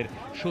সমর্থকদের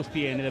স্বস্তি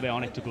এনে দেবে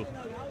অনেকটুকু।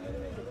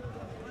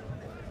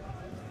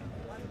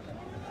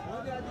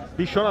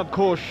 বিশ্বনাথ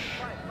ঘোষ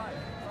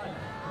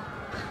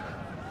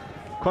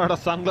একটা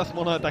সানগ্লাস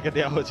মনে হয় তাকে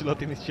দেওয়া হয়েছিল,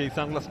 তিনি সেই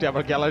সানগ্লাসটি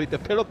আবার গ্যালারিতে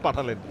ফেরত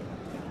পাঠালেন।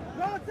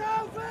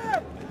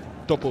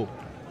 তপু,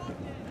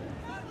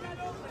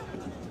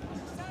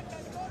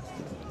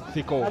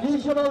 সিকো,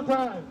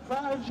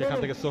 সেখান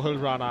থেকে সোহেল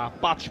রানা।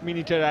 5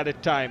 মিনিটের অ্যাডেড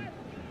টাইম।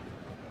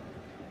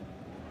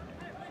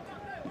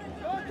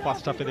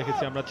 ফার্স্ট হাফে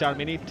দেখেছি আমরা 4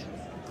 মিনিট,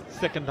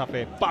 সেকেন্ড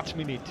হাফে 5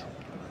 মিনিট।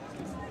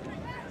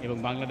 এবং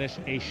বাংলাদেশ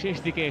এই শেষ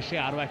দিকে এসে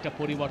আরো একটা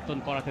পরিবর্তন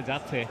করাতে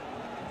যাচ্ছে।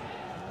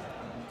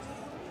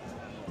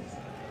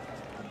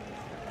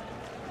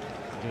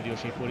 যদিও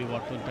সেই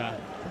পরিবর্তনটা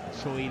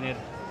শোইনের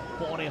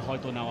পরে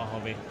হয়তো নেওয়া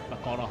হবে বা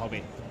করা হবে।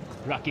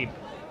 রাকিব,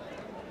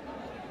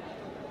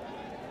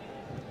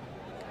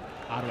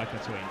 আরো একটা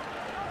শোইন।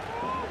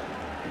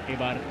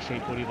 এবার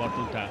সেই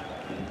পরিবর্তনটা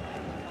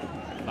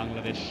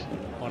বাংলাদেশ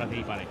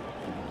করাতেই পারে।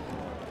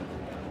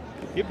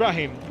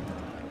 ইব্রাহিম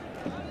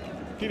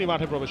তিনি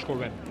মাঠে প্রবেশ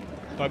করবেন,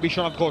 তবে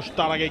বিশ্বনাথ ঘোষ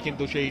তার আগে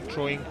কিন্তু সেই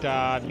থ্রোয়িংটা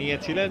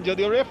নিয়েছিলেন,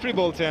 যদিও রেফারি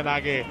বলছেন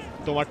আগে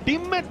তোমার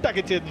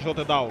টিমমেটটাকে চেঞ্জ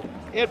হতে দাও,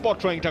 এরপর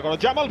থ্রোয়িংটা করো।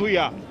 জামাল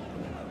ভুইয়া,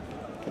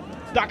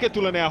 তাকে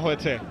তুলে নেওয়া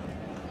হয়েছে।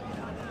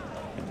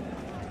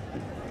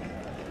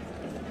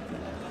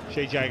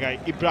 সেই জায়গায়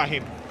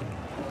ইব্রাহিম,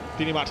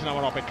 তিনি মাঠে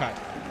নামার অপেক্ষায়।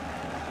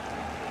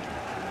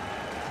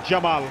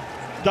 জামাল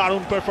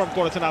দারুণ পারফর্ম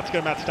করেছেন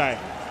আজকের ম্যাচটায়।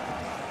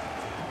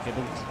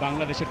 এবং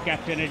বাংলাদেশের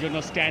ক্যাপ্টেনের জন্য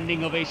standing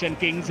ovation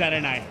Kings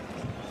অ্যারেনায়।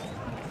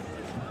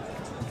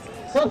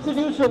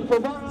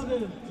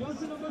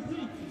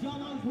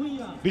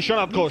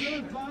 Biswanath Ghosh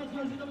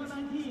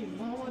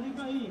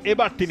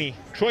এবার তিনি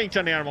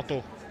থ্রোয়িংটা নেওয়ার মতো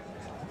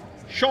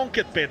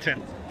সংকেত পেয়েছেন,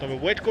 তবে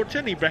ওয়েট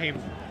করছেন। ইব্রাহিম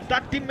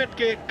তার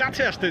টিমমেটকে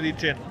কাছে আসতে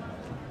দিচ্ছেন।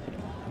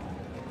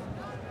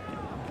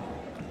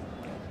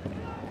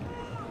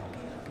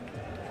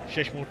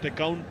 শেষ মুহূর্তে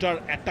কাউন্টার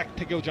অ্যাটাক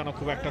থেকেও যেন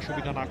খুব একটা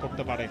সুবিধা না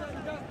করতে পারে,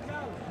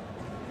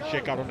 সে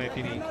কারণে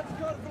তিনি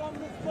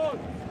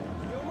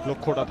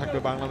লক্ষ্যটা থাকবে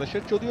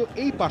বাংলাদেশের। যদিও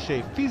এই পাশে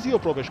ফিজিও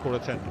প্রবেশ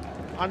করেছেন,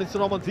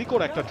 আনিসুর রহমান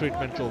জিকোর একটা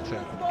ট্রিটমেন্ট চলছে।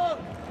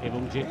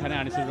 এবং যেখানে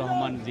আনিসুর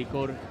রহমান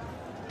জিকোর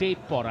টেপ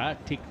পরা,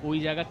 ঠিক ওই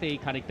জায়গাতেই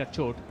খানিকটা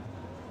চোট,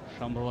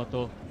 সম্ভবত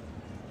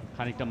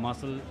খানিকটা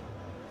মাসল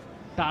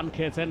টান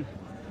খেয়েছেন।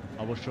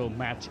 অবশ্য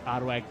ম্যাচ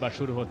আরও একবার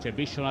শুরু হচ্ছে।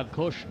 বিশ্বনাথ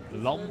ঘোষ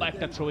লম্বা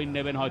একটা থ্রোইন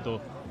নেবেন হয়তো,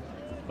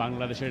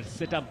 বাংলাদেশের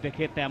সেট আপ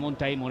দেখে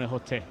তেমনটাই মনে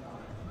হচ্ছে,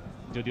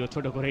 যদিও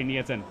ছোট করেই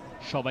নিয়েছেন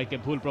সবাইকে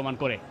ভুল প্রমাণ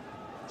করে।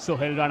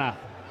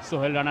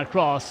 সোহেল রানার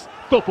ক্রস,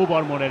 তপু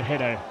বর্মনের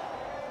হেডার।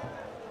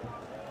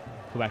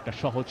 খুব একটা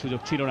সহজ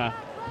সুযোগ ছিল না।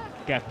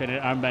 ক্যাপ্টেনের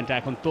আর্মব্যান্ডটা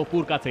এখন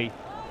তপুর কাছেই।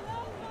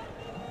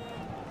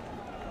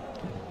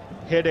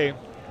 হেডে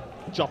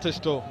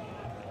যথেষ্ট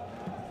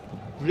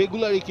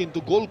রেগুলারই কিন্তু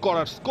গোল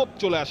করার স্কোপ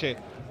চলে আসে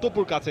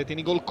তপুর কাছে,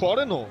 তিনি গোল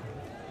করেনও।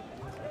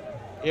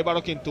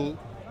 এবারও কিন্তু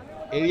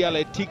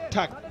এরিয়ালে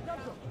ঠিকঠাক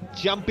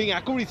জাম্পিং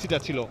অ্যাকুরেসিটা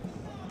ছিল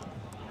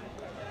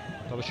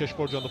তবে শেষ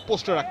পর্যন্ত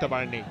পোস্টে রাখতে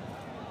পারেননি।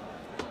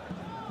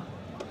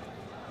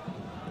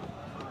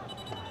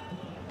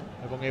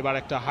 এবং এবার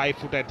একটা হাই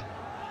ফুটেড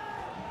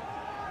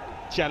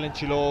চ্যালেঞ্জ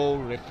ছিল,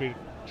 রেফারির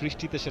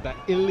দৃষ্টিতে সেটা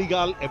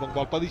ইলিগাল এবং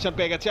বল পজিশন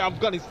পেয়ে গেছে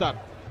আফগানিস্তান।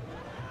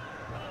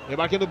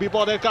 এবার কিন্তু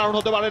বিপদের কারণ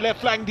হতে পারে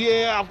লেফট ফ্ল্যাঙ্ক দিয়ে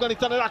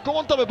আফগানিস্তানের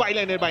আক্রমণ, তবে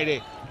বাইলাইনের বাইরে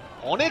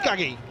অনেক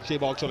আগেই সেই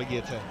বল চলে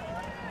গিয়েছে।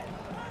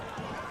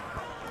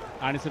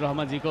 আনিসুর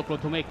রহমান জিকো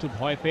প্রথমে একটু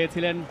ভয়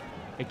পেয়েছিলেন,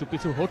 একটু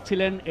পিছু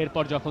হটছিলেন,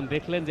 এরপর যখন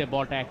দেখলেন যে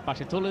বলটা এক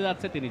পাশে চলে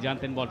যাচ্ছে তিনি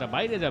জানতেন বলটা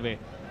বাইরে যাবে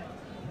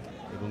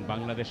এবং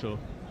বাংলাদেশও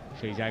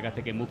সেই জায়গা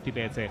থেকে মুক্তি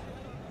পেয়েছে।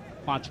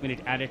 5 মিনিট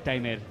অ্যাডেড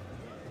টাইমের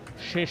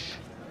শেষ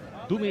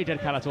 2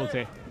 মিনিটের খেলা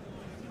চলছে।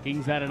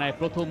 কিংস অ্যারেনায়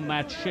প্রথম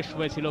ম্যাচ শেষ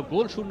হয়েছিল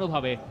গোল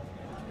শূন্যভাবে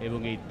এবং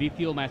এই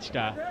দ্বিতীয়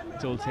ম্যাচটা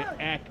চলছে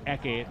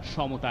 1-1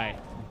 সমতায়।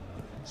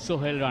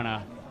 সোহেল রানা,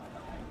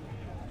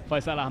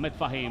 ফয়সাল আহমেদ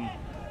ফাহিম।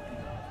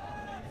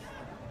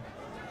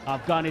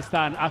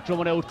 আফগানিস্তান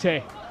আক্রমণে উঠছে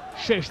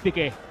শেষ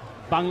দিকে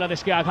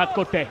বাংলাদেশকে আঘাত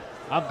করতে।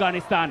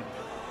 আফগানিস্তান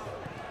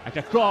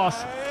একটা ক্রস,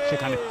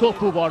 সেখানে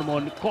তপু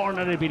বর্মন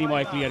কর্নারের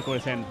বিনিময়ে ক্লিয়ার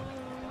করেছেন।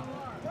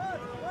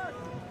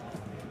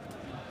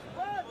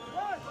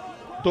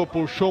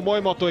 তপুর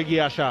সময় মতো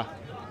এগিয়ে আসা,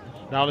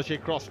 নাহলে সেই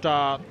ক্রসটা,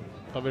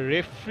 তবে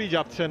রেফারি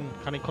যাচ্ছেন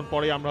খানিকক্ষণ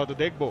পরে আমরা হয়তো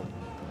দেখব।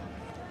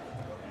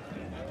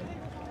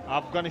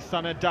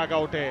 আফগানিস্তানের ডাগ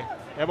আউটে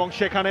এবং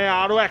সেখানে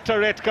আরো একটা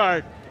রেড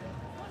কার্ড।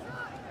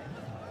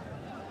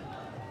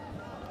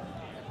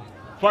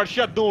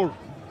 ফারশাদ নূর,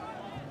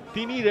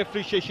 তিনি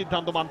রেফারি সেই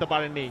সিদ্ধান্ত মানতে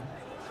পারেননি,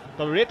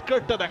 তবে রেড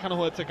কার্ডটা দেখানো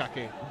হয়েছে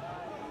কাকে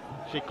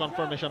সেই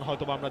কনফার্মেশন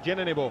হয়তো আমরা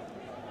জেনে নেব।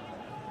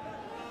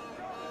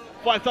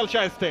 ফয়সাল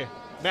শায়েস্তে,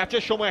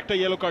 ম্যাচের সময় একটা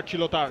ইয়েলো কার্ড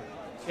ছিল তার,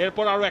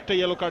 এরপর আরো একটা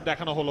ইয়েলো কার্ড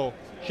দেখানো হলো,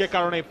 সে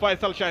কারণে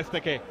ফয়সাল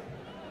শায়েস্তেকে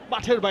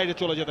মাঠের বাইরে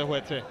চলে যেতে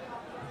হয়েছে।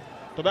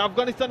 তবে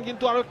আফগানিস্তান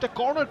কিন্তু আরো একটা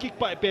কর্নার কিক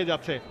পেয়ে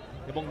যাচ্ছে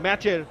এবং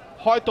ম্যাচের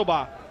হয়তোবা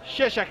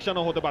শেষ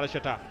অ্যাকশনও হতে পারে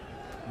সেটা।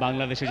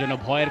 বাংলাদেশের জন্য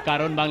ভয়ের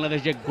কারণ, বাংলাদেশ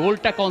যে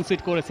গোলটা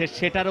কনসিড করেছে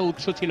সেটারও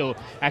উৎস ছিল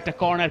একটা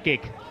কর্নার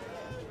কিক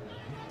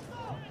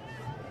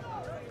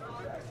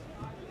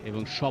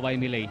এবং সবাই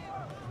মিলেই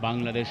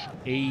বাংলাদেশ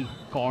এই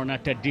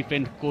কর্নারটা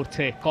ডিফেন্ড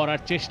করছে, করার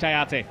চেষ্টায়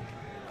আছে।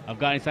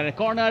 আফগানিস্তানের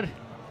কর্নার,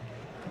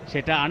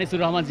 সেটা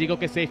আনিসুর রহমান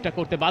জিগোকে সেভটা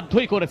করতে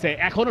বাধ্যই করেছে।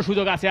 এখনো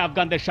সুযোগ আছে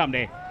আফগানদের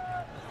সামনে।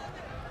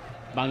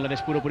 বাংলাদেশ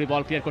পুরোপুরি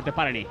বল ক্লিয়ার করতে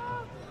পারেনি।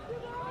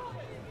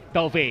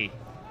 তৌফিক,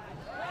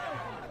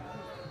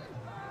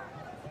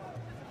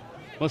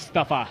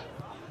 মুস্তাফা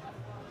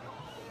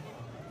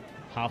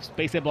হাফ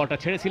স্পেসে বলটা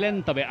ছেড়েছিলেন,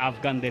 তবে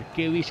আফগানদের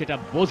কেউই সেটা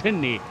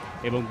বোঝেননি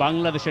এবং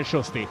বাংলাদেশের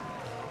স্বস্তি।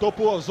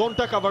 তপুও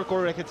জোনটা কভার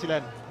করে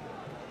রেখেছিলেন,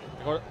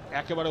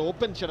 একেবারে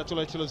ওপেন সেটা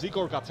চলেছিল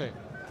জিকোর কাছে।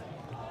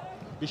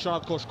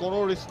 বিশ্বনাথ ঘোষ কোনো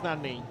রিস্ক নেন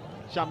নেই,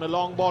 সামনে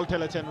লং বল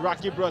ঠেলেছেন,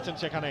 রাকিব রয়েছেন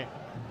সেখানে,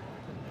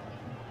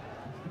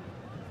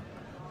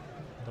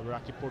 তবে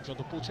রাকিব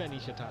পর্যন্ত পৌঁছায়নি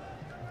সেটা।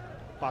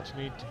 5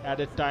 মিনিট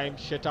অ্যাডেড টাইম,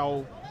 সেটাও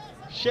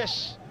শেষ,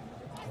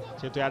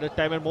 যেহেতু অ্যাডেড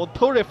টাইমের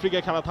মধ্যেও রেফারিকে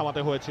খেলা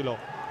থামাতে হয়েছিল।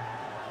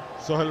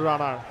 সোহেল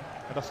রানার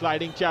একটা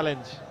স্লাইডিং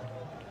চ্যালেঞ্জ,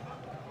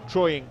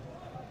 থ্রোয়িং,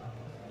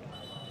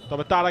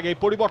 তবে তার আগে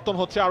পরিবর্তন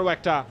হচ্ছে আরো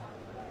একটা।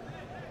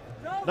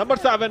 নাম্বার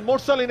 7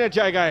 মোরসালিনের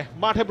জায়গায়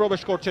মাঠে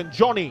প্রবেশ করছেন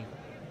জনি।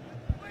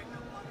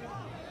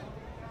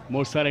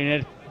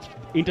 মোরসালিনের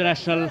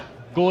ইন্টারন্যাশনাল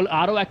গোল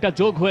আরও একটা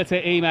যোগ হয়েছে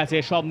এই ম্যাচে,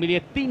 সব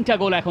মিলিয়ে 3টা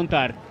গোল এখন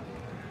তার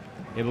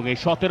এবং এই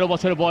 17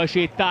 বছর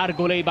বয়সী তার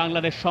গোলেই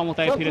বাংলাদেশ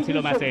সমতায় ফিরেছিল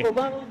ম্যাচে।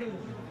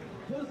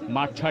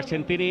 মাঠ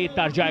ছাড়ছেন তিনি,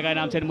 তার জায়গায়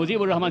নামছেন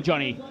মুজিবুর রহমান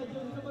জনি।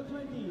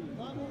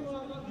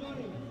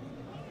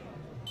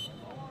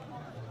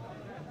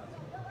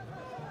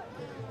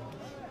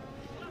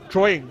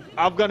 থ্রোয়িং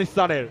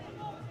আফগানিস্তানের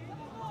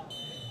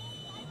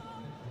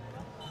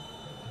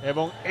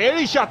এবং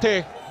এরই সাথে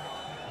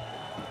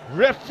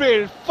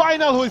রেফারির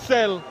final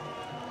whistle.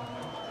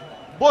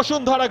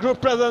 Bashundhara group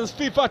presence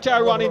FIFA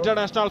tyre 1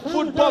 international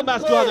football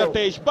match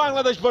 2023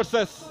 Bangladesh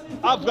versus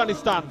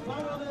Afghanistan.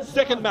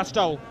 Second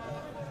ম্যাচটাও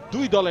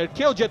দুই দলের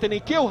কেউ জেতেনি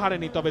কেউ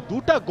হারেনি, তবে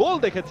দুটা গোল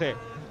দেখেছে।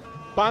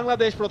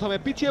 বাংলাদেশ প্রথমে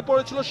পিছিয়ে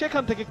পড়েছিল,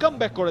 সেখান থেকে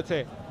কামব্যাক করেছে,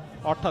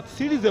 অর্থাৎ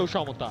সিরিজেও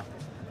সমতা।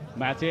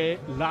 ম্যাচে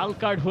লাল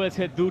কার্ড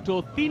হয়েছে দুটো,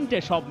 3টে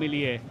সব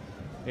মিলিয়ে,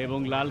 এবং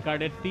লাল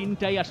কার্ডের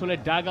 3টাই আসলে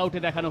ডাগ আউটে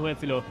দেখানো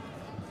হয়েছিল,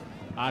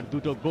 আর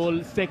দুটো গোল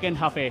সেকেন্ড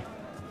হাফে।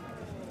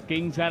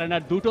 কিংস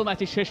অ্যারেনার দুটো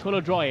ম্যাচই শেষ হলো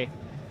ড্রয়ে,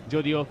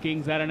 যদিও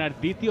কিংস অ্যারেনার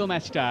দ্বিতীয়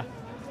ম্যাচটা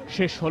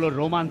শেষ হলো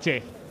রোমাঞ্চে।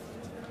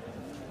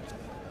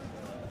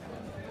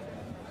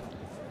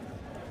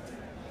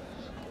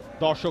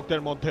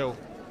 দর্শকদের মধ্যেও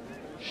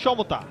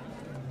সমতা,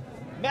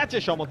 ম্যাচে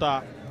সমতা,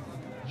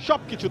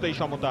 সবকিছুতেই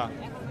সমতা।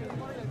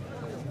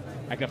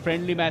 একটা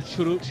ফ্রেন্ডলি ম্যাচ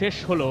শেষ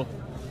হলো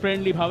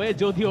ফ্রেন্ডলি ভাবে,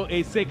 যদিও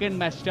এই সেকেন্ড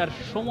ম্যাচটার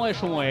সময়ে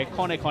সময়ে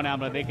ক্ষণে ক্ষণে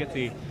আমরা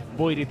দেখেছি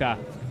বৈরিতা।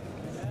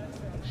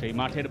 সেই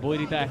মাঠের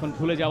বৈরিতা এখন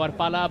ভুলে যাওয়ার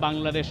পালা।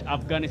 বাংলাদেশ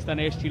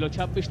আফগানিস্তানে এসেছিল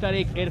 26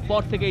 তারিখ,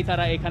 এরপর থেকেই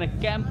তারা এখানে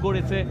ক্যাম্প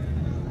করেছে।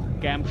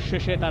 ক্যাম্প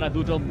শেষে তারা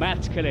দুটো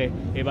ম্যাচ খেলে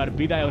এবার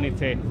বিদায়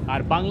নিচ্ছে,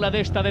 আর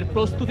বাংলাদেশ তাদের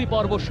প্রস্তুতি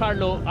পর্ব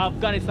সারলো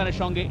আফগানিস্তানের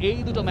সঙ্গে এই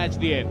দুটো ম্যাচ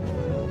দিয়ে।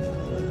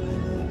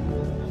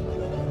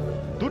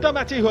 দুটা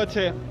ম্যাচই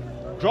হয়েছে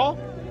ড্র,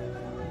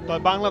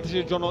 তবে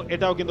বাংলাদেশের জন্য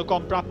এটাও কিন্তু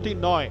কম প্রাপ্তি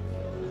নয়।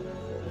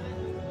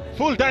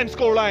 Full time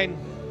score line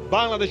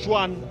Bangladesh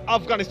 1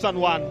 Afghanistan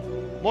 1।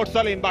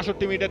 Morsalin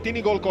 62 মিনিটে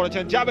 3 গোল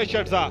করেছেন। জাবেদ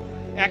শেরশা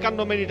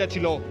 51 মিনিটে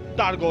ছিল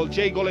তার গোল,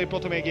 যেই গোলে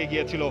প্রথমে এগিয়ে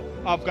গিয়েছিল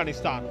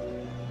Afghanistan.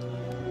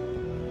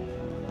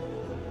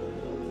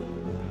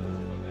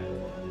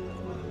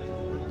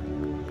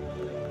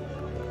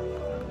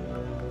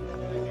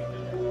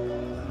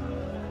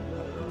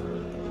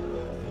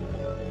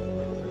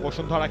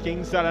 Bashundhara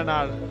Kings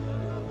অ্যারেনার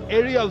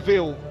Arial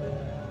view,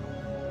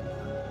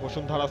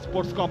 Bashundhara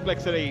sports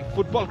কমপ্লেক্সের এই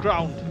ফুটবল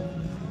গ্রাউন্ড,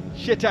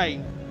 সেটাই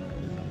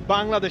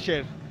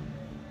বাংলাদেশের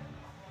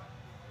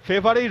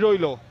ফেভারেই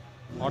রইল।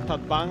 অর্থাৎ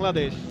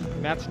বাংলাদেশ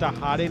ম্যাচটা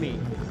হারেনি,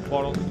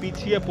 বরং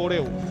পিছিয়ে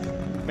পড়েও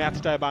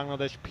ম্যাচটায়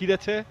বাংলাদেশ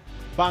ফিরেছে,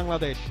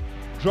 বাংলাদেশ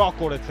ড্র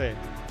করেছে।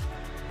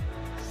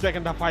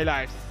 Second half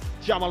highlights,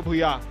 Jamal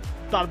Bhuiyan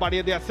তার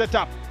বাড়িয়ে দেওয়া সেট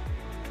আপ,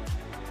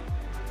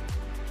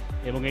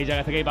 এবং এই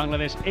জায়গা থেকেই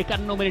বাংলাদেশ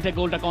 51 মিনিটে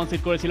গোলটা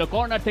কনসিড করেছিল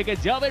কর্নার থেকে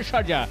জাবেদ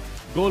শারজা।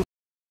 গোল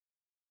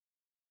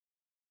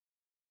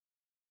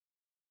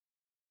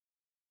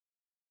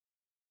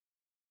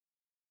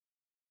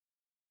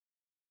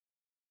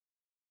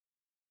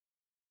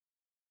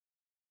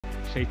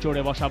সেই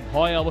চড়ে বসা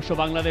ভয় অবশ্য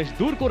বাংলাদেশ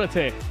দূর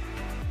করেছে,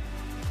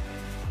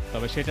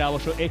 তবে সেটা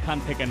অবশ্য এখান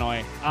থেকে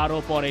নয়, আরো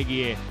পরে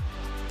গিয়ে।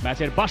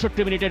 ম্যাচের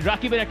 62 মিনিটে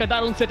রাকিবের একটা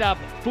দারুণ set up,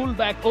 full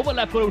back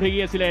overlap করে উঠে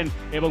গিয়েছিলেন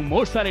এবং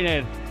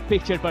মোরসালিনের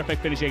পিকচার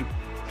পারফেক্ট ফিনিশিং।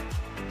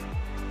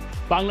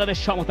 বাংলাদেশ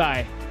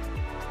সমতায়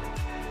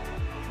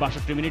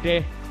 62 মিনিটে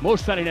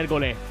মোরসালিনের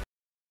গোলে।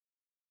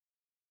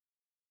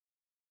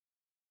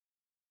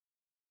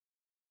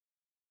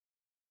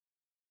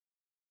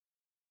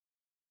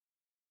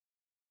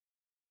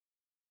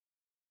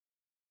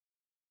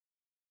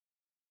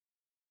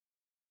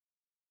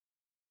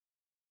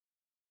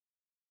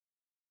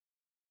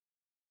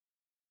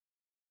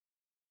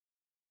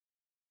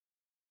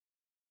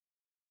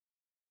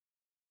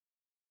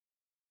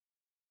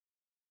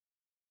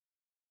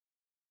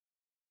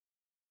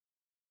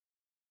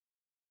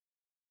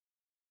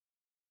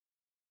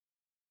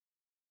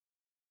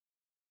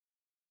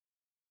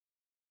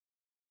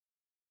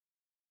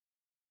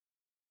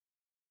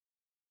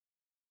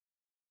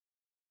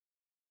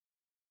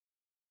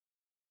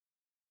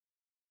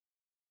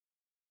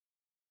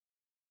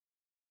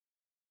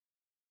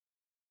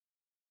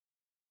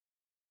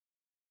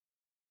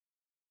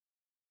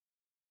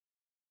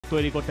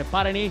 তৈরি করতে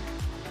পারেনি,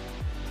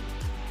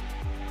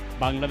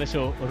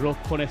 বাংলাদেশও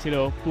রক্ষণে ছিল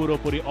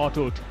পুরোপুরি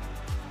অটুট।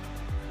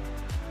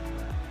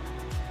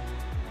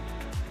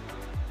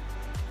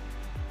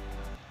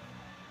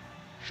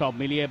 সব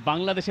মিলিয়ে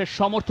বাংলাদেশের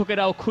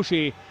সমর্থকেরাও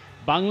খুশি,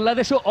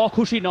 বাংলাদেশও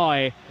অখুশি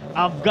নয়,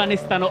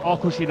 আফগানিস্তানও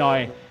অখুশি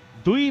নয়।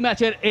 2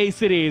 ম্যাচের এই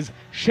সিরিজ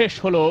শেষ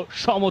হলো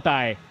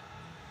সমতায়।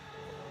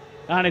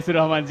 আনিসুর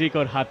রহমান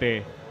জিকোর হাতে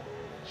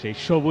সেই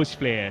সবুজ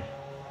player.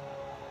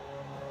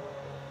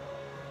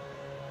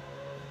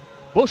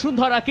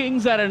 Bashundhara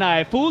Kings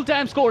অ্যারেনায় full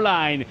time score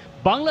line,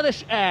 Bangladesh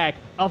 1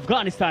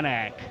 Afghanistan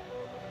 1।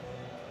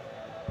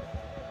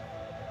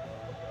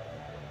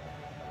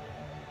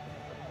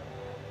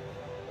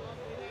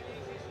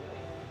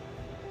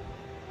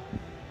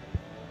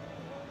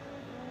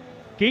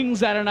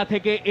 Kings arena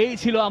থেকে এই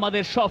ছিল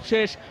আমাদের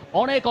সবশেষ।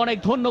 অনেক অনেক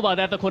ধন্যবাদ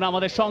এতক্ষণ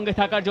আমাদের সঙ্গে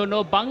থাকার জন্য।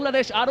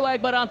 বাংলাদেশ আরও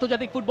একবার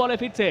আন্তর্জাতিক ফুটবলে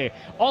ফিরছে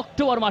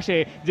অক্টোবর মাসে,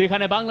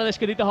 যেখানে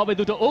বাংলাদেশকে দিতে হবে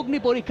 2টো অগ্নি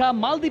পরীক্ষা।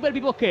 মালদ্বীপের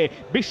বিপক্ষে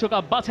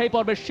বিশ্বকাপ বাছাই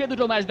পর্বের সে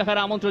 2টো ম্যাচ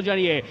দেখার আমন্ত্রণ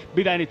জানিয়ে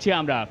বিদায় নিচ্ছি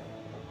আমরা।